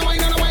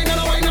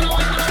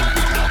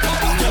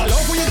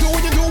love what you do,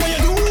 what you do, what you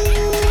do.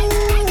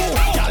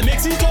 Girl,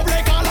 mix it up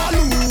like all I do.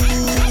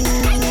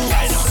 Girl,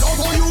 I love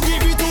how you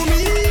give it to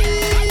me.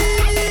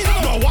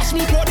 Now watch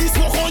me pour this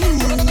smoke on you.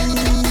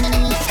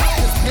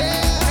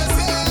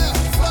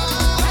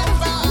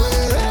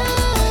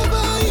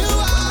 Wherever you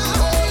are,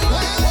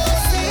 when you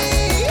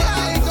see I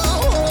go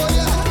hold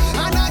ya,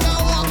 and I go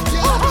walk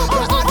ya,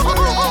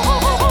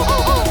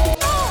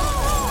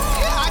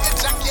 I can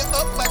jack you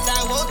up, but I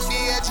won't be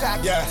a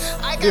jack. Yeah.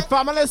 The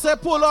family say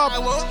pull up.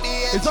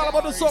 It's all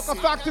about the Soca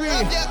Factory.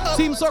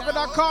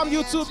 TeamSoca.com,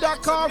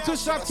 YouTube.com,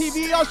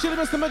 Twitch.tv. Y'all chilling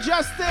Mr.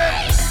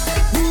 Mejustik.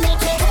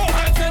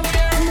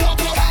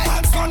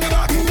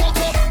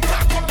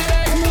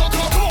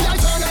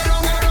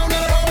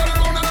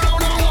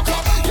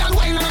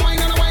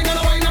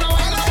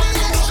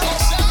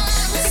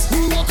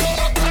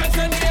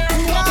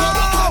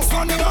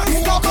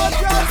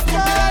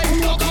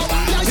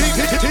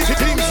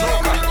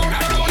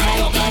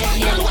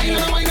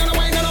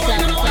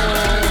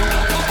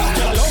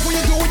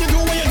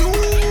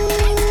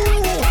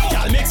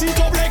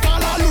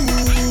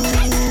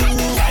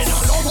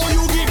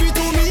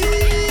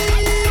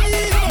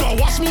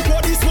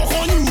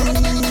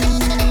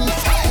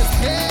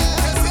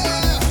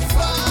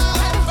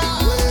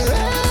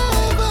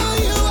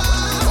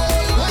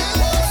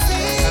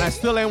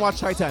 Still ain't watch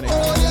Titanic.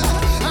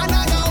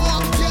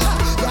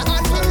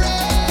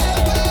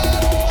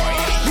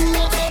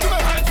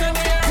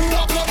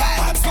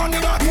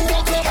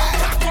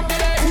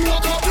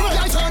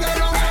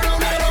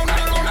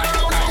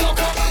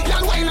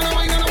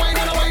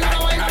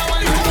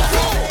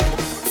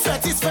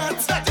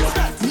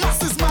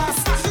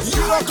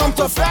 Come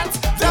to fat,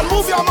 then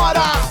move your mother.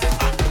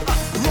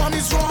 Rum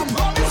is rum,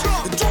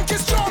 drunk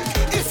is drunk.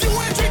 If you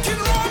ain't drinking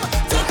rum,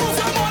 then move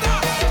your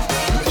mother.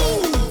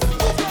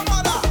 Move your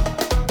mother.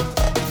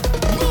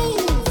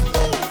 Move.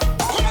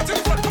 Come on to the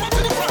front, come on to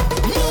the front.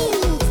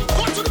 Move.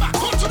 Go to the back,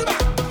 go to the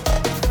back.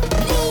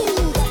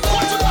 Move. Go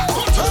to the back,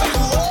 go to the back. Go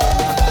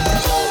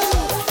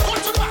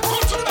to the back, go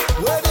to the back.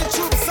 Where the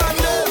troops and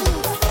them.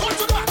 Go to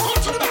the back, go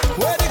to the back.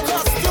 Where the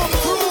costume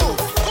crew.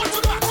 Go to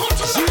the back, go to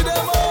the back. See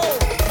them all.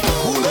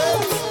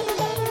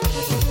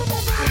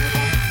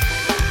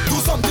 Do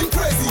something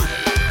crazy,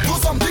 do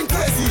something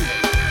crazy,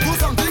 do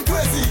something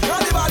crazy.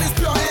 Carnival is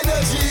pure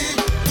energy.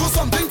 Do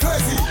something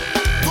crazy,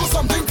 do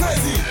something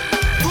crazy,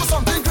 do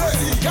something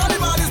crazy.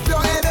 Carnival is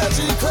pure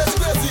energy. Crazy,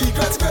 crazy,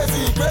 crazy,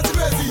 crazy, crazy,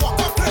 crazy. Walk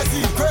up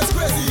crazy, crazy,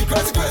 crazy,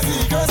 crazy,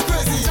 crazy, crazy,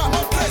 crazy. Jump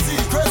up crazy,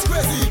 crazy,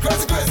 crazy,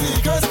 crazy,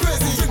 crazy, crazy,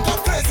 crazy. Drink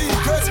up crazy,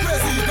 crazy,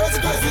 crazy, crazy,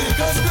 crazy,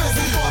 crazy,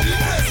 crazy. Body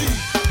crazy.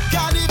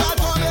 Carnival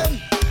coming,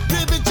 the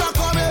picture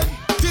coming.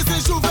 This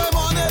is Juve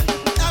morning.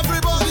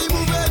 Everybody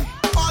moving,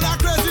 all that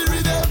crazy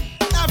rhythm.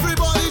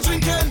 Everybody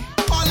drinking,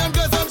 all them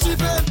girls them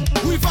cheaping.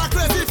 We for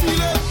crazy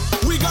feeling,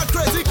 we got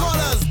crazy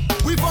colors.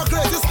 We for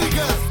crazy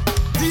stickers.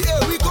 The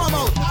air we come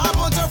out, a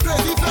bunch of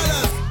crazy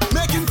fellas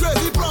making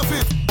crazy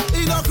profit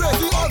in a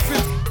crazy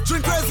outfit.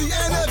 Drink crazy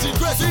energy,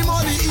 crazy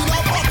money in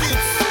our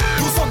pockets.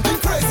 Do something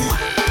crazy,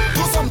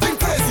 do something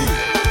crazy,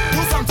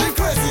 do something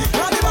crazy.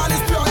 Carnival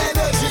is pure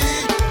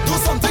energy. Do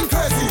something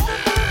crazy,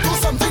 do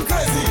something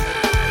crazy,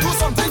 do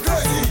something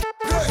crazy,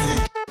 crazy,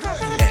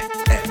 crazy.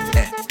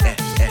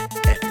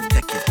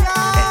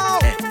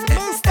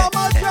 Mr.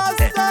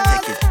 Mejustik.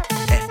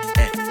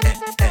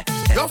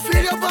 You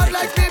feel your body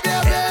like me,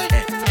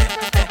 baby.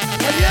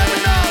 You hear me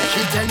now?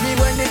 She tell me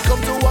when it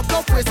come to walk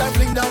up waist and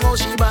fling down how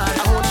she bad.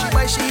 I hold she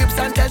by she hips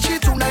and tell she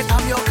tonight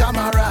I'm your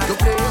camera. You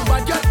playing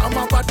bad girl, I'm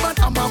a bad man,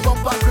 I'm a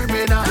bumper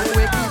criminal. You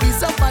wake me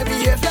beats up my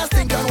behavior,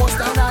 think and what's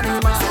down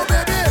animal. So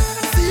baby,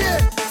 see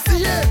it,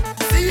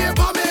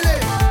 Pamela.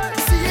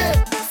 See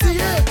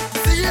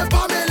it,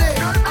 Pamela.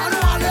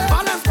 Annuale,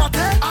 balance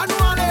party,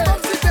 annuale.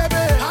 Come see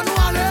baby,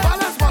 annuale,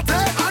 balance party,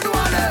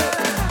 annuale.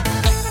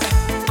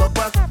 Go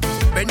back,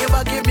 bend your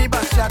back, give me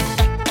back shot.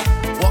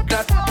 Walk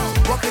that,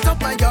 walk it up,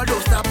 my girl,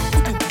 don't stop.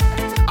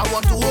 I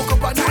want to hook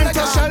up on you like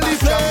a Shelly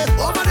play.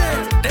 Over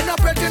there, then I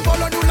pretend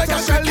ball on you like a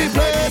Shelly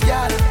play.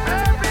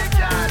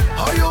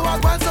 How you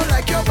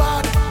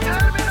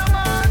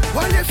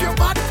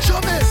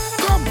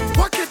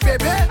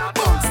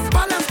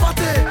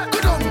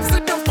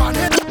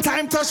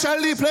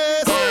shell the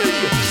place.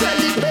 Shell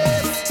the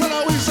place. So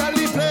now we shell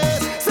the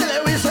place.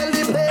 Say we shell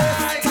the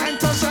place. Time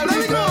to shell the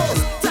place.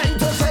 Time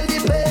to shell the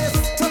place.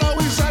 So now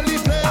we shell the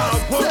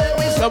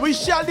place. So we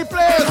shell the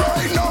place.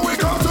 Right now we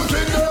come to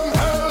kill them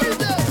hell.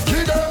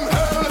 Kill them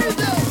hell.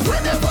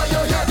 Whenever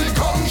you hear the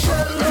conch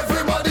shell,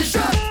 everybody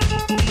shell.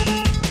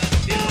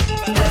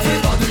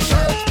 Everybody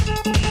shell.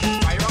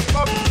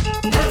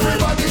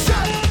 Everybody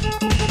shell.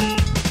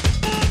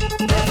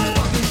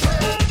 Everybody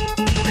shell.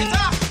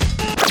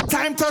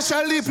 Time to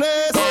shell the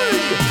place.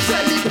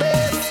 Shell the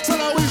place. So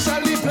now we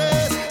shell the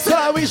place. So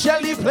now we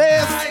shell the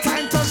place.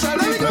 Time to shell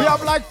the place. We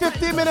have like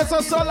 15 minutes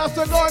or so left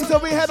to go until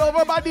we head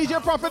over by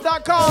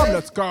DJProfit.com.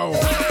 Let's go.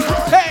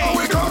 Hey,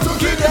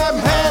 give them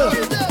hell.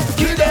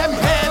 Give them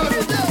hell.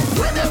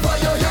 Whenever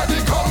you hear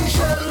the conch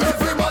shell,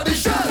 everybody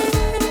shell.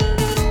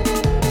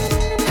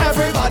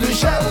 Everybody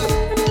shell.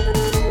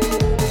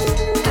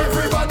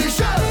 Everybody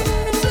shell.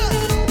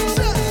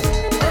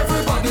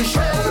 Everybody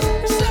shell.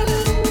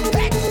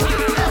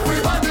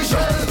 Everybody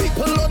shell.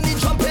 People only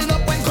jumping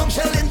up when conch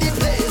shell in the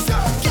place.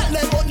 Girl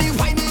them only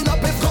winding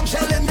up if conch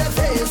shell in their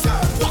face.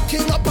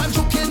 Walking up and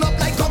juking up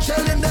like conch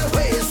shell in their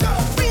waist.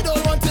 We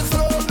don't want it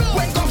slow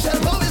when conch shell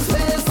blow his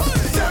face.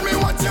 Tell me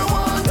what you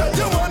want.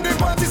 You want the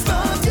party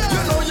start.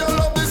 You know you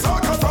love the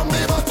soccer from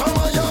the bottom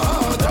of your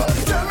heart.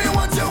 Tell me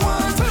what you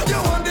want. You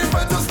want the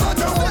fight to start.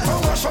 You want to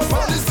wash up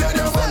all the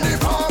stadium and the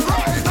park.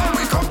 Right now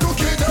we come to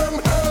kill them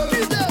hell.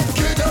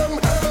 Kill them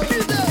hell.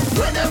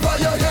 Whenever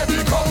you hear the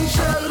conch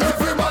shell,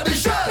 everybody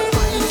shell.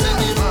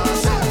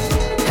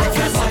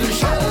 Everybody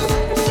shell.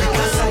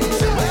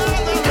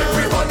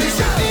 Everybody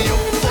shell.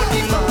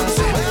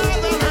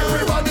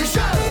 Everybody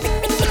shell.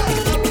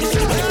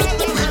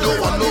 We don't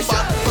want no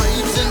bad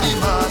vibes in the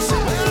mass.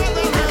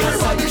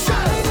 Everybody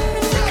shell.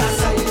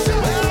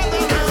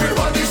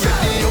 Everybody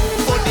shell.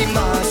 For the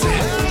mass.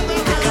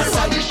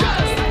 Everybody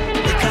shell.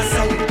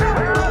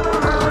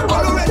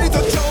 All ready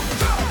to jump,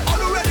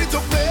 all ready to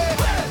play,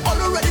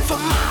 all ready for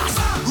mass,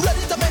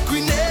 ready to make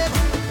grenade,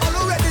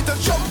 all ready to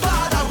jump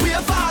hard and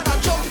wave hard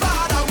and jump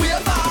hard and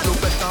wave hard. No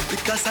better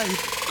pick a side,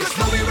 'cause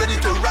now we ready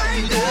to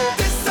ride it.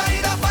 This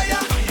side of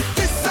fire,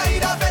 this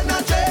side of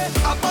energy,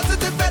 a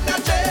positive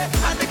energy,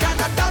 and they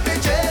cannot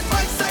damage it.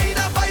 My side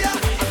of fire,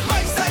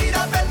 my side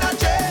of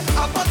energy,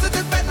 a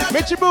positive energy.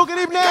 Mitchie Boo, good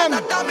evening.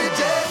 Cannot damage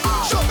it.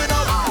 Showing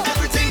up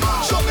everything,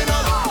 showing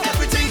up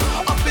everything,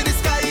 up in the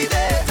sky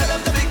there. Tell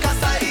them to pick a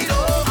side, oh.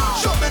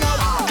 Showing up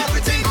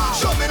everything,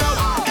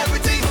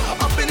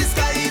 up in the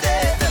sky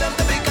there. Tell them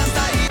to pick a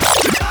side.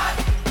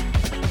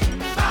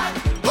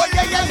 Oh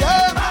yeah, yeah,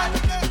 yeah.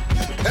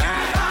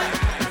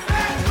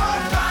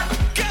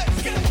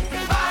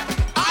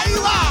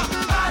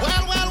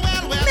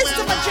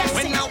 Mr. Majestic.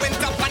 When I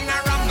went up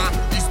Panorama,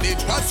 the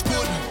stage was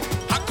good.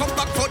 I come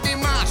back for the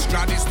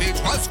Master, the stage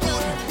was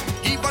good.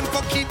 Even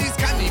for Kiddies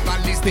Carnival,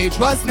 the stage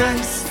was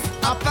nice.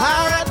 A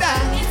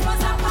paradise. It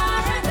was a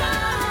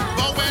paradise.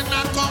 But when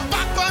I come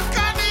back on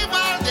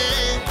Carnival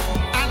Day,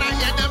 and I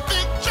hear the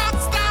big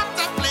trucks start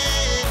to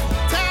play,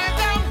 tell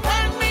them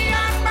when me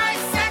and my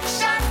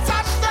section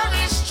touch them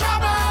is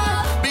trouble.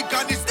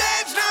 Because the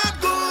stage not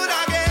good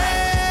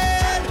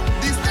again.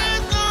 The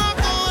stage not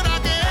good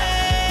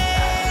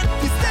again.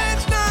 The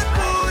stage not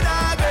good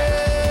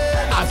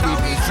again. As we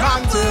be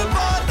trying to.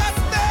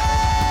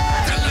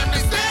 Tell them the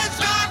stage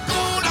not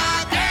good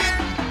again.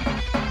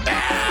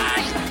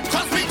 Hey,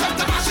 'cause we come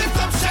to mash it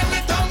up, shell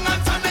it down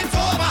and turn it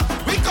over.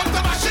 We come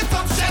to mash it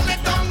up, shell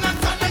it down and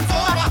turn it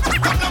over.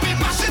 Come now we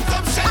mash it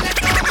up, shell it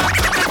down and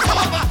turn it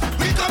over.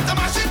 We come to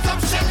mash it up,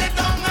 shell it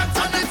down and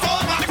turn it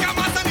over. Make a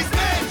mass on the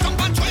stage,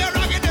 jump and throw your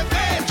rag in the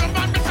face. Jump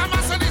and make a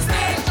mass on the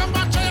stage, jump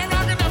and throw your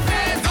rag in the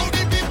face. Now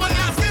the people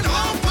asking,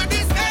 how could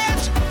this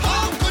stage?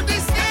 How could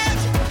this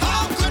stage?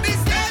 How could this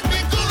stage be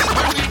good?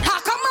 How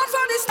come on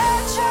for this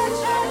stage?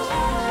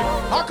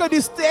 How could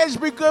this stage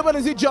be good when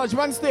it's the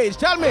judgment stage?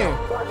 Tell me.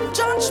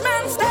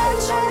 Judgment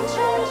stage.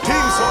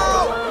 Team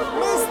Soca.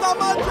 Mr.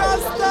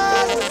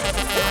 Majestic.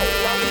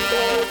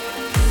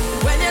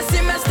 When you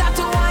see me start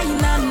to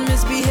whine and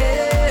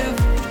misbehave,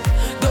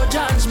 don't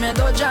judge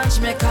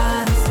me,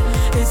 cause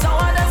it's how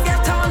others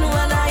get on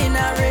when I in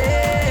a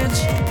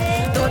rage.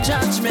 Don't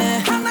judge me.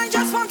 And I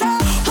just want to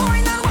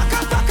whine and walk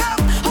up,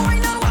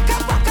 whine and walk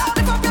up,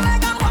 lift up your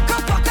leg and walk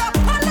up.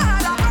 Oh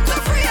Lord, I want to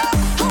free up.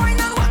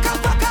 Whine and walk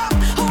up,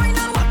 whine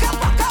and walk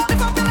up,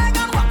 lift up your leg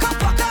and walk up.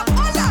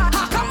 Oh Lord,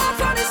 I come up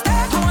from the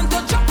stage. I want to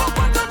jump up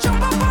on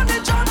the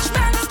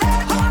judgment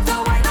stage. I want to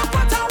whine up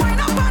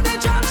on the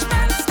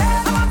judgment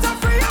stage. I want to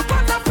free up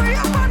on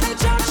the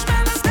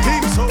judgment stage.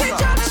 Team Soca. The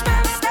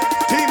judgment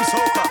stage. Team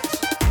Soca.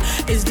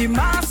 Is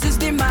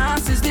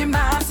the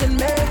mass in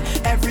me.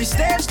 Every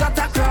stage that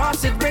I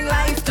cross, it bring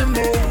life to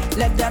me.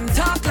 Let them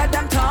talk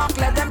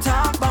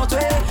about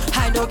it.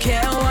 I don't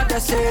care what they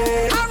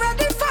say. I'm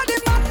ready for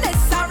the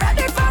madness, I'm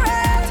ready for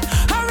it.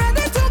 I'm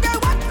ready to get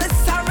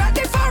witness, I'm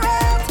ready for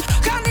it.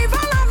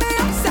 Carnival on me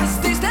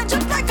obsessed, these days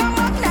just like a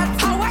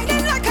magnet. I'm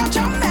whining like a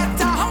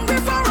jumpnet, I'm hungry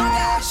for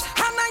it.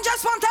 And I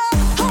just want to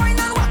whine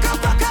and walk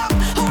up,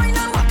 whine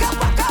and walk up,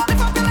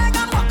 lift up your leg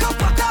and walk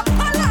up.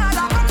 Oh Lord,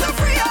 I want to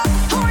free up.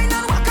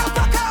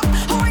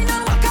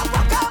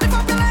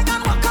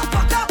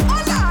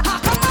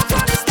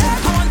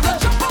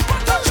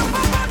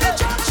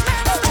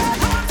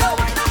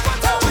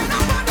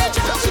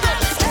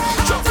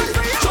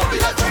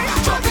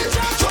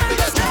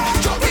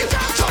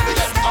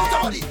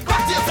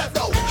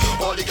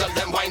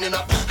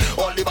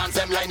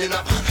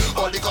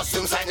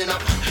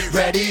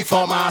 ready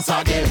for mass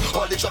again.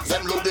 All the trucks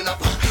them loading up,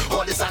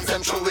 all the sands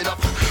them throwing up,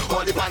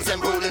 all the pants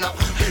them rolling up.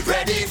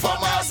 Ready for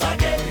mass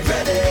again.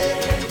 Ready,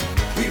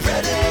 we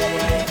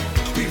ready,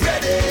 we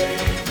ready,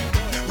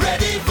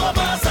 ready for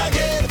mass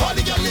again. All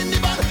the girls in the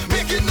band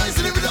making noise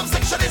in the rhythm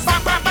section. It's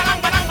bang bang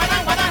bang bang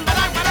bang bang bang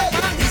bang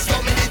bang. He's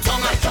coming the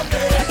tongue like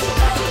trumpet,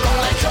 long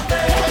like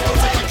trumpet. Don't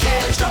take a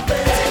cage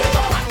trumpet, take it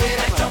up and me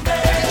like trumpet.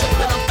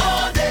 Jumping up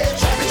all day,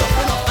 jumping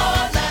up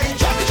all night,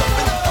 jumping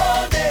up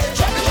all day,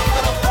 jumping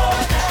up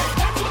all night.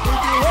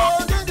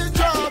 Hold in the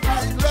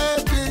tropic,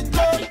 let it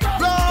go.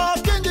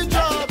 Rock in the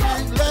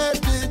tropic,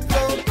 let it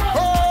go.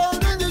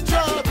 Hold in the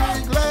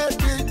tropic, let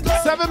it go.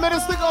 7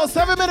 minutes to go,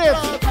 7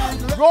 minutes.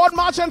 Road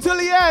march until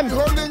the end.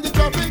 Hold in the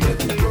tropic,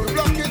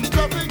 rock in the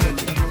tropic,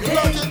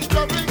 rock in the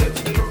tropic.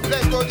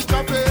 Let go the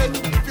tropic.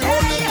 If you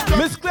hold in the tropic,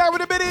 Miss Claire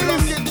with the biddies.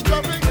 rock in the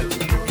tropic,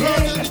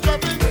 rock in the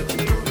tropic.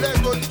 Let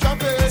go the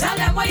tropic. Tell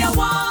them what you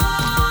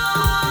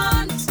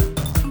want.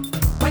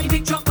 When the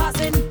big truck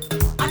passing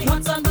and the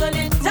hot sun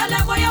burning, tell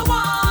them what you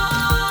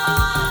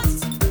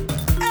want.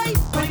 Hey,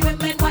 when the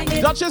women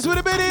whining, Duchess with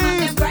the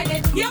biddies.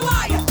 grinding, yeah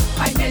why?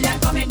 5 million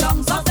coming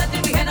down, so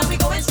setting we head and we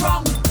going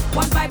strong.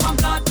 1 5 on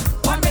blood,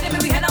 1 rhythm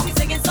and we head and we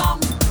singing song.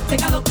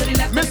 Take a look to the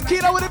left. Miss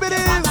Keto with the biddies.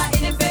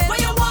 What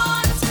you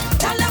want?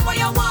 Tell them what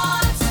you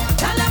want.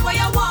 Tell them what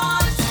you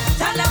want.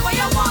 Tell them what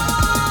you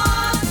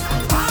want.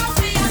 Pass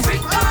me and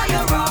drink all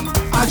your rum.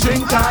 I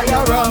drink all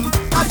your rum.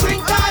 I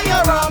drink all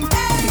your rum.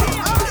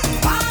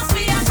 Pass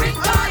me and drink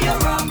all your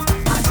rum.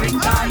 I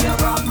drink all your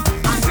rum.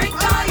 I drink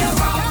all your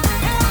rum.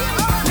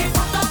 Me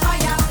put the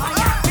fire,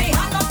 fire. Me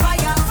hand on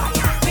fire,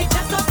 fire. Me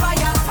chest on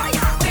fire,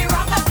 fire. Me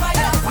rum on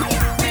fire,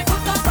 fire. Me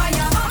put the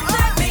fire,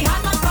 fire. Me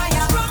hand on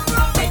fire,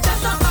 me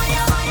chest on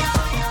fire, fire.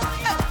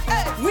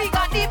 We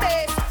got the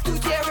bass to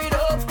tear it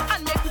up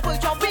and make people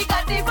jump. We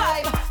got the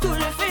vibe to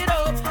lift it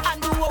up and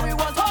do what we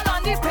want. Hold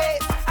on the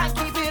pace and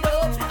keep it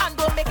up and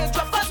don't make it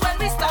drop. 'Cause when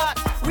we start,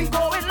 we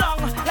going long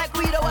like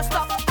we don't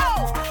stop.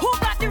 Oh, who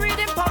got the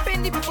rhythm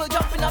pumping? The people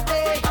jumping up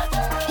there.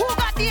 Who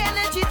got the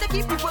energy to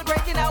keep people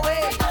breaking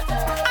away?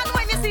 And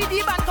when you see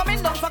the band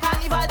coming down for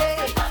Carnival Day,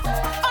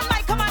 on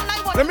my command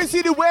I want. Let me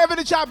see the wave in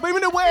the chat. Bring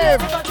me the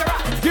wave.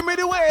 Give me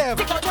the wave.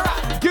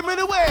 Give me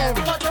the wave.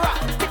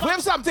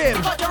 Wave something.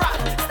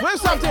 Wave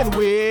something.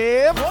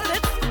 Wave.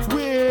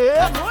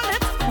 Wave.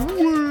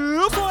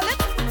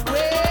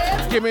 Wave.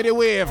 Give me the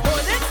wave.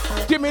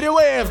 Give me the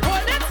wave.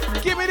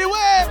 Give me the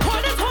wave.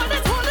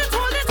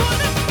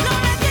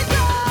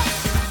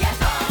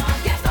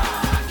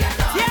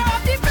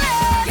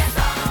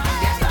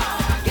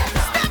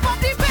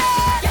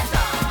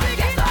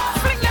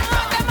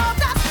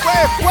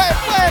 Wave, wave,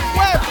 wave,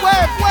 wave,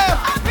 wave, wave.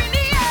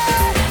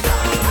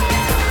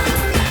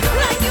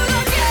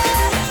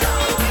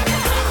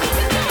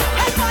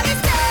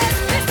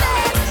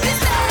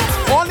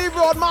 Only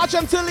road march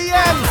until the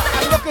end.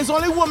 And look, it's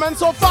only women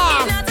so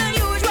far.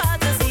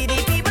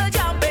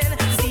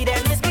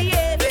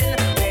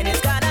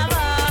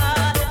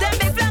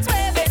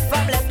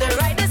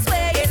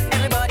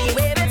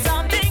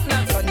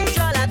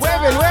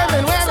 Waving,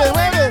 waving, waving,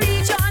 waving.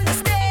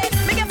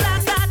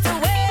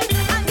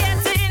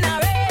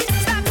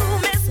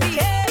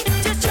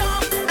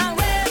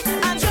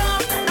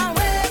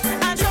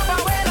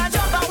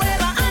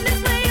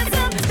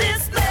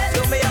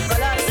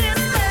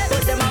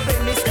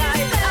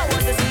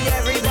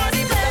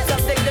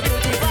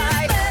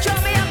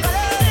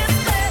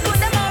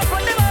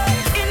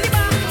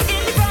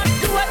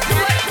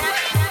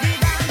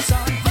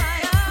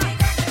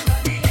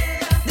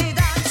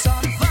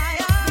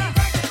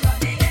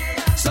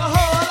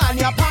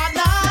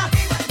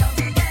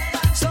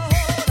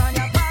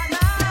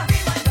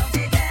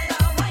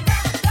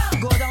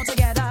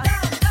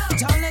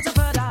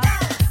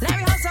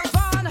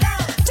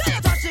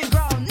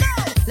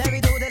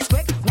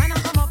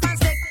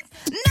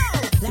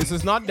 This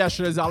is not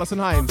Dasher, it's Allison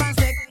Hines.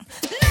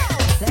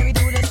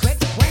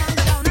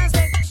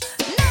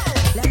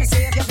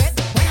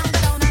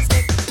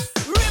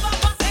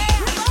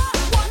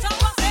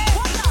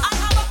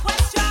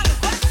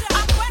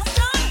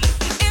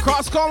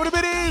 Cross call with the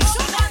biddies.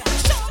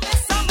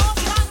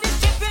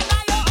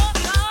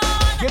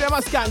 Get him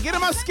a scan, get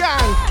him a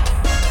scan.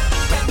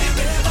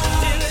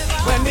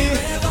 Wendy,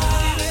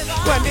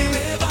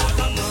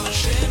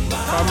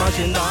 come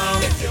marching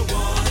down. If you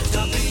want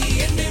to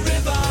be in the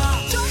river,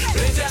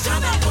 raise your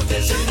hand and put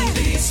this in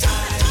the sky.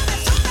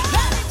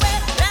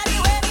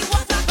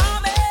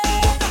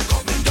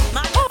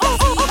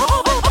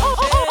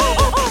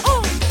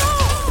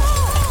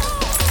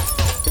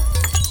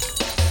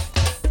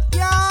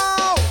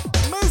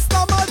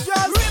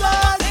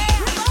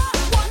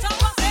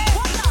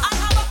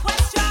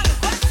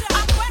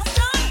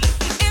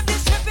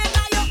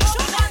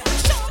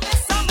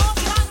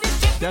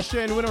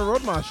 Dasher ain't winning a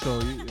road march though.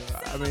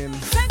 I mean,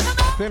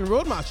 playing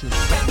road marches.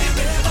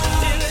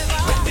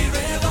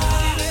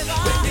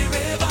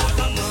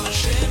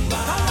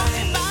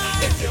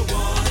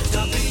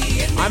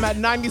 I'm at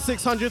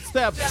 9,600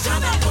 steps.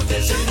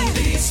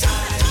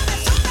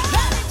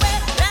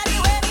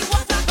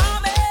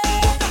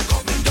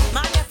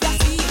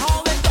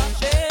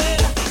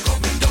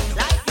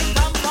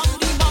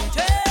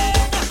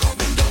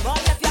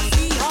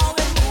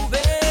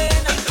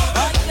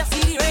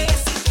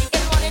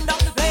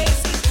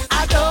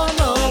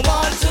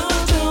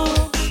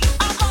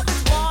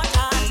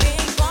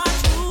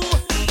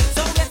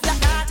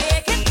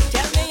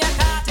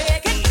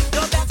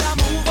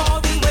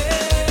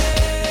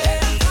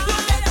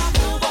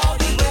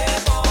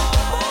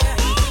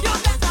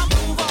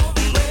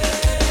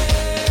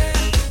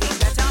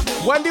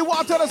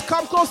 tell us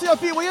come close to your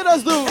feet. What you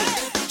does do?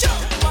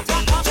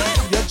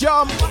 You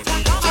jump.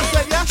 I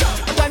said yeah,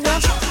 and then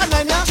yeah, and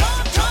then yeah.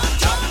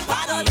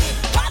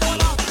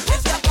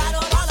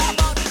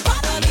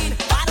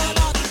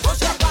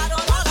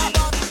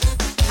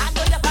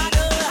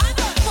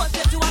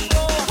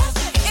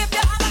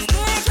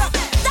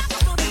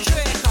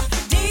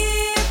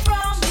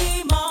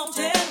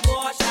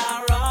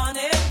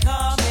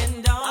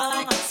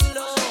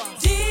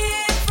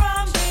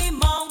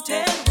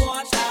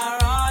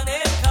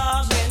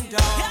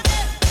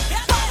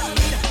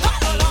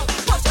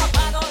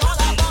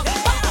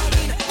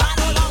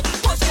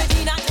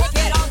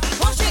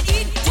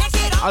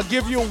 I'll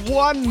give you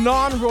one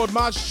non-road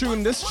march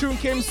tune. This tune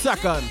came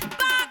second.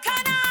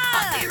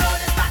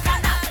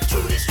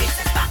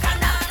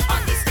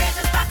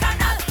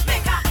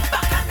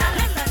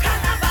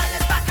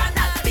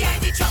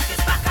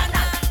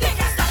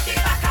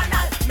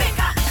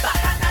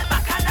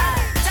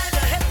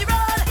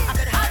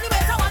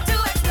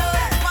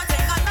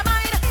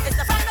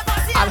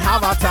 I'll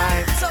have a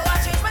time.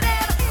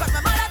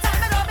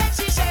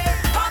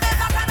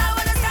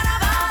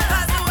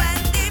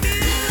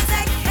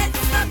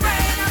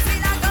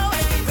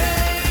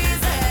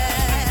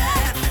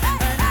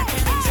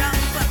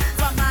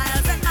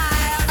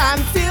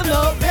 And feel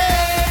no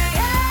pain.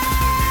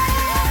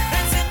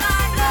 It's in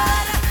my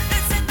blood,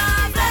 it's in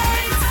my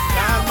veins.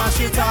 Can't mash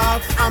it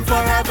off, I'm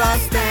forever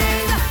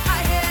stained. I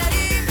hear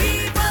these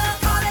people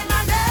calling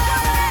my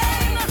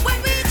name. When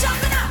we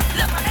jumping up,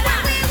 look back at that.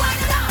 When we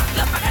winding up,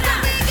 look back at that.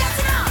 When we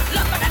getting up,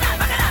 look back at that,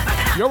 back at that, back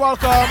at that. You're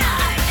welcome.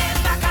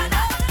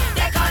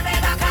 They call me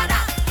Bacana.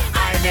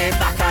 I name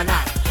Bacana.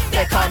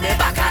 They call me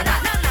Bacana.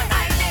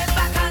 I name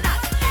Bacana.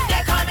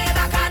 They call me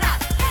Bacana.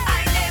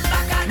 I name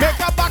Bacana.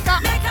 Make a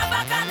Bacana. Make a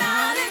Bacana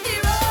in the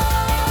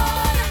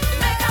road.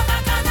 Make a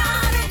Bacana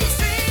in the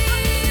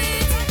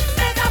street.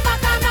 Make a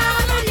Bacana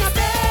on the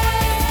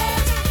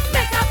stage.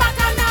 Make a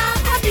Bacana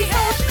at the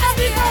edge, at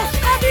the edge,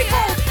 at the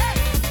edge.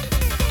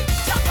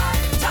 Jump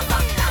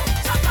up now,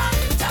 jump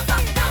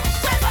up now.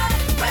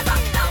 Wave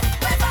up now,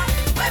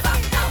 wave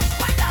up now.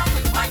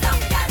 Wind down,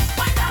 yes,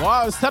 wind down.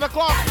 Wow, it's 10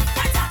 o'clock.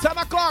 10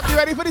 o'clock, you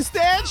ready for the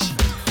stage?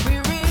 We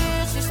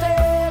reach the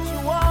stage, you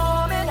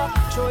warming up.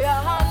 Throw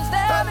your hands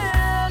there,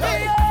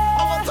 Hey,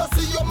 I want to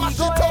see you mash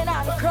it up. going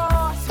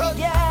across, we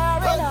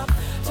gearing up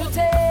to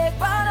take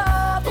part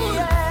of the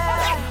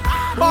air.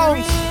 Bounce.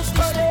 We reach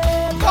the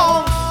stage,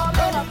 Bounce.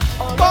 warming up.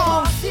 All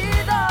Bounce. over see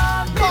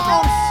them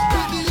Bounce.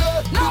 prepare.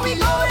 Now we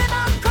going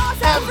across,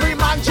 Every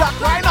man jack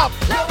right up.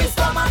 now we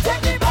storm and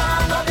take the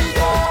band of the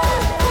air.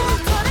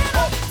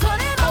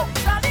 Turn it up,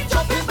 starting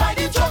jumping by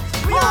the truck.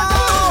 We are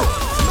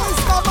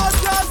Mr.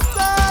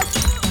 Majestic.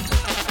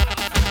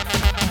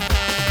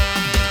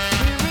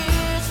 We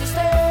reach the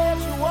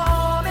stage, you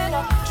warming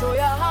up. Throw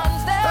your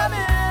hands there,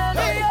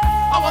 Hey,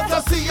 I want to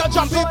see you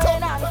jump it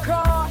going up.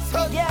 across,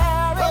 we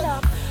gearing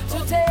up to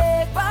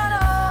take part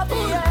of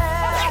the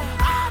air.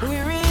 We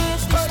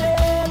reach the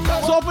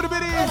stage, So for the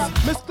biddies,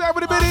 Miss Claire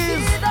for the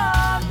biddies. see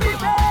them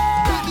prepare.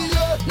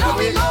 Now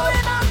we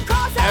going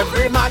across,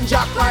 Every man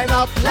jack line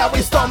up. Now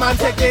we storm and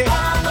take it.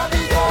 band of the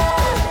air.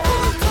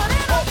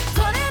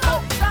 Turn it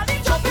up,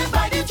 starting jumping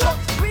by the truck.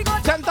 We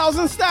gon'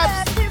 10,000 steps.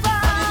 festival.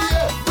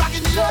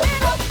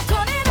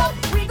 Turn it up,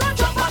 we gon'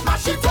 jump and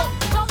mash it up.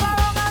 Jump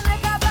around and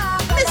make a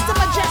back. Mr.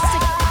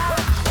 Majestic.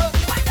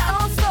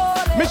 Don't slow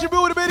down. Mission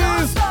Bill with the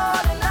biddies.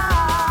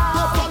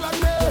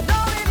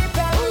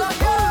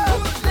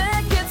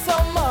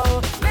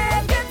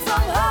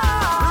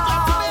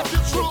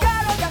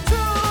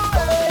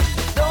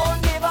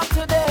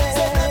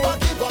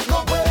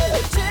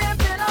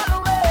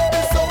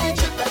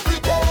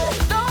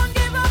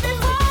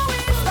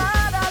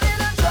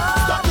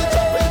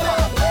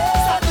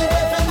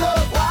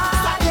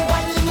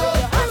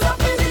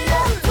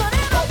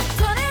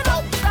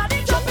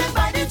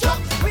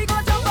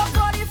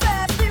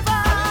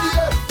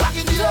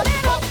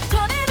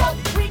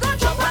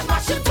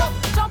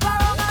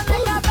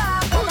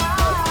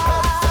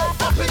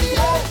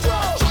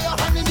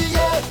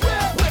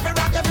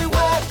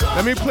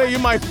 Let me play you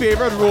my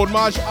favorite road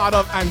march out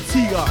of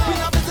Antigua.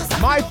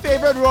 My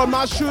favorite road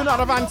march tune out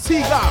of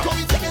Antigua.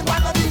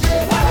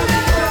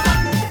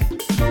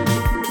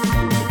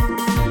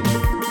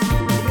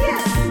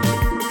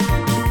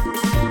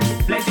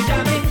 Plenty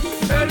jamming,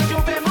 early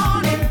Tuesday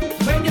morning,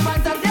 when the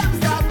bands of them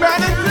start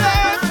Burning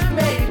flame.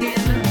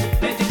 making.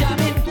 Plenty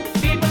jamming,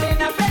 people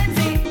in a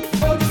frenzy,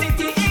 oh the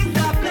city is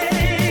the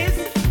place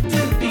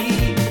to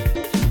be.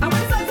 And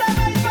when suns are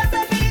bright, fast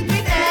and beat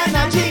with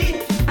energy,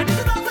 and this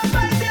is no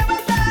surprise, they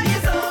must die,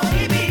 so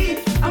he be.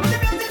 And when the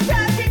music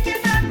starts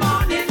kicking that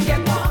morning,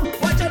 get warm,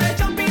 watch how they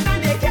jumping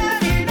and they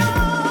carrying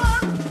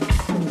on.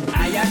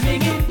 I am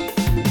singing,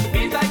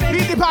 beat like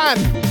Beat the pan.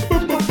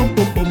 Boom, boom, boom,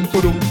 boom, boom,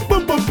 boom,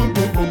 boom, boom,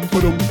 boom, boom,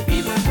 boom, boom.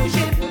 people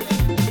pushing,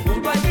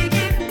 good boy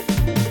digging.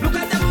 Look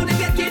at them how they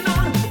getting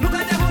on. Look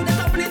at them how they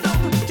thumping it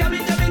up.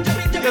 Jamming, jamming,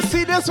 jamming, jamming. You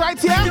see this right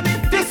here?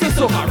 This is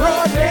Soca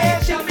road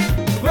rage. Jamming,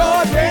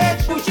 Road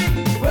rage. pushing,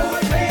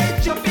 road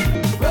rage, jumping,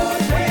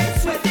 road rage,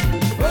 sweating,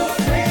 road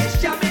rage,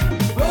 jamming,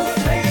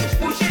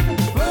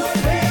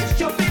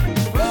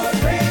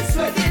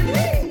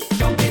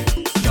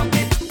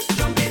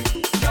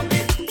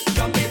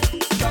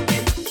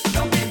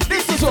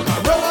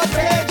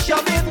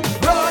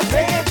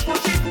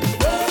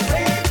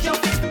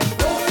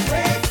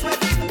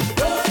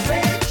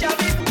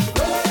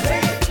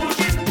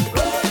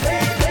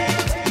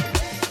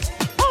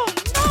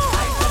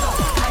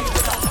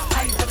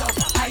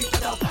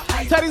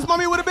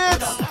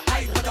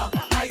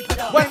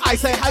 I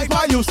say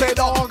hyper, you say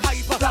dog.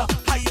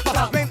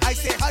 When I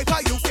say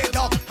hyper, you say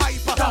dog.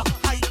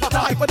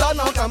 Hyper dog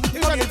now come. You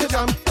don't need to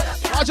jump.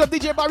 Watch up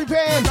DJ Barry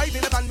Payne.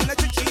 Driving a van in a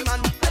chichi man.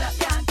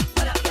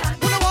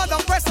 Who know all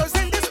the pressers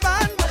in this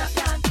band?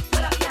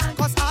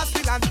 Cause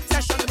Arsenal and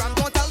Session Ram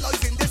don't tell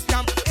us in this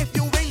camp. If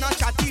you ain't a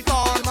chatty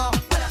farmer,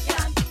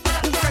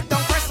 who said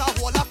don't press a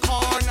whole a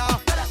corner?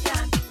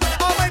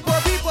 All my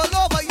poor people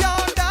over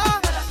yonder.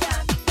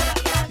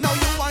 Now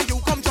you and you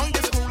come join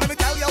this crew. Let me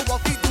tell you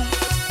what we do.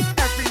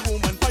 Every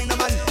woman find a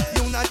man.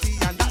 Unity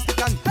and that's the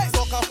plan.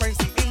 Soca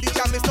frenzy in the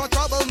jam. It's no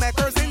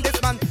troublemakers in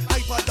this man.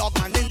 Hyper dog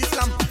man in the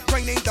slam.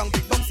 Raining down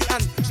big bumpsy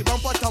and she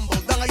bump a tumble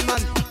down a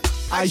man.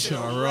 I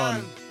shall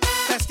run.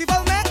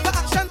 Festival make for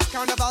action,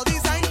 carnival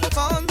design for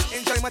fun.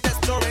 Enjoyment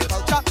exploring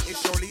culture, it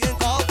surely ain't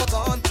called for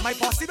fun. My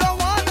posse don't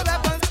want the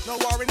weapons, no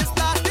war in this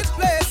blasted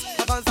place.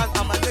 Guns and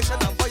ammunition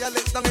and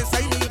violence down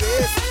inside me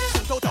base.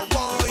 Shoot out a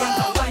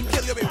wine,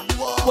 kill you with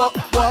walk,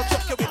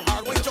 chuck you with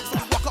hard wine, jokes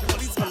when you walk up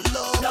police for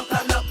love.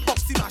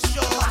 Boxy mash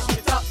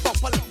up,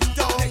 bump a little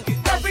down.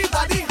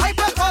 Everybody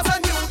hyper cause a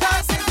new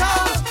dance in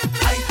town.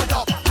 Hyper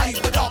dog,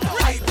 hyper dog,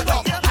 hyper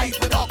dog,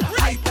 hyper dog,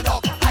 hyper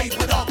dog,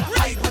 hyper dog,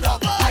 hyper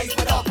dog,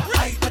 hyper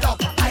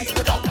dog, hyper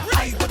dog,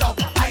 hyper dog,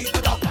 hyper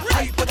dog,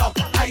 hyper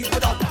dog, hyper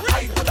dog,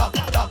 hyper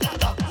dog, hyper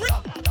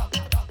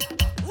dog,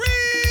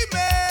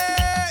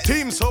 Remix.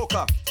 Team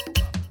Soca.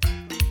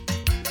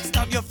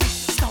 Stomp your feet,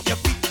 stomp your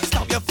feet,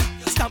 stomp your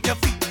feet, stomp your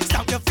feet,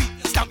 stomp your feet,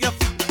 stomp your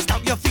feet,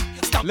 stomp your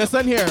feet, stomp.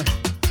 Listen here.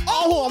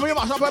 Oh, I'm gonna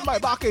mash up my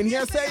back in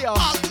here. Say yo.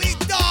 Ugly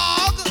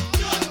dog.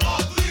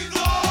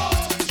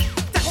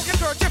 Take off your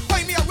kerchief,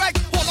 find me a rag.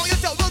 Hold on your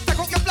tail, we'll take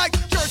off your flag.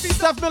 Jersey,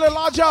 Steph Miller,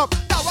 large up.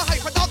 now a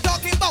hyper dog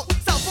talking about.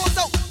 Cell phone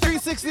out.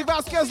 360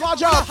 Vasquez,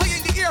 large up. High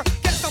in the ear,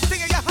 get something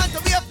in your hand to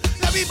wave.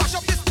 Let me mash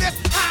up this place.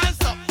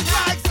 Hands up,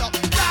 rags up,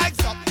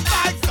 rags up,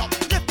 rags up.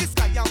 Lift this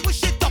guy and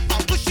push it up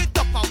and push it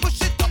up and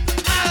push it up.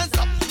 Hands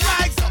up,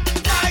 rags up,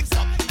 rags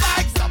up,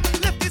 rags up.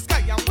 Lift this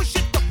guy and push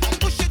it up and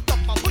push it up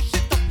and push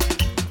it up.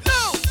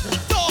 No,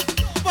 dog,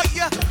 but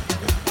yeah,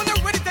 when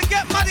they're ready to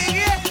get mad in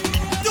here,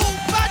 do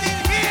bad in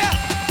here.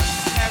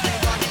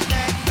 Everybody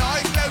make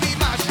noise, let me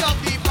mash up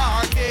the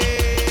party.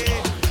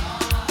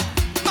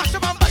 Mash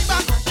up and bite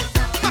back,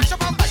 mash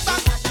up and bite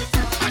back,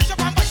 mash up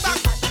and bite back,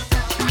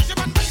 mash up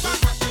and bite back,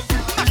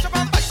 mash up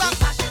and bite back,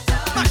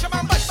 mash up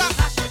and bite back,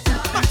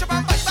 mash up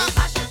and bite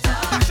back,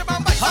 mash up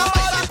and bite back.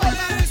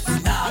 We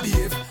nah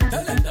behave,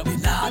 tell them that we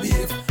nah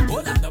behave,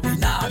 hold them that we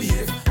nah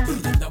behave, tell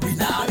them that we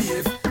nah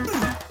behave.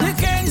 The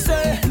king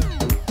say,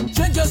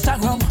 change your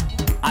stand rum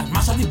and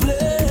mash up the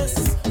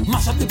place,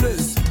 mash up the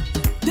place.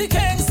 The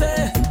king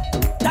say,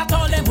 that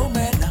all them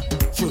women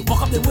should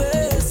walk up the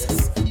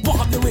waist, walk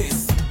up the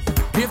waist.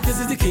 If this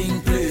is the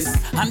king place,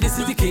 and this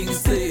is the king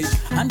stage,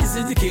 and this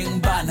is the king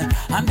band,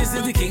 and this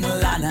is the king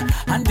land,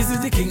 and this is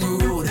the king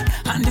road,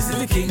 and this is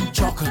the king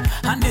truck,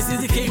 and this is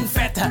the king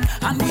feta,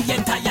 and we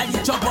entirely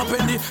jump up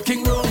in the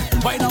king road,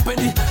 wind up in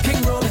the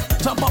king road,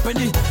 jump up in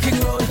the king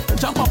road,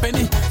 jump up in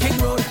the king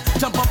road,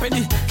 jump up in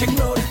the king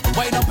road,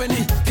 wind up in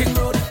the king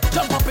road,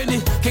 jump up in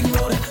the king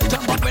road,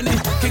 jump up in the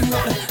king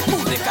road.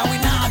 Move like how we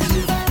now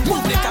behave,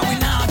 move like how we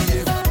now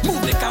behave,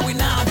 move like how we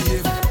now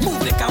behave,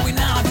 move like how we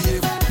now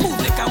behave, move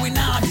like how we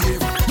now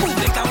behave, move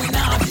like how we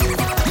now behave,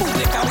 move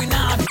like how we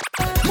now behave,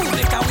 move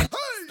like how we.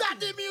 Start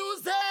the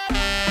music.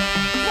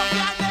 Pump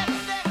your neck,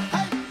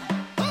 hey, hey.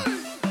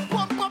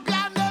 Pump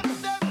your neck,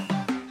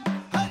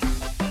 hey.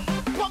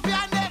 Pump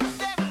your neck,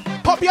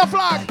 Pump your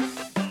flag.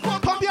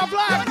 Pump your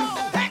flag.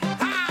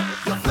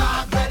 your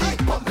flag ready.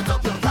 Pump it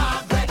up, your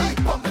flag ready.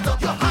 Pump it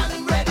up, your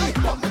hand ready.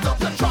 Pump it up,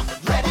 your truck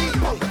ready.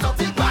 Pump it up,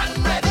 the band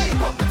ready.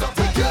 Pump it up,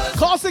 the girls.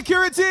 Call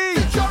security.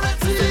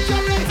 Security.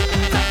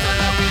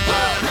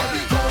 Let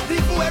we go.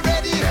 People we're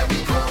ready. Here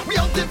we go. We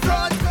out in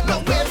front. Now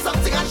wave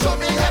something and show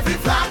me every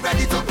flag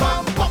ready to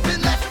pump. Pump it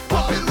left,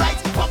 pump it right,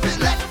 pump it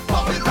left,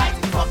 pump it right,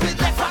 pump it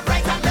left and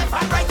right and left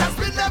and right and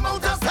spin them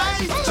out of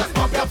sight. Just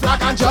pump your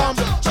flag and jump.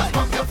 Just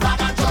pump your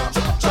flag and jump.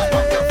 Just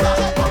pump your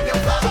flag, pump your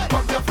flag,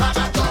 pump your flag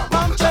and jump.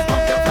 Just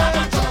pump your flag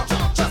and jump.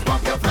 Just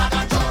pump your flag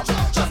and jump.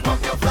 Just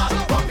pump your flag,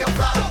 pump your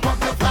flag,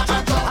 pump your flag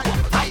and jump.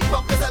 Hype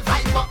up yourself,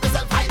 hype up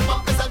yourself, hype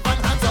up yourself and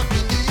hands up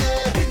in the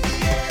air. In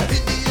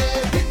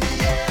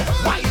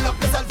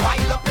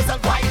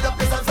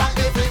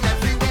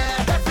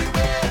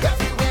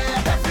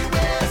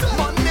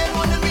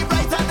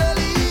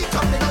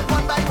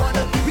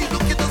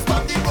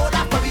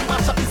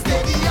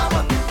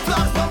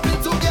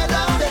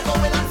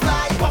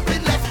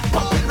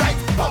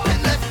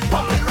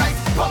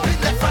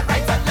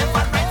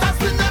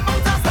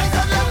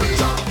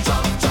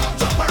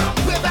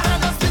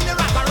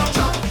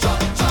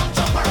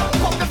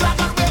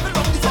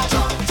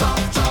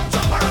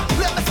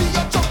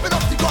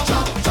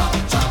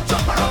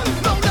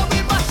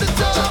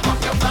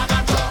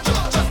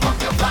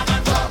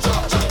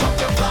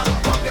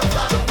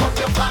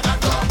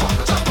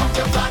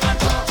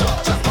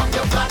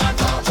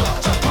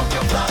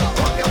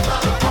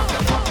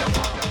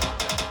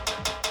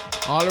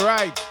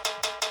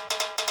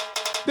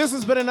This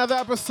has been another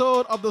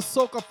episode of the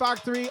Soca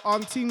Factory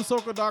on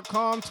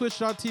TeamSoca.com,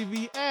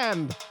 Twitch.tv,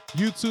 and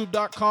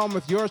YouTube.com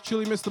with yours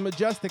truly, Mr.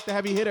 Mejustik, the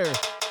heavy hitter.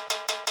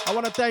 I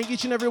want to thank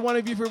each and every one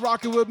of you for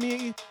rocking with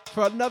me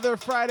for another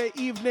Friday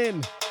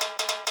evening.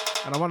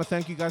 And I want to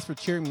thank you guys for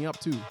cheering me up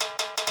too.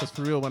 Because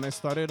for real, when I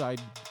started, I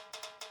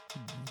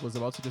was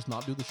about to just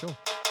not do the show.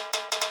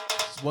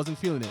 Just wasn't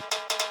feeling it.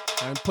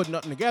 I didn't put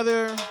nothing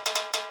together.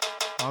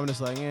 I'm just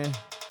like, I'm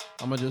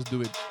going to just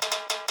do it.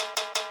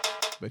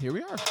 But here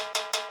we are.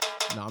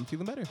 Now I'm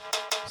feeling better.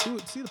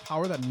 See the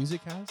power that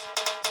music has?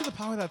 See the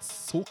power that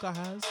Soca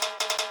has?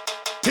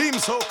 Team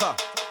Soca.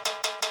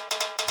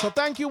 So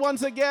thank you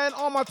once again,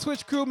 all my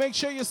Twitch crew. Make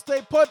sure you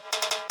stay put.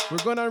 We're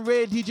going to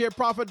raid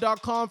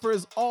DJProfit.com for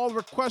his all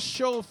request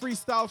show,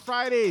 Freestyle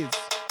Fridays.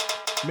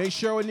 Make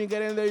sure when you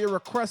get in there, you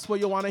request what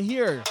you want to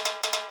hear.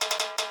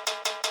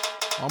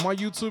 All my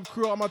YouTube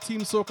crew, all my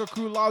Team Soca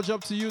crew, lodge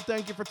up to you.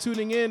 Thank you for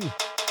tuning in.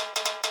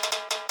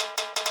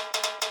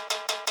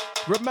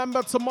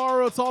 Remember,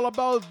 tomorrow it's all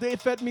about They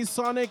Fed Me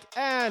Sonic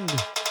and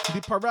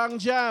the Parang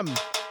Jam.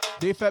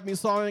 They Fed Me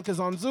Sonic is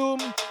on Zoom.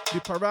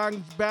 The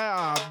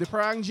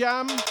Parang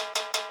Jam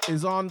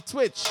is on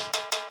Twitch.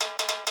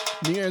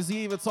 New Year's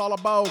Eve, it's all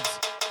about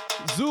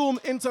Zoom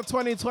into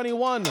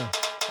 2021.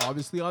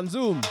 Obviously on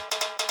Zoom.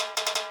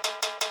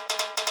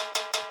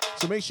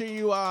 So make sure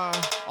you,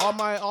 all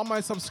my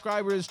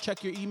subscribers,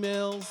 check your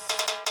emails.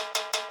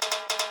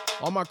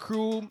 All my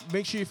crew,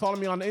 make sure you follow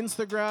me on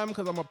Instagram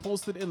because I'm going to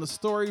post it in the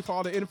story for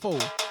all the info.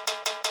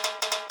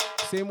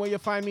 Same way you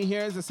find me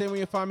here is the same way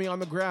you find me on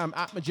the gram,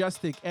 at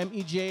Mejustik,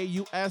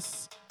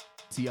 Mejustik.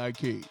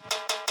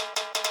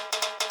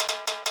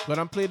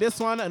 Gonna play this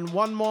one and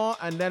one more,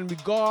 and then we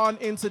go on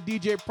into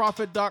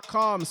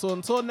DJProfit.com. So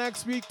until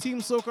next week,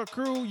 Team Soca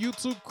crew,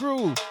 YouTube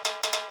crew,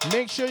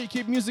 make sure you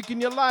keep music in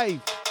your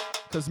life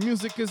because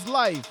music is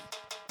life.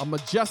 A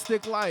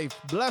Mejustik life.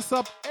 Bless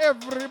up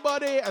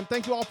everybody and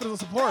thank you all for the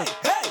support.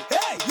 Hey,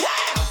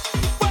 yeah!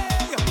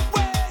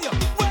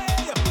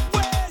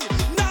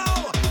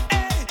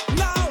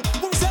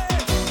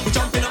 We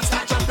jumping up,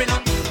 start jumping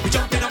up. We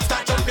jumping up,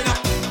 start jumping up.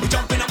 We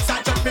jumping up,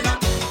 start jumping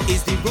up.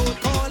 Is the road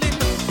calling?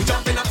 We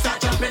jumping up, start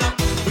jumping up.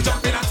 We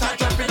jumping up, start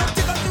jumping up.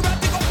 Take up the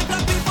rap, take up the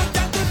black people,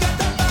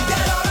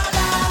 get out of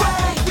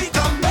line. We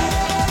coming,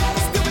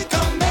 still we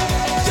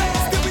coming,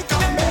 still we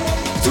coming.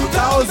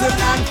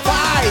 2005.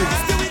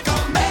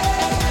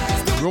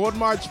 Road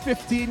March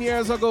 15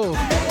 years ago.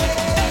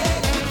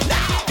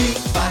 Big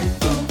fight,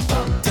 boom,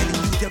 boom. Telling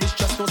you there is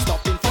just no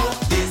stopping for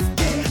this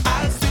day.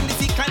 I'll swing the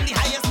peak and the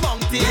highest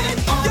mountain.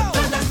 Yo,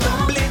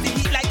 blaze the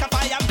heat like a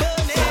fire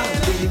burning.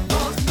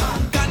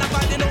 Can't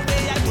find no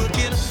way I'm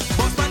working.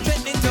 Bossman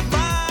threatening to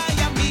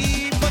fire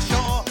me for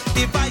sure.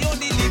 If I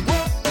only live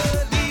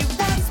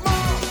once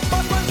more.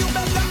 Bossman, you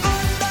better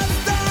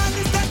understand.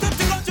 It's time to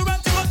take out your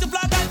run, take out your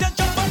flag and just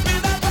jump up in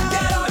the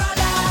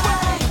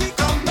line. We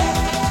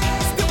coming,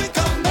 still we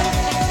coming.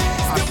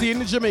 I've seen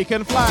the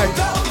Jamaican flag.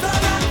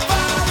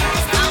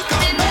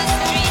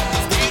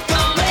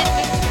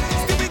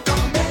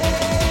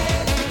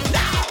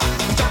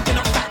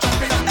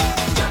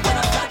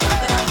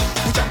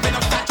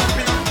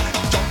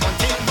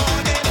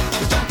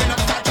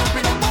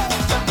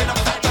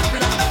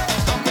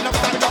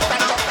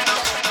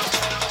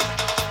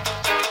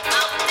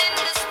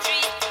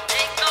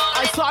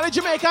 I saw the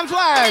Jamaican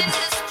flags.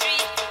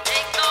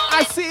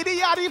 I see the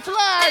Yardie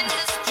flags.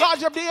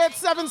 Lodge up the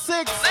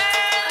 876.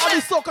 All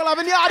the Soca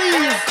loving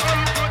Yardies.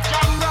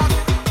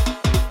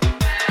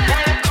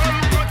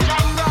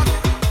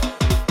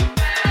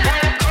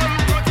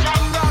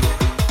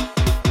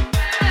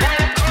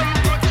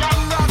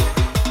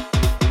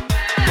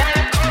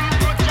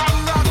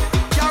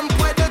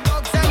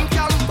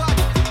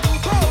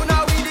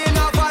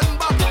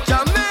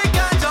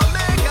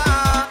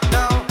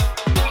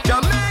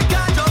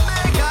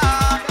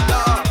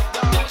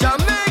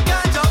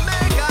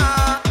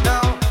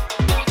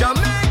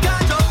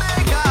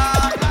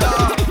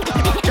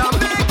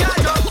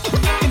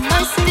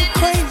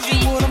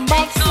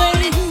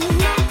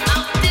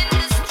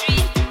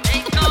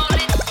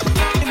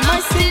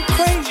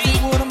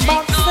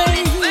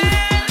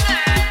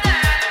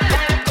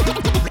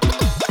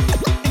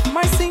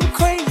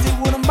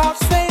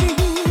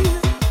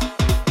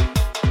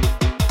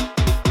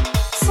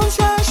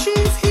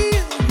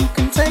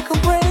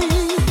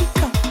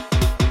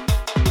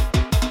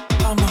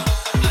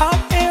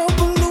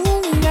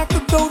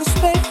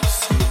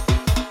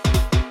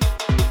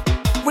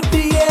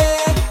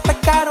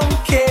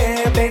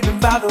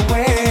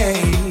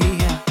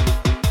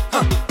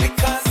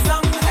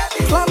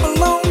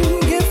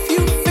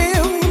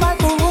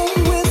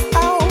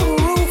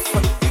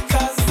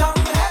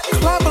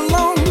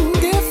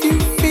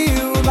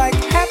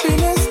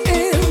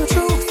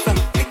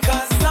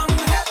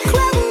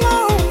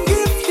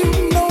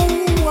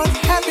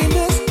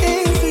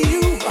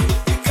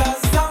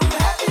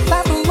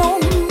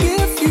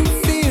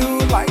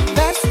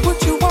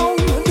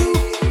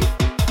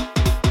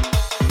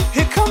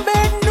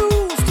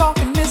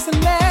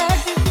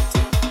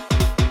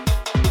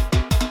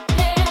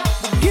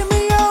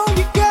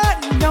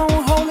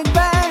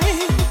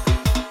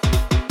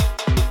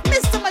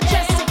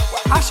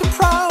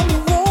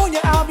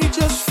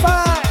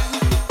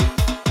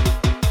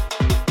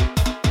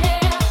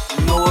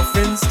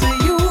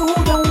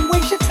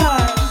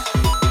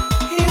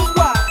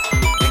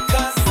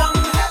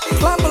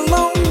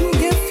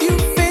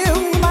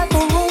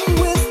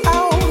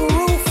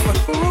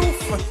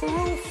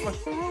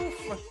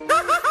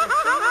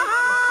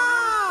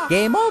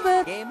 Game over.